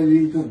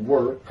inability to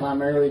work,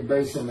 primarily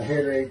based on the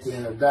headache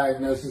and a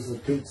diagnosis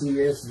of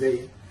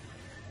PTSD.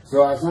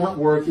 So I was not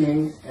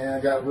working, and I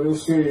got real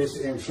serious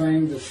and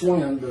trained to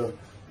swim the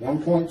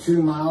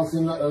 1.2 miles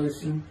in the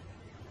ocean,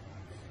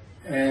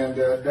 and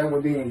that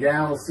would be in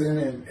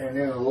Galveston and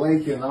in a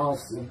lake in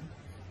Austin,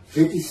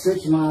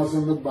 56 miles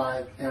on the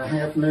bike, and a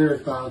half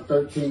marathon,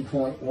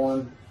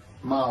 13.1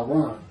 mile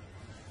run.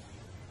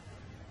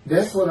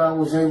 That's what I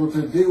was able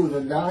to do with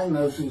a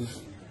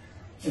diagnosis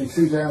in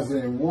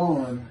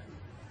 2001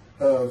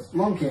 of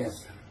lung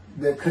cancer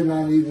that could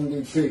not even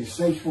be treated,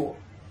 stage 4.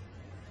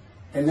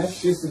 And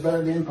that's just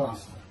about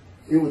impossible.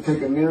 It would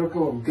take a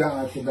miracle of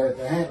God for that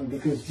to happen,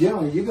 because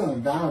generally you're going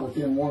to die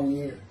within 1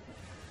 year.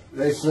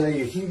 They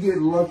say if you get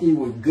lucky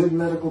with good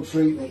medical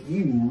treatment,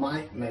 you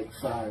might make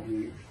 5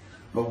 years.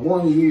 But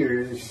 1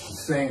 year is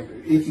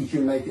standard, if you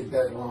can make it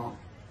that long.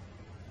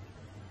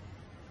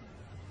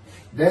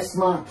 That's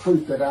my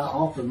proof that I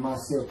offered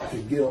myself to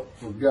guilt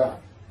for God.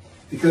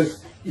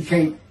 Because you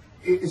can't,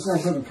 it's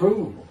not something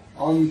provable.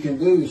 All you can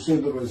do is show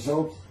the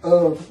results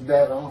of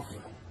that offer.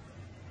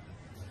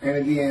 And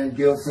again,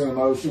 guilt and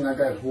emotion. I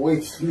got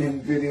way too many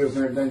videos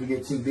and everything to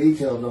get too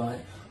detailed on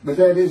it. But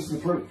that is the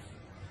proof.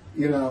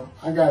 You know,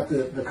 I got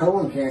the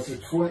colon cancer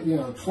 20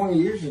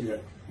 years ago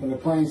when the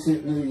planes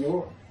hit New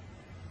York.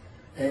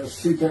 And it was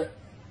that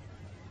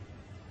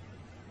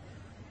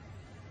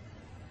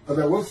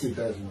was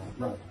 2001,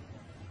 right.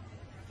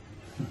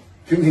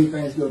 Too many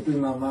things go through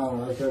my mind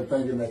when I start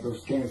thinking about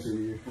those cancer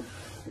years.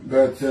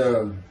 But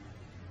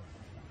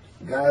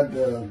God,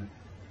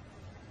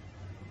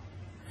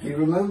 He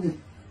removed it.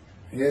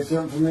 He had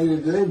something for me to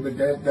do, but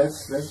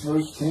that's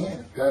verse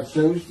 10. God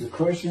chose to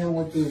crush him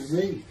with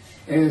disease.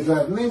 And as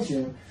I've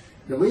mentioned,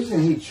 the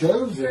reason He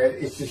chose that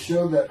is to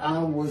show that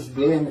I was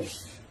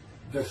blemished,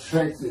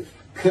 defective,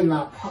 could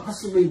not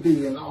possibly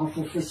be an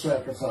offer for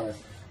sacrifice,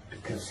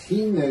 because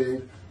He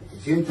knew what the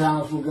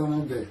Gentiles were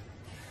going to do.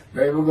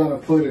 They were going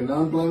to put an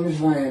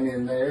unblemished lamb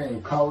in there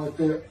and call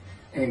the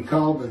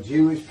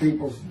Jewish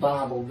people's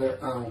Bible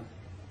their own,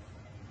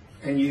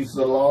 and use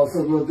the laws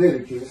of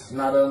Leviticus,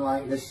 not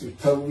unlike Mr.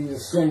 Toby the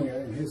singer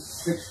and his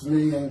 6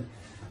 million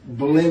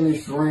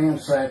blemished ram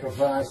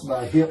sacrifice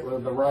by Hitler,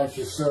 the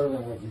righteous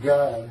servant of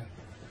God.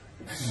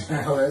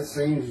 How that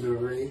seems to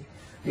read.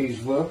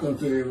 He's welcome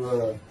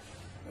to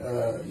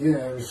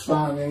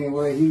respond any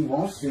way he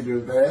wants to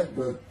do that.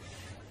 But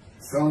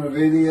it's on the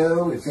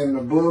video, it's in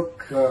the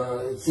book,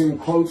 it's in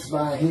quotes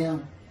by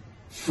him.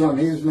 It's from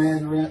his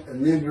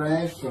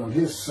midrash, from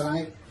his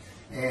site.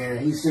 And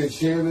he said,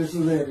 share this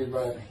with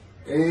everybody.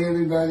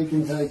 Everybody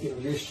can take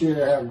it. Just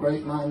share how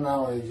great my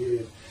knowledge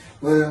is.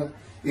 Well,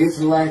 it's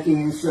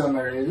lacking in some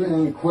areas. There's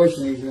no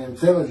question he's an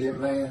intelligent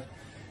man.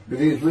 But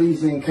his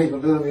reasoning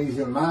capabilities,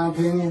 in my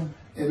opinion,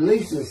 at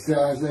least as to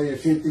Isaiah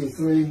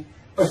 53,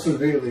 are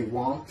severely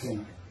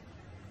wanting.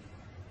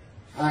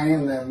 I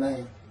am that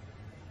man.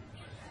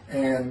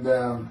 And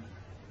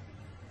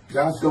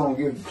God's going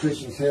to give the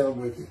Christians hell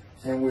with it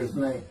and with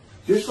me.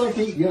 Just like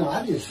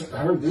I just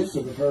heard this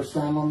for the first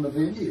time on the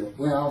video.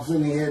 When all of a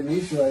sudden he had me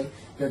say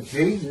that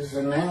Jesus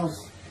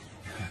announced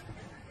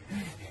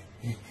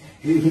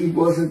he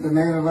wasn't the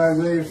man of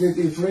Isaiah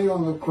 53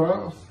 on the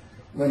cross.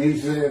 When he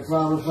said,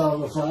 Father,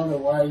 Father, Father,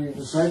 why are you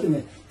forsaking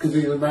me? Because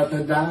he was about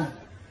to die.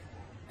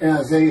 And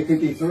Isaiah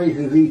 53,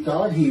 who he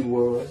thought he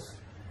was,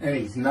 and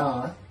he's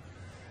not,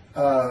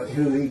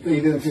 who he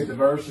didn't fit the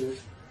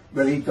verses,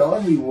 but he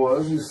thought he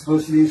was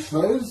supposed to be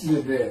exposed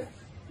to death.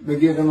 But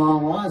given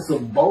long life, so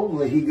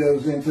boldly he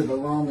goes into the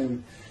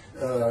Roman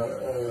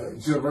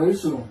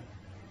Jerusalem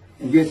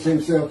and gets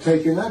himself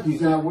taken up. He's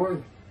not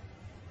worried.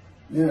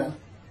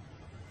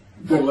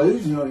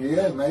 Delusional,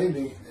 yeah,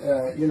 maybe.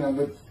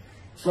 But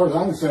as far as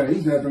I'm concerned,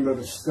 he's nothing but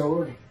a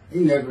story. He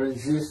never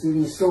existed.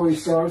 And the story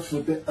starts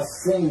with the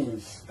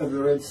Essenes of the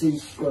Red Sea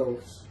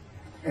Scrolls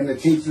and the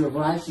teacher of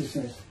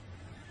righteousness.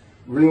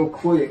 Real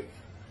quick,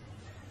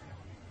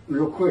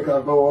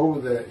 I'll go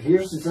over that.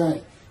 Here's the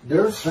thing.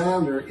 Their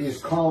founder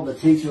is called the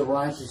teacher of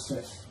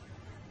righteousness.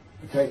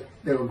 Okay?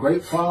 They were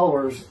great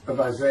followers of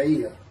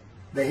Isaiah.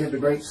 They had the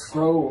great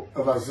scroll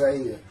of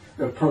Isaiah.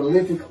 They're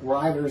prolific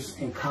writers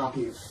and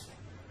copyists.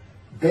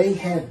 They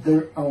had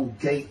their own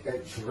gate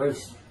at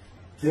Jerusalem.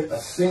 The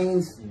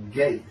Essenes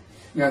gate.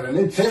 Now, the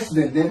New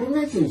Testament never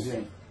mentions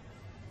them.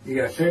 You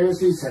got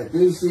Pharisees,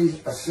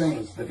 Sadducees,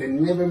 Essenes, but they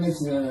never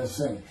mention an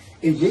Essene.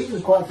 And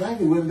Jesus, quite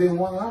frankly, would have been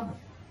one of them.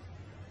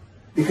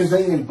 Because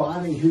they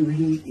embody who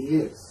he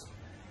is.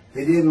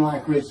 They didn't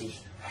like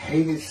riches,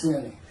 hated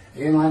sinning.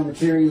 They didn't like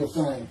material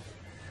things.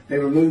 They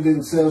removed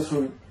themselves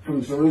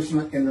from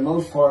Jerusalem, in the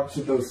most part,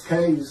 to those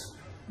caves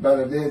by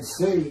the Dead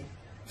Sea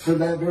for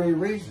that very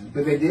reason.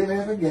 But they did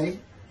have a gate.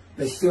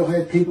 They still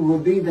had people who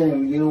would be there.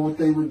 And you know what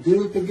they would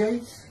do at the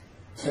gates?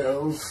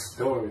 Tell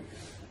stories.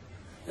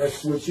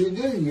 That's what you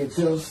do. You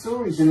tell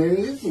stories. And it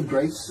is a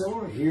great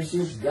story. Here's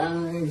this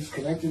guy who's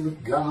connected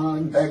with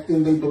God. Back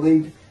then they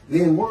believed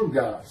men were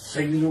gods.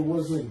 Caesar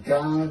was a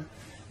god.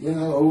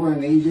 Over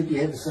in Egypt, you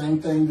had the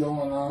same thing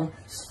going on.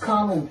 It's a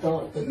common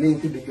thought that men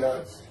could be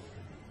gods.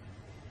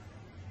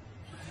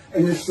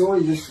 And this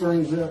story just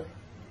springs up.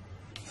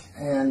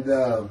 And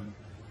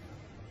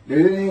they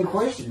didn't even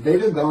question.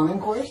 They'd have gone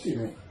and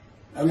questioned it.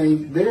 I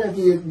mean, they're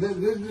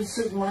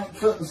sitting right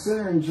front and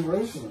center in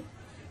Jerusalem.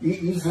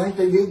 You think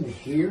they didn't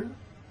hear?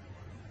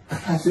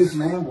 This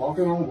man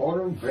walking on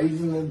water,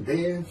 raising the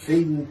dead,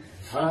 feeding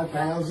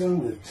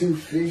 5,000 with 2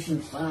 fish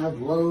and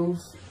 5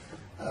 loaves.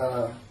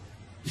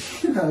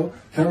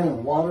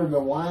 Turning water to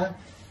wine.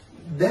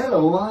 That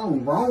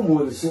alone, Rome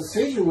would have said,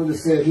 Caesar would have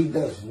said, he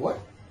does what?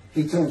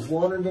 He turns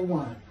water to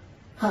wine.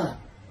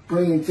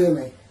 Bring him to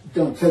me.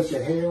 Don't touch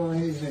a hair on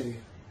his head.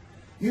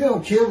 You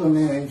don't kill the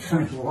man who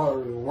turns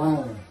water to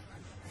wine.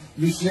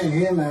 You send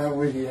him out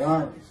with your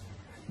armies.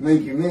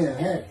 Make your men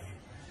happy.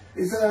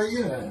 It's,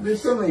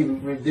 there's so many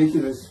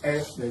ridiculous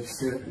aspects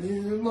to it.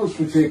 Most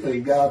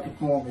particularly, God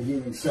performed a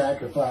human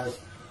sacrifice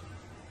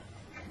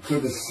for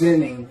the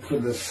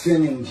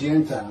sinning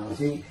Gentiles.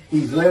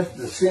 He's left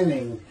the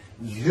sinning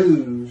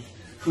Jews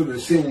for the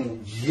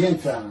sinning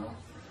Gentiles.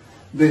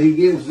 But he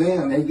gives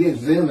them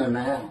an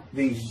out,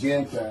 these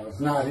Gentiles,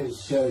 not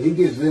his church. He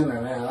gives them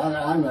an out.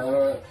 I'm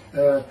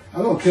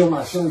going to kill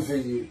my son for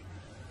you.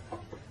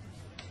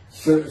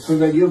 So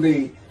that you'll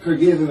be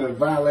forgiven of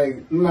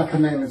violating my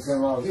commandments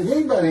and laws. If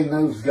anybody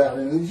knows God,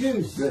 and the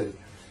Jews do,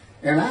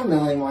 and I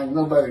know him like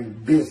nobody's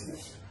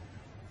business,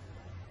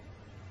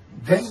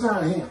 that's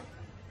not him.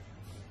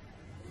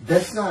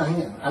 That's not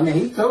him. I mean,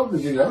 he told the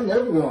Jews, I'm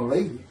never going to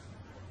leave you,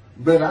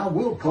 but I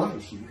will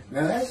punish you.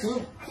 Now, that's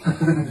him.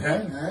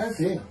 That's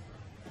him.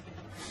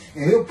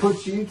 And he'll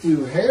put you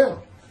through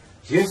hell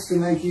just to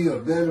make you a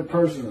better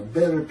person, a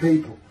better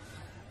people.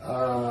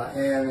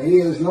 And he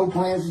has no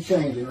plans of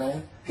changing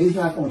that. He's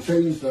not going to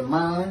change the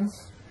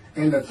minds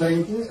and the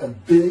thinking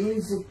of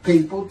billions of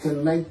people to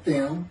make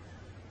them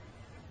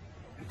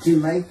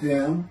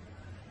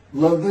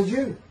love the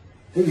Jew.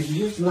 He's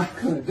just not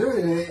going to do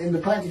it. And the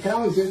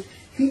practicality is,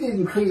 he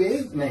didn't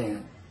create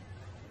man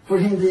for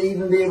him to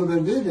even be able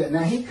to do that.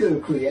 Now, he could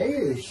have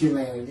created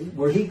humanity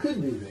where he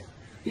could do that.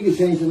 He could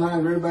change the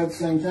mind of everybody at the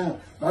same time.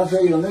 But I'll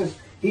tell you on this,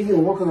 he's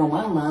been working on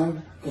my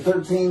mind for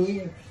 13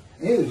 years.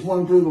 It was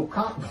one brutal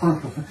cop.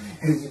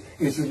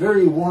 It's a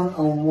very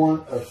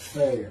one-on-one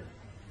affair.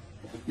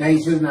 Now,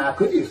 he says, now, I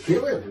could just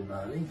kill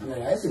everybody. I mean,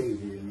 that's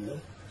easy enough.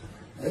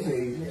 That's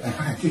easy.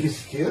 I could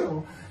just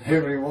kill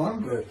everyone,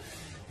 but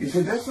He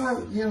said, that's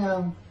not, you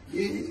know,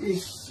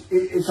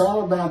 it's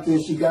all about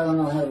this. You got to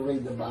know how to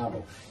read the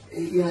Bible.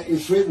 You know,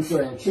 it's written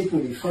for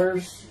antiquity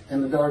first,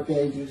 and the Dark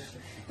Ages,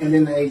 and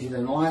then the Age of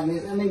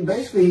Enlightenment. I mean,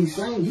 basically, he's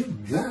saying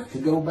you've got to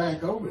go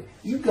back over it.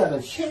 You've got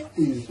to check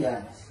these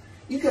guys.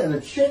 You've got to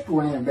check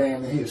Rambam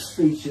and his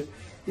speech.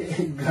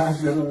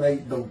 God's going to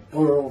make the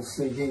world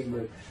speak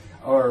Hebrew,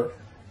 or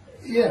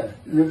yeah,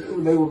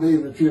 they will be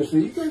the pure. So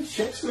you got to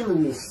check some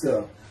of this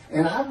stuff.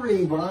 And I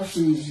read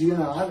Rashi's, you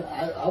know,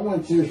 I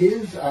went to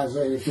his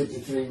Isaiah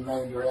 53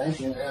 main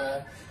direction.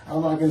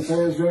 All I can say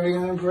is very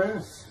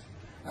unimpressed.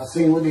 I've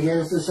seen what he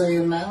has to say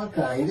in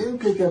Malachi. He didn't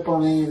pick up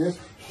on any of this.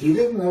 He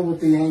didn't know what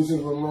the angel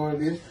of the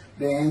Lord is,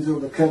 the angel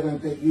of the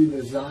covenant that you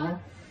desire.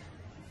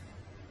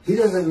 He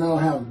doesn't know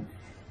how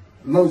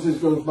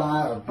Moses goes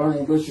by a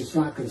burning bush that's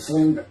not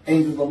consumed. The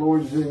angel of the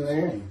Lord is in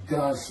there and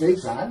God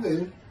speaks. I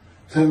do.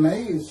 To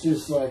me, it's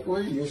just like,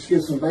 well, you just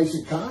get some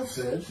basic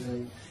concepts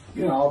and,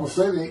 you know, all of a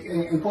sudden,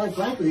 and quite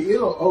frankly,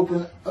 it'll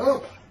open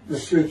up the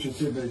scripture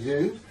to the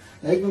Jews.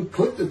 They can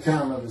put the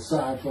Talmud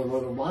aside for a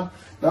little while.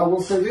 But I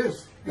will say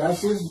this. God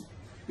says,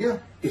 yeah,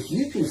 if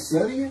you can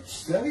study it,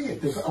 study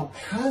it. There's all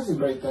kinds of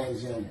great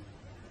things in it.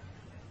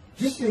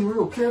 Just be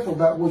real careful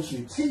about what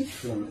you teach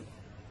from it.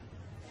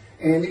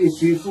 And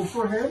it's useful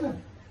for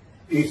heaven.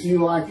 If you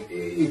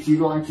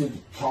like to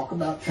talk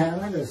about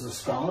Talmud as a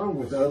scholar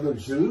with other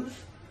Jews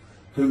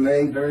who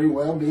may very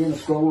well be in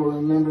scroll of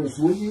remembrance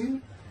with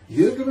you,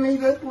 you can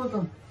meet up with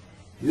them.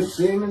 You'll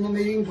see them in the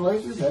meeting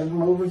places, have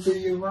them over to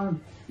your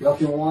room. Y'all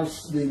can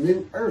watch the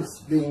new earth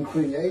being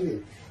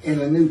created and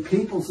the new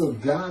peoples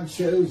of God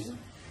chosen,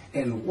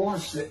 and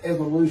watch the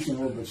evolution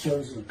of the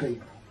chosen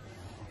people.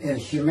 And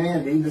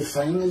humanity, the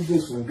same as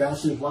this one. God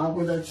says, why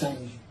would I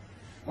change it?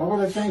 Why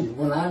would I change it?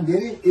 When I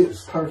did it, it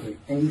was perfect.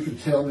 And you can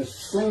tell Mr.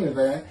 Singer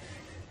that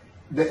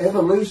the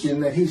evolution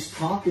that he's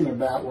talking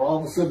about, where all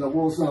of a sudden the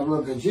world's going to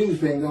love the Jews,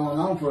 been going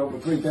on for over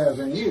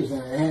 3,000 years,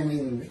 and it hadn't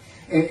even.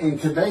 And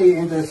today,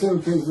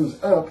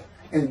 anti-Semitism's up,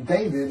 and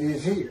David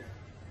is here.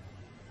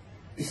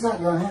 It's not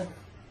going to happen.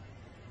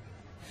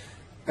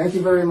 Thank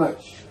you very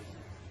much.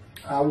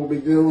 I will be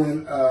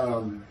doing.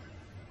 Was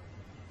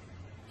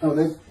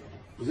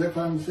that 5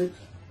 and 6?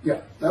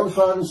 Yeah, that was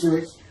 5 and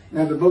 6.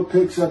 Now the book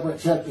picks up at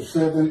chapter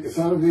 7. It's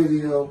on a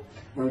video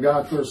when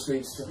God first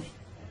speaks to me,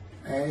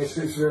 and it's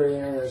very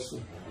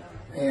interesting.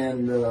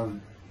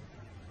 And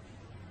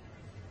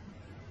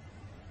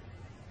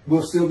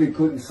we'll still be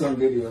putting some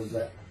videos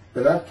out.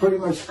 But I've pretty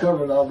much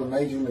covered all the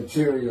major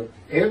material,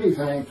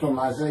 everything from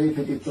Isaiah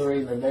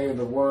 53, the day of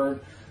the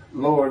word,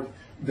 Lord.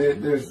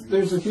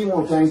 There's a few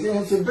more things, and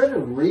it's a better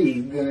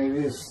read than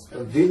it is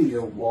a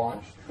video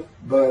watch.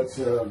 But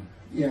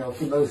you know,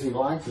 for those who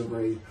like to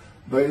read,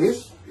 but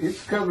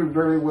it's covered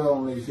very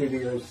well in these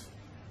videos.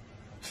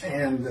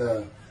 And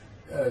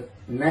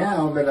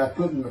now that I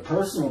put in the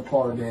personal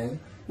part in,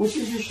 which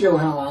is to show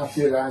how I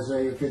fit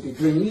Isaiah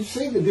 53, and you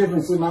see the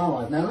difference in my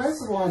life. Now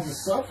that's a life of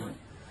suffering.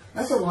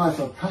 That's a life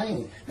of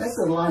pain. That's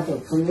a life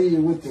of familiar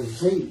with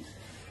disease.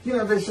 You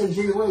know, they said,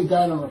 gee, when he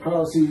died on the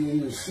cross, he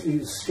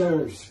was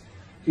scourged.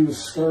 He was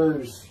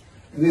scourged,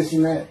 and this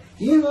and that.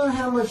 Do you know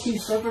how much he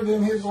suffered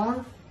in his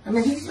life? I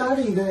mean, he's not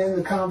even in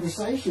the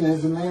conversation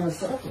as a man of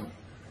suffering.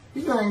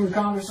 He's not in the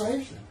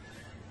conversation.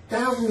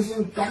 Thousands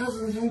and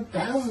thousands and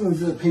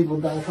thousands of people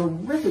died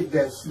horrific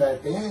deaths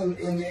back then,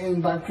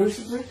 and by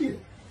crucifixion.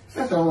 It's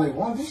not the only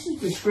one. This is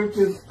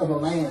descriptive of a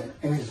man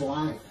and his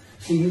life,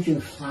 so you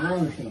can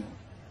find him,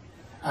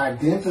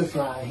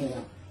 identify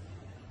him.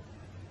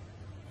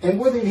 And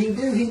what did he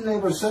do? He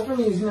never suffered.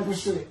 He was never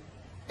sick,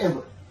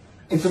 ever,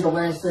 until the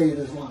last day of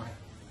his life.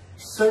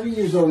 30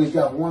 years old, he's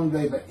got one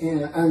day but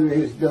under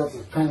his belt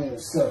of pain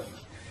and suffering.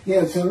 You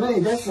know, to me,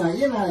 that's not,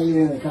 you're not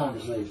even in the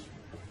conversation.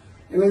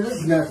 I mean,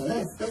 that's nothing.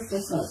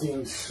 That's not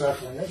even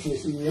suffering. That's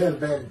just, you have a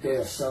bad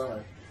death,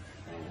 sorry.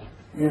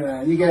 You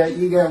know, you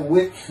got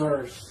whipped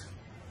first.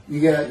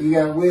 You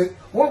got whipped.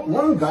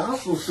 One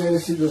gospel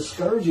says that the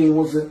scourging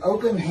was an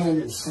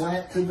open-handed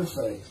slap to the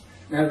face.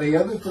 Now, the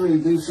other three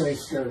do say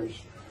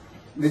scourge.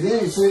 But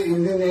then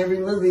and then every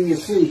movie you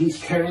see,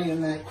 he's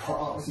carrying that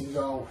cross. He's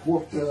all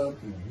whooped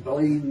up and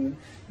bleeding,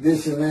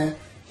 this and that.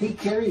 He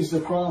carries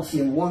the cross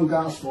in one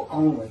gospel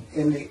only.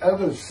 In the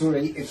other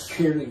three, it's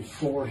carried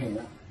for him.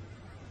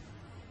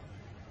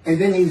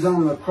 And then he's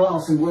on the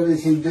cross, and what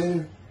does he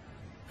do?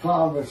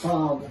 Father,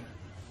 Father,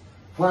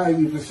 why are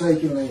you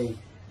forsaking me?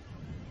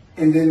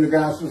 And then the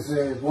gospel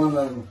says, one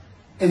of them,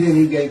 and then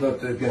he gave up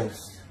the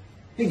ghost.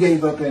 He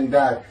gave up and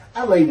died.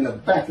 I laid in the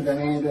back of an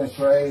ambulance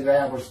for 8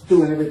 hours,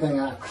 doing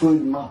everything I could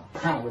in my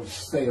power to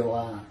stay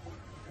alive.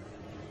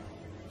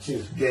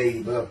 Just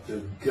gave up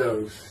the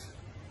ghost.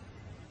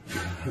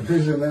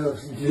 There's another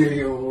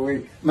video where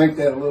we make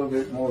that a little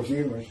bit more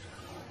humorous.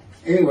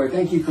 Anyway,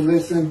 thank you for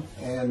listening,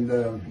 and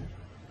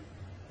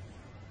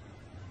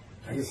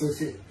I guess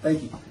that's it.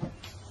 Thank you.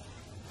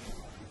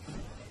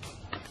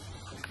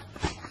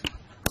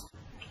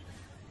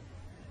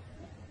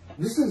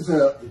 This is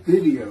a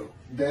video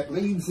that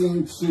leads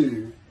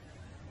into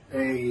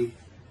a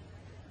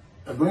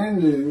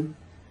brand new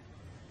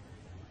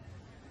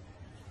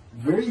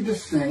very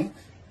distinct,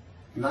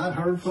 not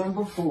heard from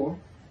before,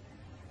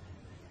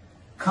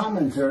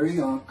 commentary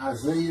on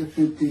Isaiah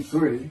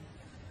 53,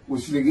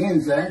 which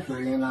begins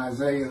actually in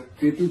Isaiah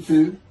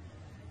 52.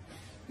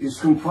 It's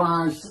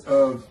comprised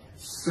of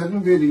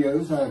 7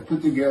 videos I have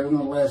put together in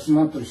the last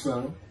month or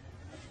so.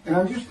 And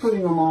I'm just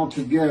putting them all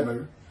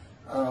together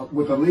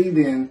with a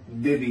lead-in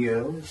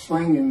video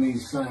explaining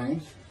these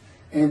things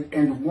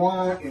and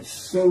why it's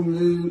so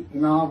new,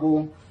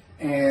 novel,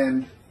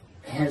 and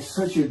has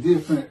such a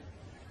different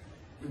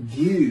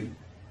view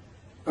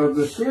of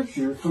the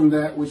scripture from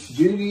that which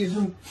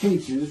Judaism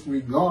teaches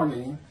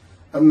regarding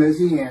a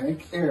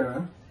Messianic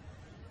era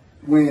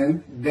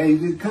when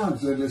David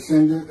comes, the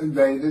descendant of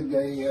David.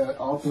 They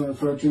often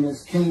refer to him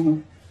as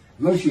King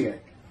Moshiach.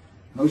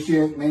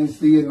 Moshiach means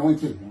the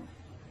anointed one.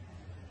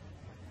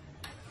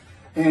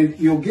 And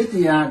you'll get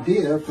the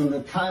idea from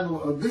the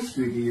title of this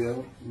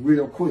video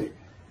real quick.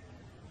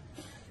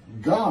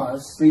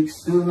 God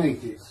speaks to an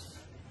atheist.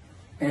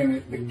 And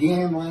it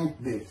began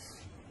like this.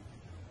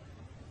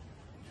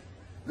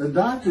 The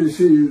doctors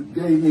who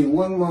gave me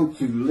 1 month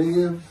to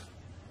live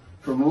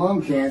from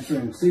lung cancer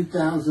in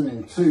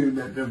 2002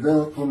 that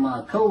developed from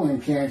my colon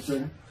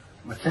cancer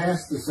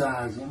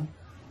metastasizing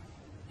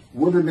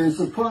would have been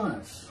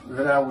surprised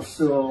that I was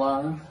still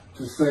alive,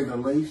 to say the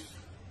least.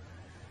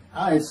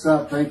 I had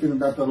stopped thinking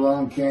about the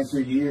lung cancer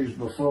years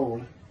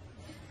before.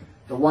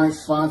 The white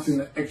spots in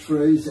the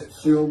x-rays that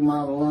filled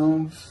my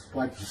lungs,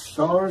 like the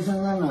stars in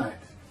the night,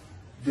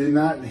 did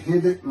not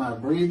inhibit my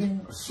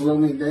breathing or slow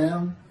me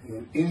down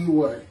in any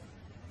way.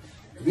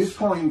 At this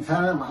point in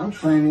time, I'm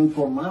training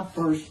for my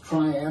first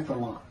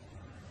triathlon.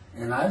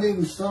 And I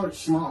didn't start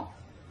small.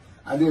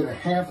 I did a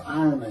half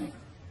Ironman.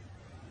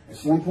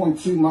 It's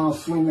 1.2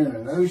 miles swimming in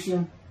an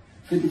ocean,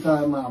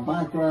 55-mile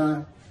bike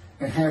ride,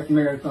 and half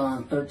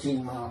marathon,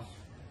 13 miles.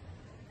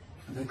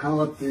 They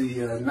call it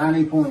the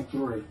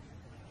 90.3.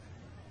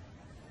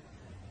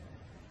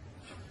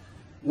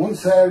 One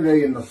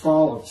Saturday in the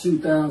fall of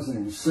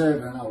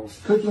 2007, I was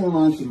cooking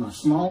lunch in my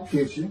small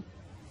kitchen,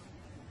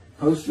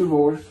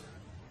 post-divorce,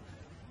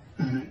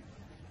 and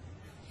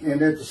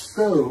at the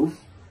stove,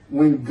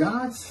 when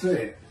God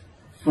said,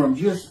 from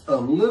just a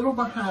little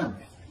behind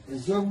me,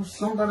 as though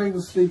somebody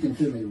was speaking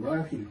to me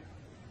right here,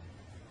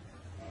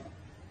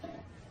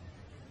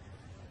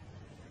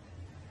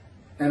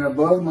 and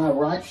above my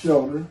right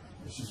shoulder,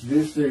 which is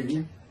this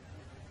figure,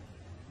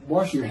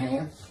 wash your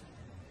hands.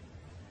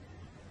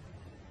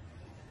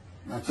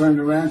 I turned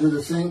around to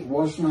the sink,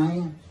 washed my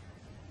hands,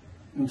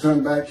 and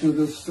turned back to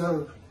the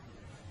stove.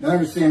 Now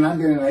understand, I've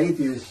been an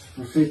atheist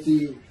for 50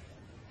 years.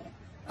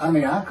 I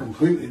mean, I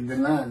completely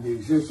denied the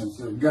existence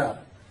of God.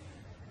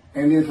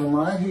 And then from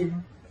right here,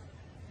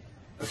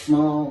 a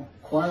small,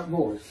 quiet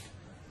voice,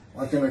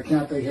 like an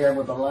account they had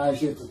with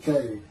Elijah at the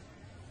cave,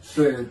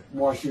 said,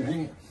 wash your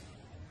hands.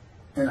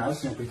 And I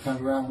simply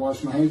turned around,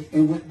 washed my hands,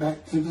 and went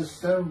back to the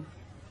stove.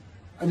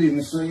 I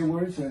didn't say a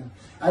word to him.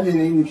 I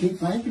didn't even keep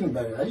thinking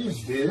about it. I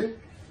just did it.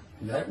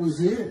 That was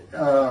it.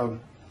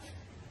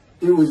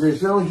 It was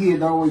as though he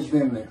had always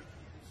been there.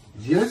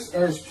 Just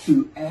as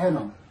to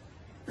Adam.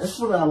 That's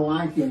what I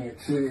liken it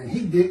to. And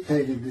he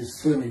dictated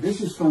this to me.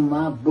 This is from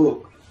my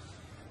book,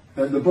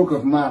 the book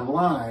of my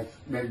life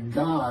that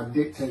God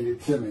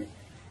dictated to me.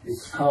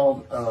 It's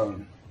called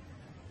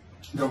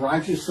The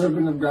Righteous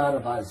Servant of God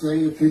of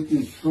Isaiah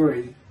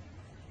 53.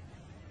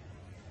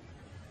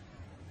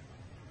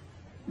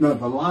 No,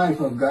 the life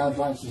of God's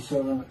righteous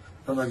servant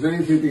of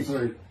Isaiah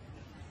 53.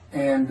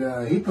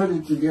 And he put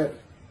it together.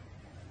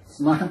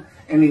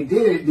 And he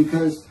did it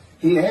because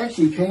he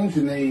actually came to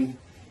me,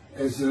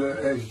 as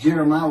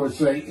Jeremiah would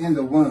say, in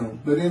the womb,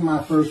 but in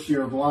my first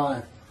year of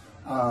life.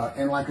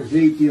 And like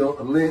Ezekiel,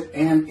 lit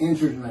and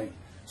entered me.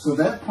 So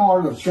that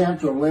part of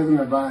chapter 11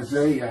 of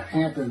Isaiah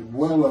happened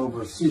well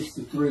over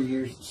 62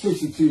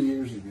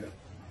 years ago.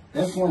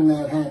 That's when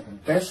that happened.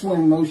 That's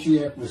when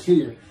Moshiach was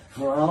here.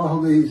 For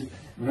all these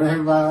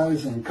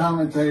rabbis and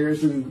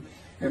commentators who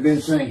have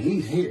been saying,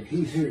 he's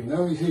here,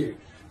 no, he's here.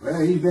 Well,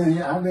 he's been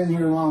here, I've been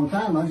here a long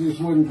time. I just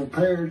wasn't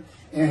prepared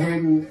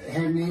and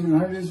hadn't even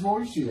heard his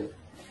voice yet.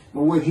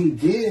 But what he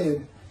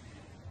did,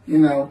 you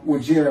know,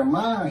 with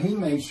Jeremiah, he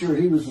made sure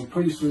he was a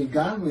priestly,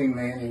 godly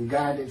man and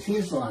guided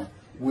his life.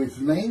 With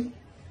me,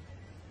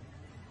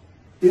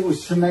 it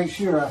was to make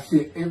sure I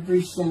fit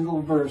every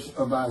single verse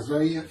of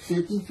Isaiah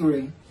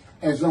 53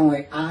 as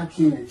only I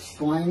can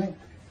explain it,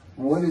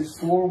 what it's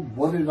for,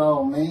 what it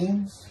all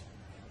means,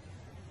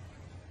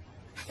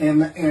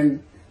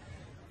 and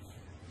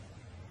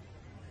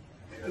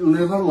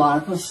live a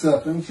life of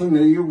suffering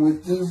familiar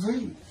with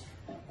disease.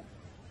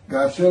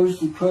 God chose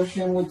to crush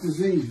him with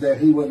disease that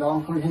he would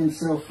offer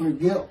himself for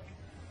guilt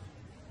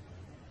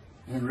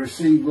and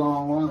receive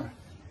long life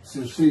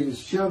to see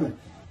his children.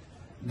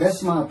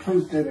 That's my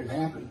proof that it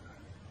happened.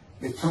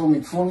 It told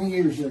me 20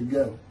 years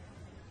ago,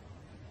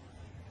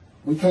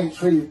 we can't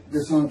treat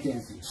this lung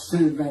cancer. It's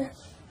too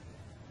advanced.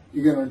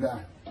 You're going to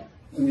die.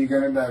 And you're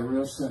going to die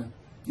real soon.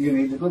 You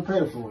need to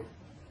prepare for it.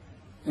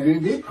 And it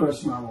did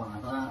crush my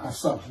life. I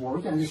stopped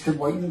working. I just kept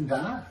waiting to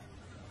die.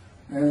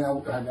 And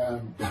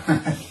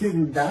I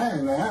didn't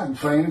die now. I'm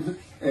training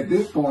at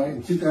this point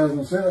in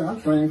 2007.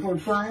 I'm training for a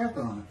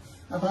triathlon.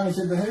 I finally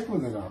said, "The heck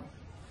with it all."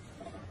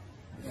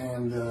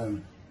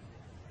 And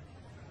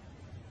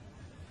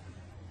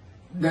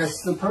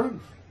that's the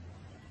proof.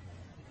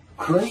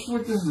 Crushed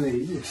with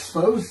disease,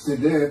 exposed to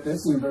death.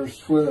 That's in verse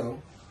 12.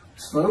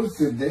 Exposed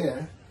to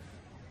death,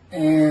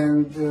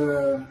 and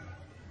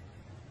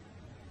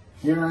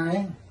here I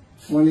am.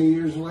 20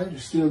 years later,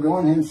 still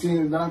going. Haven't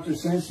seen a doctor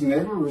since.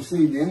 Never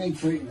received any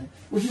treatment,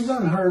 which is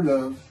unheard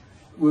of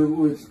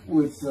with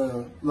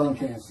lung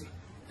cancer.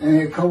 And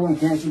had colon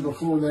cancer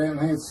before that, and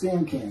had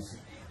skin cancer.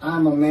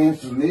 I'm a man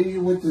familiar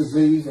with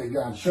disease, that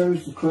God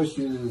chose to crush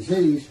the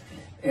disease.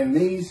 And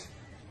these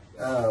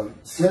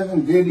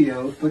 7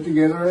 videos put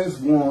together as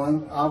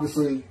one.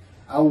 Obviously,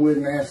 I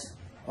wouldn't ask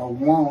or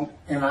want,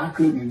 and I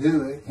couldn't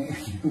do it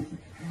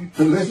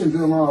to listen to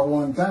them all at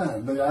one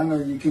time. But I know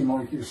you can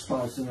mark your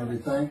spots and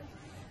everything.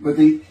 But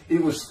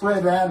it was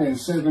spread out in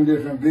 7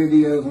 different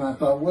videos, and I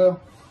thought, well,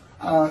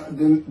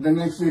 the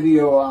next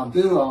video I'll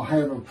do, I'll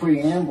have a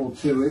preamble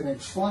to it and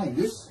explain.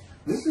 This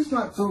is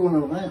not fooling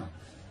around.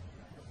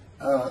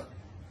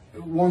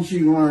 Once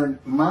you learn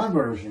my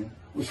version,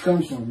 which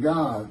comes from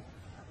God,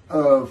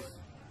 of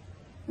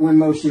when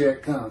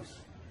Moshiach comes,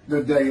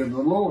 the day of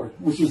the Lord,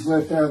 which is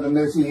left out of the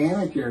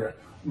Messianic era.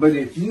 But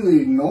if you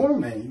ignore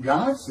me,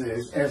 God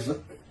says, as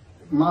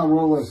my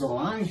role as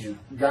Elijah,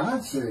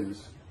 God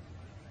says,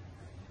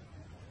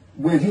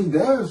 when he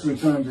does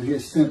return to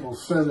his temple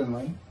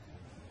suddenly,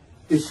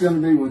 it's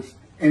going to be with,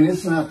 and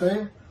it's not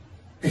there,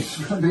 it's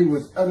going to be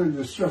with utter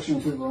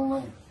destruction to the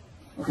land.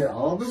 Okay,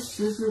 all this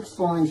is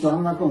explained, so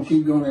I'm not going to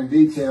keep going in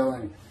detail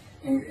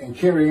and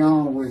carry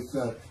on with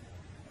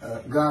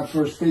God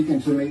first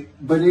speaking to me,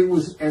 but it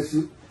was as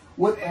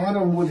what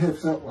Adam would have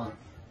felt like.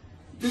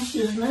 This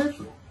is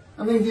natural.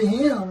 I mean, to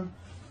him,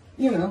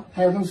 you know,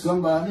 having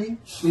somebody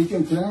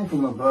speaking to him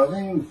from above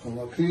him, from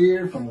up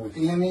here, from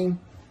within him,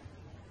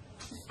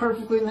 it's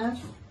perfectly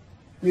natural.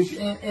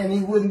 And he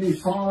wouldn't be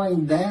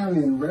falling down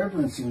in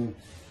reverence and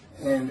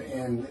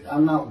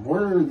I'm not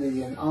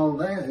worthy and all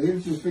that. It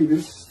would just be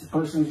this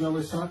person's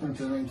always talking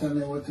to me and telling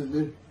me what to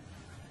do.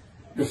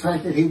 The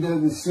fact that he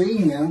doesn't see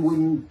him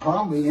wouldn't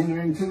probably enter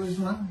into his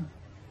mind.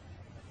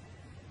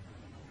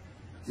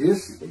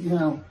 This, you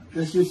know,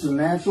 that's just the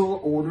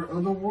natural order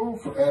of the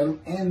world for Adam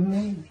and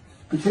me,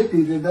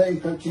 particularly today,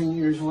 13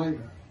 years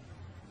later.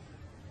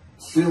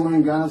 Still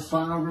in God's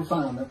fire of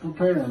refinement,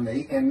 preparing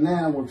me, and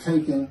now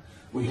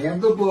we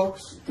have the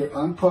books, they're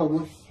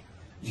unpublished,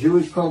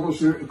 Jewish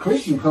publisher,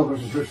 Christian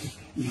publishers,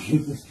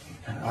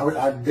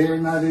 I dare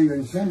not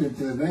even send it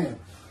to them,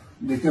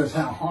 because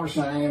how harsh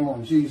I am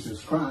on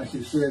Jesus Christ,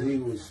 who said he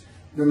was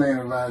the man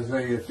of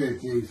Isaiah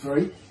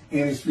 53,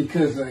 and it's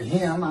because of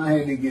him I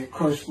had to get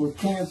crushed with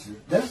cancer.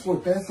 That's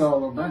what that's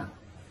all about.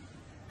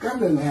 God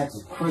doesn't have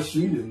to crush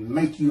you to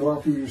make you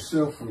offer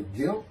yourself for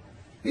guilt.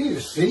 He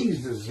just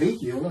seized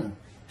Ezekiel and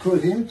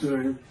put him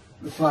through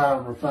the fire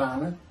of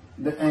refinement,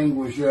 the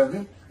anguish of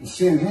it, and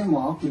sent him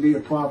off to be a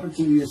prophet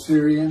to the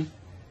Assyrian,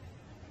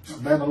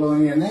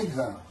 Babylonian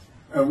exile,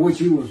 of which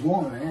he was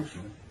one,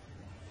 actually.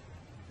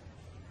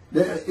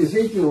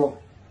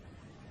 Ezekiel,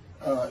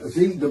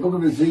 the book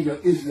of Ezekiel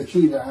is the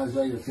key to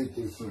Isaiah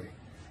 53.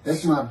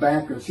 That's my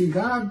background. See,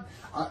 God,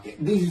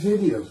 these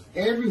videos,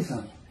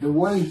 everything, the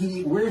way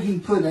where he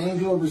put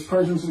angel of his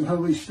presence and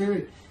Holy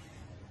Spirit,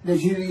 that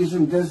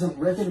Judaism doesn't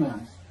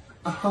recognize.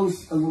 A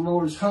host of the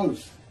Lord's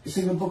host. It's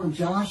in the book of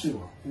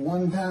Joshua,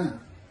 one time.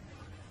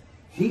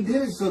 He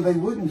did it so they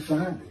wouldn't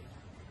find it.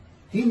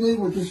 He knew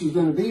what this was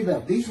going to be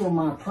about. These were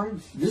my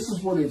proofs. This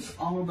is what it's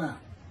all about.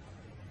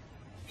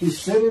 He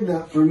set it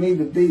up for me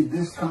to be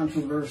this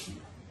controversial.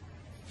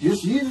 You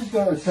just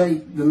got to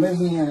take the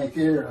Messianic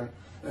era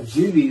of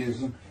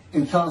Judaism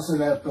and toss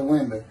it out the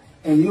window.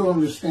 And you'll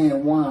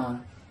understand why,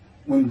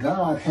 when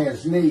God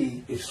has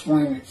me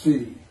explain it to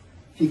you.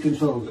 He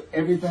controls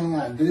everything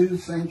I do,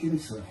 think,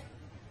 and say.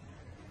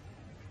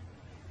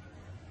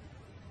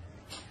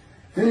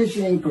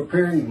 Finishing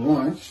preparing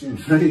lunch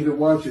and ready to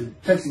watch a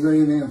Texas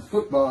A&M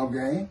football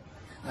game,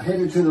 I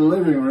headed to the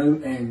living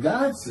room, and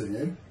God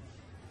said,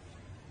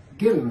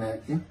 "Get a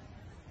napkin."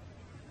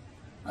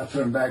 I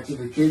turned back to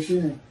the kitchen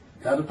and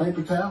got a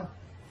paper towel,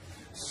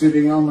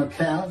 sitting on the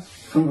couch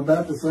from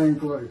about the same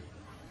place.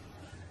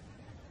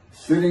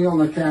 Sitting on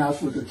the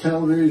couch with the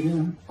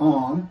television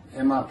on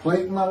and my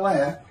plate in my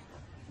lap,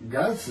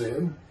 God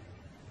said,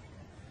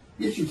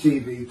 "Get your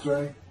TV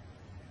tray."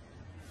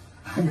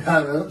 I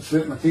got up,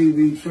 set my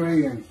TV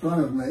tray in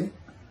front of me,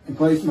 and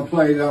placed my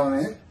plate on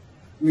it,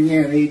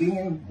 began eating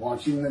and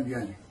watching the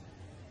game.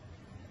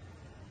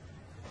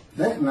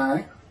 That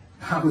night,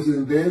 I was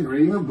in bed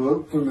reading a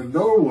book. From the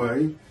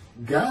doorway,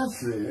 God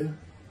said,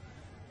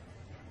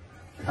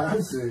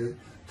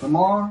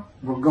 "Tomorrow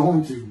we're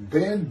going to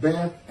Bed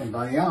Bath &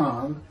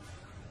 Beyond,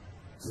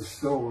 the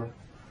store,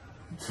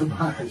 to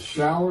buy a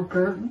shower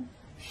curtain,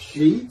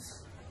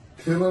 sheets,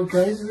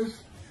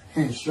 pillowcases,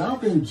 and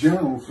shop in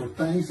general for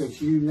things that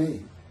you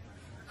need."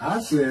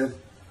 I said,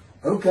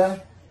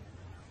 "Okay."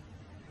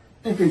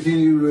 and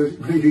continue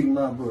reading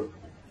my book.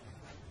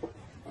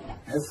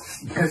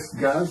 That's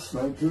God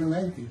spoke to an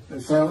atheist.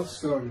 That's how it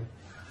started.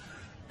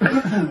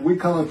 We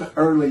call it the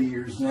early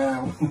years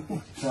now.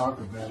 Talk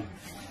about it.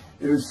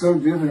 It was so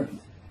different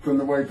from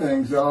the way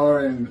things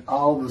are, and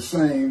all the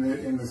same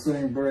in the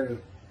same breath.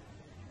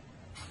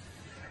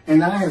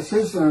 And I have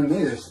since learned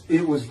this: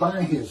 it was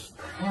by His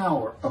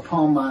power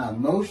upon my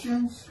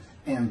emotions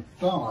and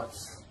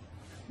thoughts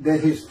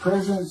that His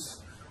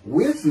presence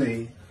with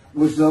me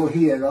was though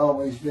He had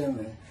always been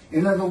there.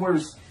 In other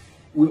words,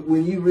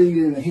 when you read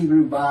in the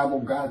Hebrew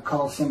Bible, God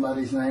calls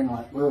somebody's name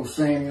like little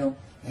Samuel,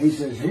 and He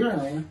says, "Here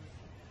I am.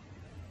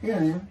 Here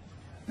I am."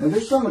 Now,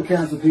 there's some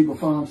accounts of people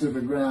falling to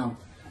the ground,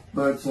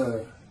 but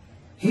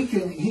He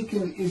can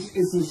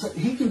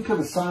put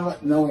a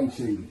silent knowing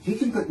to you. He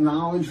can put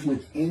knowledge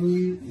within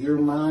you, your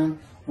mind,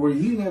 where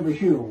you never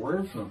hear a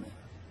word from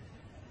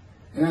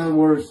it. In other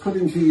words, put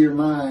into your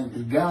mind the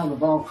God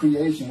of all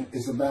creation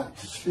is about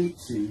to speak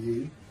to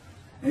you.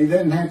 And He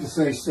doesn't have to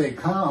say, stay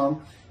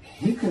calm.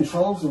 He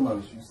controls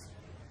emotions.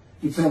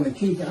 He told me,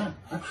 Keith,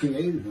 I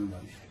created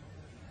emotions.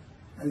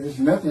 And there's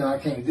nothing I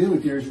can't do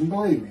with yours, and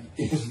believe me,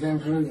 it's been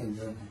proven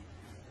to me.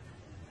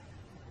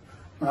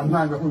 I'm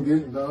not going to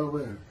get into all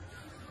that.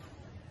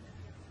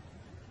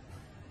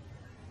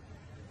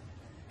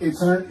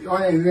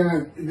 And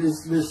then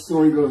this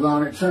story goes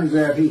on. It turns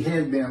out he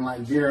had been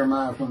like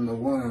Jeremiah from the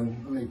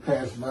womb when he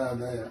passed by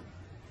that.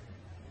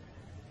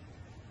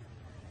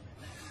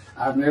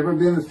 I've never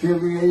been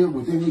affiliated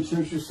with any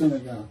church or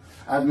synagogue.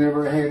 I've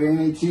never had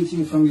any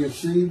teaching from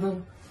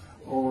yeshiva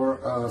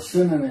or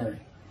seminary.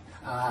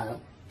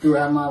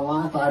 Throughout my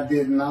life, I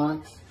did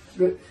not.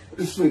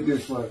 Let's put it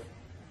this way.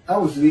 I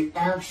was the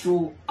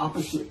actual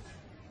opposite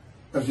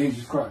of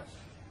Jesus Christ.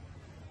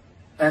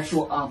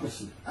 Actual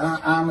opposite.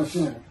 I'm a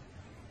sinner.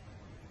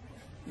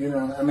 You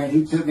know, I mean,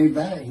 He took me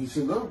back. He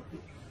said, look.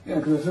 Yeah,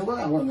 because I said, well,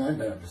 I wasn't that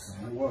bad of a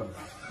sinner. I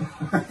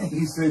was.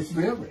 He said,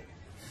 spell it.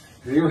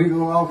 Here we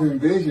go off in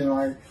vision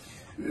like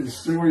the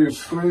story of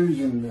Scrooge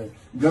and the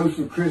Ghost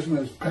of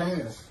Christmas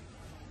Past.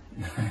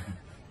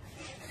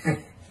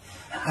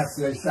 I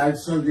said, I'm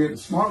so getting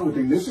smart with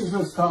him. This is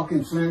us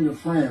talking friend to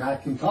friend. I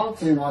can talk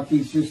to him like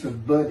he's just a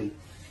buddy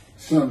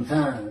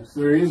sometimes.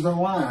 There is a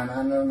line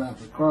I know not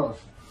to cross.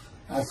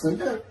 I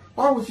said,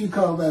 why would you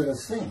call that a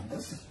sin?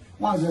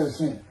 Why is that a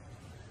sin?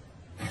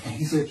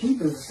 He said,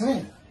 Keith, it's a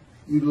sin.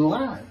 You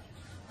lied.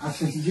 I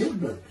said, yeah,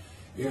 but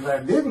if I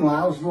didn't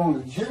lie, I was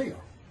going to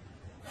jail.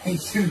 He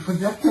said, but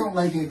that don't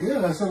make it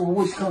good. I said, well,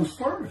 which comes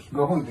first?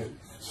 Going to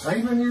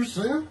saving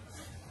yourself?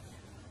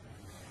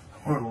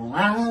 Or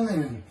lying?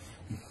 And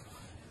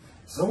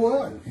so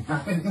what?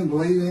 I didn't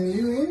believe in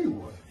you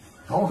anyway.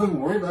 I wasn't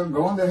worried about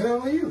going to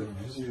hell either.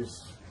 It's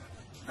just,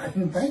 I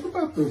didn't think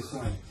about those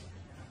things.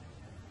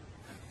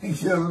 He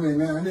tells me,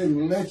 man, I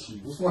didn't let you.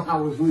 That's why I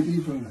was with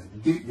you from the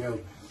get-go.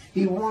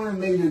 He wanted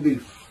me to be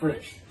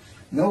fresh.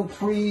 No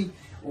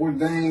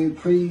preordained,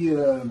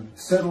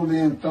 settled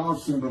in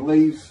thoughts and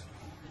beliefs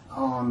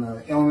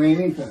on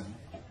anything.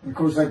 Of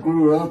course, I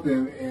grew up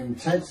in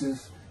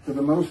Texas for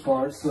the most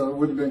part, so it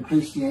would have been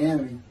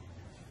Christianity.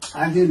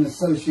 I didn't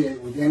associate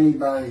with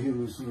anybody who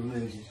was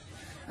religious.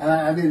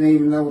 I didn't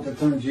even know what the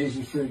term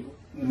Jesus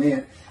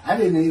meant. I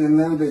didn't even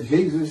know that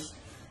Jesus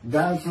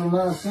died for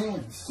my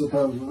sins,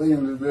 supposedly,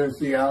 under their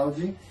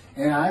theology.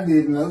 And I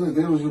didn't know that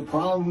there was a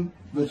problem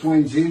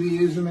between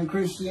Judaism and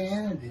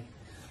Christianity.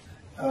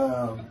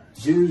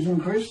 Jews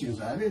and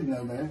Christians. I didn't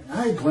know that.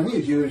 I had plenty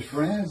of Jewish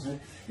friends.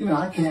 You know,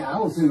 I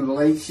was in the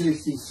late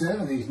 60s,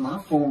 70s, my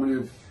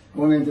formative,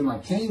 going into my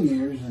teen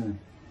years, and,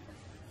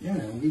 you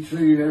know, we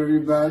treated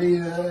everybody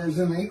as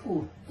an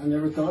equal. I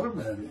never thought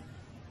about it.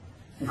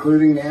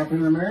 Including the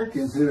African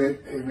Americans, who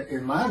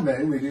in my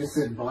day, we just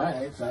said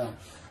blacks.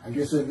 I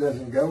guess that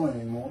doesn't go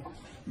anymore.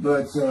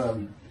 But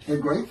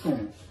had great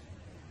friends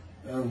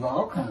of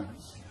all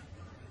kinds.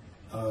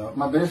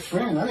 My best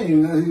friend, I didn't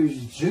even know he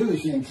was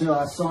Jewish until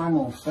I saw him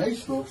on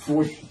Facebook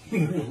 40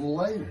 years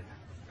later.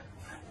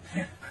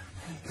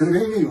 But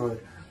anyway,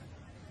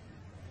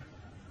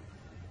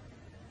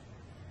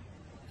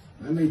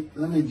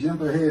 let me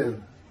jump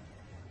ahead.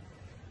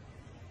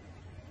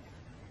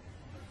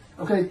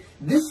 Okay,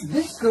 this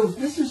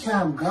is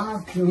how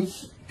God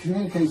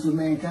communicates with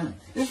mankind.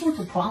 This is what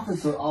the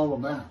prophets are all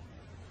about.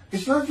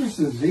 It's not just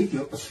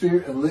Ezekiel, a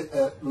spirit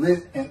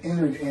lit and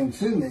entered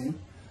into me.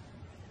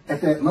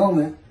 At that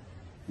moment,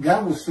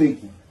 God was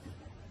speaking.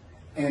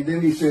 And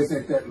then He says,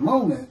 at that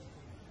moment,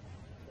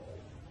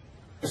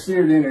 a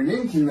spirit entered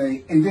into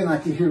me, and then I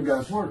could hear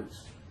God's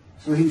words.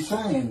 So He's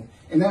saying,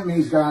 and that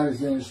means God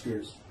is in His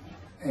spirits.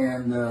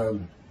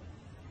 And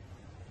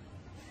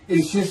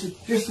it's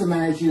just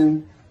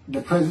imagine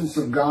the presence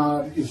of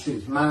God is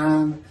His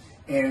mind,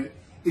 and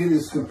it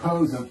is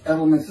composed of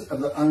elements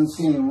of the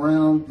unseen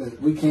realm that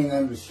we can't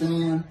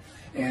understand,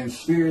 and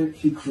spirit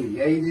He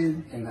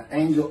created, and the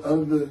angel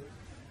of the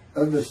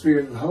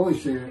Spirit, the Holy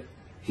Spirit,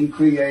 He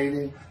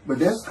created. But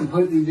that's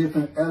completely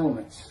different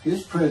elements.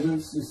 His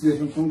presence is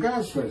different from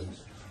God's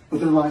presence. But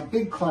they're like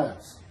big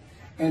clouds,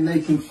 and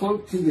they can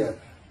float together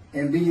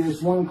and be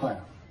as one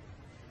cloud.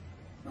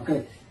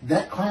 Okay,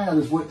 that cloud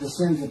is what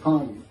descends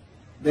upon you.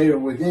 They are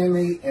within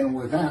me and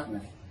without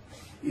me.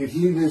 If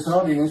you, this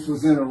audience,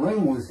 was in a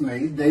room with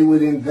me, they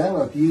would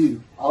envelop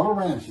you all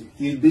around you.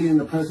 You'd be in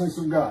the presence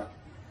of God.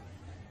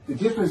 The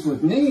difference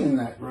with me in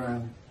that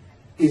room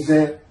is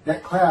that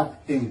that cloud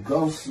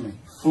engulfs me,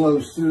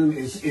 flows through me.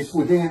 It's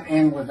within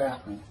and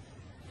without me,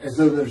 as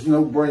though there's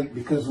no break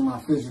because of my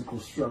physical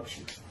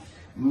structure.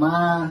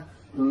 My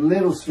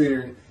little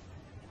spirit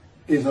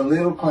is a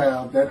little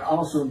cloud that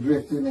also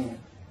drifted in.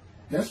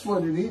 That's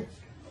what it is.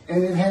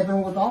 And it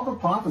happened with all the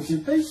prophets.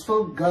 If they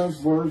spoke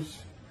God's words,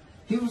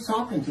 he was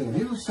talking to them.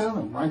 He was telling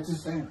them, write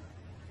this down.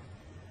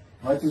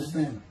 Write this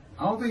down.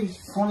 All these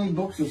 20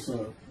 books or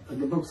so,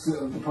 the books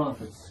of the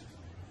prophets.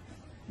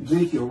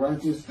 Ezekiel,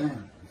 write this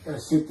down.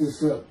 Set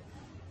this up.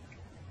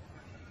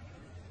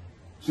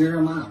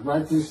 Jeremiah,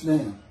 write this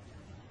down.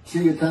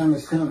 See, your time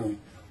is coming.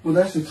 Well,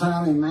 that's the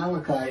time in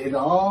Malachi. It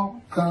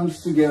all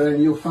comes together,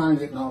 and you'll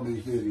find it in all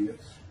these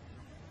videos.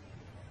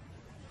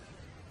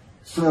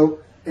 So,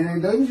 and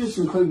it doesn't just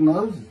include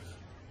Moses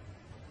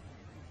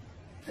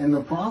and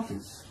the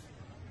prophets.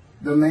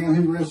 The man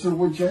who wrestled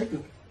with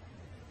Jacob.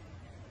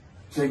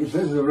 Jacob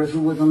says he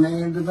wrestled with a man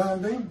in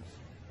divine beings.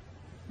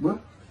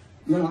 Well,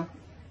 you know,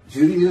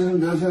 Judaism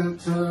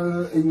doesn't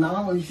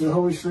acknowledge the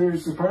Holy Spirit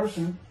as a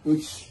person,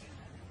 which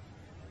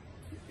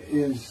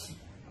is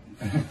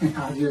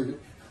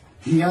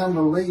beyond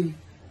belief,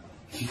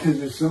 because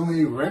there's so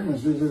many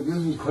references that this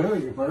is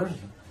clearly a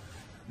person,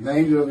 the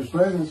angel of his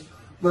presence.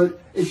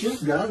 But it's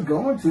just God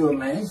going to a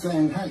man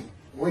saying, hey,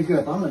 wake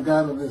up, I'm the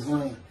God of this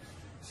land.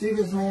 See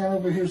this man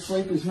over here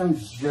asleep? His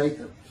name's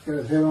Jacob. He's got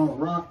his head on a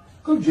rock.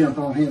 Go jump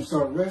on him and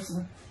start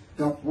wrestling.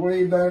 Don't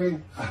worry about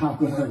him. I'm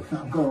going to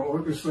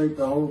orchestrate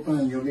the whole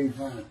thing. You'll be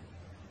fine.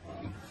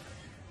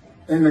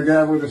 And the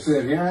guy would have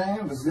said, here I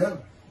am, let's go.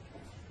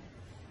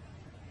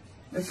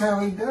 That's how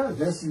he does.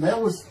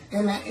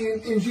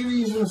 And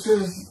Judaism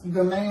says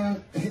the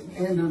man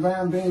in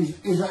divine beings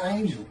is an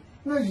angel.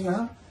 No, he's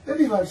not. That'd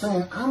be like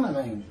saying, I'm an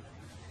angel.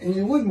 And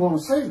you wouldn't want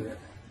to say that.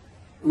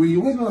 Well,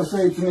 you wouldn't want to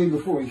say it to me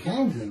before he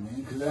came to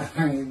me, because that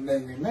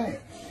made me mad.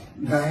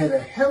 I had a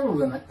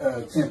hell of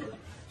a temper,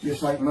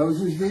 just like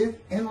Moses did,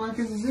 and like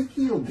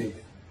Ezekiel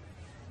did.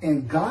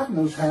 And God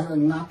knows how to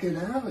knock it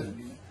out of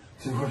you,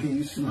 to where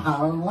you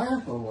smile and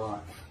laugh a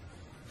lot.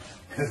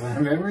 Because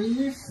I never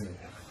used to.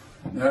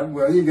 Now,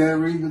 well, you got to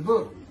read the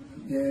book,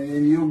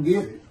 and you'll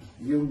get it.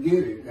 You'll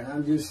get it. And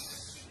I'm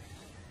just,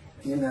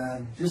 you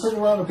know, just like a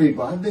lot of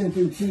people, I've been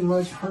through too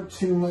much, hurt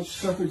too much,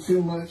 suffered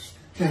too much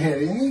to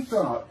have any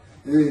thought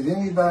that there's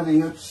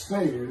anybody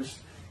upstairs,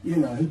 you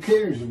know, who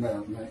cares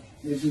about me.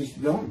 It's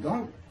just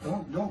don't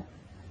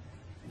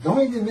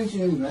even mention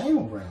his name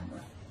around me.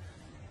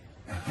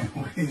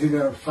 We're either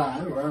gonna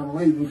fight or I'm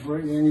leaving for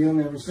it, and you'll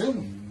never see me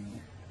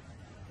again.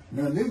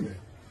 Don't do that,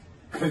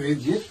 because it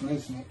just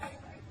makes me angry.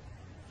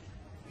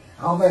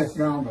 All that's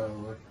gone, by the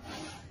way.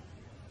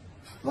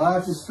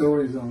 Lots of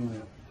stories on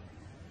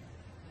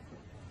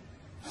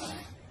that.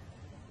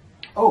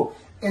 Oh,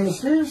 and the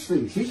Spirit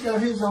speaks. He's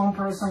got his own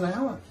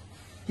personality.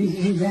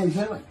 He's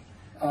angelic.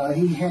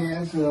 He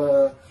has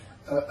a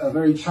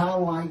very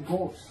childlike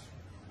voice.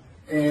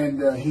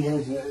 And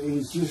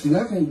he's just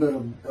nothing but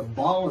a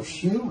ball of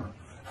humor.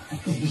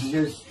 He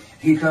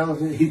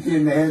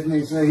didn't have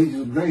me say he's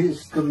the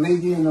greatest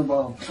comedian of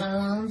all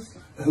times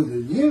of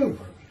the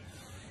universe.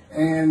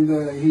 And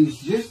he's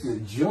just a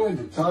joy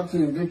to talk to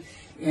him.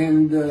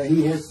 And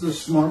he has the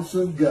smarts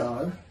of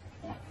God,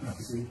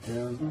 as he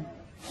tells me.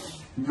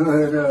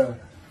 But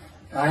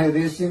I have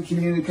instant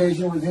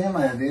communication with him.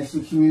 I have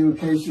instant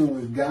communication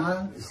with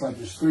God. It's like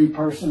there's three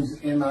persons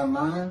in my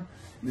mind.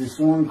 This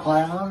one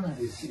cloud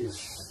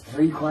is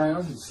three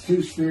clouds. It's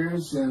two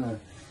spirits and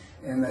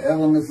the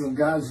elements of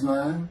God's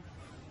mind.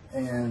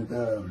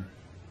 And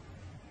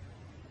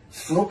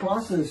slow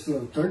process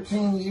of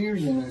 13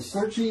 years, and it's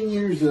 13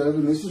 years of,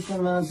 and this is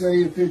from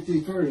Isaiah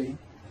 53,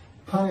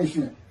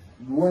 punishment,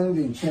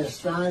 wounding,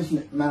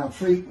 chastisement,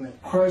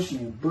 maltreatment,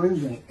 crushing,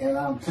 bruising, and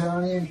I'm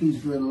telling you,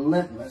 he's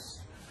relentless.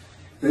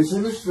 These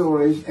are the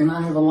stories, and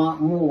I have a lot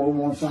more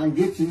once I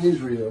get to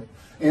Israel,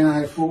 and I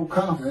have full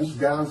confidence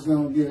God's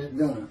going to get it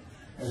done.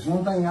 That's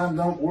one thing I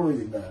don't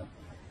worry about.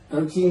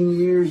 13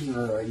 years,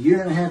 a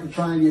year and a half of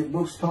trying to get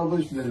books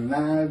published,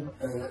 denied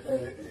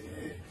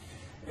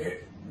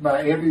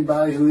by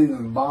everybody who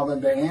even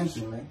bothered to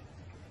answer me,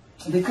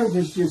 because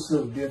it's just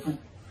so different.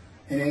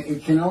 And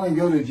it can only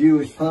go to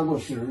Jewish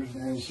publishers,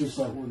 and it's just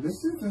like, well,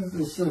 this isn't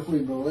the stuff we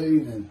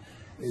believe, and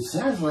it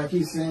sounds like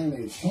he's saying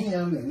it's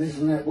him, and this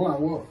and that. Well, I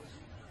was.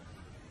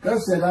 God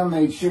said I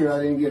made sure I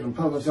didn't get them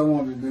published. I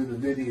wanted to do the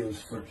videos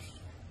first.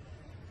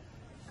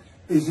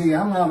 You see,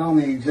 I'm not on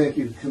the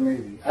executive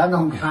committee. I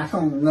don't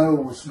know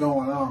what's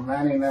going on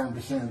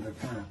 99% of the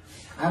time.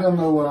 I don't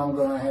know what I'm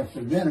going to have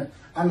for dinner.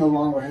 I no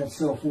longer have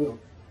self-will.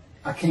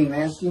 I can't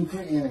ask him for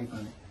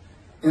anything.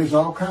 There's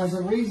all kinds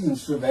of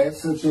reasons for that,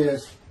 such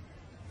as,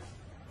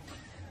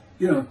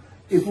 you know,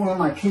 if one of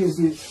my kids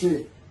gets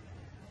sick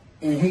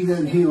and he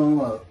doesn't heal them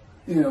up,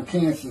 you know,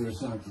 cancer or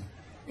something,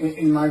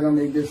 Am I going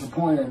to be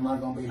disappointed? Am I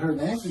going to be hurt?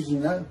 The answer is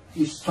no.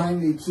 He's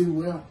trained me too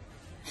well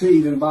to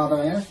even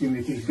bother asking him.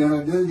 If he's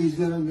going to do it, he's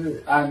going to do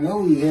it. I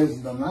know he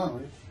has the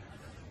knowledge,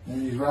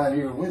 and he's right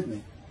here with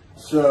me.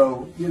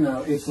 So, you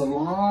know, it's a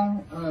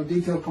long,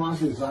 detailed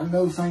process. I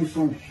know things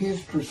from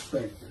his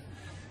perspective.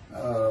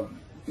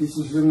 This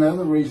is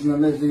another reason the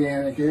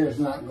Messianic era is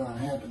not going to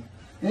happen.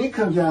 And it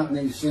comes out in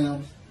these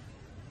sins.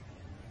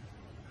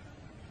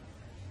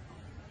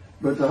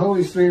 But the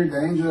Holy Spirit,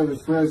 the angel of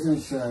his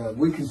presence,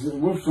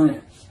 we're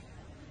friends.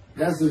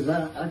 God says,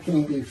 I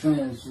can't be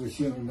friends with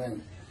human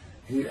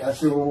beings. I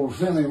said, well, we're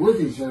friendly with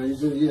each other. He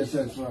said, yes,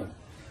 that's right.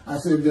 I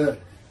said,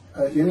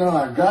 you know,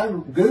 I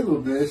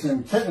Googled this,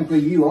 and technically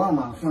you are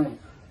my friend.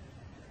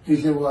 He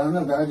said, well, I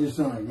know, but I just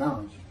don't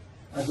acknowledge it.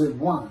 I said,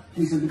 why?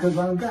 He said, because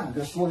I'm God.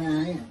 That's the way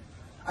I am.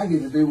 I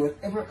get to do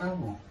whatever I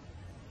want.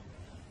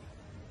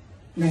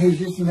 Now, he's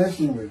just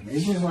messing with me.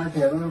 It's just like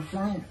having a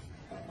friend.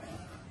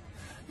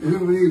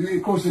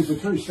 Of course, it's a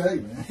true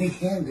statement. He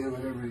can do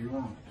whatever he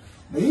wants.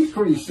 But he's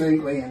pretty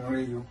stately and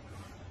regal.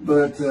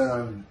 But,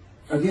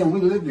 again, we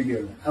live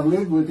together. I've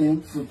lived with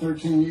him for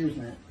 13 years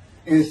now.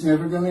 And it's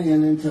never going to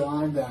end until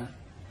I die.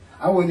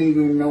 I wouldn't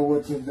even know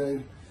what to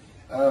do.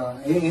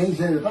 He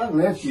said, if I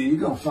left you, you're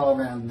going to fall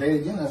down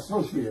dead. You're not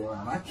supposed to be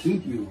alive. I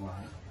keep you alive.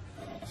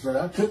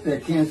 So I took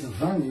that cancer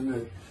from you,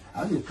 but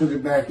I just put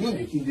it back in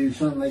if you do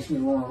something that makes me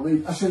want to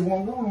leave. I said,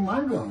 well, what am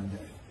I going to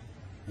do?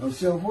 No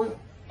self-will.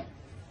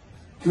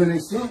 To an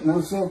extent, no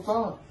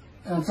self-thought.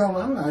 And I told him,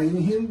 I'm not even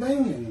a human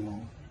being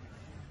anymore.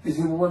 He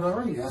said, well, what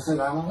are you? I said,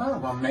 I don't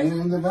know. I'm man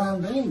and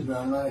divine beings, but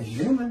I'm not a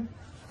human.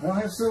 I don't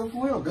have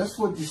self-will. That's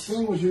what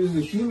distinguishes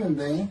a human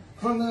being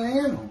from an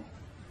animal.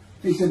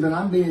 He said, but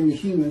I'm being the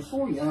human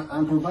for you.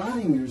 I'm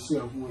providing your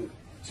self-will.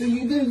 So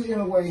you do, in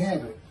a way,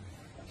 have it.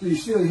 So you're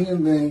still a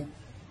human being.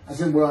 I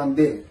said, well, I'm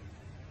dead.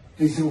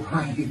 He said,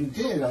 why are you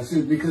dead? I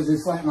said, because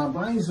it's like my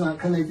brain's not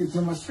connected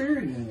to my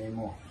spirit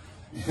anymore.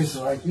 It's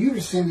like you're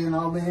sending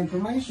all the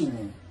information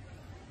in.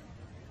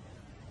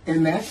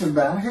 And that's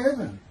about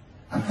heaven.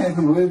 I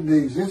haven't lived the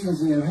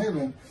existence in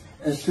heaven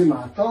as to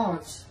my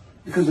thoughts,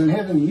 because in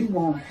heaven you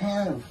won't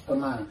have a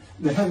mind.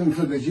 The heaven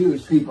for the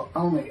Jewish people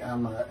only, I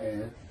might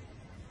add.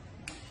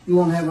 You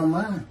won't have a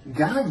mind.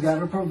 God got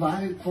to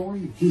provide it for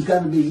you. He's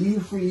got to be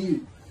you for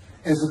you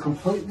as a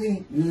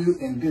completely new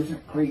and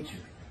different creature.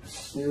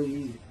 Still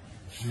you.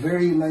 It's a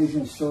very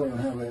amazing story on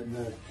how that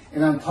does.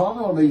 And I'm taught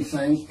all these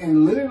things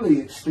and literally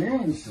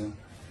experienced them,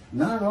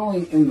 not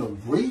only in the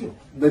real,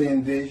 but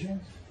in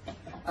visions.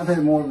 I've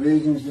had more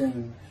visions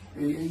than,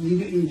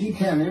 you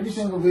count every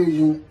single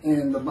vision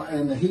in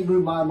the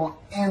Hebrew Bible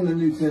and the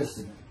New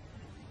Testament.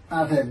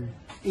 I've had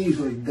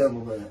easily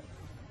double that.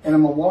 And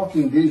I'm a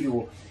walking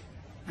visual.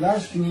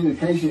 God's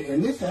communication,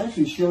 and this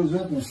actually shows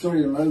up in the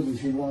story of Moses.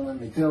 He won't let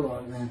me tell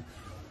right now.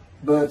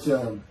 But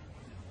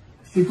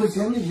he puts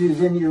images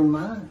in your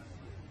mind.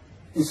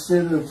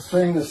 Instead of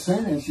saying a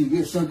sentence, you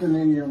get something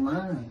in your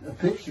mind, a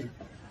picture.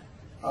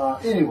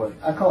 Anyway,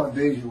 I call it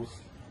visuals.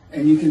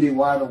 And you can be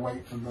wide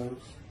awake for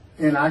those.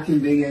 And I can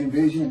be in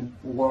vision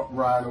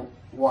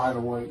wide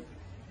awake.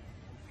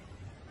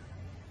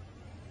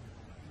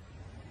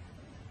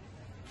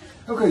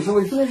 Okay, so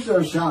we finished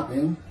our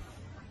shopping.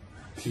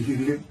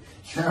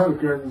 Shower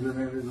curtains and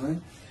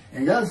everything.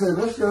 And God said,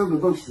 let's go to the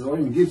bookstore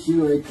and get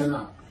you a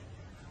Tanakh.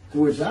 To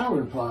which I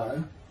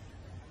replied,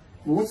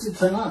 well, what's a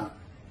Tanakh?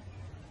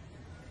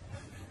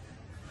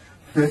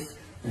 I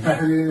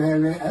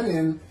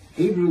didn't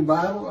Hebrew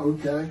Bible,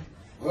 okay.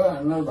 Well,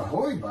 I know the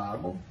Holy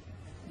Bible,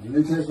 the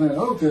New Testament and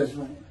Old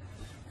Testament.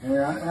 And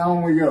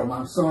on we go.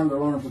 I'm starting to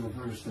learn for the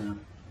first time.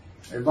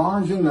 At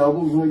Barnes &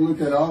 Noble's, we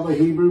looked at all the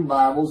Hebrew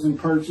Bibles and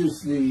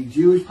purchased the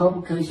Jewish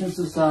Publication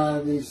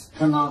Society's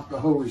Tanakh, the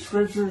Holy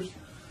Scriptures,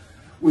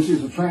 which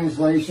is a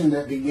translation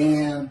that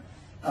began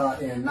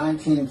in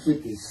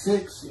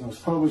 1956. It was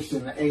published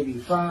in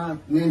 85.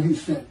 Then he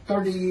spent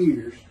 30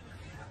 years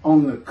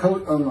on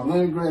the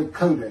Leningrad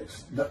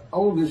Codex, the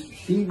oldest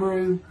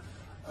Hebrew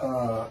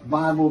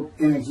Bible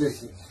in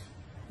existence.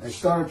 They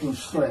started from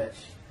scratch.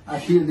 I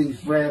hear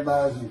these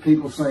rabbis and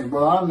people saying,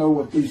 well, I know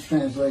what these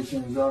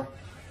translations are.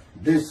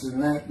 This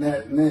and that,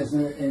 and this,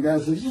 and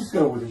God says, just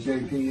go with the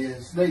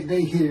JPS.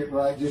 They hit it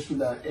right just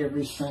about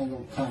every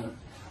single time.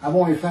 I've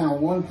only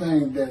found one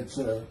thing that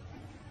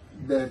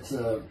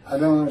I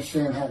don't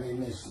understand how they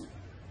missed it.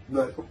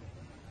 But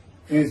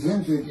it's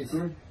in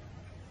 53.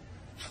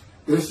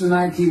 This is the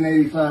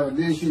 1985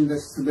 edition.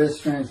 That's the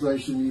best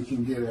translation you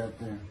can get out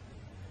there.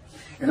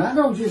 And I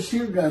don't just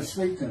hear God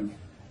speak to me.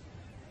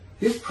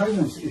 His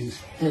presence is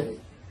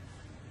heavy.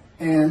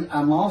 And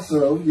I'm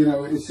also, you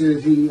know, it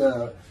says he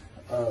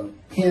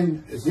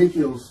pinned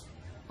Ezekiel's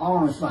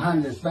arms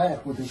behind his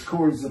back with his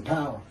cords of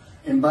power.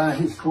 And by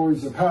his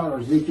cords of power,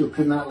 Ezekiel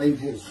could not leave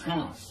his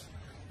house.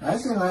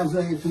 That's in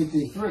Isaiah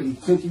 53. He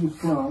took him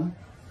from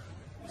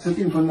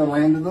the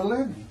land of the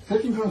living.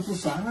 Took him from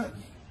society.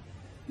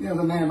 You know,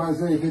 the man of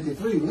Isaiah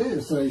 53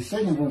 lives, so he's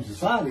taken from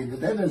society, but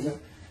that doesn't,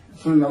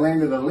 from the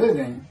land of the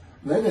living,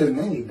 that doesn't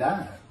mean he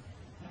died.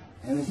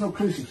 And there's no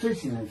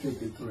crucifixion in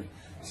 53.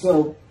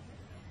 So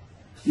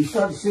You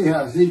start to see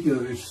how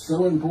Ezekiel is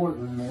so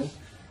important in this.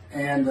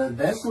 And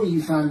that's where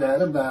you find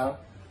out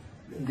about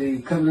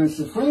the covenants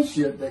of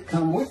friendship that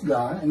come with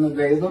God in the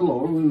day of the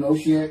Lord when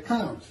Moshiach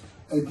comes.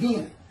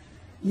 Again,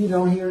 you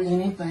don't hear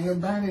anything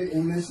about it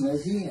in this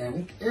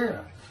Messianic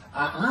era.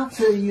 I'll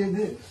tell you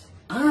this.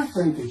 I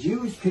think the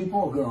Jewish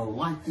people are going to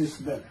like this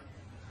better.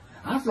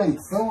 I think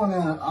throwing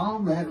out all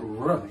that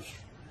rubbish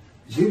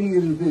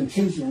Judaism has been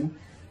teaching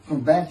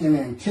from back in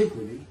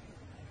antiquity,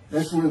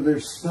 that's where they're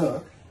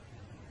stuck,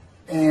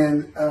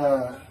 and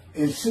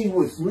see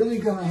what's really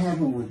going to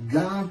happen with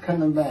God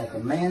coming back, a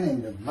man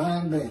in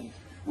divine being,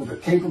 with the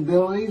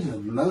capabilities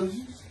of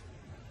Moses,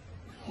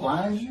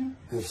 Elijah,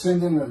 the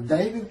descendant of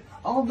David.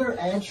 All their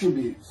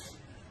attributes,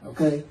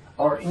 okay,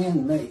 are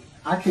in me.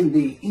 I can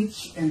be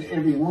each and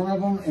every one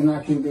of them, and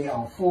I can be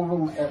all four of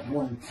them at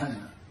one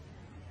time.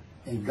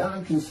 And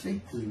God can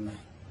speak to me.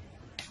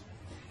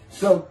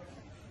 So,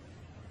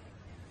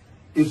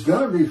 it's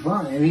going to be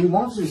fun. And he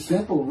wants his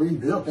temple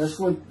rebuilt. That's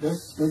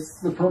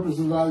the purpose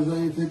of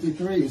Isaiah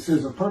 53. It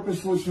says, a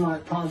purpose which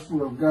might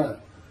prosper of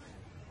God.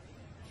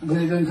 But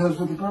it doesn't tell us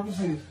what the purpose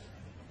is.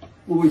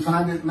 Well, we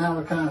find it in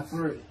Malachi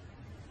 3.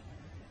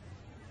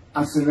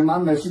 I'm sending my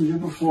messenger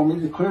before me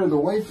to clear the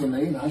way for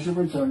me, and I shall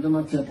return to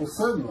my temple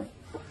suddenly.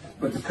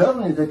 But the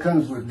covenant that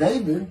comes with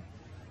David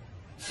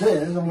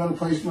says, I'm going to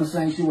place my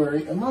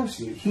sanctuary amongst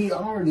you. He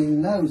already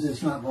knows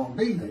it's not going to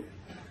be there.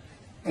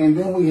 And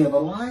then we have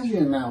Elijah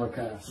in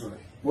Malachi 3.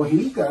 Well,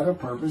 he's got a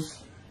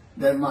purpose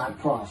that might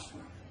prosper.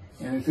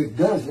 And if it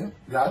doesn't,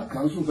 God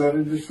comes with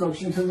utter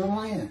destruction to the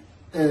land.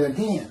 And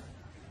again,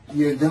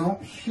 you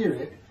don't hear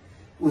it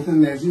with the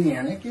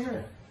Messianic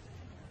era.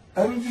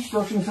 Utter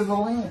destruction to the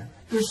land.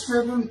 There's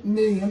 7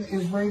 million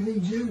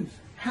Israeli Jews.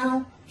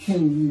 How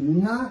can you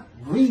not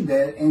read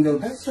that and go,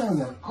 that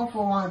sounds an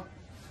awful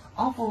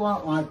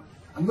lot like,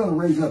 I'm going to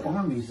raise up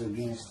armies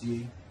against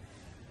you.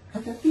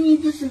 You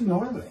just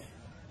ignore that.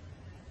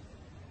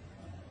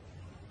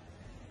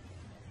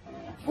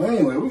 Well,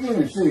 anyway, we're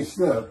getting into serious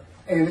stuff.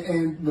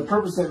 And the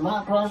purpose that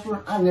might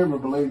prosper, I never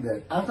believed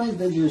that. I think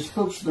they just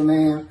hooks the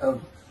man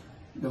of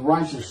the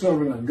righteous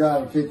servant of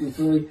God of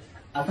 53.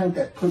 I think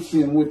that puts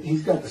him with,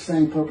 he's got the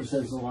same purpose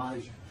as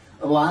Elijah.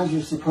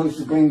 Elijah's supposed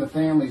to bring the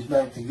families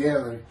back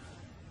together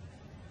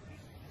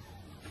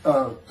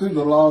through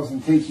the laws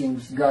and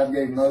teachings God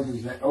gave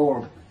Moses,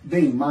 or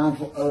being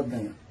mindful of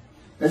them.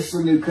 That's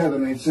the new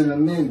covenant. It's an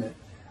amendment.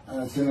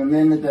 It's an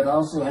amendment that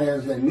also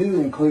has a new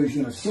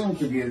inclusion of sin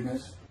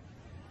forgiveness.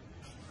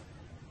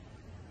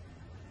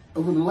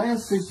 Over the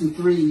last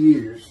 63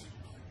 years,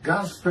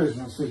 God's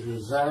presence has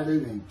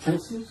resided in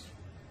Texas,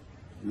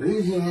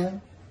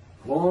 Louisiana,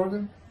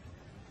 Florida,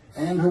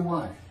 and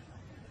Hawaii.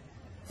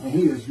 And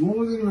he is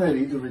more than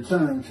ready to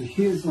return to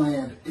his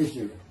land,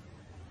 Israel.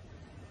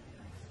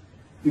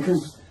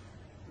 Because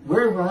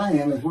wherever I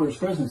am is where his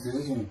presence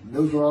is, and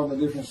those are all the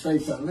different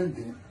states I lived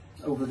in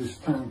over this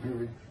time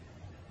period.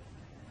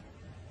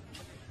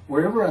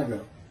 Wherever I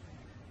go.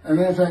 As a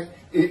matter of fact,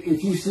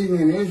 if you see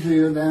me in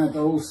Israel down at the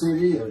old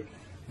city or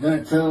down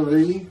at Tel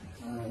Aviv,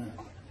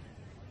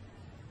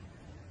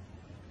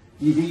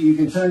 you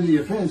can turn to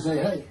your friend and say,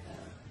 hey,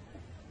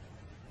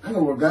 I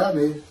know where God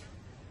is.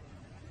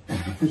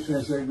 So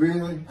I said,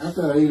 really? I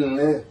thought he'd have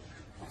left.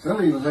 Some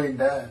people say he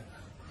died.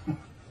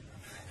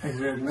 I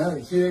said, no,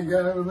 you see that guy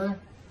over there?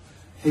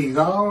 He's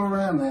all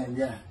around that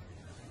guy.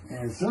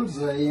 And some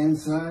say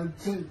inside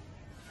too.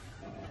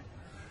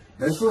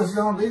 That's what it's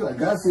going to be like.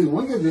 God said,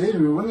 when we get to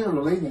Israel, we're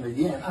never leaving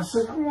again. I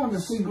said, I wanted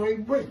to see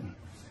Great Britain.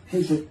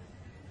 He said,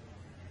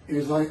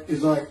 it's like,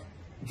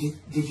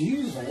 did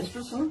you just ask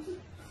for something?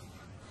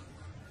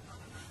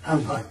 I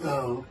was like,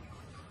 oh.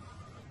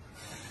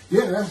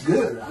 Yeah, that's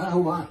good. I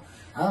hope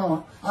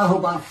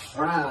I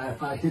fry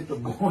if I hit the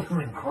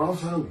border and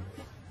cross over.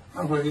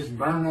 I hope I just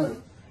burn up.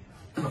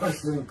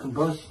 Bust in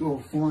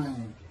combustible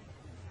flame.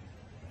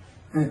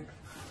 But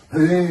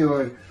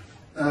anyway,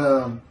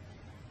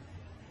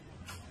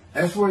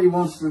 that's where he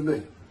wants to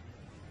be.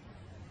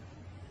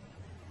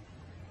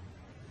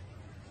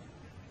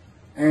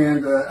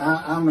 And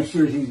I'm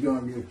sure he's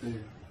going to get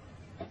there.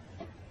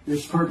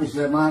 This purpose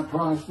that might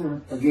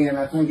prosper, again,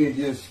 I think it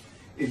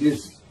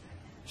just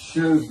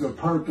shows the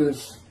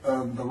purpose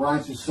of the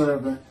righteous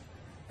servant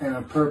and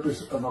a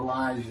purpose of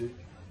Elijah.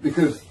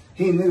 Because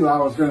he knew I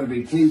was going to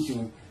be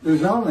teaching.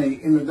 There's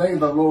only, in the day of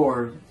the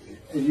Lord,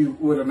 as you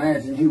would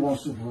imagine, he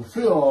wants to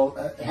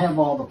have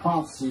all the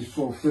prophecies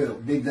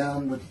fulfilled, be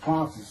done with the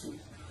prophecies.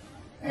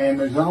 And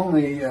there's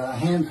only a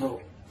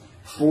handful,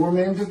 4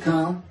 men to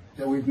come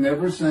that we've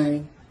never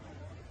seen.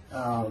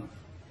 The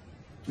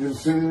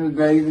descendant of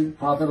David,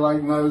 prophet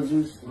like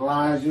Moses,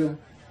 Elijah,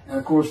 and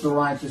of course the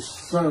righteous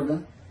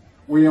servant.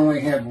 We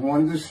only have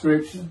one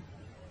description.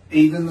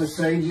 Even the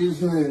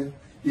sages knew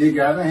you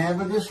got to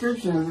have a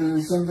description of the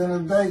descendant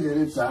of David.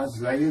 It's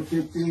Isaiah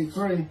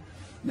 53.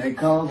 They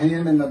called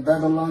him in the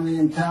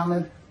Babylonian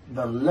Talmud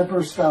the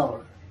leper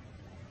scholar.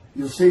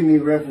 You'll see me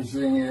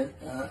referencing it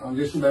on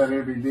just about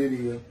every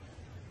video.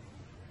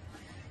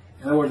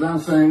 In other words, I'm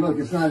saying, look,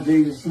 it's not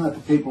Jesus, it's not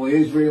the people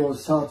Israel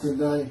is taught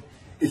today.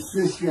 It's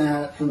this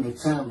guy from the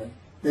Talmud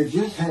that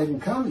just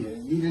hadn't come yet.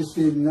 You just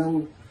didn't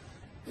know,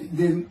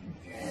 didn't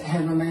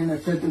have a name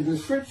that fit the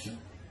description.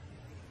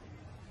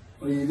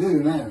 Well, you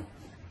do now.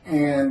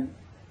 And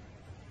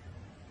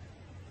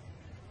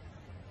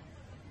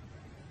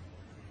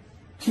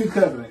two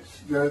covenants.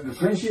 The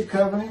friendship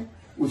covenant,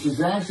 which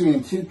is actually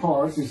in two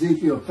parts,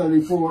 Ezekiel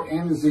 34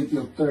 and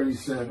Ezekiel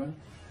 37.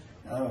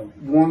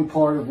 One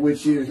part of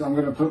which is, I'm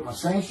going to put my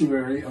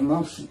sanctuary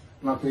amongst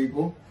my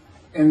people.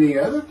 And the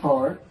other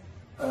part,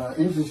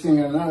 interesting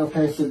enough,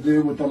 has to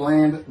do with the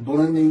land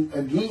blooming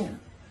again,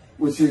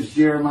 which is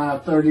Jeremiah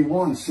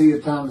 31. See, a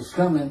time is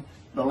coming,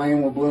 the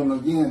land will bloom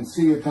again.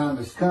 See, a time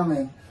is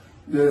coming,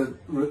 the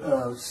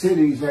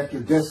cities after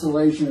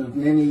desolation of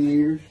many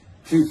years,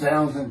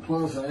 2,000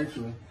 plus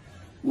actually,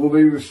 will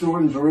be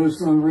restored and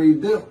Jerusalem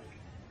rebuilt.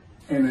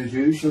 And the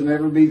Jews shall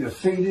never be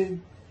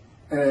defeated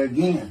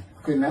again.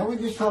 Okay, now we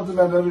just talked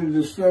about utter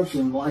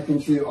destruction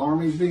likened to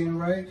armies being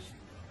raised.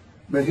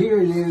 But here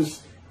it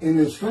is in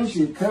this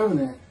friendship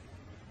covenant,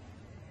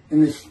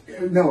 in this,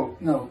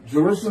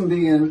 Jerusalem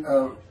being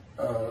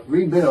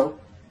rebuilt.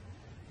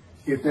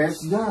 If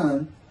that's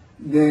done,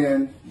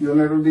 then you'll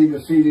never be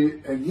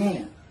defeated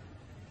again.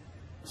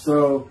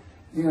 So,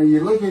 you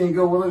look at it and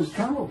go, well, there's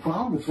kind of a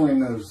problem between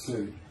those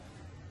two.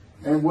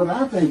 And what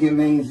I think it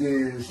means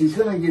is he's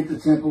going to get the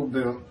temple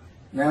built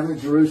now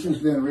that Jerusalem's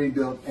been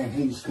rebuilt and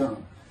he's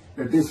come.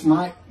 That this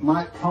might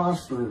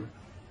prosper,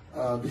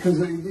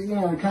 because,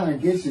 it kind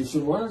of gets you. So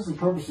what is the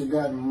purpose of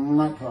God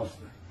might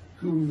prosper?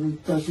 Who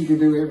thought you could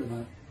do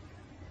everything?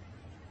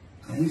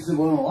 And he said,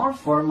 well, in a large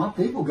part, my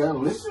people got to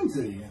listen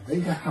to you.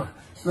 They got,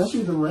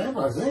 especially the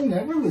rabbis, they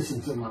never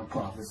listen to my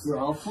prophets. They're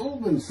all full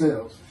of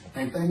themselves.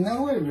 And they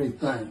know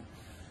everything.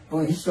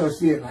 Well, he starts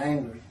getting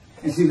angry.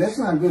 And see, that's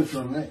not good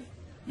for me.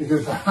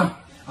 Because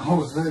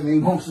all of a sudden he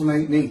wants to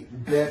make me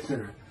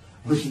better,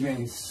 which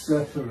means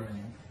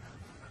suffering.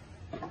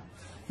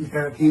 You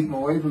got to keep them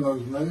away from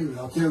those movies.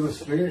 I'll tell the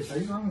spirits,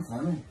 say something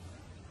funny.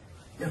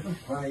 Get a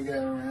funny guy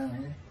around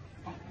here.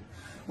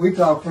 We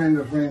talk friend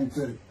to friend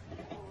too.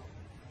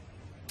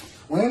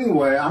 Well,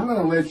 anyway, I'm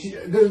going to let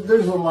you.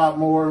 There's a lot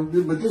more,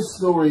 but this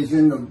story is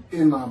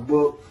in my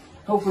book.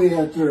 Hopefully,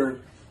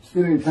 after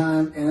spending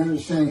time and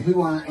understanding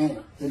who I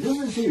am, and this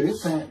is here.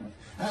 It's happening.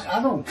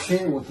 I don't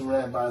care what the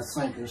rabbis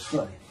think or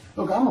say.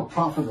 Look, I'm a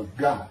prophet of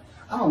God.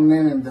 I'm a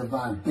man in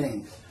divine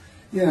things.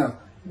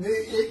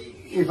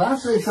 If I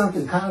say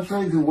something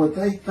contrary to what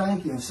they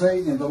think and say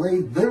and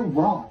believe, they're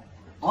wrong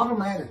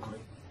automatically.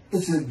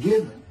 It's a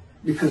given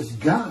because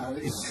God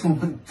is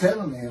someone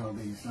telling me all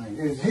these things.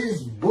 It's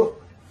His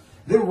book.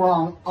 They're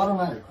wrong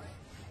automatically.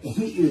 And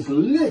He is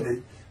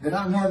livid that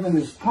I'm having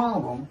this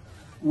problem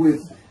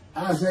with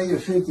Isaiah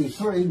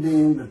 53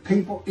 being the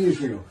people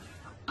Israel.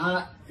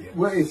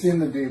 Well, it's in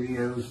the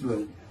videos,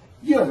 but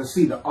you ought to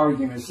see the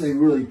arguments they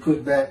really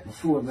put back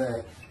before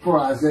that for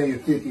Isaiah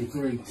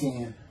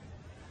 53:10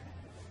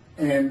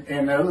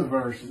 and other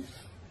verses.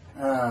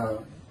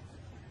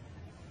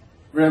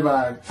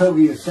 Rabbi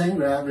Tovia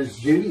Singer, his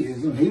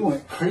Judaism, he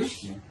went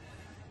Christian.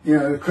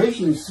 The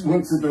Christians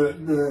went to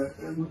the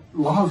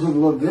laws of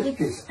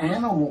Leviticus,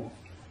 animal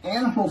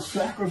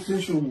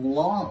sacrificial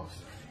laws,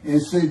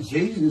 and said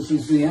Jesus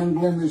is the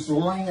unblemished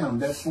lamb.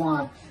 That's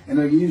why, and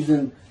they're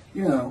using,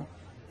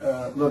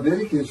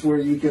 Leviticus where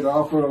you could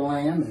offer a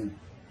lamb and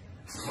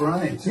for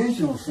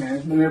unintentional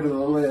sins, but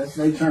nevertheless,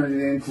 they turned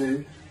it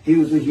into, he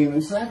was a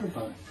human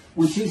sacrifice,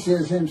 which he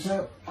says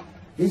himself.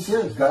 He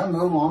says, God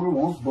no longer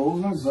wants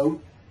bulls and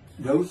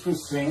goats for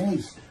sin.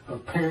 He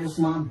prepares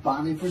my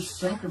body for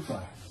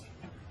sacrifice.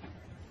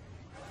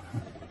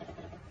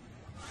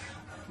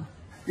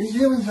 He's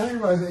human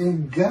sacrifice,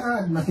 and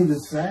God made the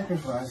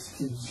sacrifice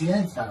to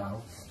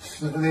Gentiles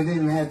so they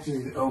didn't have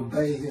to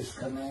obey His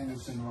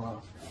commandments and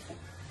laws.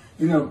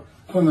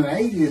 From an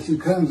atheist who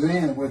comes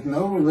in with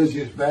no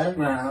religious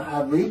background,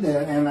 I read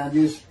that and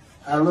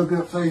I look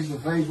up face to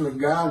face with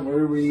God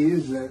wherever He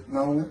is at the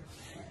moment.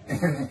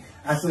 And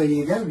I say,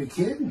 you got to be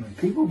kidding me.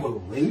 People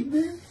believe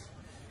this?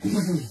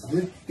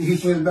 He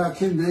said about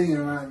 2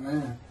 billion right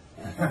now.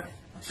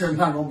 So I'm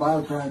not going to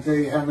bother trying to tell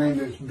you how many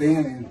there's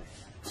been in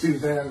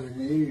 2,000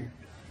 years.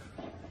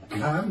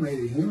 God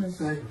made a human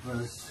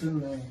sacrifice to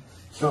me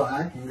so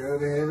I can go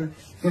to heaven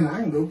and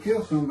I can go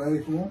kill somebody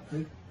if I want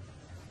to.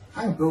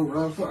 I can go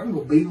rob, I can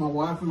go beat my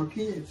wife and my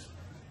kids.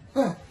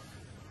 I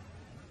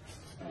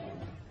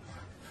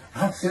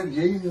accept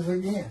Jesus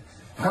again.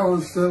 God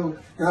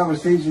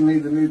was teaching me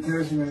the New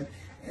Testament,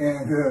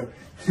 and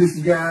this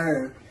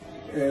guy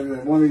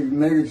at one of these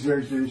mega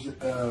churches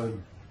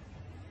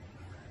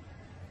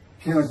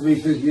came to me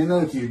and says,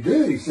 if you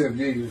do accept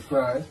Jesus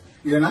Christ,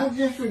 you're not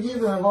just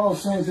forgiven of all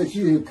sins that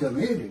you have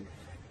committed.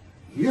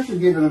 You're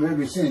forgiven of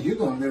every sin you're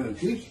going to do in the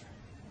future.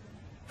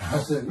 I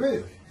said,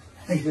 really?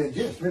 He said,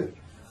 yes, really.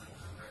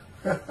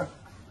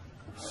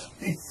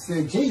 He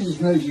said, Jesus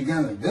knows you're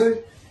going to do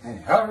it, and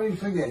He already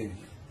forgave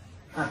you.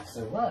 I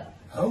said, what?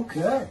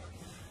 Okay.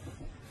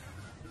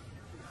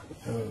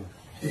 So,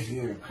 if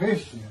you're a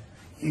Christian,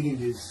 you can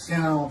just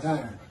sin all the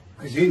time,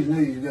 because Jesus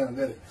knew you were going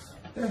to do it.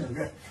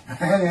 I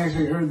hadn't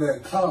actually heard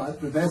that taught,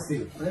 but that's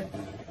the effect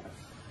of it.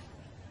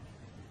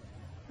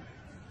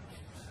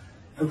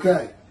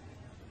 Okay.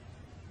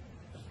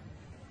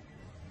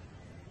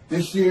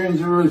 This year in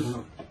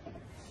Jerusalem.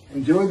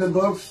 Enjoy the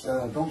books.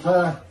 Don't try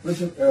to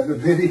listen to the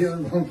video.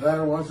 Don't try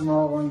to watch them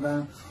all at one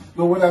time.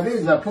 But what I did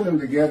is I put them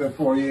together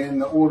for you in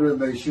the order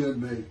they should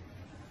be.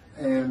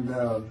 And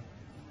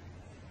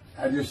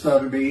I just thought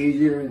it'd be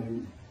easier.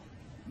 And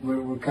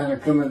we're kind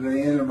of coming to the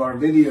end of our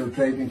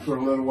videotaping for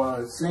a little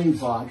while, it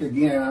seems like.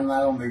 Again, I'm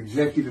not on the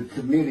executive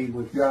committee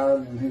with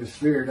God and His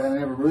Spirit. I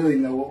never really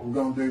know what we're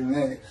going to do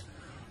next.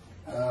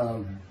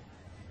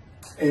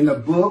 And the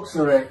books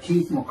are at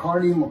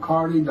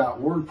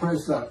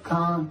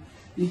keithmccarty.wordpress.com.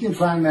 You can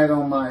find that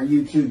on my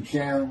YouTube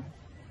channel.